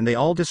fighting, and they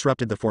all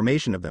disrupted the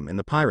formation of them and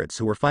the pirates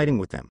who were fighting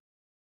with them.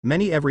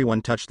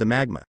 Everyone touched the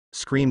magma,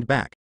 screamed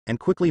back, and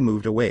quickly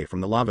moved away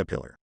from the lava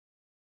pillar.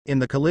 In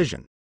the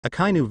collision,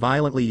 Akainu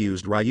violently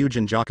used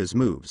Ryujin Jaka's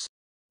moves.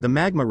 The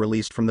magma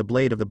released from the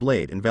blade of the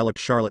blade enveloped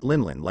Charlotte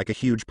Linlin like a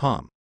huge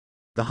palm.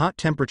 The hot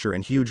temperature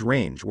and huge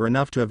range were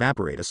enough to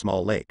evaporate a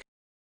small lake.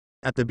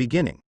 At the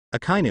beginning,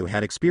 Akainu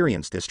had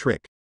experienced this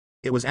trick.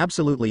 It was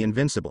absolutely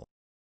invincible.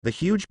 The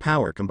huge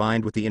power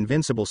combined with the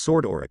invincible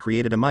sword aura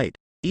created a might,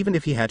 even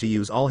if he had to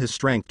use all his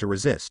strength to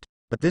resist,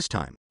 but this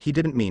time, he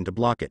didn't mean to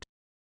block it.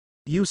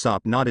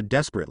 Usopp nodded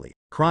desperately,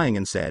 crying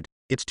and said,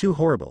 "It's too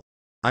horrible.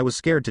 I was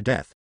scared to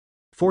death.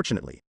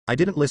 Fortunately, I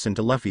didn't listen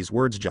to Luffy's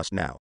words just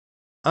now.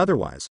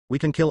 Otherwise, we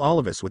can kill all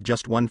of us with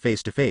just one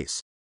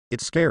face-to-face.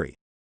 It's scary.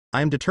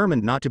 I am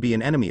determined not to be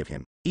an enemy of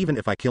him, even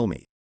if I kill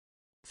me."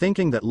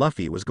 Thinking that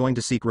Luffy was going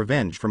to seek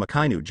revenge from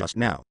Akainu just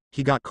now,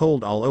 he got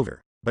cold all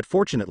over, but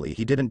fortunately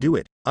he didn't do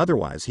it,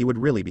 otherwise he would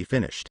really be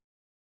finished.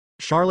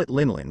 Charlotte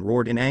Linlin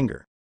roared in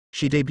anger.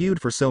 She debuted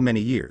for so many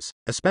years,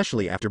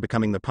 especially after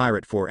becoming the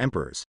Pirate 4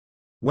 Emperors.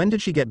 When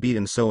did she get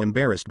beaten so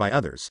embarrassed by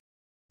others?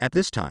 At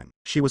this time,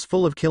 she was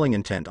full of killing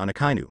intent on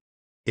Akainu.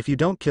 If you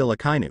don't kill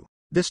Akainu,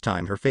 this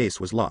time her face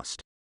was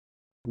lost.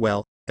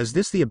 Well, is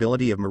this the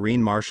ability of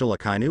Marine Marshal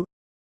Akainu?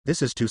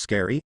 This is too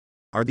scary?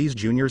 Are these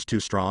juniors too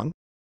strong?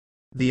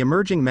 The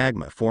emerging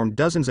magma formed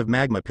dozens of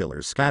magma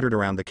pillars scattered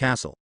around the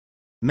castle.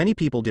 Many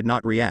people did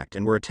not react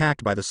and were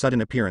attacked by the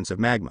sudden appearance of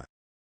magma.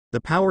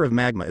 The power of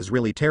magma is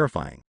really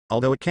terrifying,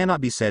 although it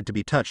cannot be said to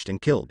be touched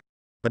and killed.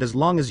 But as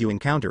long as you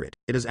encounter it,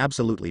 it is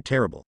absolutely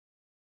terrible.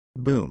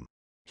 Boom.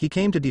 He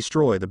came to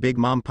destroy the Big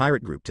Mom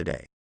pirate group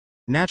today.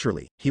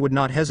 Naturally, he would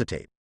not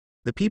hesitate.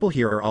 The people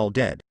here are all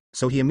dead,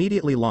 so he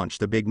immediately launched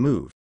the big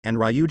move, and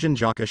Ryujin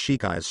Jaka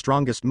Shikai's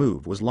strongest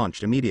move was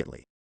launched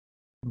immediately.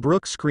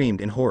 Brook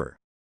screamed in horror.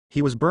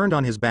 He was burned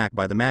on his back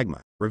by the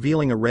magma,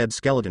 revealing a red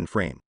skeleton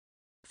frame.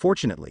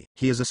 Fortunately,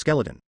 he is a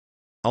skeleton.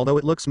 Although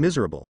it looks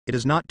miserable, it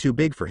is not too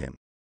big for him.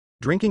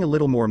 Drinking a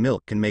little more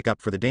milk can make up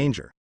for the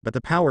danger, but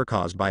the power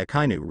caused by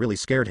Akainu really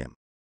scared him.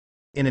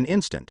 In an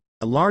instant,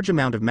 a large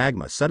amount of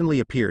magma suddenly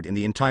appeared in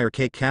the entire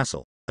Cake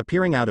Castle,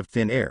 appearing out of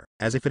thin air,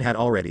 as if it had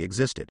already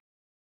existed.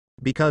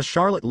 Because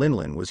Charlotte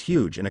Linlin was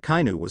huge and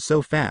Akainu was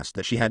so fast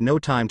that she had no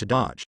time to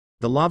dodge,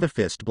 the lava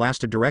fist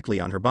blasted directly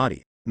on her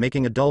body,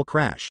 making a dull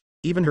crash.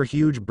 Even her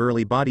huge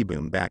burly body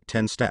boomed back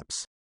 10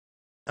 steps.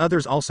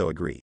 Others also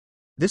agree.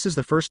 This is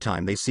the first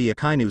time they see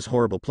Akainu's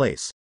horrible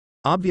place.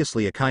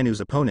 Obviously Akainu's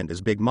opponent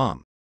is Big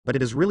Mom, but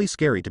it is really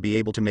scary to be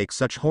able to make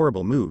such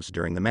horrible moves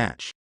during the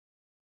match.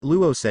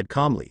 Luo said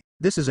calmly,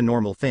 "This is a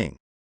normal thing.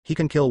 He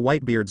can kill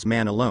Whitebeard's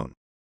man alone.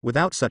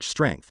 Without such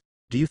strength,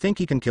 do you think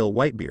he can kill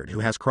Whitebeard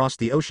who has crossed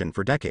the ocean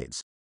for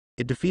decades?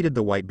 It defeated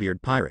the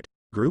Whitebeard pirate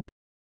group?"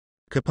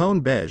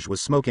 Capone Beige was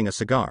smoking a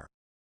cigar.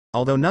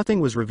 Although nothing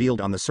was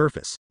revealed on the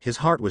surface, his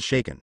heart was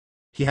shaken.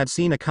 He had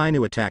seen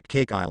Akainu attack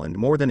Cake Island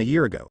more than a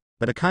year ago,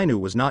 but Akainu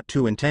was not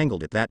too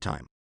entangled at that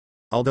time.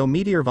 Although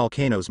meteor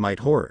volcanoes might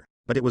horror,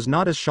 but it was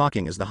not as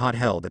shocking as the hot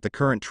hell that the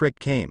current trick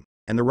came,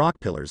 and the rock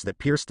pillars that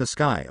pierced the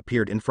sky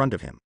appeared in front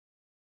of him.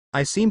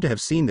 I seem to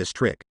have seen this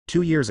trick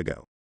 2 years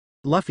ago.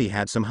 Luffy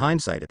had some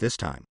hindsight at this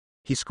time.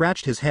 He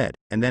scratched his head,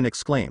 and then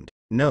exclaimed,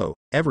 "No,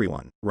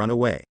 everyone, run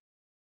away."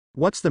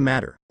 "What's the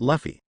matter,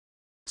 Luffy?"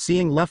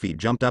 Seeing Luffy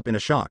jumped up in a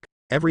shock.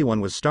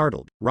 Everyone was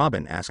startled,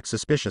 Robin asked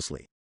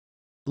suspiciously.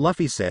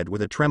 Luffy said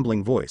with a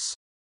trembling voice,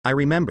 "I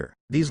remember,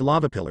 these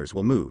lava pillars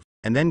will move,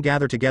 and then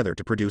gather together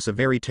to produce a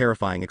very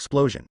terrifying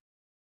explosion.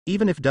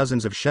 Even if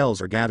dozens of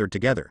shells are gathered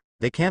together,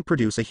 they can't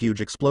produce a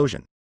huge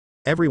explosion.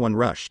 Everyone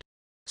rushed.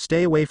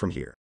 Stay away from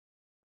here."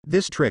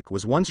 This trick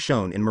was once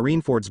shown in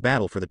Marineford's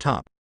battle for the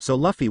top, so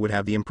Luffy would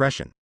have the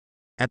impression.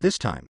 At this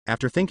time,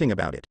 after thinking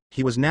about it,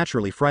 he was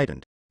naturally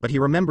frightened, but he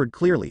remembered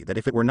clearly that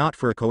if it were not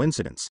for a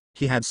coincidence,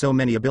 he had so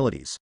many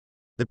abilities.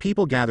 The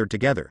people gathered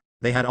together,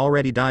 they had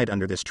already died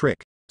under this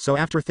trick, so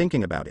after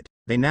thinking about it,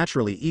 they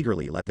naturally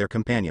eagerly let their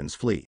companions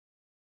flee.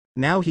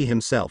 Now he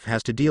himself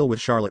has to deal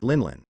with Charlotte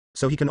Linlin,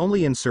 so he can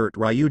only insert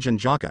Ryujin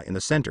Jaka in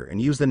the center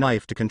and use the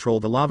knife to control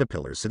the lava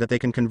pillars so that they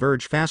can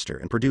converge faster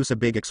and produce a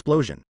big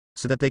explosion,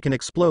 so that they can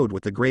explode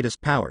with the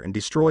greatest power and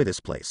destroy this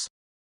place.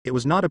 It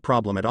was not a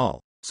problem at all,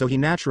 so he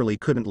naturally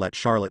couldn't let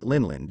Charlotte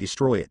Linlin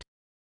destroy it.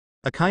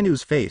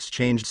 Akainu's face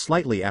changed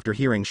slightly after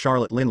hearing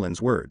Charlotte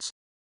Linlin's words.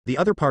 The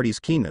other party's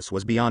keenness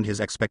was beyond his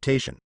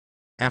expectation.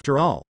 After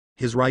all,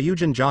 his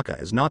Ryujin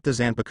Jaka is not the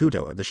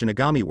Zanpakuto of the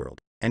Shinigami world,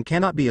 and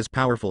cannot be as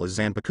powerful as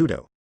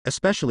Zanpakuto,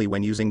 especially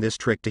when using this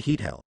trick to heat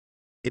hell.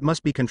 It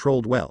must be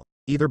controlled well,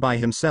 either by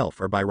himself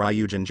or by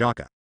Ryujin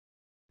Jaka.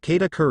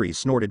 Katakuri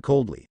snorted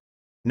coldly.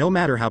 No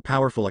matter how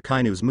powerful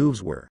Akainu's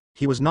moves were,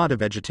 he was not a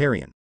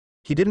vegetarian.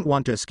 He didn't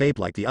want to escape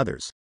like the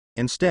others.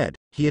 Instead,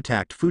 he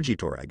attacked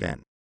Fujitora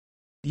again.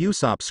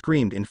 Usopp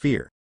screamed in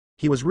fear.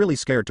 He was really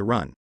scared to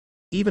run.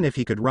 Even if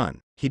he could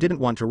run, he didn't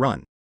want to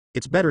run.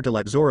 It's better to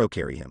let Zoro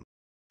carry him.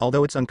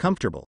 Although it's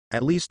uncomfortable,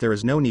 at least there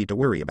is no need to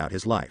worry about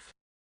his life.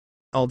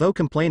 Although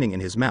complaining in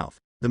his mouth,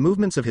 the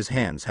movements of his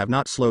hands have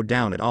not slowed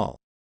down at all.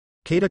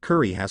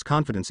 Katakuri has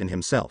confidence in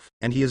himself,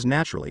 and he is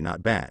naturally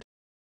not bad.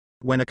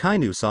 When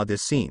Akainu saw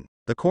this scene,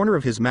 the corner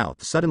of his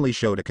mouth suddenly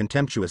showed a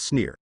contemptuous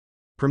sneer.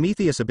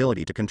 Prometheus'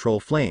 ability to control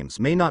flames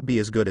may not be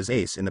as good as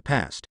Ace in the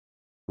past.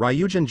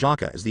 Ryujin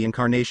Jaka is the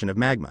incarnation of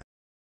magma.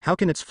 How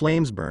can its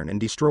flames burn and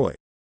destroy?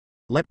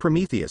 Let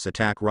Prometheus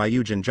attack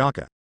Ryujin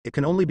Jaka, it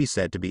can only be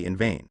said to be in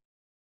vain.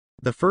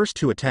 The first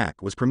to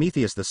attack was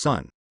Prometheus the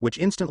sun, which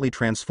instantly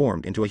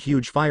transformed into a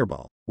huge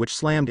fireball, which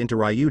slammed into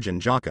Ryujin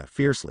Jaka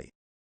fiercely.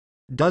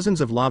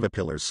 Dozens of lava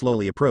pillars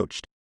slowly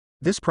approached.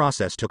 This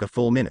process took a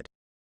full minute.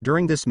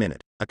 During this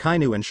minute,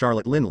 Akainu and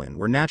Charlotte Linlin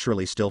were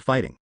naturally still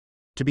fighting.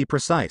 To be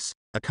precise,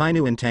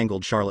 Akainu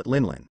entangled Charlotte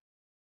Linlin.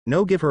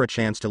 No, give her a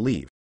chance to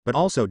leave, but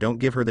also don't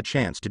give her the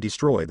chance to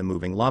destroy the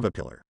moving lava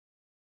pillar.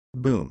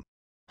 Boom.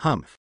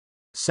 Humph.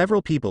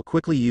 Several people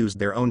quickly used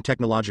their own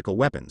technological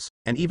weapons,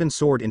 and even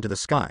soared into the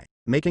sky,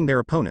 making their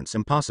opponents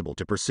impossible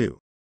to pursue.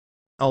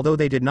 Although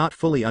they did not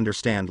fully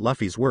understand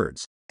Luffy's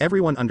words,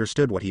 everyone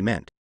understood what he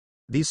meant.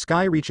 These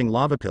sky-reaching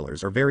lava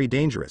pillars are very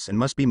dangerous and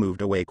must be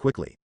moved away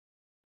quickly.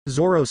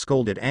 Zoro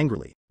scolded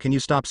angrily, "Can you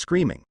stop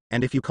screaming,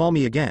 and if you call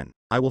me again,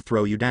 I will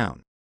throw you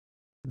down."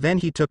 Then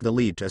he took the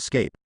lead to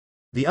escape.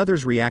 The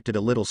others reacted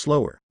a little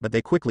slower, but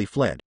they quickly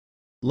fled.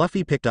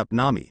 Luffy picked up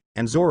Nami,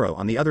 and Zoro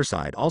on the other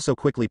side also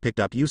quickly picked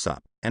up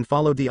Usopp, and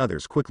followed the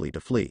others quickly to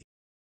flee.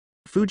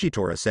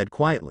 Fujitora said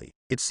quietly,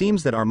 "It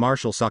seems that our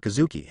Marshal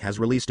Sakazuki has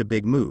released a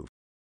big move.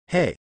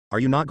 Hey, are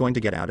you not going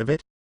to get out of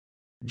it?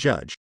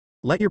 Judge.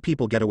 Let your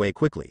people get away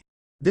quickly.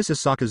 This is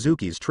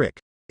Sakazuki's trick,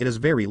 it is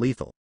very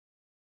lethal."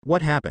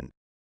 What happened?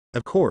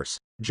 Of course,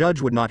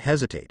 Judge would not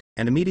hesitate,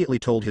 and immediately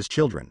told his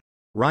children,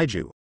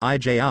 "Raiju,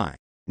 Iji,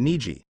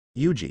 Niji,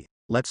 Yuji,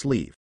 let's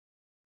leave.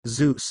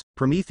 Zeus,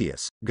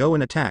 Prometheus, go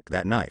and attack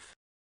that knife.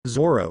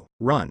 Zoro,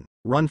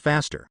 run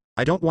faster,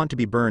 I don't want to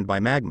be burned by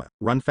magma,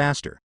 run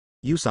faster,"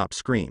 Usopp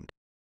screamed.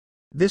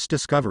 This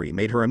discovery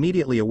made her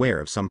immediately aware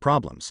of some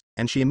problems,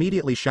 and she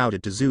immediately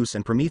shouted to Zeus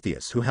and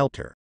Prometheus who helped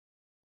her.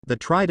 The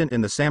trident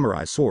and the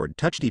samurai sword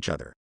touched each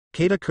other.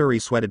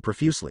 Katakuri sweated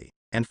profusely,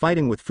 and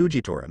fighting with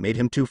Fujitora made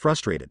him too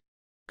frustrated.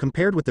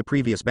 Compared with the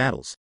previous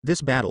battles,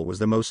 this battle was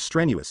the most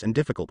strenuous and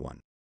difficult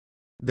one.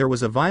 There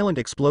was a violent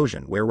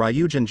explosion where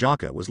Ryujin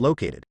Jaka was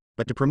located,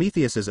 but to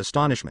Prometheus's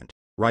astonishment,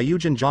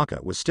 Ryujin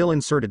Jaka was still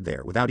inserted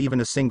there without even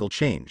a single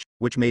change,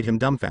 which made him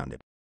dumbfounded.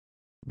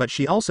 But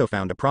she also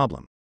found a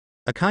problem.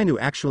 Akainu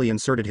actually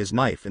inserted his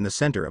knife in the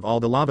center of all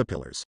the lava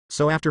pillars,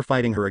 so after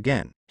fighting her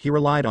again, he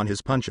relied on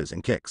his punches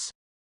and kicks.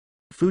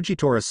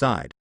 Fujitora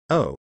sighed,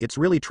 "Oh, it's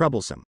really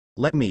troublesome,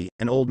 let me,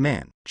 an old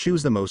man,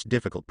 choose the most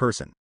difficult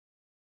person."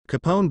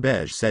 Capone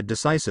Beige said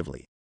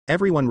decisively,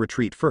 "Everyone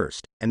retreat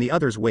first, and the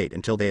others wait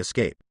until they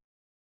escape."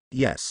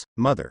 "Yes,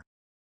 mother."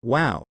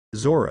 "Wow,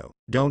 Zoro,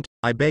 don't,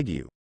 I beg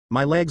you.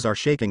 My legs are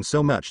shaking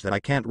so much that I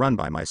can't run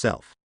by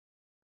myself."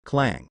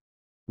 Clang.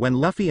 When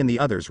Luffy and the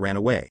others ran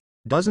away,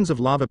 dozens of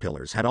lava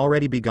pillars had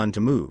already begun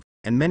to move,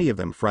 and many of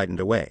them frightened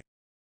away.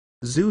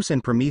 Zeus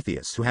and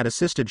Prometheus, who had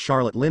assisted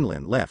Charlotte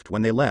Linlin, left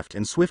when they left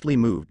and swiftly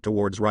moved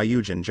towards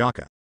Ryujin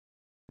Jaka.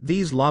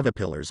 These lava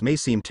pillars may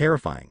seem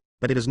terrifying,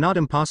 but it is not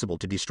impossible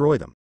to destroy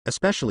them,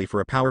 especially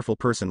for a powerful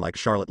person like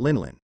Charlotte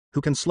Linlin,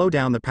 who can slow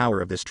down the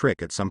power of this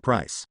trick at some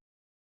price.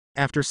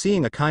 After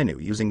seeing Akainu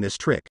using this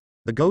trick,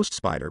 the ghost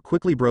spider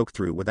quickly broke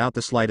through without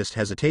the slightest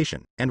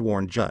hesitation, and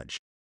warned Judge.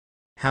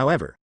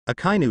 However,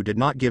 Akainu did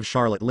not give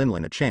Charlotte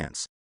Linlin a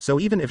chance, so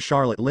even if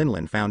Charlotte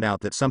Linlin found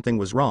out that something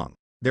was wrong,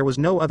 there was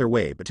no other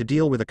way but to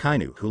deal with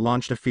Akainu, who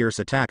launched a fierce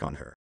attack on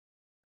her.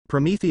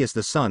 Prometheus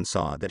the sun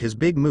saw that his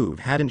big move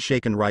hadn't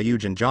shaken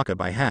Ryujin Jaka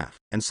by half,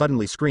 and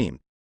suddenly screamed.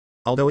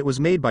 Although it was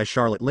made by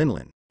Charlotte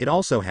Linlin, it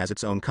also has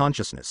its own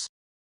consciousness.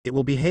 It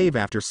will behave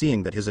after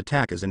seeing that his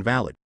attack is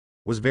invalid.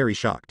 Was very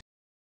shocked.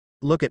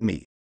 "Look at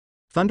me."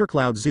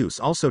 Thundercloud Zeus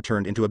also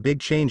turned into a big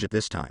change at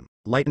this time.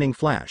 Lightning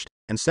flashed,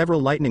 and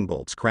several lightning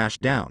bolts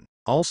crashed down,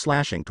 all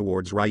slashing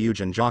towards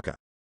Ryujin Jaka.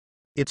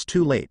 "It's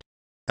too late."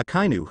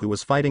 Akainu, who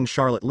was fighting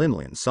Charlotte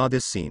Linlin, saw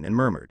this scene and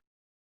murmured.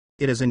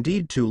 It is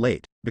indeed too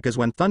late, because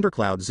when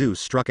Thundercloud Zeus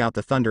struck out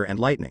the thunder and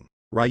lightning,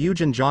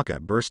 Ryujin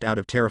Jaka burst out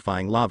of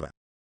terrifying lava.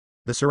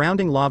 The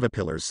surrounding lava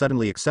pillars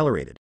suddenly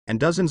accelerated, and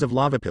dozens of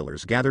lava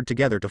pillars gathered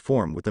together to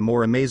form with the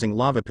more amazing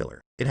lava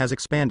pillar. It has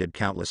expanded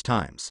countless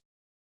times.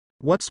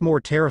 What's more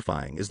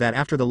terrifying is that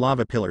after the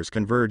lava pillars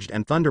converged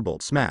and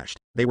Thunderbolt smashed,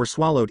 they were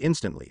swallowed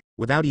instantly,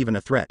 without even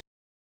a threat.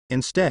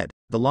 Instead,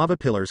 the lava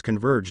pillars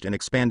converged and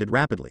expanded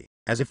rapidly,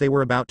 as if they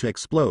were about to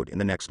explode in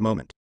the next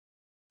moment.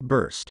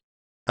 Burst.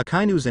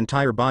 Akainu's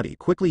entire body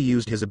quickly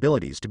used his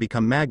abilities to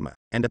become magma,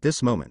 and at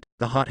this moment,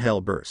 the hot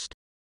hell burst.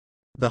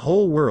 The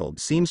whole world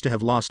seems to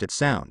have lost its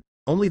sound,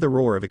 only the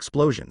roar of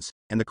explosions,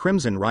 and the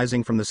crimson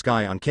rising from the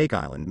sky on Cake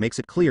Island makes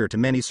it clear to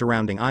many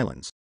surrounding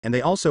islands, and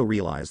they also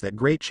realize that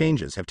great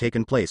changes have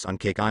taken place on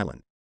Cake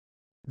Island.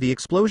 The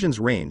explosion's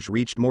range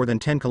reached more than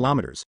 10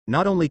 kilometers,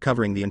 not only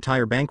covering the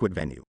entire banquet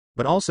venue,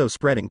 but also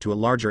spreading to a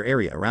larger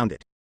area around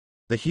it.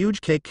 The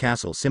huge cake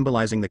castle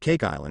symbolizing the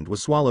Cake Island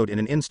was swallowed in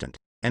an instant,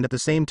 and at the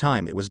same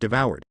time it was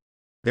devoured.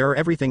 There are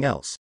everything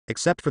else,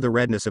 except for the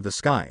redness of the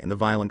sky and the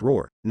violent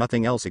roar,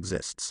 nothing else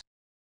exists.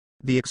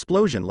 The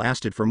explosion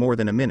lasted for more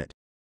than a minute.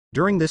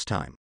 During this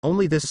time,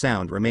 only this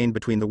sound remained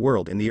between the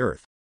world and the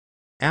earth.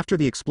 After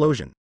the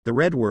explosion, the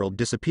red world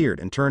disappeared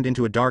and turned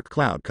into a dark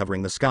cloud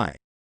covering the sky.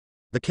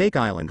 The Cake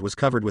Island was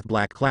covered with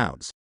black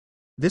clouds.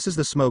 This is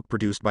the smoke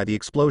produced by the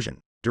explosion,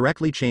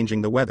 directly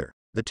changing the weather.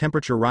 The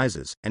temperature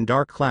rises, and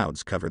dark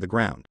clouds cover the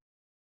ground.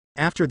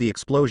 After the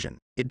explosion,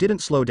 it didn't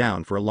slow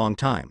down for a long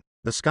time.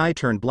 The sky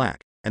turned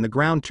black, and the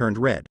ground turned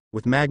red,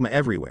 with magma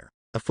everywhere,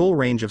 a full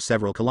range of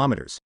several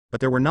kilometers,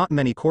 but there were not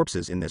many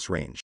corpses in this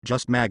range,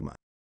 just magma.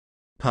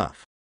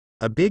 Puff.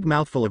 A big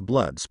mouthful of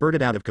blood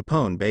spurted out of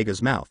Capone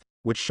Bega's mouth,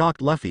 which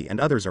shocked Luffy and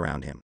others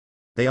around him.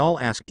 They all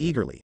asked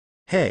eagerly,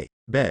 "Hey,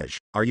 Bej,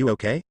 are you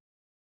okay?"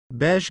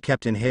 Bej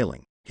kept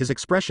inhaling, his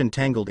expression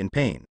tangled in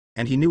pain,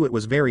 and he knew it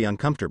was very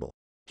uncomfortable.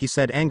 He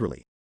said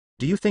angrily,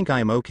 "Do you think I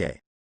am okay?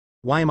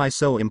 Why am I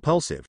so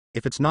impulsive?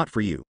 If it's not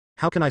for you,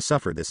 how can I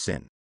suffer this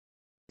sin?"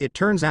 It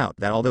turns out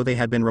that although they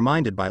had been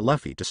reminded by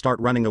Luffy to start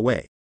running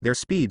away, their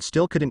speed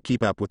still couldn't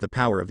keep up with the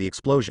power of the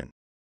explosion.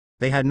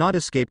 They had not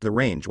escaped the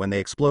range when they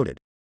exploded.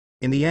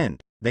 In the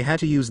end, they had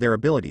to use their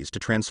abilities to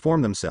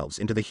transform themselves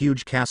into the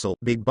huge castle.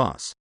 Big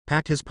Boss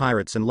packed his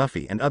pirates and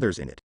Luffy and others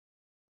in it.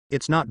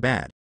 It's not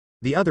bad.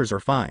 The others are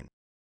fine.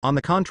 On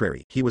the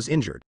contrary, he was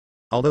injured.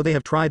 Although they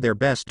have tried their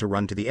best to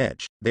run to the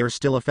edge, they are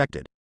still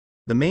affected.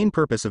 The main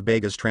purpose of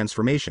Bega's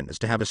transformation is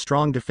to have a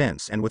strong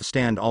defense and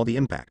withstand all the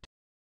impact.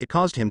 It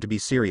caused him to be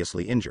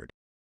seriously injured.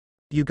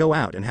 You go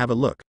out and have a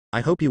look,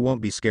 I hope you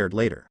won't be scared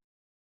later.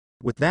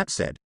 With that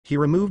said, he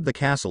removed the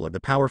castle of the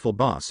powerful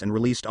boss and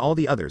released all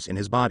the others in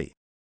his body.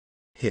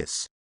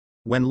 Hiss.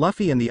 When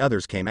Luffy and the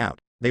others came out,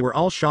 they were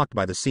all shocked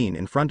by the scene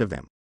in front of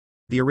them.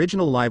 The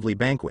original lively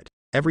banquet,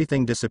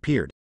 everything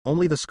disappeared,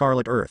 only the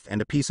scarlet earth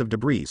and a piece of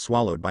debris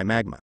swallowed by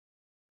magma.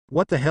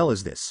 What the hell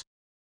is this?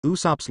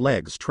 Usopp's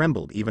legs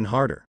trembled even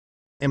harder.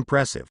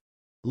 Impressive.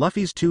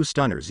 Luffy's two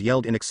stunners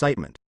yelled in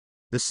excitement.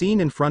 The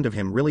scene in front of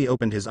him really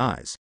opened his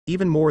eyes,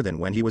 even more than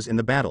when he was in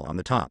the battle on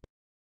the top.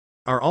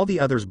 Are all the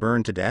others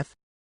burned to death?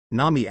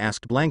 Nami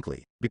asked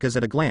blankly, because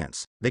at a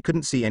glance, they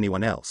couldn't see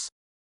anyone else.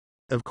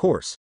 Of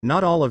course,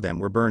 not all of them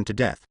were burned to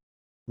death.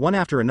 One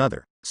after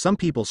another, some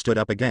people stood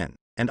up again,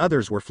 and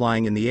others were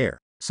flying in the air,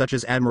 such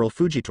as Admiral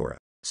Fujitora,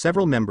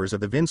 several members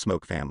of the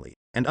Vinsmoke family,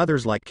 and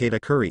others like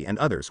Katakuri and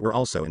others were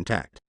also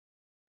intact.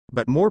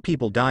 But more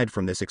people died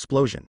from this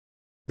explosion.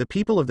 The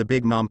people of the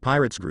Big Mom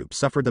Pirates group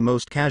suffered the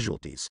most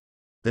casualties.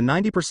 The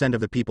 90%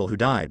 of the people who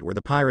died were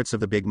the pirates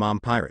of the Big Mom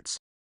Pirates.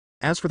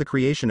 As for the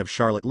creation of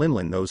Charlotte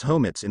Linlin, those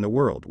homits in the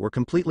world were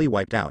completely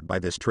wiped out by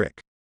this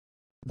trick.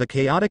 The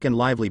chaotic and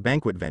lively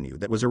banquet venue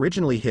that was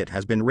originally hit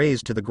has been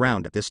razed to the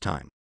ground at this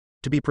time.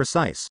 To be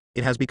precise,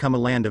 it has become a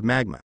land of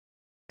magma.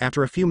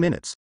 After a few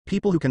minutes,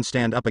 people who can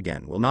stand up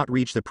again will not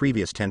reach the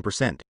previous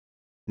 10%.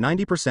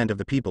 90% of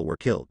the people were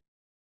killed.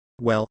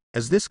 Well,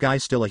 is this guy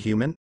still a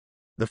human?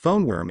 The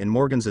phone worm in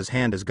Morgan's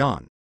hand is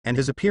gone, and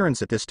his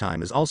appearance at this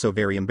time is also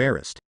very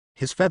embarrassed.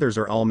 His feathers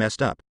are all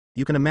messed up.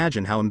 You can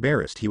imagine how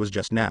embarrassed he was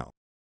just now.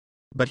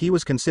 But he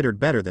was considered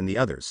better than the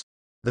others.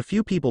 The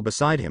few people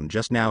beside him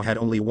just now had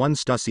only one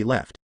Stussy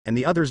left, and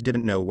the others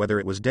didn't know whether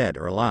it was dead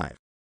or alive.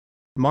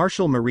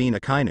 Marshal Marine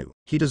Akainu,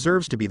 he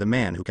deserves to be the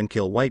man who can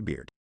kill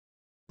Whitebeard.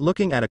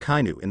 Looking at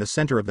Akainu in the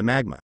center of the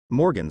magma,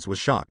 Morgans was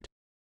shocked.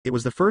 It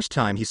was the first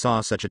time he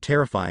saw such a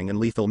terrifying and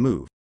lethal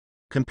move.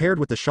 Compared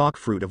with the shock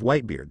fruit of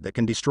Whitebeard that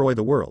can destroy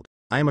the world,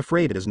 I am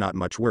afraid it is not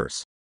much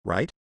worse,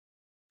 right?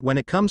 When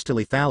it comes to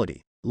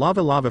lethality,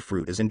 lava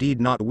fruit is indeed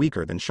not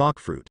weaker than shock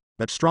fruit,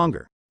 but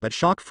stronger. But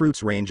shock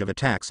fruit's range of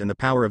attacks and the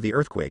power of the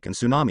earthquake and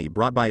tsunami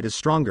brought by it is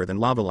stronger than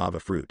lava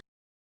fruit.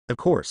 Of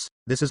course,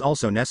 this is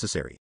also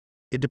necessary.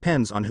 It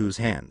depends on whose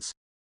hands.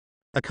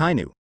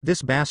 Akainu,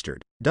 this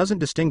bastard, doesn't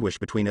distinguish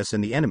between us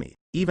and the enemy,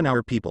 even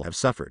our people have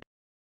suffered.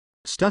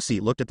 Stussy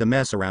looked at the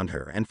mess around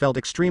her and felt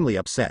extremely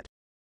upset.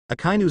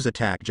 Akainu's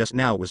attack just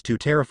now was too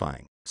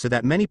terrifying, so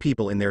that many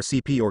people in their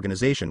CP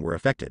organization were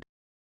affected.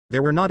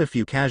 There were not a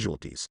few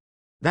casualties.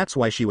 That's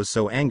why she was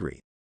so angry.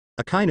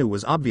 Akainu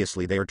was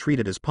obviously they are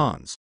treated as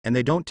pawns, and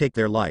they don't take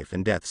their life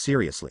and death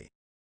seriously.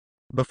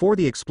 Before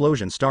the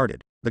explosion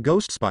started, the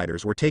ghost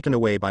spiders were taken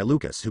away by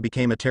Lucas, who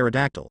became a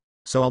pterodactyl,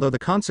 so although the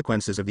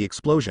consequences of the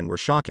explosion were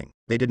shocking,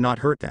 they did not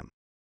hurt them.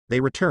 They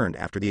returned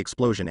after the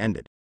explosion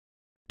ended.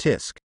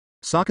 Tisk.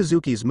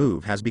 Sakazuki's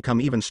move has become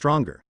even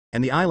stronger,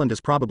 and the island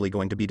is probably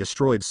going to be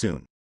destroyed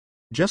soon.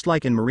 Just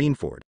like in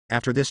Marineford,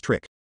 after this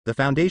trick, the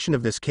foundation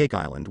of this cake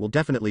island will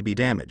definitely be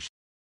damaged.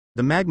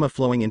 The magma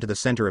flowing into the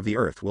center of the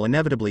Earth will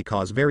inevitably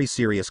cause very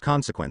serious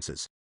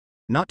consequences.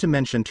 Not to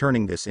mention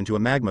turning this into a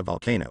magma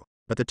volcano,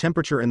 but the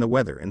temperature and the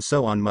weather and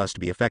so on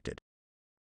must be affected.